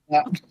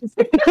 Yeah.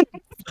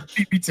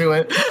 Beat me to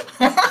it.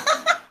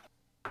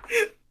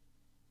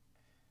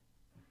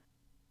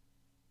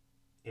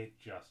 It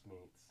just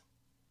meets.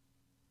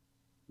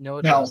 No,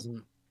 it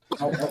doesn't.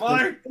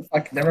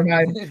 Fuck, never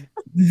mind.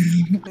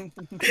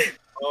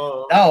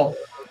 No.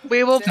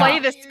 We will play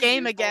Stop. this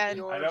game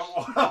again. I don't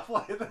want to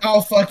play this.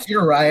 Oh, fuck,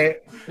 you're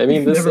right. I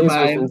mean, this Never is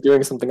mind.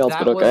 doing something else,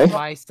 That but okay. was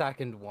my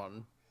second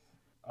one.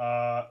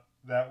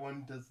 That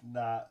one does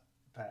not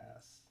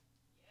pass.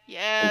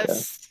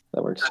 Yes.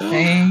 That works too.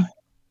 Dang.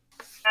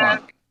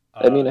 Fuck.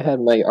 I mean, I had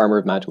my armor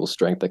of magical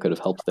strength that could have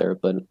helped there,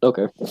 but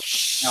okay.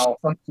 No,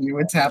 fuck you.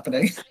 It's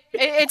happening.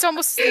 It's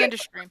almost the end of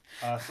stream.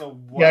 So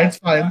what, Yeah, it's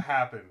fine. what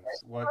happens?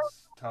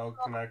 What's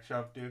Telekinetic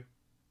Shove do?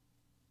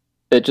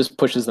 It just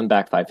pushes them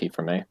back 5 feet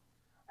from me.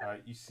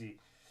 You see,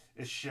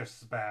 it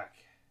shifts back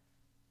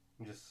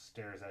and just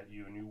stares at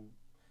you, and you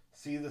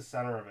see the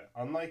center of it.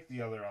 Unlike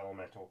the other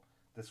elemental,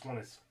 this one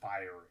is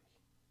fiery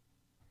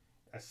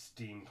as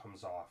steam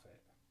comes off it.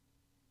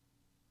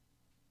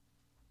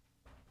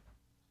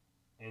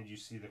 And you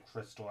see the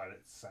crystal at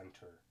its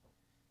center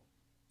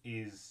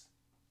is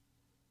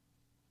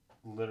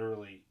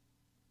literally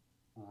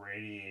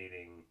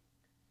radiating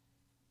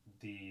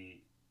the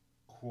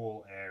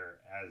cool air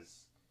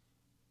as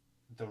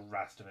the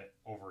rest of it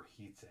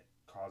overheats it,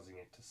 causing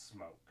it to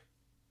smoke.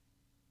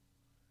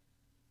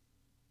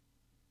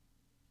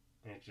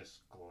 it just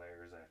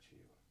glares at you.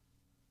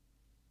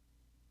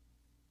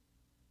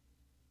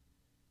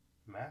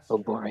 Master, Oh,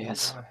 do you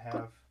Boreas. want to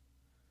have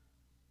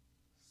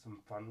some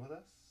fun with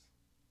us?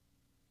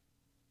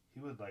 He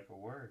would like a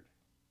word.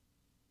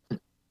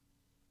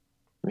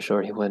 I'm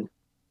sure he would.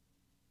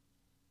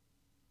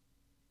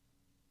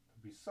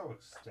 He'd be so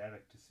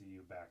ecstatic to see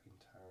you back in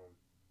town.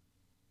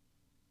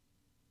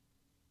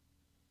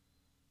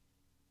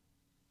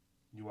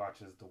 You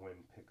watch as the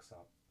wind picks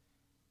up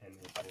and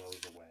it blows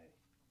away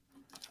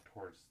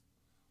towards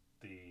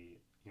the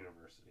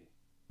university.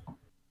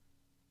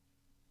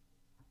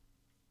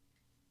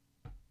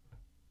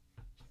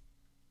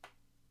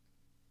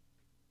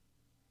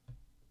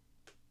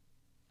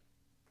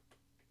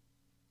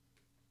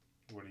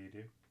 What do? You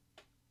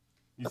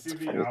That's see a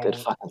the very good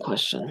owl fucking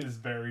question. is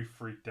very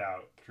freaked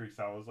out.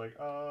 Teresa was like,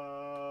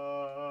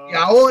 The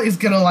owl is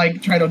gonna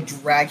like try to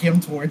drag him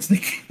towards the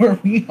where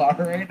we are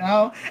right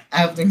now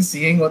after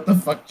seeing what the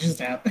fuck just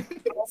happened.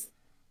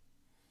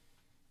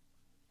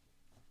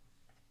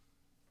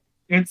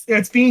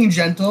 It's being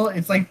gentle.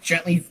 It's like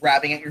gently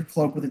grabbing at your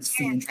cloak with its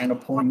feet and trying to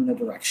pull you in a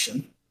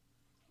direction.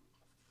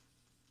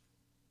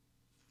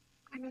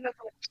 Do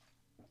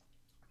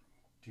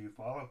you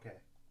fall okay?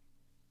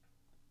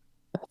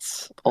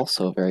 That's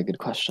also a very good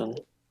question.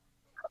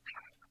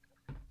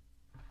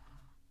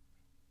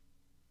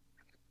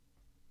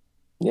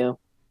 Yeah.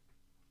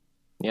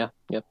 Yeah.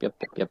 Yep.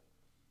 Okay.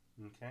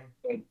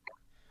 Takes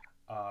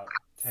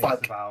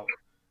Fuck. about.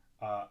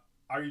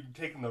 Are you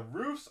taking the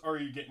roofs or are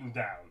you getting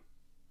down?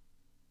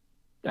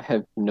 I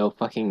have no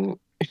fucking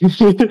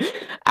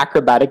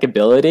acrobatic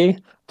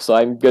ability, so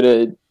I'm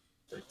gonna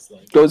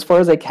go as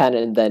far as I can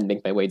and then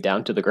make my way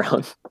down to the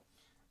ground.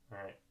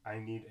 Alright, I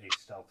need a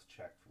stealth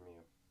check from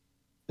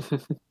you.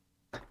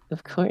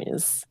 Of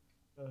course.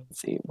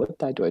 Let's see, what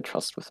die do I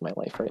trust with my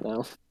life right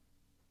now?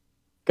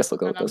 Guess I'll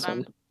go with None of this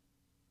one. them.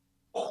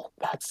 Oh,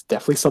 that's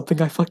definitely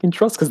something I fucking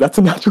trust, because that's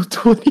a natural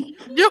 20.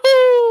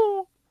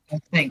 Yoo-hoo!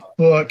 Thank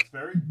fuck. It's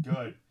very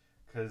good,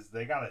 because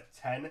they got a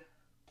 10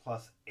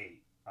 plus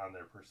 8 on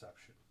their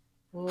perception.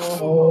 Because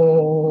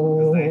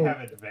Oh. they have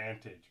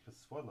advantage, because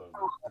spoiler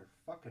alert, they're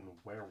fucking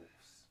werewolves.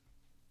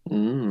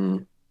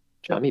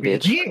 Try me,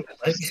 bitch. Really?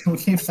 Like,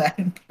 give that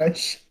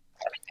impression.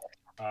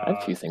 I have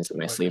a few things in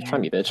my but sleeve. Try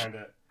you me, bitch. kind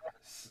of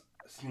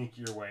sneak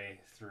your way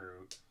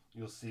through.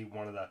 You'll see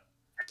one of the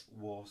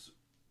wolves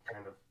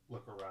kind of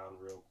look around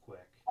real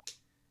quick.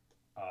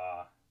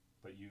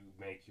 But you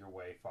make your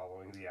way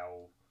following the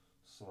owl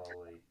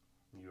slowly.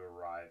 You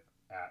arrive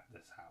at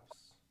this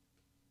house.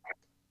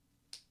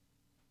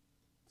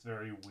 It's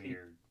very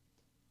weird.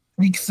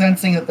 Freak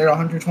sensing that they're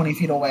 120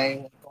 feet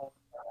away.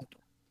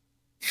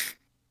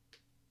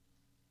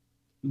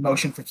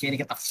 Motion for Kay to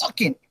get the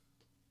fucking.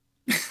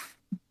 I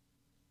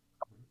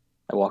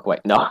walk away.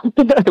 No, I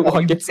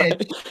walk you inside.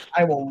 bitch.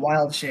 I will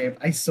wild shape.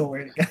 I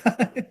swear to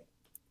God.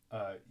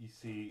 You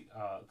see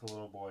the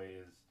little boy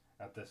is,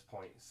 at this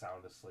point,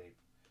 sound asleep.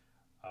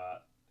 You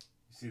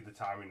see the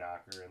Tommy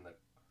knocker in the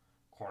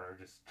corner,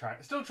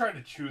 still trying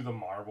to chew the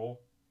marble.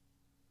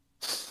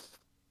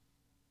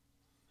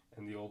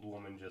 And the old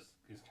woman just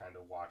is kind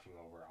of watching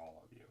over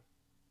all of you.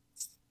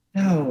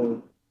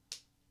 No.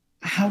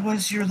 How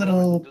was your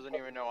little? Doesn't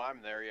even know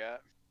I'm there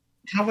yet.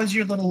 How was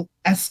your little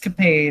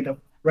escapade of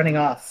running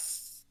off?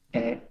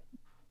 Okay.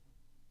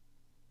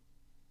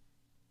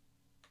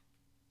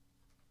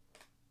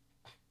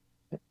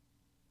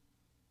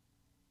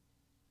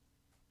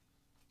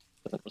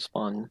 Doesn't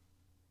respond.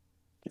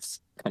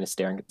 It's kind of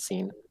staring at the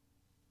scene.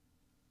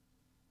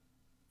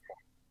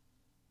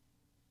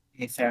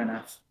 Okay, fair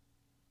enough.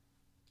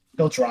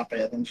 He'll drop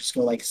it and just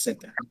go like sit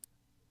down.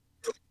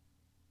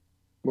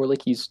 More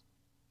like he's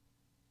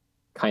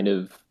kind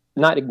of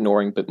not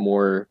ignoring, but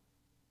more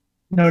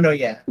No,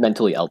 yeah.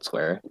 mentally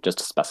elsewhere, just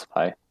to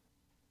specify.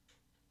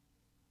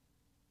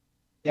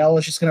 The owl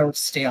is just gonna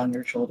stay on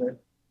your shoulder.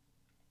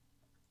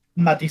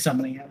 I'm not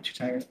desummoning you. I'm too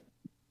tired.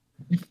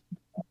 Is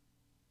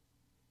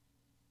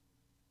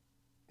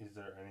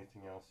there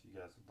anything else you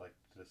guys would like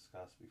to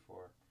discuss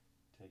before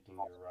taking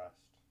your rest?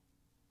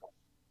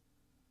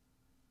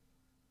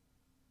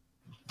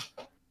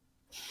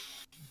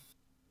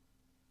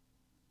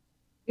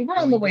 We were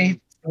on the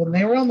way. When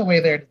they were on the way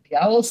there, did the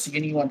owl see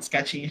anyone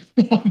sketchy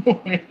on the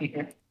way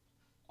here?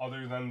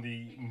 Other than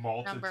the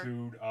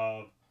multitude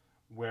of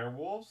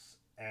werewolves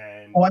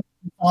and... Oh, I'm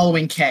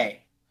following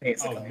Kay, Oh,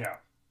 basically. no.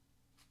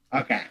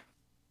 Okay.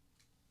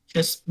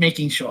 Just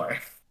making sure.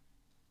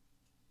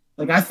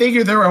 Like, I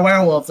figured there were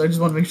werewolves. I just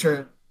want to make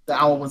sure the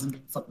owl wasn't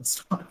being fucking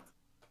stalked.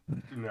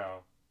 No.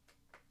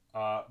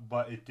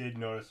 But it did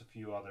notice a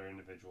few other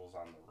individuals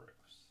on the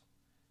roofs.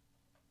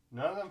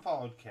 None of them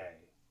followed Kay,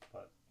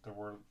 but there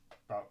were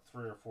about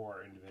 3 or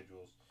 4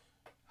 individuals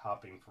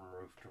hopping from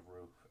roof to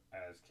roof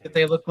as Kay. Did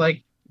they look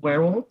like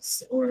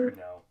werewolves? Or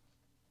No.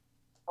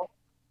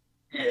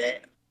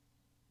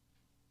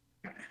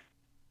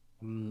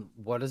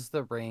 What is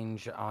the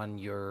range on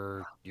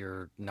your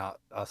not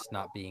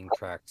being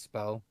tracked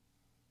spell?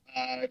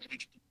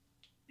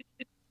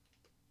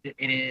 It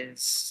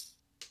is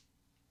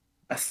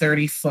a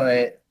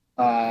 30-foot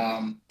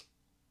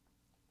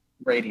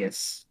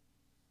radius.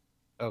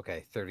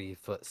 Okay,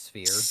 30-foot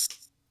sphere.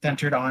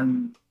 Centered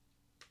on,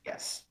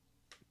 yes.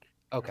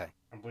 Okay.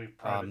 I believe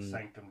Private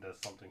Sanctum does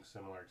something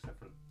similar, except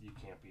for you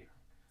can't be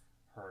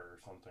hurt or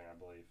something, I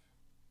believe.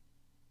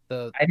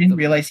 I didn't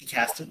realize he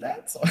casted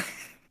that, so...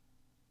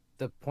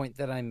 The point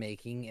that I'm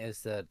making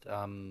is that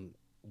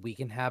we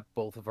can have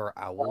both of our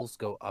owls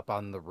go up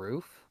on the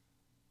roof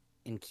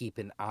and keep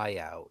an eye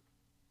out.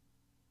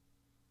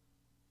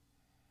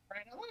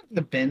 Right, how long has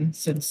it been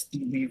since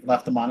we've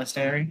left the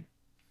monastery?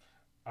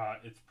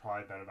 It's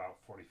probably been about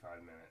 45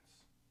 minutes.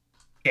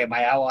 Okay,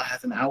 my owl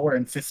has an hour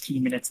and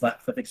 15 minutes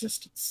left of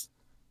existence.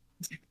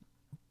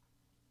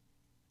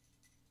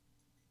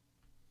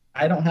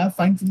 I don't have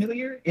Find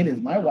Familiar. It is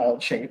my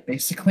wild shape,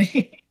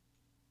 basically.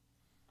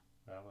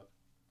 Valid.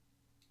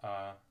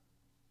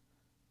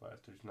 But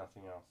if there's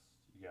nothing else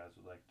you guys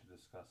would like to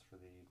discuss for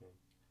the evening,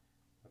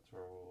 that's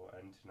where we'll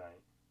end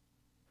tonight.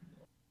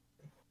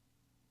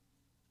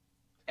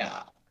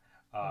 Yeah.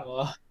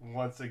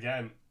 Once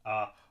again,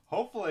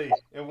 hopefully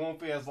it won't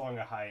be as long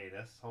a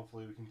hiatus.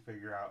 Hopefully we can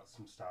figure out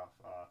some stuff.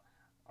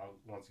 I'll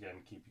once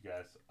again keep you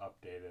guys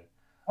updated.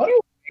 How do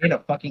you to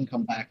fucking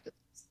come back to this?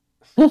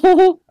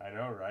 I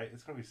know, right?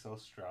 It's gonna be so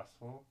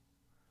stressful.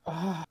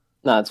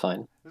 No, it's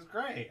fine. It's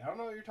great. I don't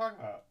know what you're talking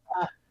about.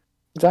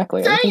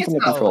 Exactly. Saying Everything's it's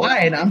under not control.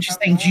 fine. I'm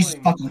just saying, Jesus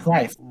fucking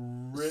Christ.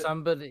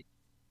 Somebody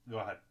Go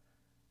ahead.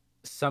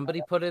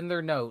 Somebody put in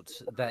their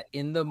notes that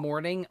in the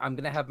morning I'm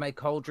gonna have my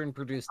cauldron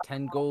produce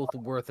 10 gold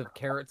worth of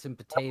carrots and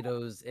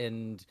potatoes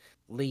and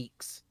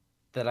leeks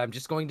that I'm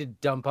just going to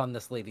dump on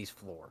this lady's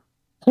floor.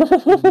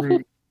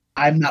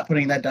 I'm not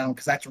putting that down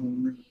because that's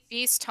rude.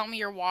 Please tell me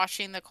you're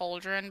washing the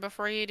cauldron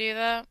before you do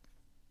that.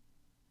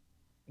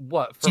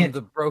 What, from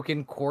the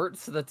broken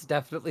quartz that's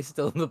definitely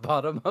still in the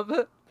bottom of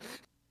it?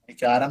 My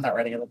God, I'm not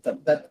ready to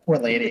that poor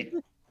lady.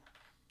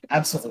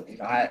 Absolutely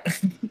not.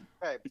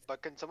 Right,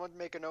 but can someone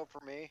make a note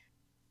for me?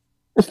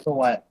 For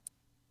what?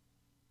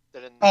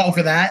 That in the Oh, for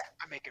morning, that?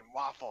 I'm making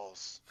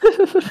waffles.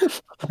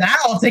 That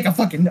I'll take a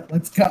fucking note.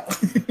 Let's go.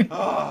 Oh,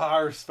 I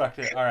respect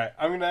it. All right,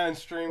 I'm gonna end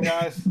stream,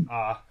 guys.